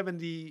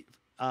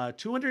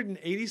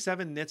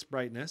 287 nits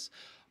brightness,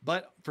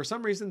 but for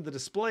some reason the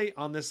display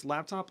on this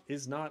laptop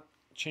is not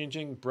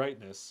changing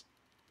brightness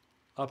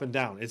up and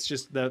down. It's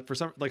just that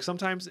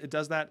sometimes it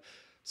does that.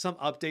 Some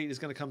update is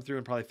going to come through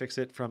and probably fix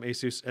it from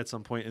Asus at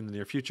some point in the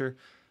near future.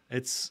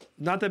 It's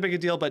not that big a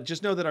deal, but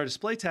just know that our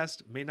display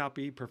test may not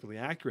be perfectly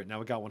accurate. Now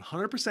we got 100%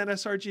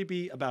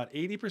 sRGB, about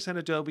 80%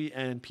 Adobe,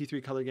 and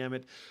P3 color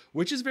gamut,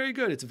 which is very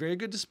good. It's a very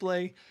good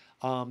display.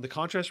 The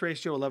contrast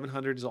ratio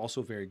 1100 is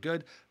also very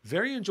good.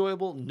 Very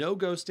enjoyable. No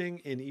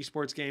ghosting in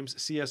esports games,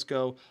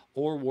 CSGO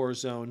or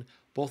Warzone.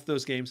 Both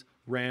those games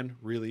ran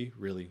really,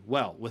 really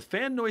well. With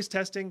fan noise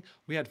testing,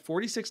 we had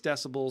 46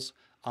 decibels.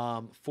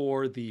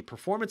 For the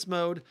performance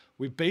mode,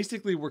 we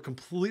basically were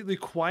completely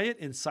quiet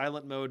in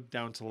silent mode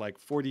down to like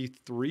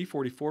 43,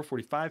 44,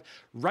 45,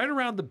 right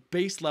around the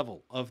base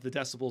level of the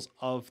decibels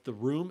of the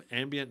room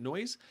ambient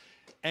noise.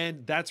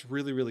 And that's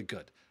really, really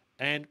good.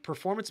 And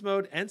performance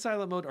mode and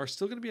silent mode are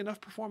still going to be enough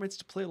performance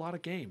to play a lot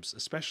of games,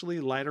 especially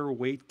lighter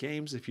weight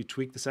games. If you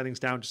tweak the settings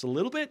down just a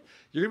little bit,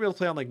 you're going to be able to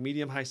play on like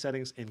medium high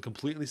settings in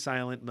completely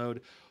silent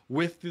mode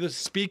with the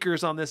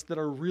speakers on this that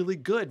are really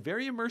good.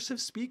 Very immersive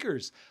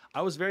speakers.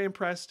 I was very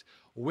impressed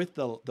with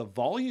the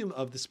volume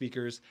of the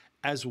speakers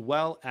as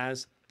well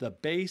as the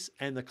bass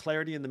and the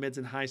clarity in the mids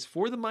and highs.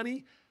 For the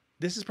money,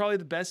 this is probably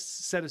the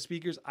best set of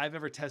speakers I've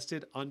ever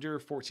tested under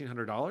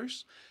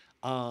 $1,400.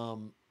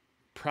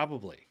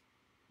 Probably.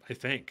 I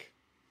think.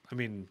 I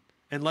mean,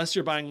 unless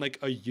you're buying like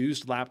a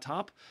used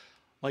laptop,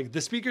 like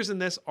the speakers in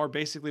this are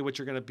basically what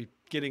you're going to be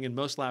getting in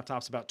most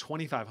laptops, about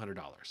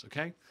 $2,500.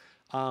 Okay.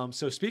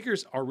 So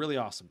speakers are really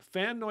awesome.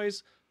 Fan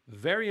noise,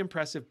 very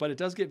impressive, but it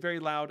does get very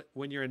loud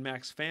when you're in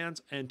max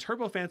fans and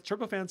turbo fans.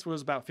 Turbo fans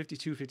was about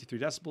 52, 53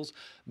 decibels.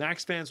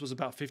 Max fans was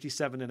about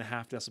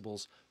 57.5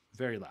 decibels.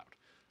 Very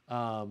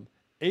loud.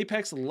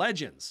 Apex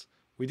Legends.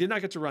 We did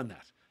not get to run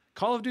that.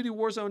 Call of Duty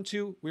Warzone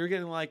 2, we were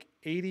getting like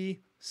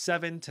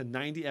 87 to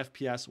 90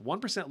 FPS.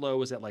 1% low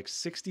was at like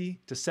 60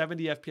 to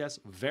 70 FPS.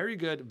 Very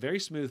good, very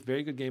smooth,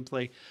 very good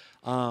gameplay.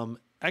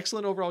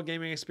 Excellent overall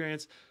gaming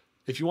experience.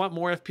 If you want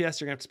more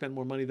FPS, you're gonna have to spend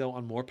more money though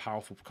on more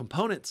powerful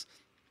components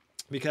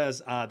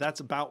because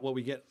that's about what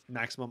we get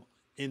maximum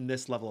in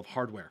this level of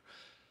hardware.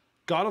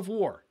 God of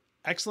War,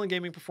 excellent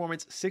gaming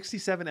performance,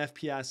 67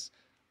 FPS.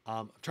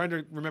 I'm trying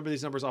to remember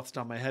these numbers off the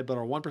top of my head, but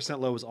our 1%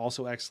 low was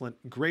also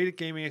excellent. Great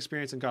gaming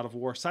experience in God of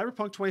War.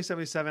 Cyberpunk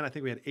 2077, I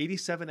think we had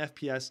 87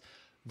 FPS.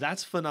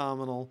 That's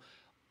phenomenal.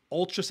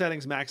 Ultra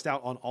settings maxed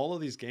out on all of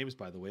these games,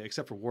 by the way,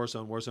 except for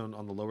Warzone. Warzone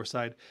on the lower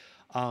side.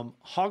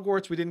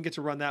 Hogwarts, we didn't get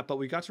to run that, but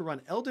we got to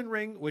run Elden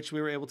Ring, which we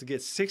were able to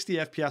get 60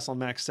 FPS on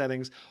max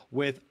settings.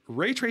 With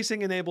ray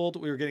tracing enabled,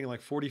 we were getting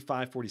like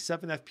 45,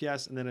 47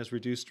 FPS, and then as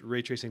reduced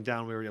ray tracing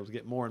down, we were able to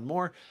get more and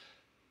more.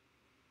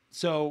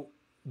 So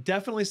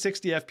definitely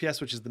 60 FPS,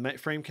 which is the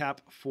frame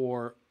cap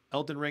for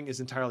Elden Ring, is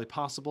entirely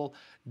possible.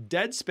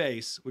 Dead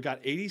Space, we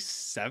got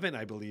 87,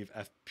 I believe,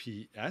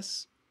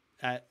 FPS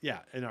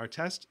in our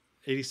test.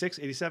 86,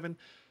 87.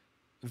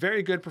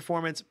 Very good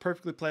performance,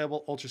 perfectly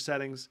playable, ultra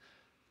settings.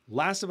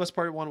 Last of Us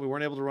Part 1, we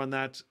weren't able to run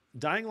that.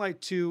 Dying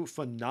Light 2,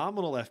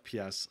 phenomenal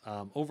FPS,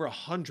 over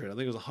 100. I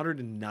think it was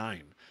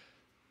 109.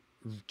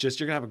 Just,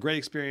 you're going to have a great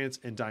experience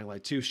in Dying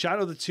Light 2.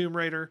 Shadow of the Tomb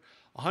Raider,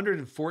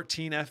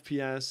 114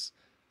 FPS.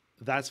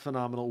 That's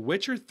phenomenal.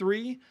 Witcher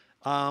 3,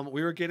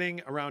 we were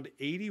getting around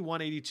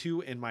 81,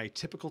 82 in my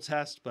typical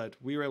test, but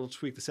we were able to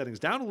tweak the settings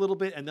down a little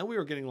bit, and then we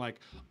were getting like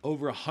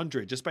over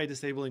 100 just by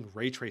disabling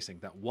ray tracing.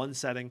 That one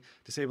setting,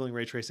 disabling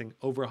ray tracing,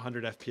 over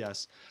 100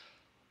 FPS.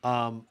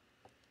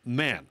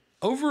 Man,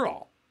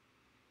 overall,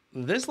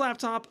 this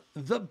laptop,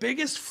 the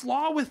biggest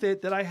flaw with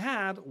it that I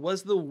had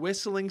was the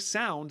whistling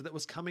sound that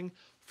was coming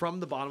from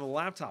the bottom of the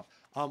laptop.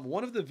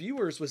 One of the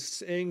viewers was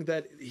saying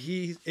that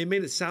it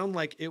made it sound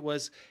like it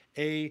was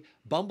a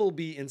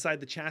bumblebee inside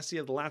the chassis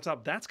of the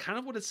laptop. That's kind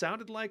of what it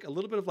sounded like. A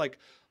little bit of like,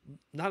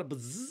 not a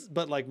buzz,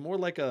 but like more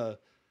like the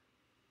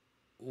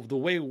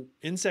way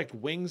insect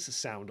wings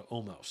sound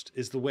almost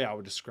is the way I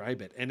would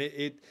describe it. And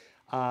it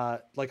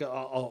like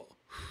a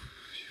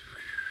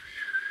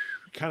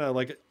kind of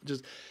like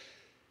just,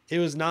 it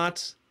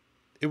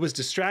was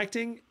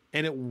distracting,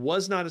 and it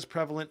was not as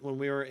prevalent when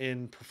we were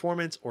in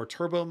performance or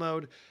turbo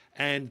mode.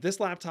 And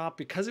this laptop,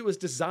 because it was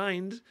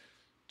designed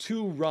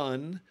to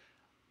run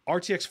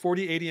RTX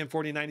 4080 and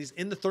 4090s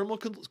in the thermal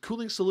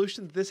cooling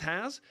solution that this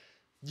has,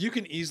 you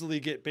can easily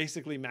get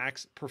basically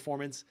max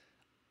performance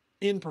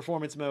in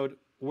performance mode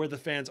where the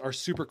fans are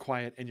super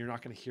quiet and you're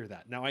not going to hear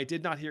that. Now, I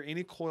did not hear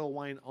any coil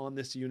whine on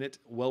this unit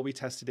while we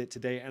tested it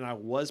today, and I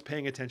was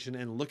paying attention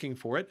and looking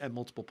for it at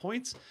multiple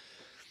points.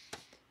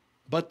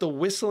 But the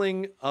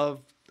whistling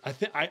of,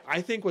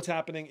 I think what's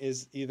happening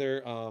is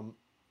either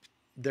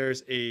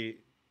there's a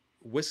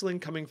whistling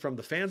coming from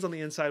the fans on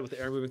the inside with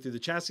the air moving through the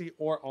chassis,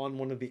 or on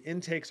one of the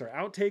intakes or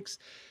outtakes.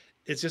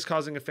 It's just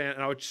causing a fan.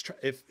 And I would just try,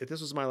 if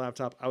this was my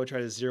laptop, I would try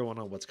to zero in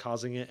on what's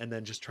causing it, and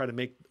then just try to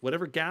make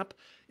whatever gap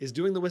is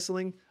doing the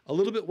whistling a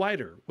little bit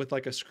wider with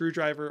like a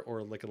screwdriver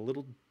or like a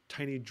little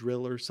tiny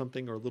drill or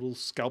something, or a little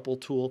scalpel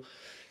tool.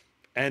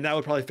 And that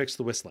would probably fix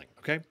the whistling.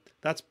 Okay.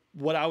 That's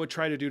what I would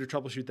try to do to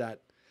troubleshoot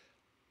that.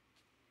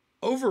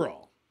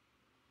 Overall,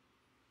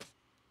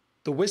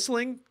 the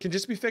whistling can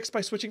just be fixed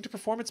by switching to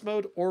performance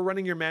mode or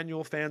running your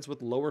manual fans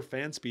with lower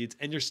fan speeds,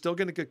 and you're still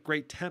going to get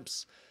great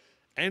temps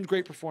and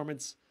great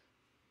performance.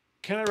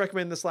 Can I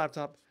recommend this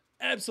laptop?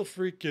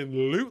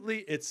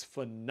 Absolutely. It's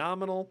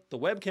phenomenal. The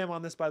webcam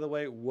on this, by the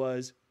way,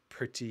 was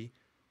pretty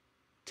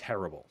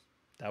terrible.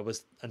 That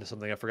was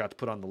something I forgot to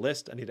put on the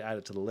list. I need to add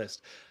it to the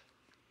list.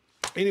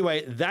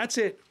 Anyway, that's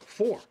it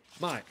for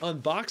my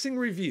unboxing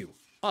review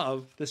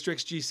of the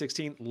Strix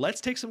G16. Let's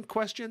take some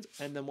questions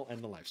and then we'll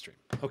end the live stream.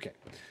 Okay.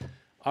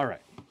 All right.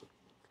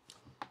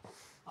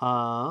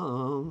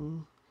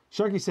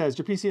 Sharky says,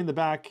 your PC in the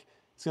back,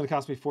 it's going to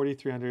cost me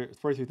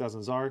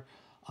 43,000 ZAR.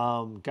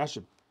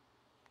 Gotcha.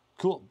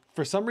 Cool.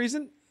 For some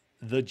reason,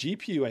 the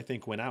GPU, I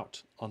think, went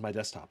out on my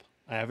desktop.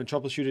 I haven't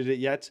troubleshooted it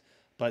yet,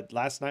 but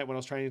last night when I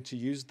was trying to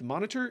use the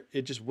monitor,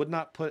 it just would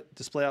not put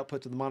display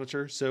output to the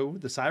monitor. So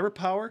the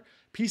CyberPower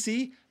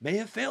PC may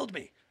have failed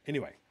me.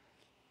 Anyway,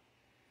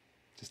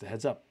 just a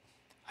heads up.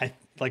 I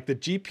like the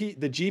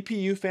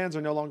GPU fans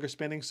are no longer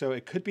spinning, so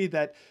it could be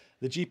that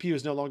the GPU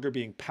is no longer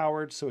being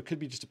powered. So it could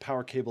be just a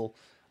power cable.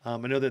 I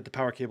know that the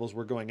power cables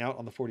were going out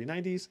on the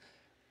 4090s,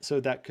 so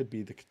that could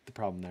be the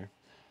problem there.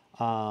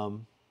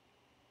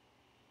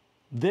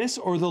 This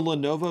or the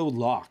Lenovo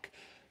LOQ?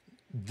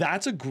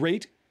 That's a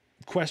great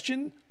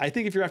question. I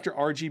think if you're after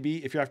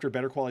RGB, if you're after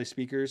better quality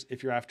speakers,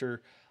 if you're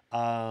after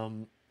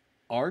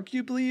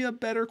arguably a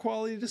better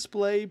quality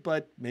display,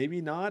 but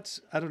maybe not,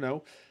 I don't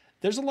know.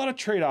 There's a lot of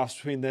trade-offs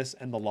between this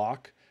and the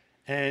LOQ,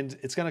 and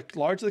it's going to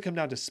largely come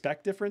down to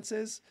spec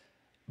differences,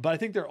 but I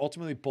think they're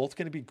ultimately both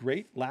going to be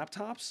great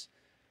laptops.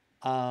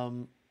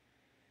 They're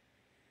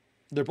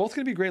both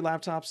going to be great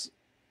laptops,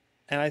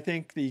 and I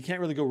think that you can't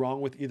really go wrong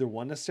with either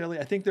one necessarily.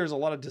 I think there's a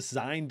lot of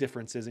design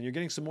differences, and you're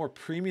getting some more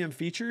premium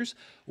features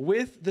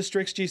with the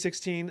Strix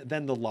G16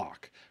 than the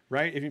LOQ,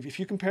 right? If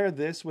you compare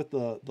this with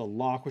the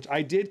LOQ, which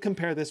I did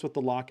compare this with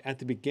the LOQ at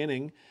the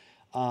beginning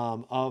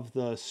of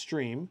the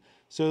stream.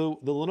 So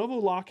the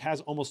Lenovo LOQ has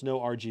almost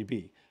no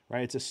RGB,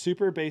 right? It's a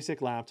super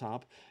basic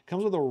laptop.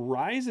 Comes with a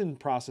Ryzen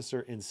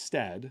processor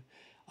instead.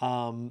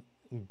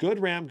 Good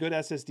RAM, good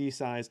SSD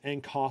size,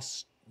 and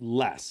costs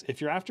less.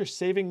 If you're after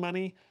saving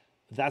money,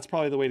 that's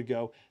probably the way to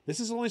go. This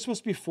is only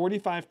supposed to be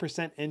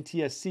 45%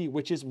 NTSC,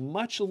 which is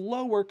much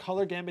lower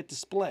color gamut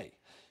display.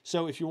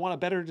 So if you want a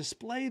better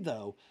display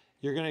though,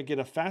 you're gonna get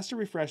a faster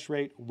refresh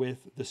rate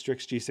with the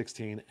Strix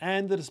G16,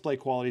 and the display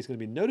quality is gonna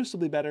be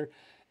noticeably better,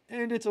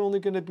 and it's only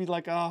gonna be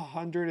like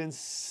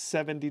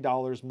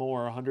 $170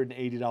 more,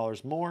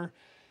 $180 more.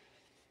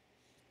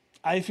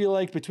 I feel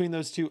like between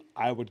those two,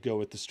 I would go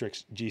with the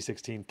Strix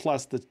G16.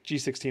 Plus the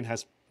G16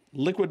 has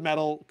liquid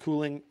metal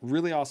cooling,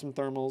 really awesome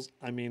thermals.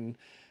 I mean,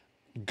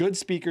 good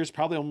speakers,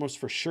 probably almost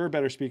for sure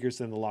better speakers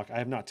than the LOQ. I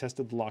have not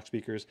tested the LOQ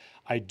speakers.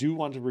 I do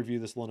want to review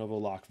this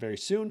Lenovo LOQ very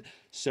soon,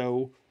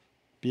 so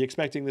be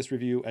expecting this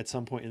review at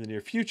some point in the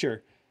near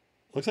future.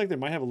 Looks like they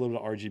might have a little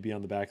bit of RGB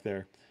on the back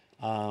there.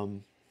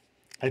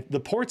 The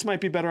ports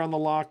might be better on the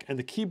LOQ, and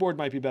the keyboard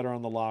might be better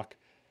on the LOQ,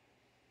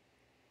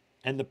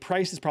 and the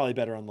price is probably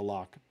better on the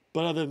LOQ.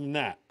 But other than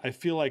that, I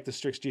feel like the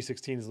Strix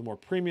G16 is the more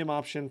premium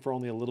option for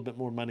only a little bit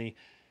more money,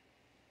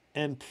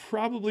 and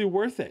probably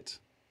worth it.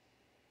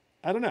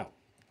 I don't know.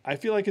 I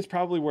feel like it's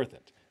probably worth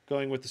it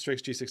going with the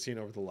Strix G16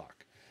 over the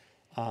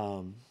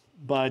LOQ.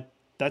 But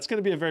that's going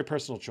to be a very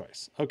personal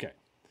choice. Okay.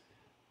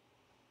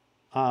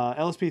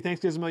 LSP,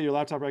 thanks Gizmo. Your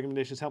laptop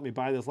recommendations helped me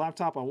buy this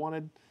laptop I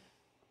wanted.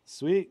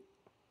 Sweet.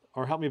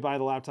 Or help me buy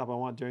the laptop I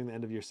want during the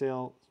end of your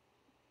sale.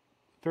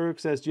 Farouk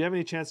says, do you have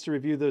any chance to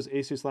review those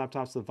Asus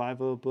laptops, the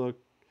VivoBook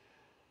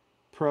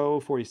Pro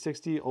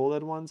 4060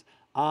 OLED ones?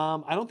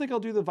 I don't think I'll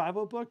do the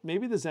VivoBook.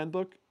 Maybe the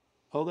ZenBook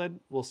OLED.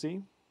 We'll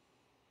see.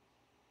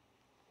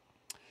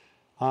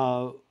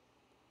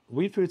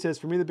 Wheat Food says,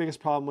 for me, the biggest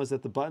problem was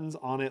that the buttons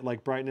on it,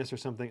 like brightness or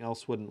something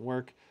else, wouldn't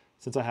work,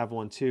 since I have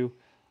one too.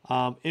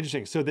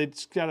 Interesting. So they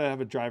just got to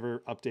have a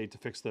driver update to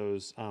fix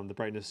those, the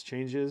brightness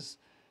changes.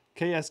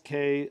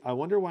 KSK, I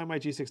wonder why my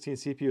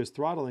G16 CPU is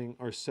throttling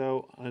or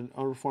so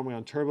underperforming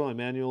on turbo and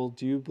manual.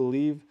 Do you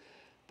believe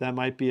that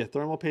might be a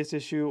thermal paste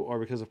issue or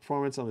because of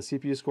performance on the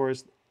CPU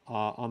scores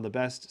on the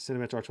best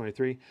Cinebench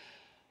R23?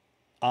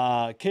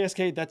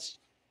 KSK, that's,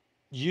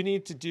 you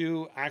need to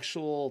do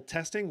actual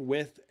testing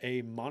with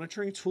a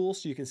monitoring tool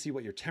so you can see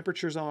what your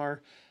temperatures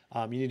are.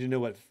 You need to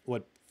know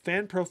what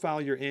fan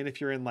profile you're in.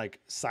 If you're in like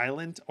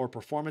silent or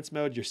performance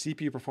mode, your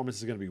CPU performance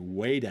is going to be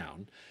way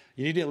down.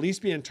 You need to at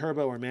least be in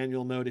turbo or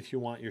manual mode if you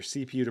want your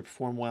CPU to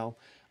perform well.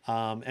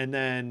 And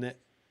then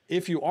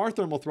if you are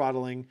thermal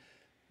throttling,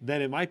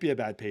 then it might be a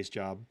bad paste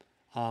job,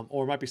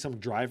 or it might be some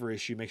driver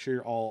issue. Make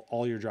sure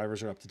all your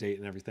drivers are up to date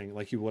and everything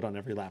like you would on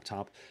every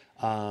laptop.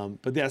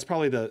 But yeah, that's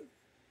probably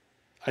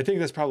I think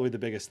that's probably the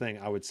biggest thing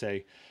I would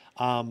say.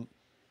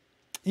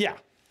 Yeah,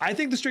 I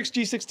think the Strix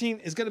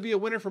G16 is going to be a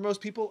winner for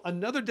most people.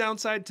 Another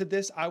downside to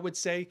this, I would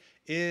say,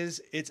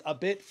 is it's a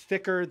bit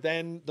thicker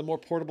than the more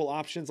portable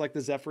options like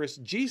the Zephyrus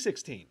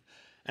G16.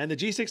 And the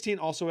G16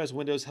 also has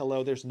Windows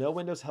Hello. There's no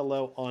Windows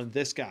Hello on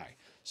this guy.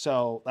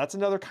 So that's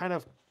another kind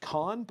of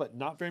con, but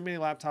not very many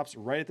laptops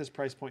right at this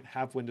price point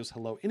have Windows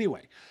Hello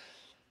anyway.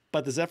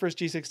 But the Zephyrus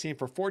G16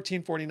 for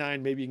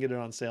 $1449, maybe you can get it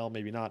on sale,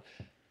 maybe not.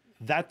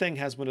 That thing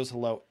has Windows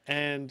Hello,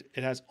 and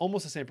it has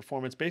almost the same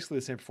performance, basically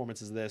the same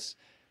performance as this,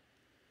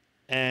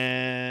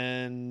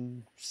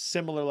 and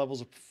similar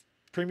levels of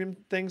premium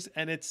things,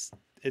 and it's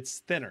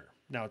thinner.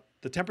 Now,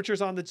 the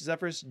temperatures on the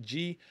Zephyrus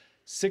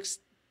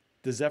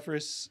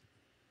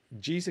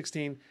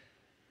G16,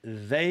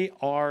 they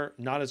are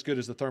not as good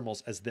as the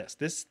thermals as this.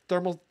 This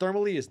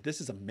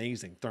this is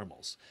amazing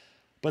thermals.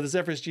 But the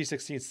Zephyrus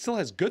G16 still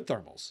has good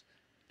thermals.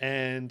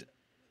 And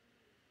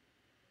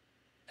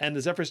the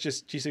Zephyrus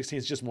G16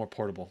 is just more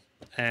portable.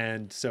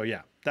 And so,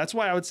 yeah, that's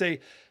why I would say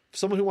for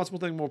someone who wants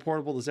something more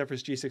portable, the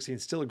Zephyrus G16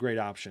 is still a great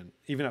option,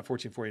 even at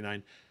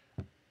 $1449.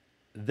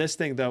 This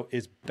thing, though,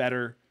 is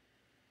better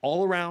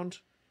all around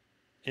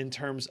in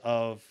terms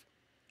of,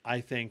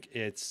 I think,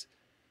 its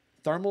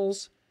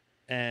thermals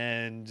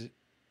and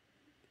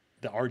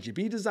the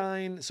RGB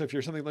design. So if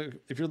you're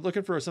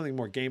looking for something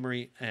more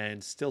gamery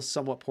and still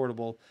somewhat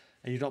portable,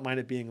 and you don't mind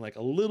it being like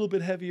a little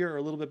bit heavier or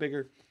a little bit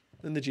bigger,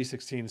 then the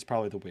G16 is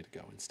probably the way to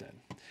go instead.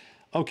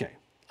 Okay.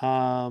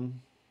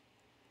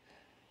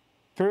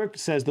 Ferrick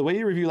says, the way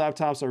you review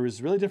laptops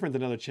is really different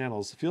than other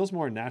channels. It feels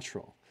more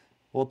natural.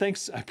 Well,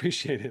 thanks. I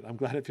appreciate it. I'm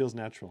glad it feels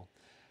natural.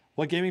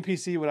 What gaming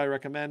PC would I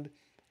recommend?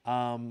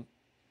 All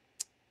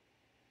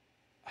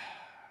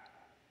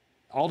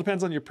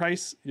depends on your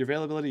price, your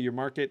availability, your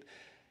market.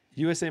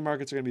 USA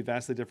markets are going to be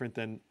vastly different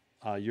than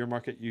your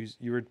market.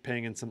 You were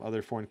paying in some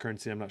other foreign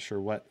currency. I'm not sure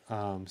what.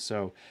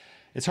 So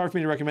it's hard for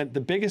me to recommend. The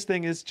biggest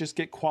thing is just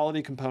get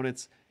quality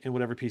components in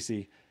whatever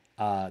PC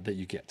that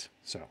you get.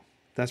 So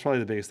that's probably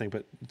the biggest thing,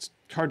 but it's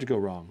hard to go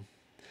wrong.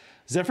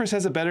 Zephyrus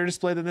has a better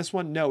display than this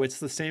one. No, it's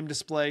the same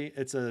display.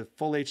 It's a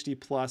full HD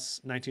plus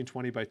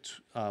 1920 by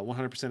 100%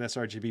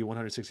 sRGB,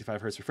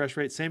 165 hertz refresh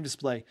rate. Same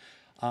display,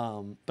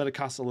 but it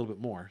costs a little bit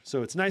more.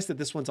 So it's nice that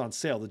this one's on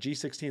sale. The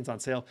G16 is on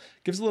sale.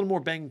 Gives a little more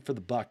bang for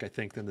the buck, I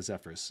think, than the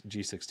Zephyrus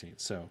G16.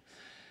 So,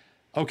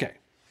 okay.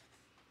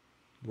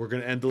 We're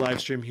going to end the live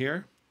stream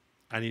here.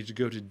 I need to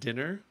go to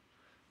dinner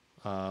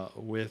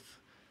with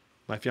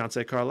my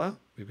fiance Carla.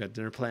 We've got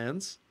dinner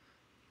plans.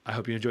 I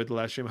hope you enjoyed the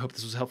live stream. I hope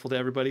this was helpful to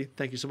everybody.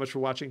 Thank you so much for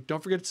watching.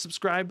 Don't forget to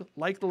subscribe,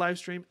 like the live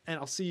stream, and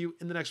I'll see you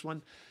in the next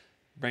one.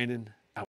 Brandon